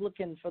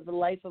Republican for the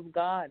life of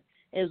God.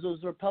 It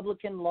was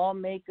Republican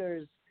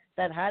lawmakers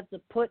that had to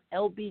put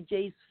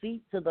LBJ's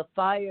feet to the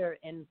fire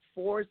and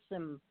force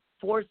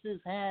his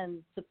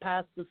hand to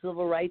pass the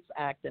Civil Rights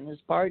Act in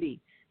his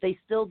party. They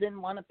still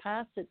didn't want to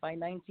pass it by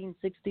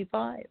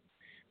 1965.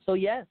 So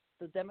yes,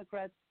 the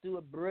Democrats do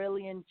a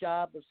brilliant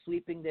job of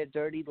sweeping their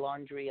dirty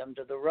laundry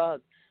under the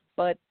rug.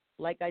 But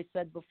like I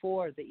said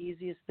before, the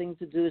easiest thing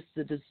to do is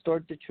to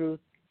distort the truth.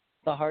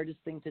 The hardest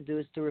thing to do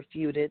is to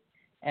refute it.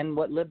 And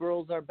what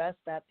liberals are best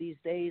at these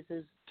days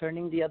is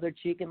turning the other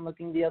cheek and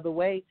looking the other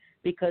way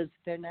because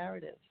it's their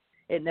narrative.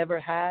 It never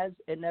has,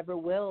 it never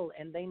will,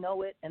 and they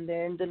know it, and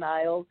they're in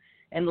denial.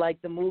 And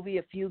like the movie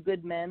A Few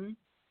Good Men,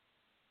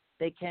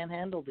 they can't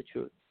handle the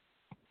truth.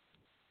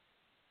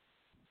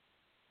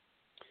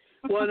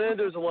 Well, then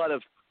there's a lot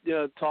of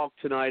talk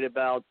tonight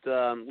about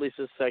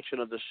Lisa's section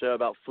of the show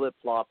about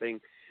flip-flopping,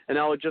 and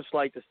I would just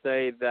like to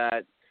say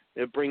that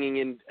bringing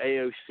in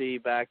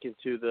AOC back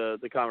into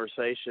the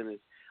conversation is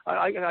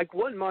I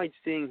wouldn't mind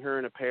seeing her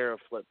in a pair of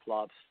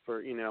flip-flops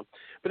for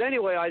But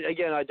anyway,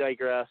 I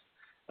digress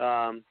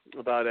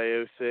about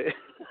AOC.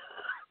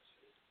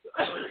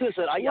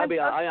 Listen,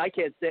 I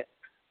can't stand.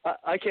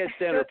 I can't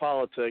stand her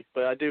politics,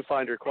 but I do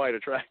find her quite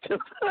attractive.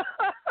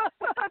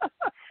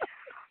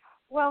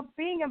 Well,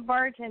 being a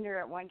bartender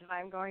at one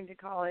time, going to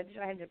college,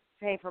 I had to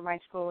pay for my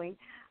schooling.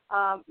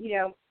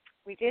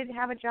 We did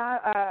have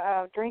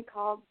a drink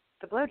called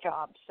the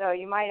blowjob. So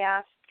you might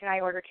ask, can I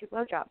order 2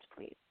 blowjobs,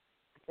 please?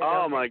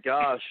 Oh my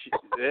gosh!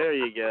 There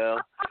you go.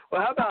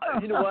 Well, how about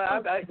what?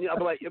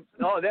 I'm like,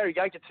 oh, there you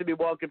go. I can see me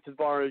walk up to the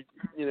bar.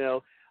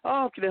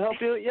 Oh, can I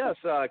help you? Yes.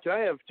 Can I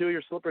have 2 of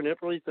your slipper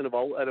nipplies and a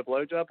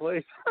blowjob,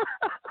 please?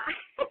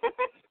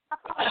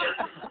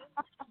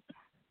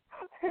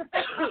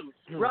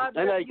 Rob,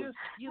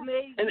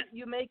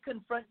 you may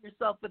confront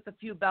yourself with a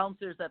few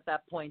bouncers at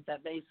that point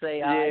that may say,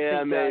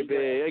 yeah,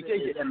 maybe.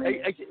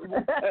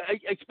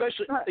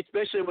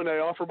 Especially when I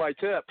offer my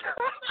tip.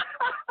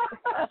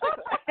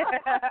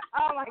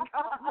 Oh my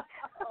God!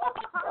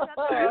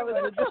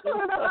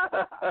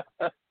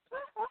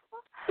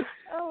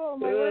 Oh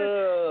my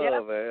goodness!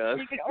 Yep. Man.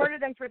 You can order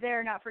them for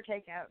there, not for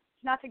takeout.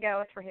 It's not to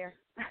go; it's for here.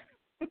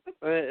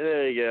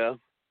 There you go.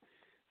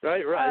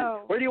 Right.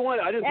 Oh. Where do you want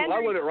it? I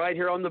want it right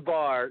here on the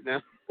bar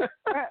now.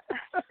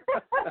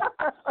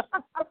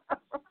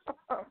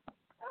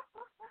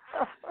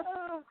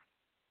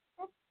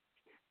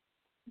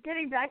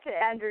 Getting back to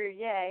Andrew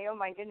Ye, oh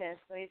my goodness,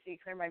 let me see,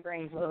 clear my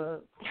brain.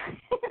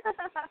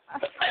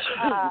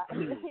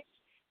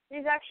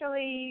 He's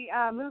actually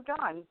moved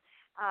on.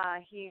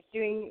 He's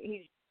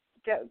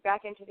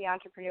back into the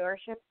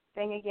entrepreneurship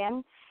thing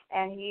again,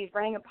 and he's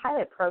running a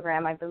pilot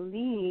program. I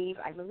believe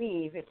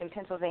it's in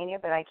Pennsylvania,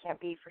 but I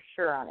can't be for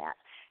sure on that.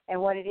 And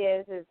what it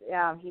is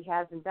he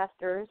has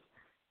investors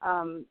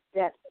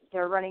that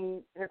they're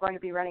going to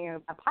be running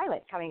a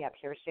pilot coming up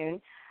here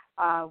soon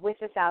with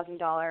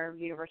 $1,000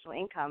 universal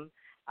income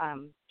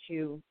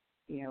to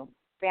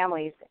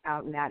families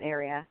out in that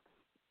area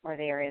or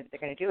the area that they're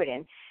going to do it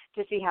in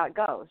to see how it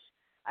goes.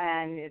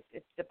 And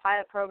it's the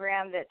pilot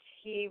program that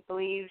he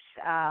believes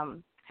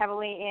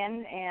heavily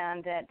in,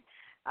 and that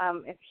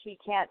if he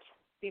can't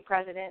be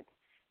president,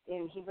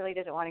 then he really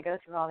doesn't want to go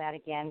through all that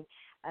again,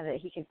 that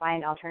he can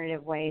find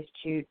alternative ways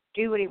to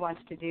do what he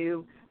wants to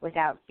do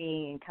without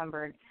being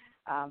encumbered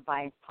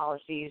by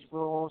policies,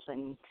 rules,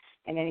 and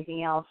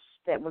anything else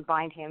that would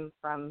bind him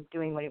from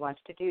doing what he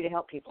wants to do to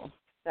help people.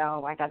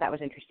 So I thought that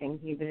was interesting.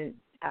 He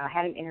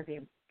had an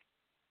interview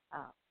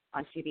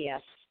on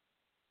CBS.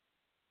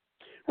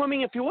 Well,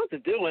 if you want to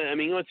do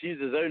it, let's use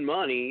his own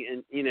money,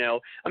 and and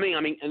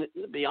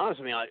to be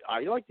honest, I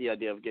like the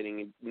idea of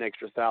getting an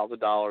extra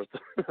 $1,000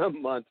 a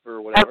month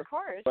for whatever. Of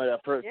course. But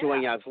for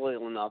doing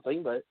absolutely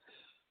nothing, but.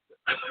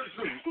 I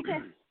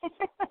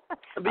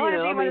want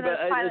to be one of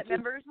those pilot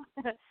members.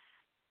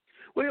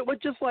 Well,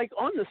 just like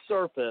on the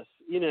surface,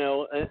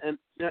 and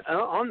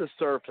on the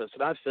surface,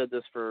 and I've said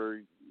this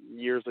for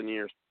years and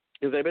years,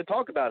 because they've been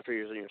talking about it for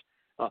years and years.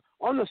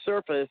 On the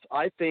surface,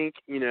 I think,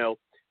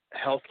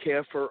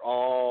 healthcare for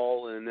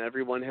all and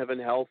everyone having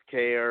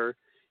healthcare,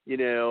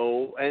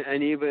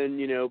 and even,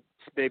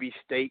 maybe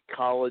state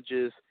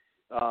colleges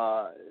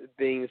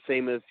being the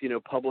same as,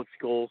 public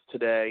schools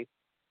today.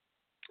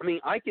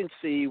 I can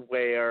see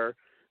where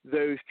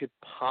those could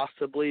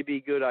possibly be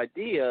good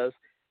ideas.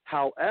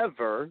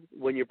 However,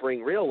 when you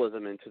bring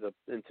realism into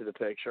the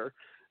picture,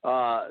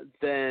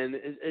 then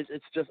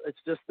it's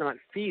just not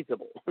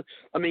feasible.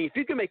 If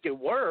you can make it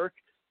work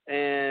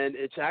and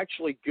it's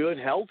actually good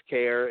health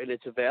care and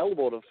it's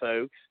available to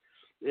folks,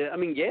 I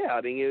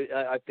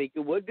think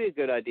it would be a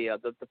good idea.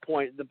 But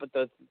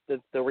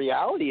the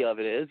reality of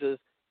it is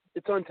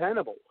it's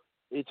untenable.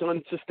 It's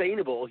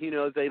unsustainable.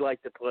 They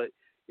like to put,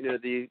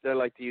 they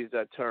like to use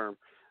that term.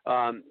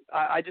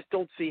 I just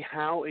don't see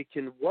how it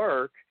can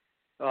work.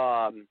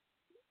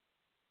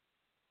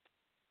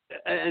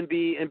 And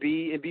be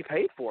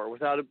paid for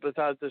without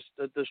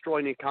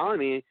destroying the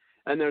economy.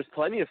 And there's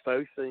plenty of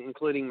folks,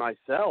 including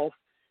myself,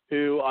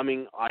 who, I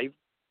mean, I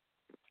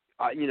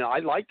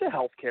like the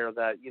health care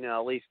that,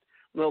 at least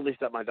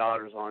that my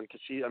daughter's on,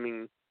 because she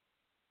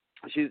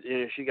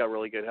got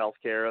really good health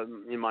care.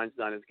 Mine's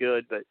not as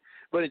good, but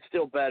it's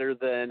still better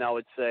than, I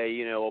would say,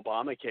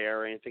 Obamacare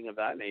or anything of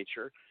that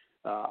nature.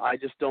 I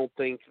just don't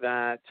think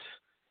that.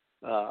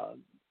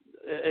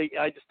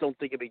 I just don't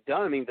think it'd be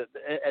done. I mean,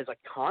 as a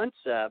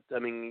concept, I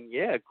mean,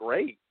 yeah,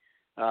 great.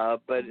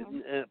 But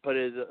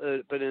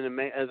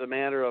as a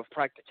matter of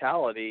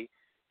practicality,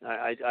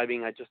 I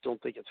mean, I just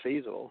don't think it's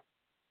feasible.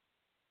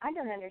 I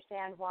don't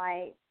understand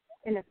why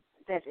that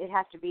it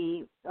has to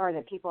be, or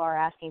that people are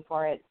asking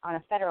for it on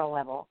a federal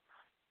level,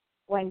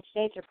 when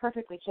states are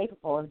perfectly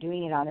capable of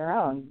doing it on their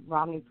own.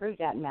 Romney proved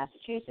that in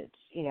Massachusetts.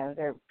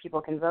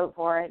 People can vote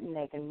for it, and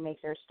they can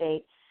make their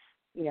state,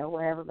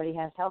 where everybody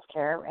has health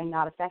care and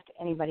not affect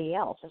anybody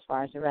else as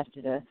far as the rest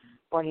of the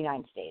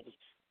 49 states.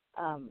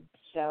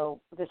 So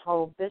this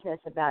whole business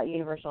about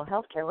universal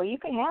health care, well, you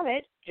can have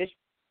it. Just,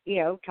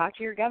 talk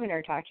to your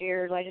governor, talk to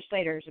your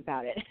legislators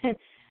about it.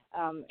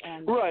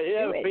 Right,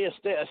 yeah, it would be a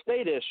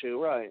state issue,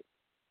 right.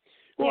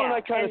 Well, yeah, and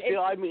I kind of feel,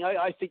 I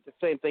think the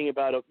same thing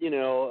about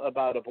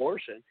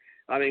abortion.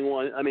 I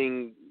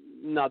mean,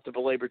 not to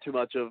belabor too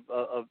much of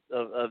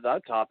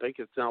that topic.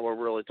 It's not what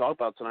we're really talking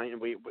about tonight.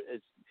 And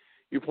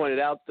you pointed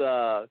out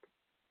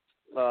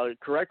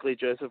correctly,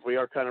 Joseph. We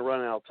are kind of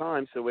running out of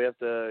time, so we have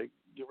to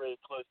get ready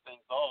to close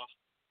things off.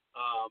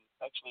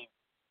 Actually,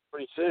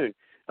 pretty soon.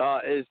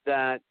 Is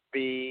that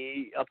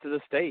be up to the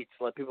states?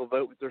 Let people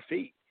vote with their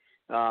feet.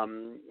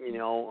 On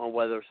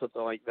whether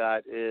something like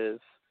that is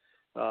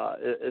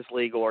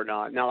legal or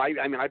not. Now,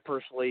 I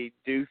personally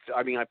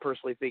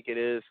think it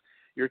is.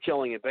 You're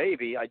killing a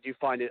baby. I do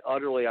find it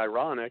utterly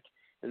ironic.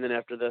 And then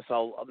after this,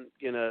 I'm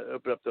going to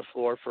open up the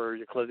floor for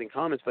your closing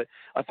comments. But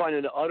I find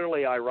it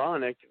utterly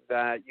ironic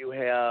that you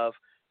have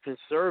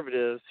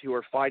conservatives who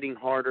are fighting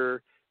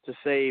harder to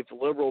save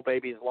liberal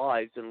babies'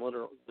 lives than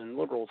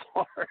liberals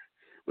are,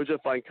 which I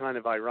find kind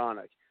of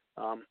ironic.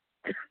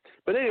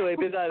 But anyway,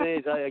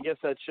 I guess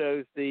that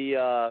shows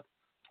the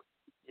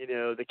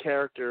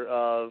character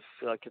of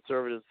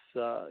conservatives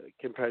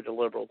compared to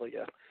liberals, I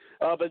guess.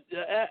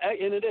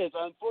 And it is.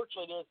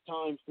 Unfortunately, it's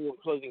time for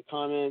closing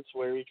comments,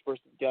 where each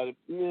person's got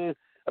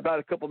about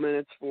a couple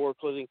minutes for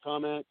closing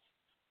comments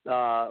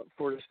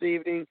for this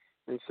evening.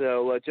 And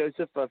so,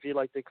 Joseph, if you'd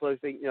like to close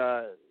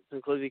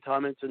some closing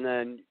comments, and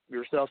then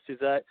yourself,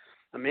 Suzette.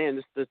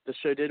 Man, the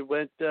show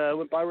went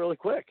by really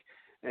quick.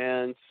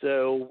 And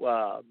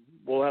so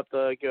we'll have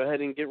to go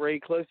ahead and get ready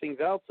to close things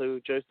out. So,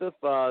 Joseph,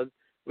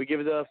 we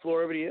give the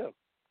floor over to you.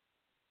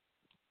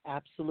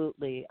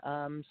 Absolutely.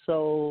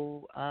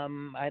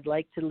 I'd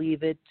like to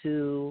leave it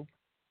to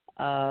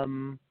I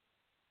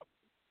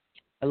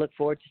look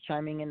forward to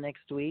chiming in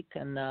next week,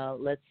 and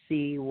let's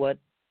see what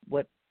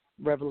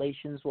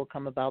revelations will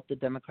come about the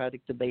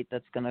Democratic debate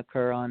that's going to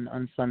occur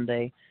on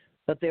Sunday.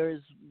 But there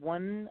is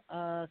one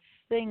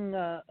thing,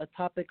 a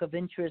topic of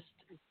interest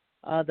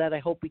that I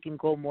hope we can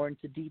go more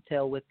into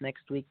detail with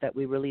next week that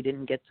we really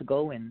didn't get to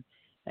go in,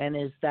 and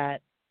is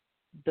that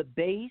the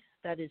base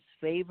that is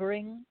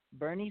favoring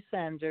Bernie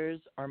Sanders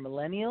are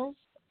millennials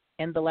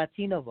and the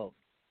Latino vote.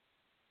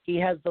 He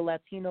has the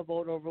Latino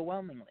vote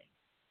overwhelmingly.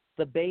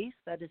 The base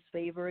that is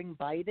favoring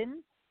Biden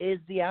is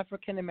the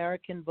African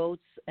American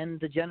votes and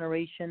the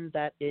generation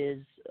that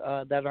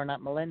are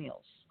not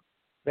millennials.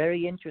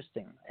 Very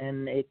interesting,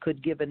 and it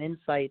could give an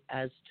insight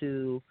as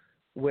to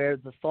where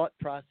the thought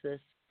process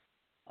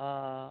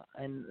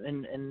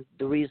and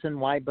the reason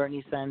why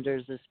Bernie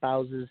Sanders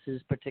espouses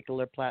his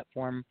particular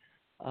platform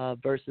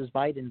versus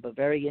Biden. But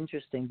very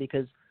interesting,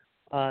 because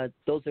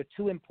those are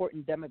two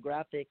important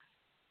demographics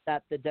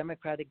that the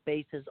Democratic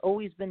base has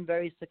always been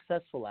very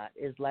successful at,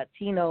 is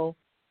Latino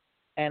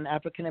and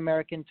African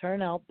American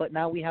turnout, but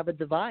now we have a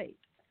divide.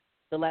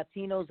 The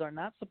Latinos are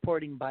not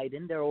supporting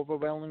Biden. They're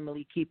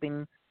overwhelmingly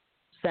keeping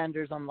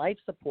Sanders on life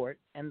support,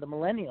 and the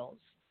millennials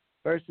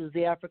versus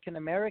the African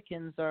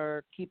Americans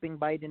are keeping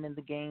Biden in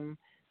the game,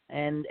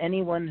 and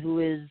anyone who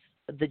is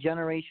the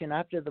generation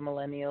after the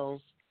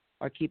millennials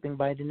are keeping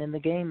Biden in the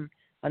game.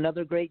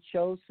 Another great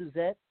show,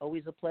 Suzette.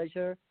 Always a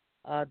pleasure.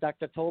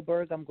 Dr.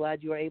 Tolberg, I'm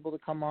glad you were able to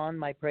come on.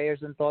 My prayers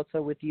and thoughts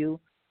are with you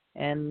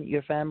and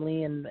your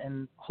family,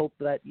 and hope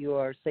that you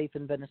are safe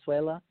in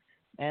Venezuela,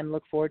 and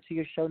look forward to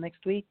your show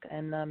next week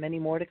and many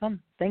more to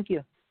come. Thank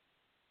you.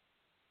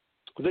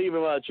 Thank you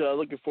very much.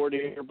 Looking forward to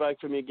hearing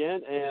back from you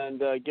again. And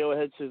go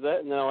ahead,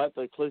 Suzette, and then I'll have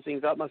to close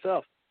things out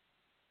myself.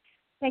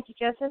 Thank you,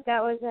 Joseph.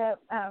 That was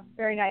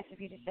very nice of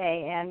you to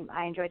say, and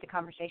I enjoyed the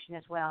conversation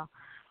as well.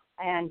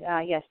 And,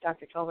 yes,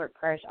 Dr. Tolbert,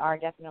 prayers are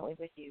definitely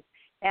with you.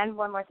 And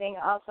one more thing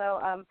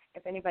also,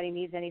 if anybody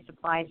needs any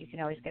supplies, you can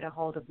always get a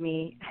hold of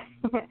me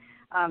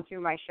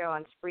through my show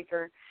on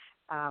Spreaker.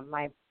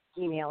 My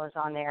email is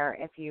on there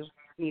if you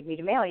need me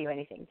to mail you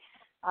anything.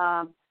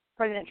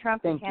 President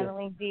Trump is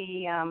handling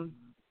the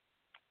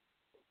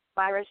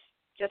virus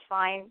just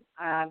fine,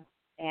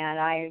 and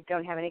I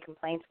don't have any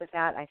complaints with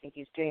that. I think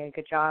he's doing a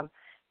good job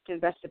to the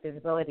best of his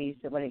abilities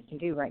at what he can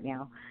do right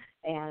now.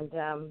 And,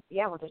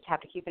 we'll just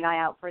have to keep an eye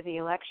out for the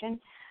election.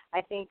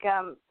 I think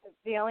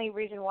the only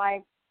reason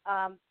why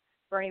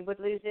Bernie would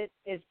lose it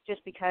is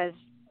just because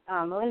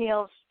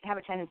millennials have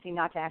a tendency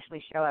not to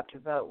actually show up to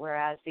vote,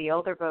 whereas the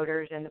older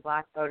voters and the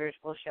black voters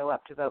will show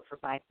up to vote for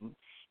Biden.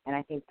 And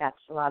I think that's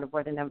a lot of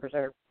where the numbers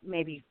are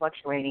maybe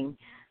fluctuating,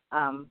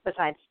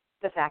 besides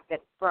the fact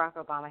that Barack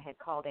Obama had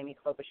called Amy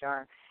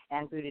Klobuchar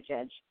and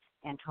Buttigieg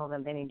and told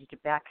them they needed to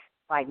back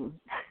Biden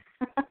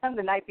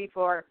the night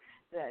before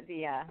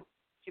the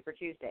Super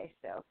Tuesday.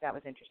 So that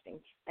was interesting.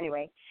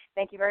 Anyway,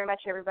 thank you very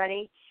much,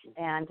 everybody.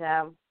 And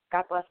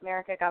God bless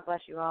America. God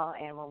bless you all.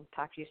 And we'll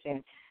talk to you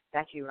soon.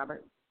 Back to you,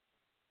 Robert.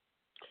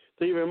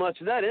 Thank you very much.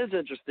 That is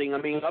interesting.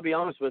 I mean, I'll be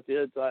honest with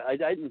you. I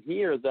didn't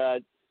hear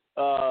that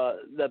Obama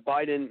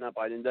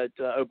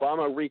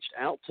reached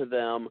out to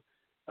them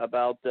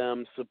about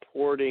them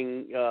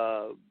supporting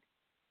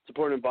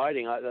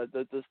Biden.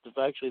 This is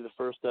actually the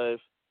first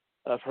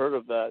I've heard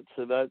of that.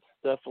 So that's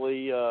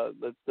definitely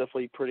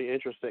pretty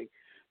interesting.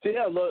 So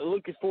yeah,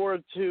 looking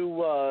forward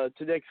to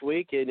next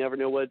week. You never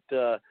know what,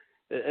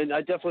 and I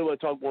definitely want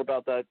to talk more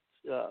about that,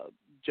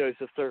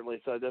 Joseph.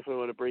 Certainly. So I definitely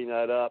want to bring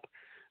that up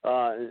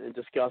and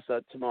discuss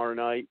that tomorrow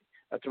night.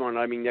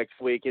 I mean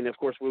next week, and of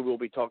course we will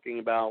be talking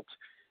about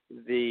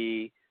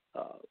the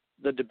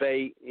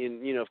debate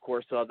and of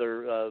course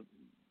other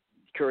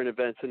current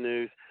events and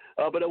news.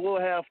 But I will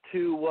have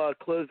to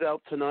close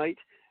out tonight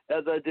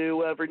as I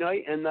do every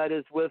night, and that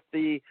is with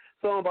the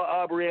song by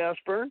Aubrey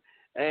Ashburn.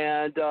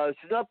 And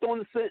she's not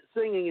doing the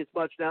singing as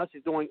much now.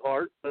 She's doing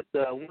art, but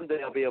one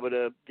day I'll be able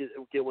to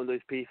get one of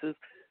those pieces.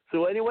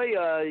 So anyway,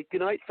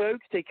 good night,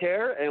 folks. Take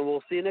care, and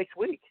we'll see you next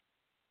week.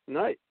 Good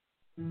night.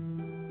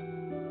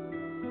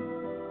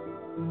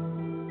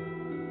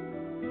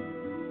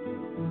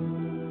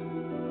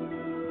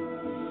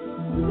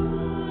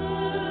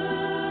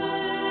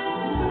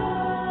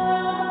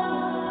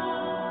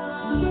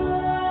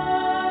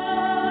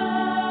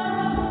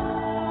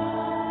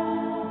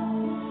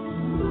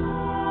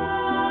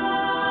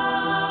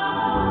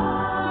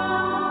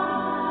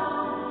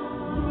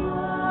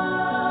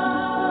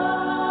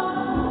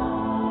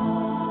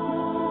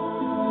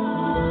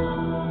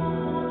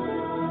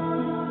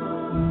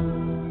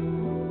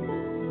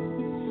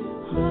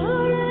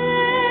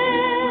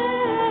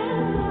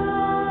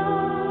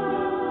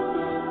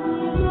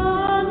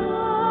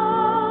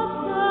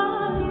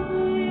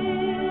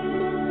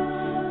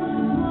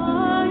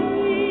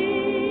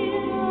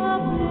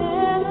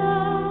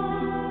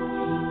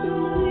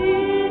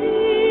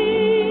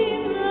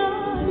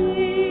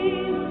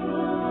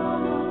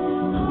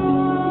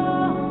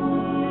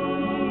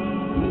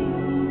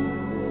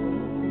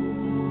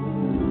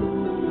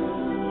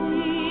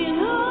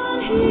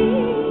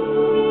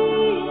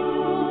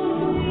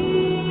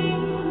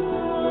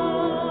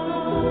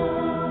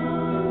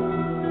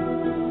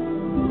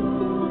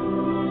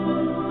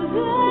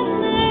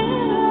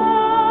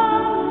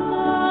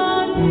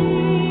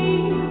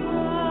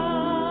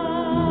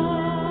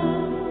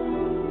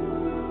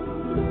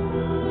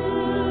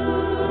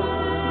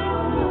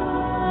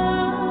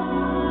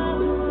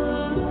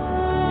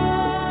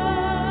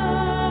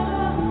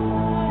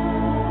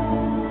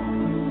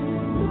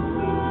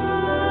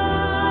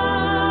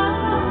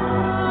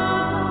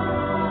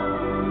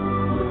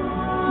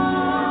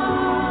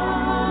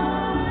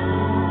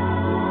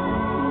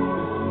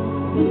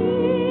 You